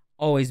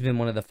always been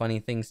one of the funny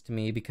things to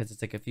me, because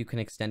it's like, if you can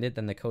extend it,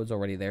 then the code's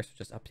already there, so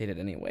just update it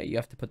anyway. You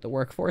have to put the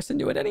workforce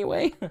into it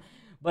anyway.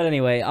 But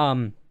anyway,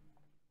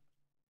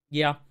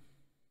 Yeah.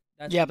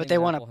 That's Yeah, but they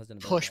something want Apple to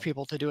hasn't push available.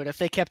 people to do it. If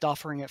they kept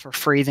offering it for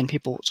free, then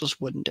people just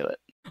wouldn't do it.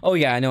 Oh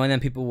yeah, I know, and then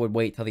people would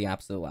wait till the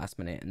absolute last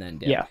minute and then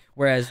dip. Yeah.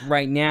 Whereas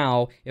right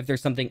now, if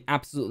there's something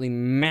absolutely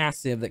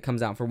massive that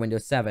comes out for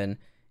Windows 7,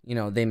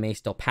 they may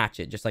still patch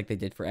it, just like they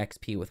did for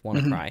XP with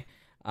WannaCry.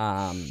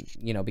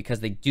 Because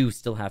they do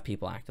still have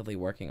people actively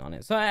working on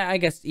it. So I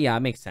guess it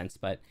makes sense,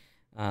 but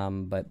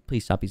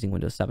please stop using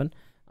Windows 7,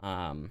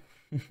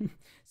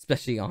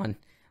 especially on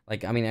I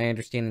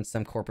understand in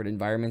some corporate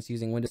environments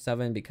using Windows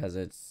 7 because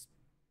it's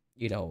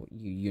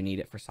you need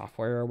it for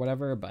software or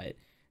whatever, but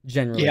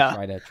generally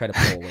try to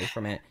pull away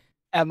from it.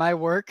 At my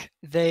work,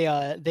 they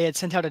had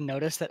sent out a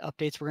notice that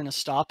updates were going to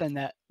stop, and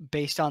that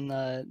based on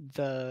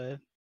the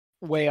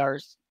way our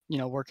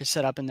work is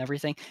set up and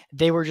everything,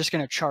 they were just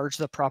going to charge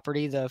the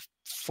property the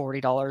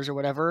 $40 or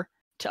whatever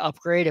to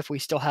upgrade if we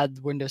still had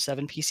Windows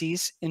 7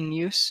 PCs in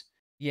use.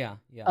 Yeah.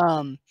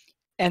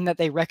 And that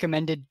they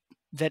recommended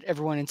that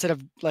everyone instead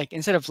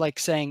of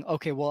saying,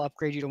 okay, we'll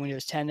upgrade you to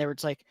Windows 10, they were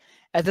like,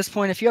 at this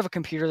point, if you have a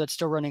computer that's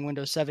still running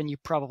Windows 7, you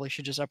probably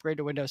should just upgrade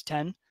to Windows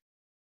 10.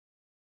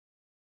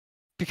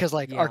 Because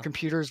our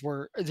computers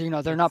were,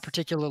 they're not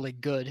particularly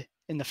good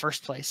in the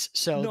first place,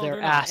 so no, they're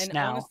not. ass And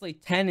now. honestly,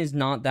 10 is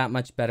not that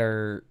much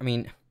better.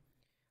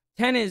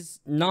 10 is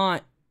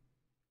not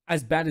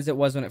as bad as it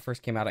was when it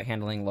first came out at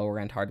handling lower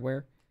end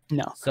hardware.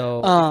 No. So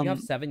if you have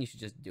 7, you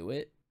should just do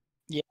it.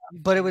 Yeah,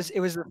 but it was the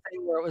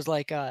thing where it was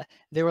like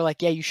they were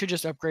like, yeah, you should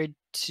just upgrade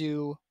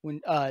to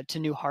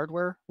new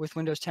hardware with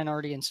Windows 10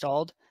 already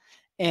installed,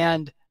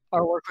 and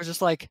our work was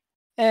just like,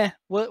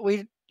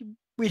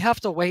 we'd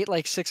have to wait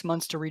like 6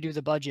 months to redo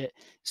the budget,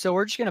 so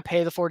we're just gonna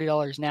pay the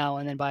 $40 now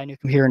and then buy a new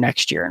computer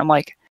next year. And I'm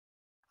like,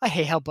 I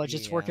hate how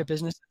budgets work at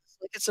businesses.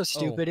 Like, it's so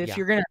stupid. If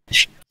you're gonna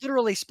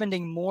literally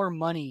spending more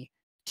money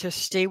to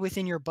stay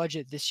within your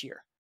budget this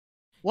year,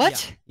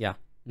 what? Yeah.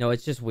 No,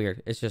 it's just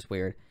weird.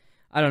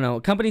 I don't know.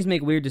 Companies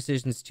make weird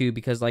decisions too,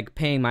 because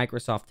paying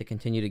Microsoft to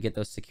continue to get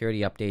those security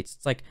updates,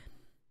 it's like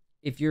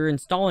if you're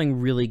installing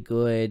really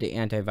good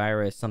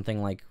antivirus,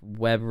 something like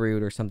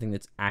WebRoot or something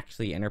that's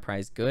actually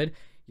enterprise good,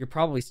 you're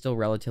probably still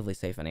relatively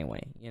safe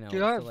anyway.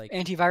 Dude, our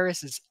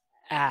antivirus is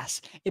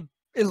ass. It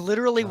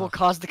literally will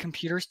cause the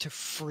computers to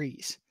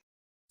freeze.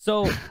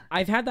 So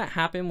I've had that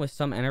happen with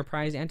some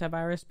enterprise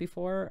antivirus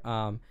before.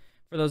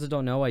 For those that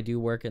don't know, I do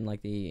work in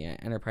the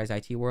enterprise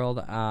IT world.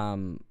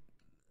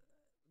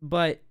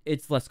 But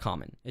it's less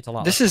common. It's a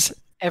lot. This is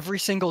every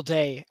single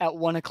day at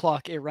 1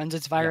 o'clock. It runs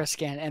its virus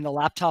scan, and the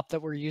laptop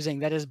that we're using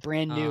that is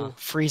brand new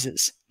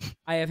freezes.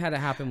 I have had it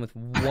happen with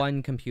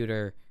one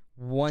computer,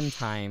 one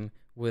time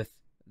with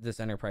this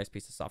enterprise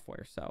piece of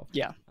software. So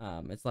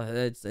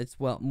it's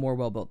more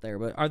well built there.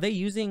 But are they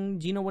using?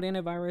 Do you know what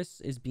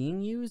antivirus is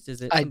being used?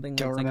 Is it something I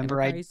don't remember.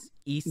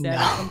 ESET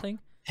or something?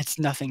 It's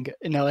nothing good.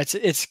 No,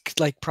 it's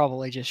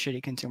probably just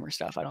shitty consumer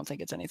stuff. I don't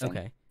think it's anything.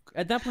 Okay.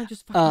 At that point,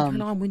 just fucking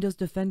turn on Windows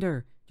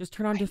Defender. Just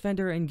turn on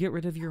Defender and get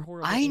rid of your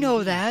horrible. I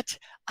know that.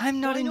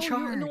 I'm not in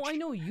charge. I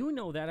know you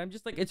know that. I'm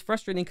just it's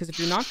frustrating because if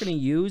you're not going to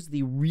use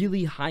the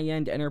really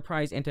high-end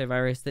enterprise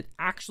antivirus that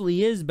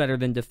actually is better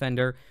than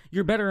Defender,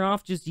 you're better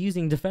off just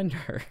using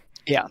Defender.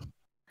 Yeah.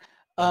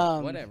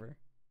 Whatever.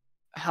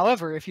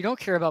 However, if you don't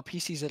care about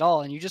PCs at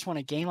all and you just want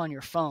to game on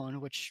your phone,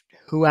 which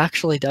who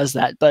actually does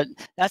that? But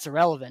that's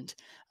irrelevant.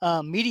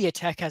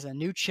 MediaTek has a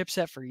new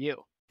chipset for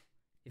you.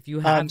 If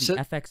you have the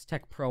FX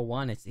Tech Pro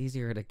 1, it's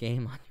easier to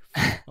game on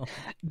your phone.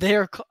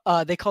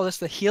 They call this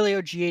the Helio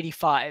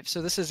G85.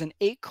 So this is an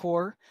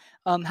 8-core.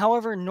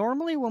 However,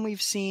 normally when we've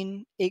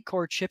seen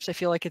 8-core chips, I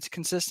feel like it's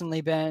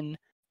consistently been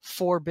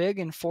 4 big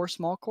and 4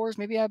 small cores.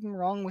 Maybe I'm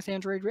wrong with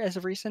Android as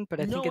of recent, but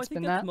I think it's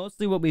been that.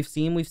 Mostly what we've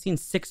seen. We've seen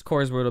 6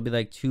 cores where it'll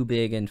be 2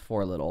 big and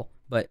 4 little,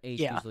 but 8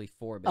 usually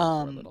 4 big,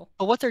 4 little.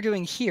 But what they're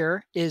doing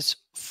here is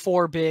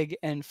 4 big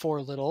and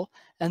 4 little,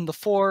 and the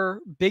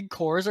 4 big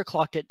cores are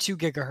clocked at 2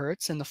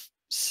 gigahertz, and the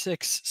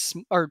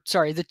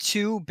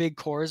 2 big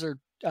cores are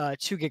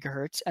 2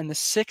 gigahertz, and the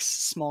 6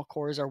 small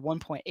cores are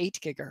 1.8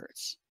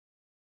 gigahertz.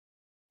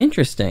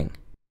 Interesting.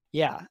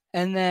 Yeah,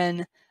 and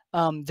then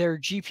their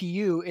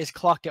GPU is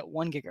clocked at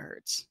 1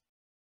 gigahertz.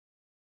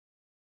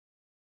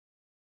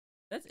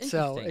 That's interesting.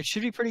 So it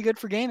should be pretty good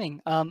for gaming.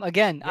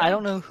 Again, I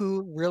don't know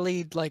who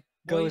really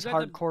goes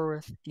hardcore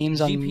with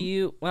games on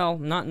GPU. Well,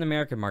 not in the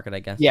American market,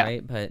 I guess. Yeah.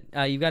 Right, but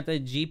you've got the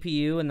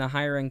GPU and the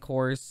higher end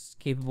cores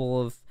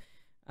capable of,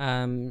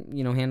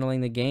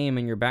 handling the game,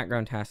 and your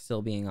background tasks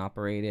still being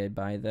operated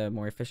by the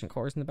more efficient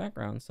cores in the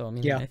background. So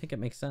I think it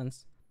makes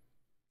sense.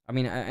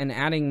 And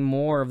adding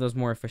more of those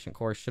more efficient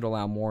cores should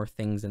allow more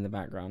things in the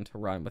background to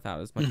run without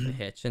as much of a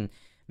hitch, and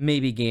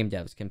maybe game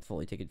devs can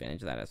fully take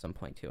advantage of that at some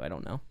point too. I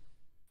don't know.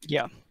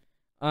 Yeah.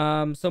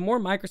 So more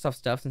Microsoft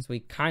stuff, since we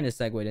kind of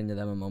segued into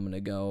them a moment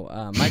ago.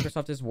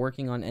 Microsoft is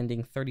working on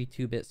ending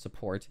 32-bit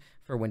support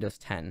for Windows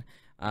 10.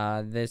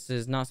 This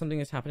is not something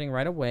that's happening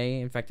right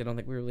away. In fact, I don't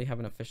think we really have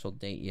an official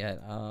date yet.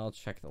 I'll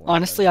check the link.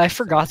 Honestly, I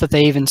forgot that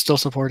they even still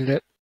supported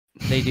it.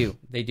 They do.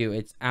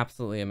 It's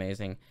absolutely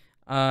amazing.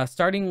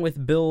 Starting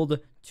with build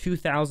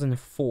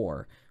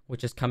 2004,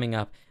 which is coming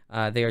up.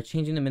 They are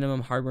changing the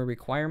minimum hardware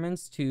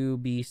requirements to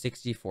be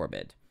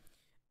 64-bit.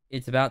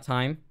 It's about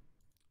time.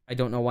 I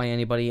don't know why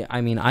anybody...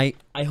 I mean, I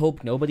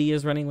hope nobody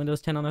is running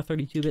Windows 10 on a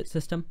 32-bit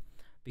system,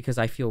 because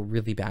I feel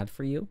really bad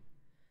for you.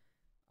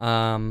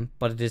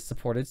 But it is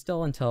supported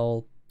still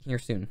until here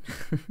soon.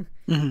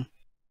 Mm-hmm.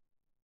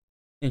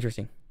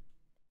 Interesting.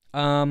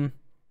 And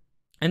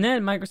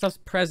then Microsoft's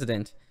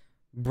president,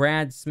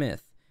 Brad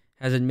Smith,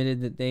 has admitted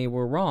that they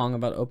were wrong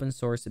about open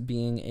source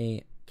being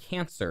a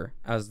cancer,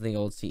 as the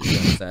old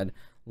CEO said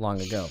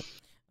long ago.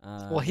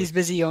 Well, he's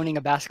busy owning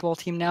a basketball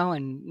team now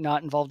and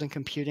not involved in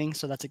computing,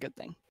 so that's a good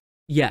thing.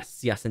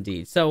 Yes,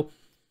 indeed. So,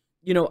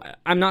 you know,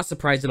 I'm not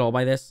surprised at all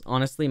by this.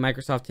 Honestly,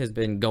 Microsoft has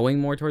been going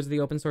more towards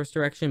the open source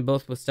direction,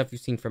 both with stuff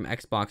you've seen from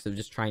Xbox of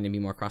just trying to be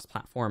more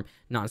cross-platform,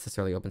 not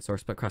necessarily open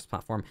source, but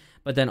cross-platform.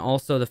 But then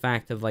also the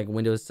fact of like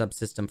Windows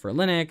subsystem for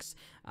Linux.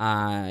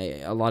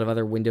 A lot of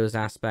other Windows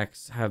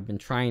aspects have been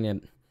trying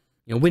to,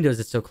 you know, Windows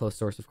is still closed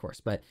source, of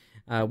course, but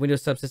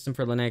Windows subsystem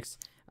for Linux.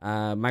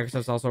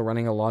 Microsoft's also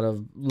running a lot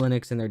of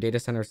Linux in their data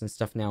centers and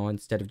stuff now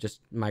instead of just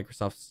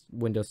Microsoft's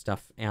Windows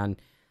stuff. And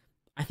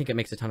I think it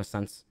makes a ton of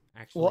sense,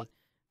 actually. Well,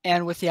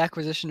 and with the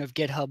acquisition of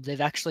GitHub,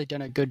 they've actually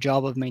done a good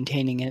job of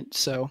maintaining it.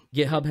 So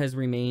GitHub has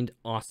remained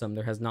awesome.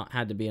 There has not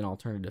had to be an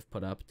alternative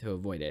put up to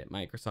avoid it.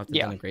 Microsoft has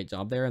done a great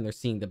job there, and they're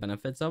seeing the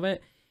benefits of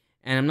it.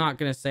 And I'm not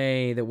going to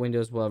say that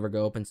Windows will ever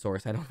go open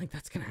source. I don't think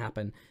that's going to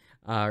happen,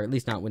 or at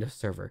least not Windows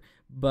Server.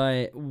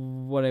 But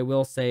what I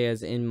will say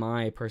is, in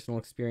my personal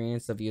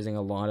experience of using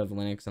a lot of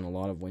Linux and a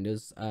lot of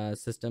Windows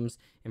systems,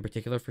 in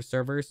particular for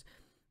servers,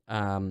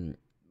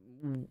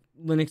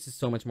 Linux is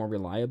so much more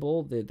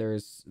reliable.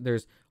 There's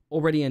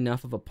already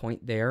enough of a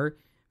point there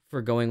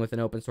for going with an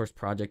open source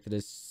project that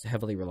is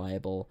heavily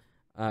reliable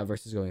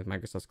versus going with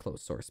Microsoft's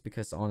closed source.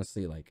 Because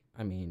honestly, like,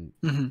 I mean,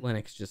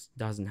 Linux just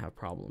doesn't have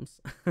problems.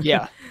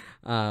 Yeah.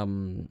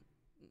 And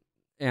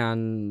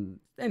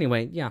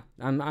anyway, yeah,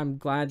 I'm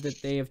glad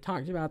that they have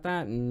talked about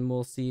that, and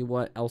we'll see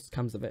what else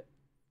comes of it.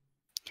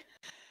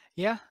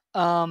 Yeah.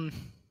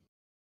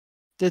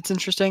 It's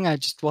interesting.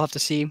 We'll have to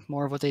see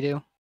more of what they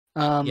do.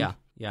 Yeah.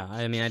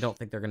 I mean, I don't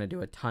think they're going to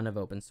do a ton of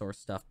open source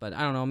stuff, but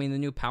I don't know. I mean, the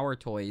new Power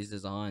Toys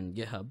is on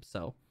GitHub,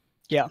 so.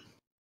 Yeah.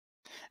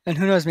 And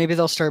who knows, maybe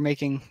they'll start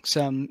making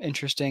some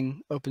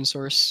interesting open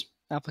source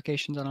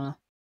applications. I don't know.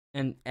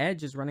 And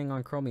Edge is running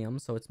on Chromium,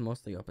 so it's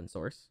mostly open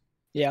source.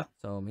 Yeah.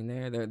 So, I mean,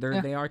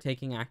 they are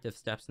taking active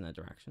steps in that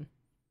direction.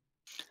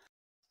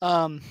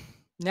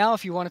 Now,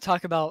 if you want to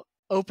talk about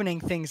opening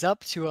things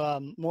up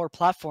to more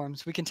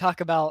platforms, we can talk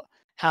about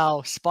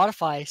how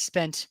Spotify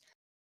spent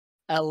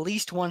at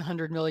least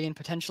 100 million,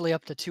 potentially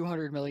up to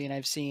 200 million,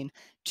 I've seen,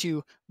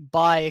 to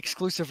buy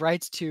exclusive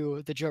rights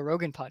to the Joe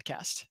Rogan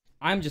podcast.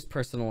 I'm just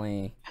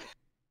personally,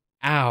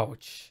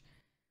 ouch.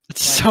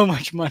 It's so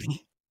much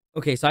money.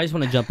 Okay, so I just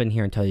want to jump in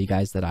here and tell you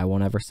guys that I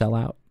won't ever sell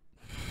out.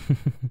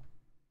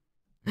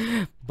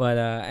 But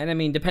and I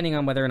mean, depending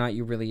on whether or not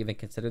you really even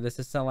consider this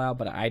a sellout,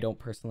 but I don't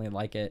personally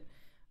like it.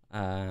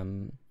 I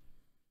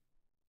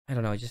don't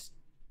know, it just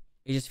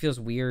feels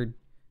weird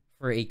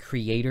for a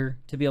creator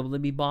to be able to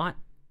be bought,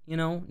 you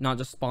know, not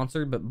just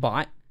sponsored but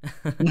bought.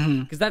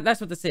 Because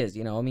that's what this is,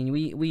 you know. I mean,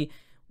 we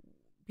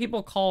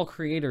people call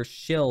creators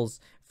shills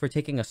for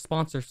taking a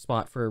sponsor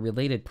spot for a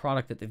related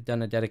product that they've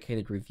done a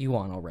dedicated review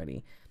on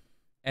already.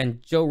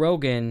 And Joe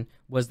Rogan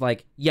was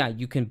like, yeah,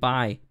 you can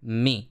buy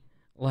me.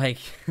 Like,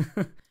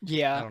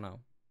 yeah, I don't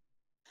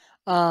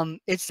know.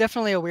 It's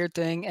definitely a weird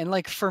thing. And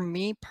like for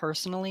me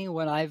personally,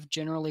 when I've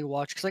generally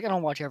watched, because like I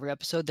don't watch every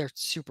episode, they're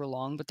super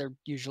long, but they're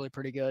usually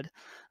pretty good.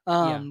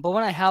 But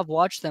when I have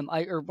watched them,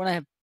 when I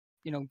have,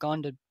 you know,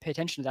 gone to pay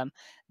attention to them,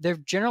 they're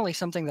generally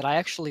something that I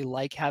actually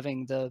like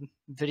having the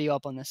video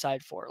up on the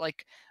side for.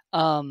 Like,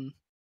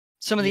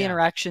 some of the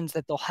interactions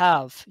that they'll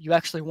have, you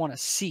actually want to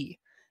see.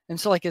 And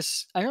so, like,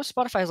 I know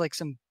Spotify has like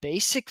some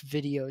basic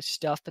video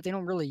stuff, but they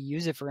don't really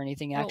use it for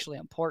anything actually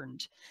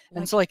important.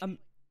 And so, like,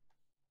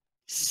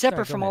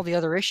 separate from all the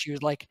other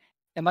issues, like,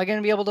 am I going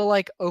to be able to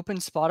like open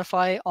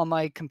Spotify on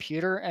my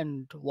computer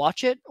and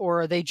watch it,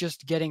 or are they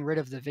just getting rid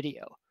of the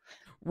video?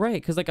 Right,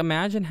 because like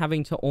imagine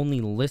having to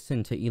only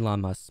listen to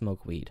Elon Musk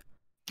smoke weed.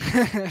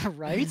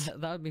 Right?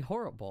 That would be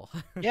horrible.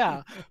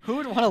 Yeah, who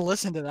would want to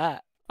listen to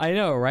that? I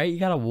know, right? You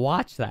gotta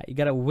watch that. You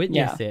gotta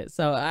witness it.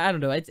 So I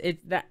don't know. It's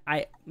that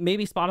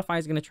maybe Spotify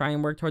is gonna try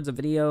and work towards a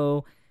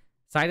video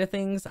side of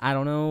things. I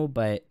don't know,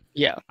 but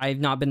yeah, I've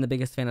not been the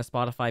biggest fan of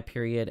Spotify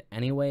period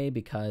anyway,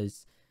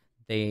 because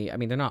they're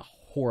not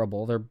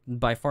horrible. They're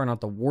by far not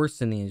the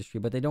worst in the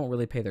industry, but they don't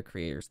really pay their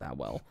creators that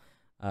well,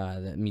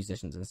 the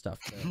musicians and stuff.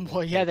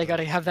 Well, yeah, they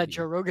gotta have that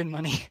Joe Rogan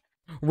money.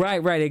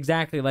 Right,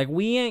 exactly. Like,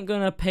 we ain't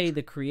gonna pay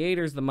the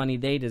creators the money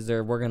they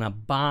deserve. We're gonna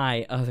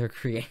buy other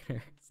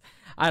creators.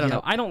 I don't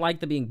know. I don't like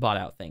the being bought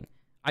out thing.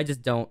 I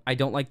just don't. I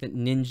don't like that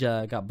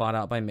Ninja got bought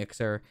out by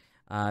Mixer.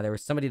 There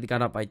was somebody that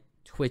got out by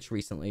Twitch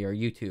recently, or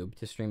YouTube,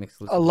 to stream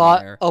exclusively.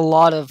 A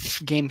lot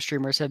of game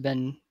streamers have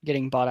been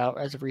getting bought out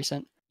as of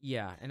recent.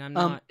 Yeah, and I'm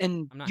not.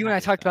 And you and I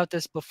talked about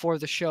this before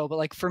the show, but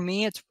like for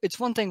me, it's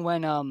one thing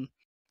when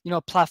you know,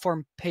 a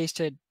platform pays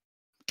to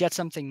get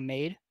something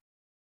made,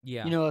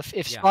 Yeah. You know, if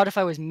Yeah.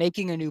 Spotify was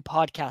making a new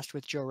podcast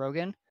with Joe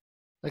Rogan,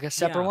 like a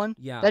separate one,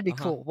 Yeah. that'd be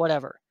cool.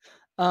 Whatever.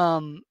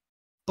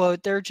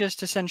 But they're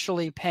just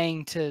essentially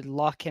paying to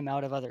lock him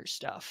out of other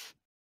stuff.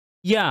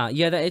 Yeah,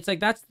 it's like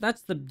that's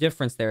the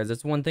difference there. Is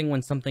it's one thing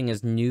when something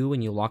is new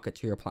and you lock it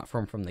to your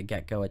platform from the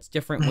get-go. It's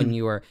different when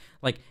you are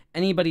like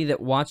anybody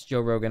that watched Joe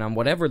Rogan on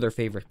whatever their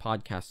favorite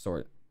podcast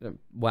source.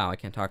 Wow, I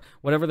can't talk.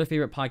 Whatever their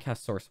favorite podcast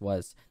source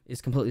was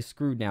is completely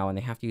screwed now, and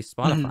they have to use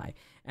Spotify.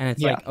 And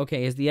it's like,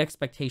 okay, is the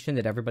expectation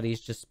that everybody's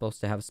just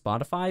supposed to have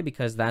Spotify,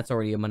 because that's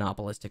already a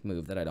monopolistic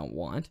move that I don't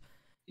want.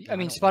 I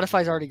mean,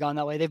 Spotify's already gone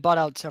that way. They've bought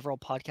out several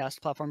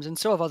podcast platforms, and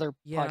so have other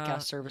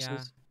podcast services.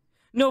 Yeah.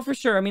 No, for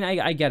sure. I mean,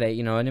 I get it,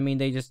 you know, and I mean,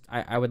 they just,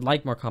 I would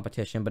like more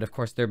competition, but of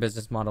course their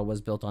business model was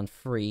built on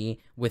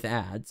free with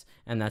ads,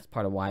 and that's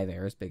part of why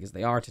they're as big as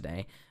they are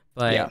today.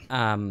 But,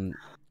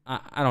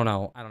 I don't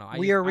know.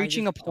 We are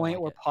reaching a point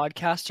where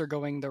podcasts are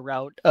going the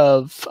route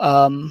of,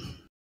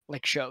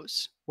 like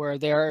shows, where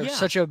they are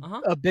such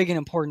a big and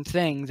important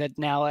thing that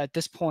now at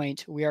this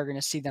point, we are going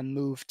to see them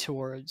move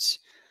towards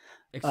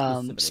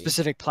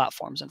specific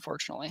platforms,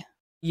 unfortunately.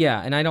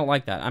 Yeah, and I don't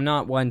like that. I'm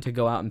not one to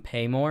go out and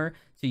pay more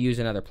to use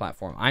another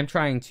platform. I'm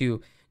trying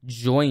to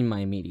join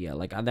my media.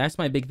 Like that's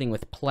my big thing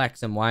with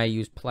Plex, and why I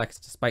use Plex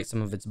despite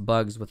some of its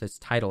bugs with its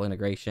title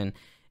integration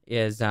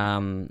is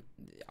I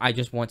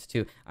just want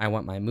to, I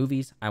want my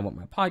movies, I want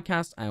my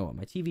podcasts, I want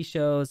my TV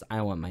shows,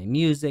 I want my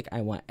music,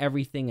 I want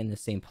everything in the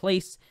same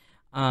place.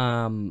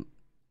 And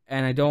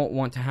I don't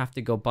want to have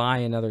to go buy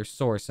another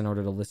source in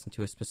order to listen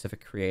to a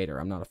specific creator.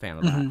 I'm not a fan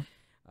of that.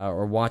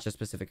 Or watch a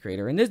specific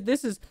creator. And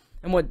this is,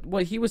 and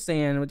what he was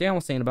saying, what Dan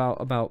was saying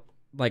about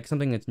like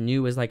something that's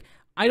new is like,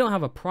 I don't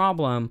have a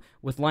problem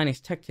with Linux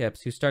Tech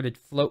Tips, who started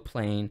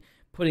Floatplane,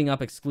 putting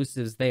up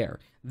exclusives there.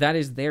 That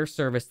is their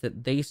service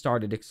that they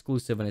started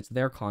exclusive, and it's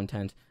their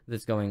content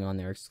that's going on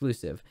there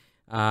exclusive.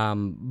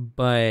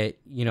 But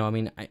you know, I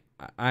mean,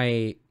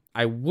 I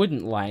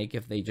wouldn't like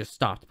if they just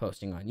stopped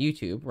posting on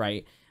YouTube,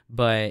 right?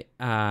 But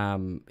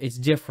it's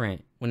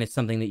different when it's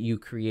something that you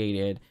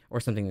created or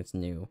something that's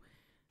new.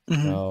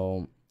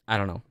 So I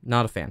don't know,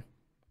 not a fan.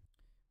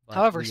 But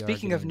however,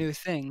 speaking of new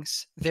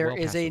things, there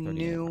is a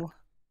new,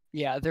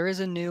 there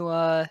is a new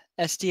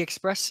SD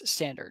Express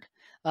standard.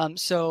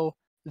 So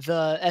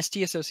the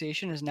SD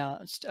Association has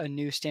announced a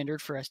new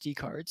standard for SD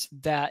cards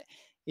that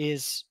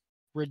is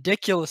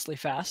ridiculously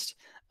fast.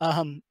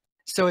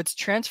 So its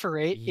transfer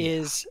rate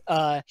is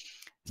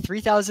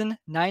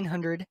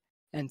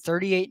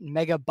 3,938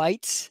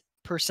 megabytes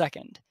per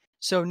second.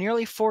 So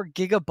nearly 4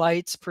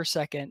 gigabytes per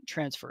second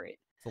transfer rate.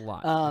 It's a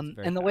lot.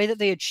 And the way that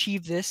they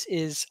achieve this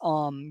is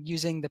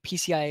using the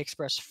PCI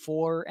Express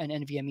 4 and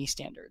NVMe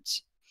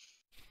standards.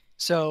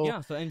 So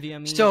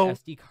NVMe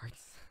SD cards.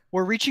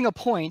 We're reaching a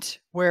point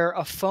where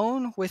a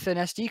phone with an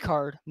SD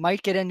card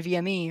might get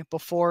NVMe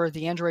before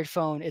the Android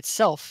phone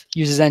itself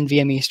uses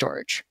NVMe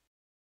storage.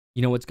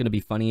 You know what's going to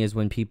be funny is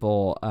when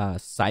people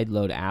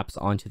sideload apps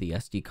onto the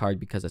SD card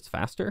because it's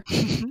faster.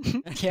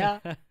 Yeah.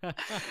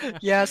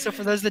 So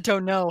for those that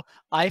don't know,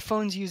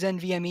 iPhones use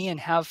NVMe and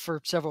have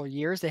for several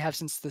years. They have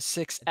since the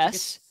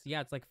 6S.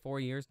 It's like 4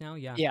 years now.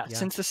 Yeah,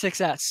 since the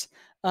 6S.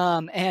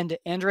 And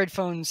Android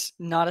phones,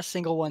 not a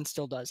single one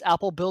still does.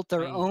 Apple built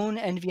their own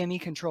NVMe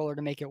controller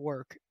to make it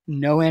work.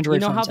 No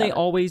Android phones. You know how they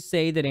always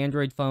say that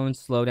Android phones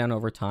slow down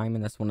over time,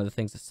 and that's one of the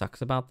things that sucks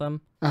about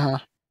them?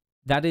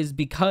 That is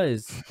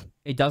because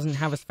it doesn't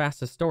have as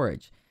fast as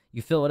storage.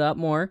 You fill it up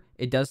more,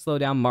 it does slow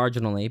down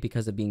marginally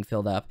because of being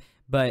filled up,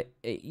 but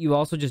you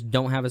also just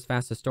don't have as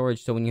fast as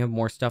storage. So when you have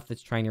more stuff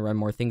that's trying to run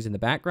more things in the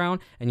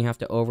background, and you have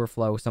to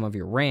overflow some of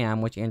your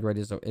RAM, which Android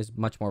is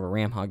much more of a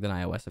RAM hog than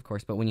iOS, of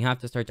course, but when you have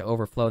to start to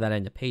overflow that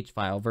into page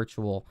file,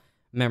 virtual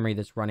memory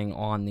that's running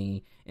on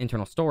the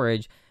internal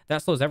storage,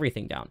 that slows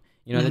everything down.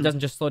 You know, that doesn't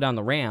just slow down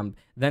the RAM.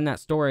 Then that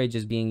storage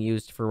is being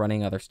used for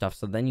running other stuff.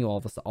 So then you all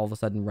of a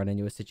sudden run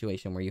into a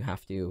situation where you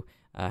have to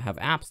have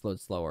apps load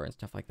slower and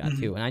stuff like that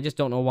too. And I just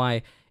don't know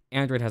why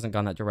Android hasn't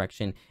gone that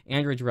direction.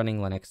 Android's running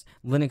Linux.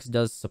 Linux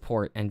does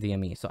support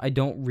NVMe. So I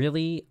don't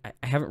really, I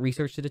haven't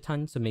researched it a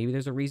ton, so maybe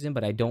there's a reason,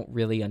 but I don't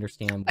really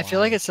understand why. I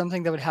feel like it's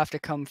something that would have to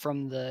come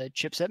from the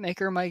chipset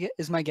maker,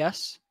 is my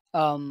guess.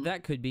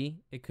 That could be.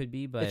 It could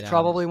be, but it's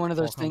probably one of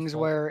those things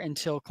where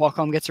until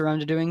Qualcomm gets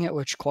around to doing it,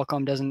 which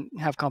Qualcomm doesn't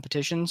have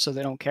competition, so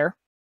they don't care.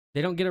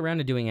 They don't get around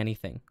to doing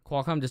anything.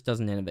 Qualcomm just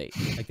doesn't innovate.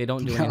 Like they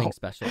don't do anything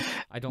special.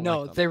 I don't.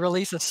 No, like them. They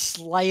release a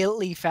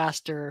slightly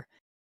faster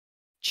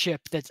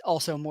chip that's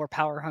also more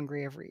power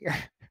hungry every year.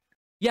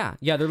 Yeah.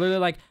 They're literally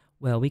like,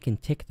 well, we can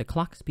tick the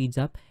clock speeds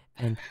up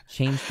and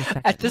change the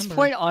second At this number.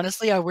 point,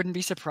 honestly, I wouldn't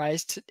be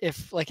surprised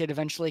if like it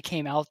eventually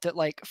came out that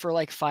like for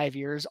like 5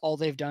 years, all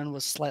they've done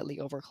was slightly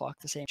overclock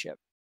the same chip.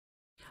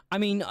 I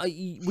mean,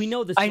 we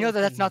know this. I know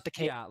that that's not the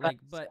case. Yeah, like,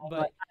 but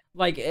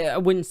like,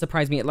 it wouldn't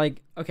surprise me.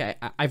 Like, okay,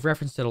 I've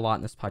referenced it a lot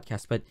in this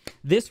podcast, but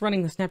this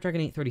running the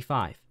Snapdragon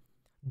 835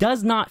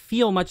 does not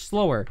feel much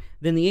slower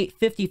than the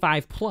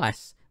 855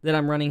 Plus that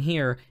I'm running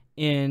here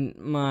in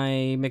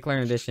my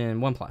McLaren Edition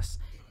OnePlus,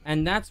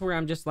 and that's where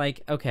I'm just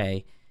like,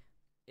 okay.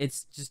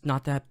 it's just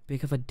not that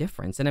big of a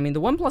difference. And I mean,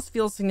 the OnePlus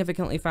feels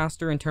significantly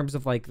faster in terms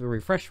of like the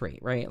refresh rate,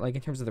 right? Like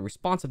in terms of the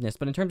responsiveness,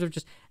 but in terms of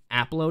just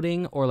app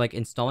loading or like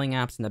installing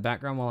apps in the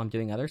background while I'm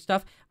doing other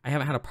stuff, I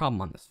haven't had a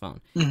problem on this phone.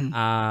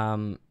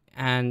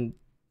 And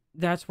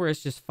that's where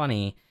it's just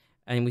funny.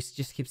 And we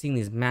just keep seeing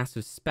these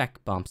massive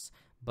spec bumps,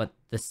 but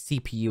the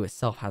CPU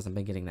itself hasn't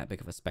been getting that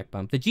big of a spec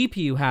bump. The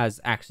GPU has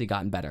actually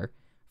gotten better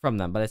from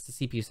them, but it's the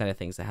CPU side of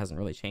things that hasn't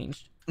really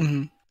changed.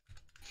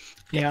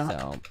 Yeah.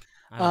 So,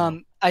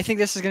 I think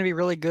this is going to be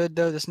really good,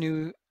 though, this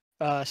new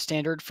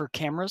standard for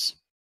cameras.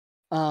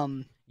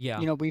 yeah.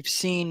 You know, we've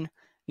seen,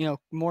 you know,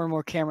 more and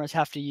more cameras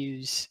have to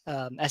use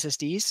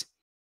SSDs.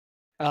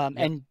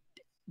 And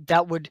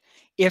that would,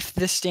 if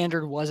this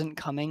standard wasn't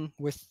coming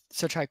with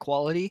such high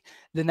quality,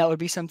 then that would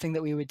be something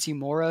that we would see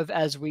more of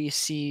as we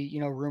see, you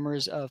know,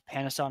 rumors of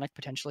Panasonic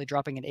potentially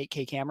dropping an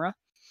 8K camera.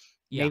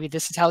 Yeah. Maybe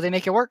this is how they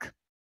make it work.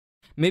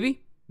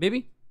 Maybe.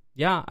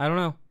 Yeah, I don't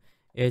know.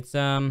 It's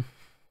it'd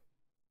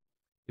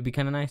be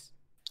kind of nice.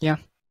 Yeah.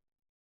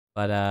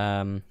 But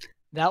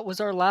that was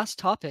our last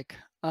topic.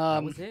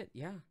 that was it.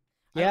 Yeah.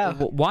 Yeah.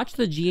 Watch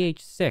the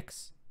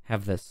GH6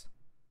 have this.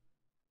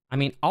 I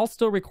mean, I'll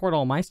still record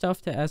all my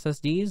stuff to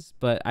SSDs,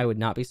 but I would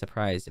not be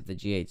surprised if the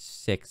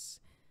GH6,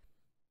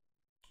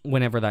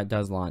 whenever that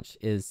does launch,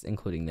 is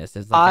including this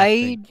as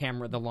like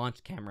the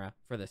launch camera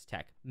for this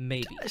tech.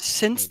 Maybe.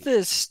 Since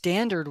the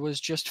standard was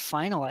just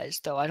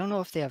finalized, though, I don't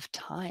know if they have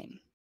time.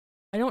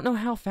 I don't know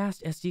how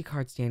fast SD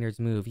card standards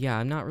move. Yeah,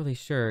 I'm not really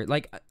sure.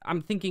 Like,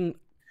 I'm thinking,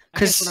 I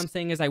guess what I'm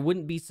saying is I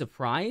wouldn't be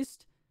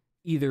surprised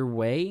either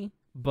way,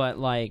 but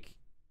like,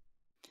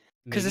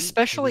 because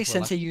especially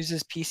since it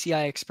uses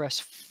PCI Express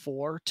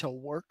 4 to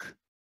work,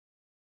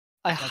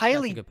 that's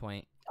a good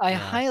point. I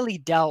highly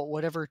doubt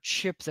whatever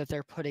chip that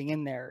they're putting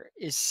in there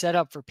is set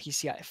up for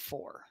PCI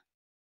 4.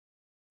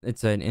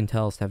 It's an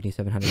Intel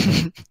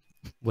 7700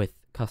 with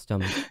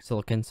custom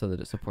silicon so that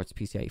it supports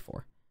PCIe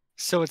 4.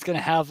 So it's gonna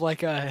have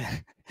like a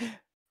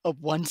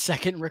 1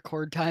 second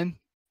record time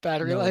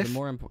battery life.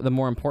 The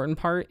more important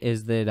part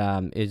is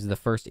that is the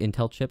first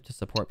Intel chip to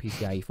support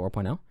PCIe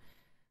 4.0.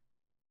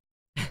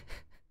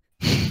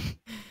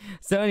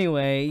 So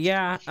anyway,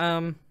 yeah,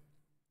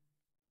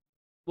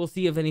 we'll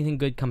see if anything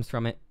good comes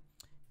from it.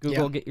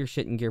 Google, get your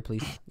shit in gear,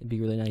 please. It'd be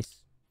really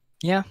nice.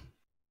 Yeah,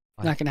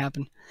 not gonna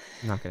happen.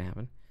 Not gonna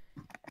happen.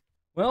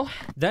 Well,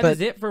 that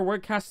is it for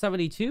WordCast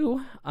 72. Do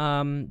you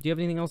have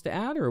anything else to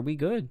add, or are we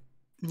good?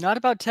 Not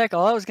about tech.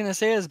 All I was gonna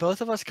say is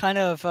both of us kind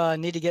of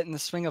need to get in the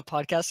swing of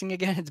podcasting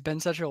again. It's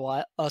been such a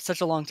while,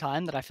 such a long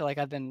time that I feel like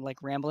I've been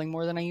like rambling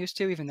more than I used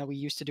to, even though we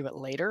used to do it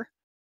later.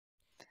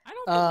 I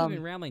don't think we've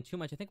been rambling too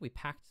much. I think we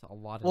packed a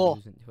lot of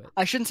news into it.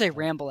 I shouldn't say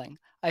rambling.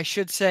 I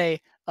should say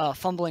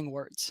fumbling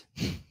words.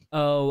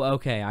 Oh,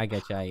 okay. I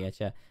get you. I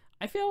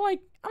don't feel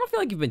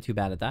like you've been too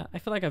bad at that. I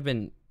feel like I've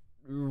been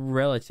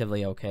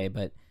relatively okay,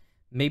 but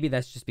maybe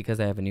that's just because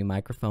I have a new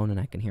microphone and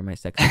I can hear my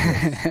sexy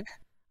voice.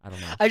 I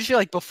don't know. I just feel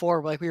like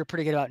before, like we were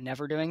pretty good about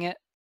never doing it.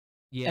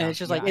 Yeah. And it's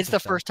just like it's the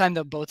first time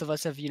that both of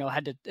us have, you know,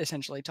 had to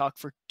essentially talk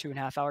for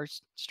 2.5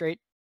 hours straight.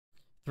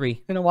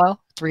 3 in a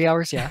while. 3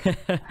 hours, yeah.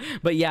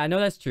 But yeah, I know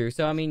that's true.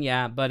 So I mean,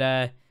 yeah,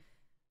 but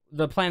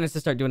the plan is to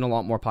start doing a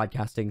lot more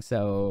podcasting.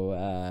 So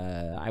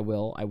I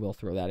will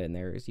throw that in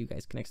there, as you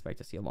guys can expect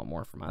to see a lot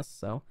more from us.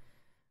 So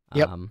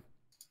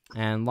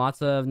and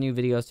lots of new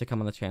videos to come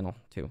on the channel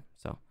too.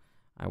 So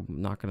I'm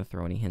not going to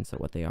throw any hints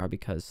at what they are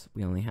because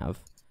we only have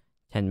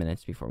 10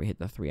 minutes before we hit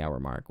the 3-hour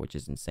mark, which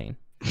is insane.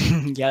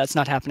 Yeah, that's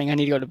not happening. I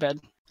need to go to bed.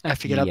 I have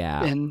to get up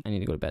in I need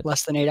to go to bed.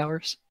 Less than 8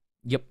 hours.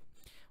 Yep.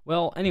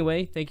 Well,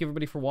 anyway, thank you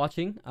everybody for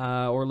watching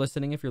or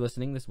listening. If you're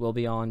listening, this will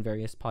be on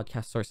various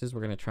podcast sources.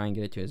 We're going to try and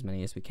get it to as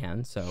many as we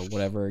can. So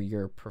whatever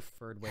your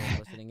preferred way of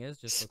listening is,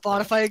 just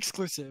Spotify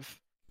exclusive.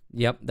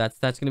 Yep, that's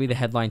going to be the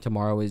headline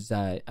tomorrow is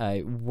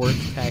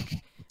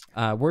WordTech,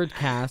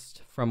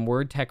 WordCast from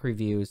WordTech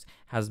Reviews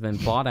has been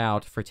bought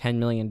out for $10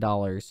 million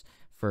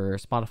for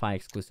Spotify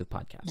exclusive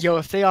podcast. Yo,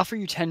 if they offer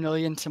you $10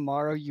 million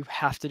tomorrow, you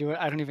have to do it.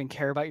 I don't even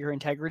care about your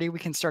integrity. We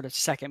can start a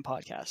second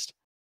podcast.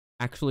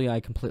 Actually, I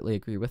completely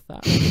agree with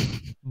that,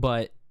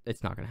 but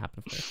it's not going to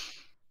happen for me.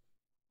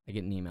 I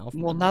get an email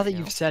from well, now that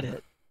you've said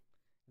it.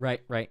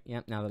 Right.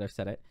 Yeah, now that I've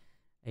said it.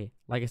 Hey,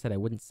 like I said, I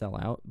wouldn't sell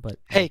out, but...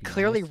 Hey,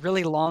 clearly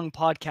really long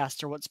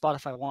podcasts are what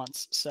Spotify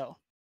wants, so...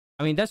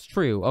 I mean, that's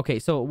true. Okay,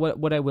 so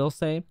what I will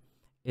say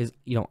is,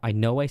 you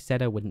know I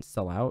said I wouldn't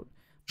sell out,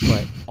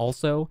 but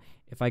also,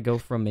 if I go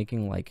from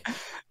making, like,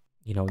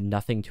 you know,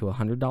 nothing to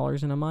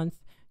 $100 in a month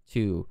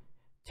to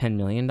 $10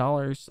 million,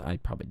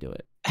 I'd probably do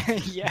it.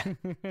 Yeah.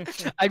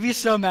 I'd be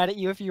so mad at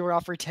you if you were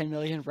offered $10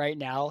 million right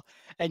now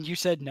and you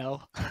said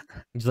no.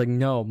 He's like,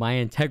 no, my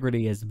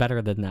integrity is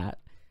better than that.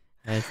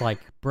 And it's like,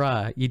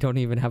 bruh, you don't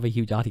even have a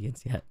huge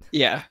audience yet.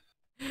 Yeah.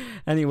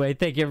 Anyway,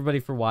 thank you everybody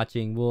for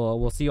watching.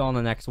 We'll see you all in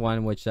the next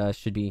one, which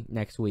should be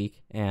next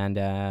week. And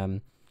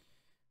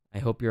I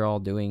hope you're all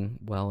doing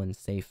well and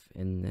safe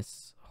in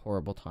this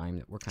horrible time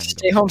that we're kind of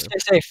Stay home, stay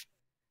safe.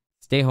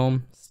 Stay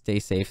home, stay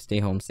safe, stay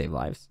home, save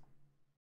lives.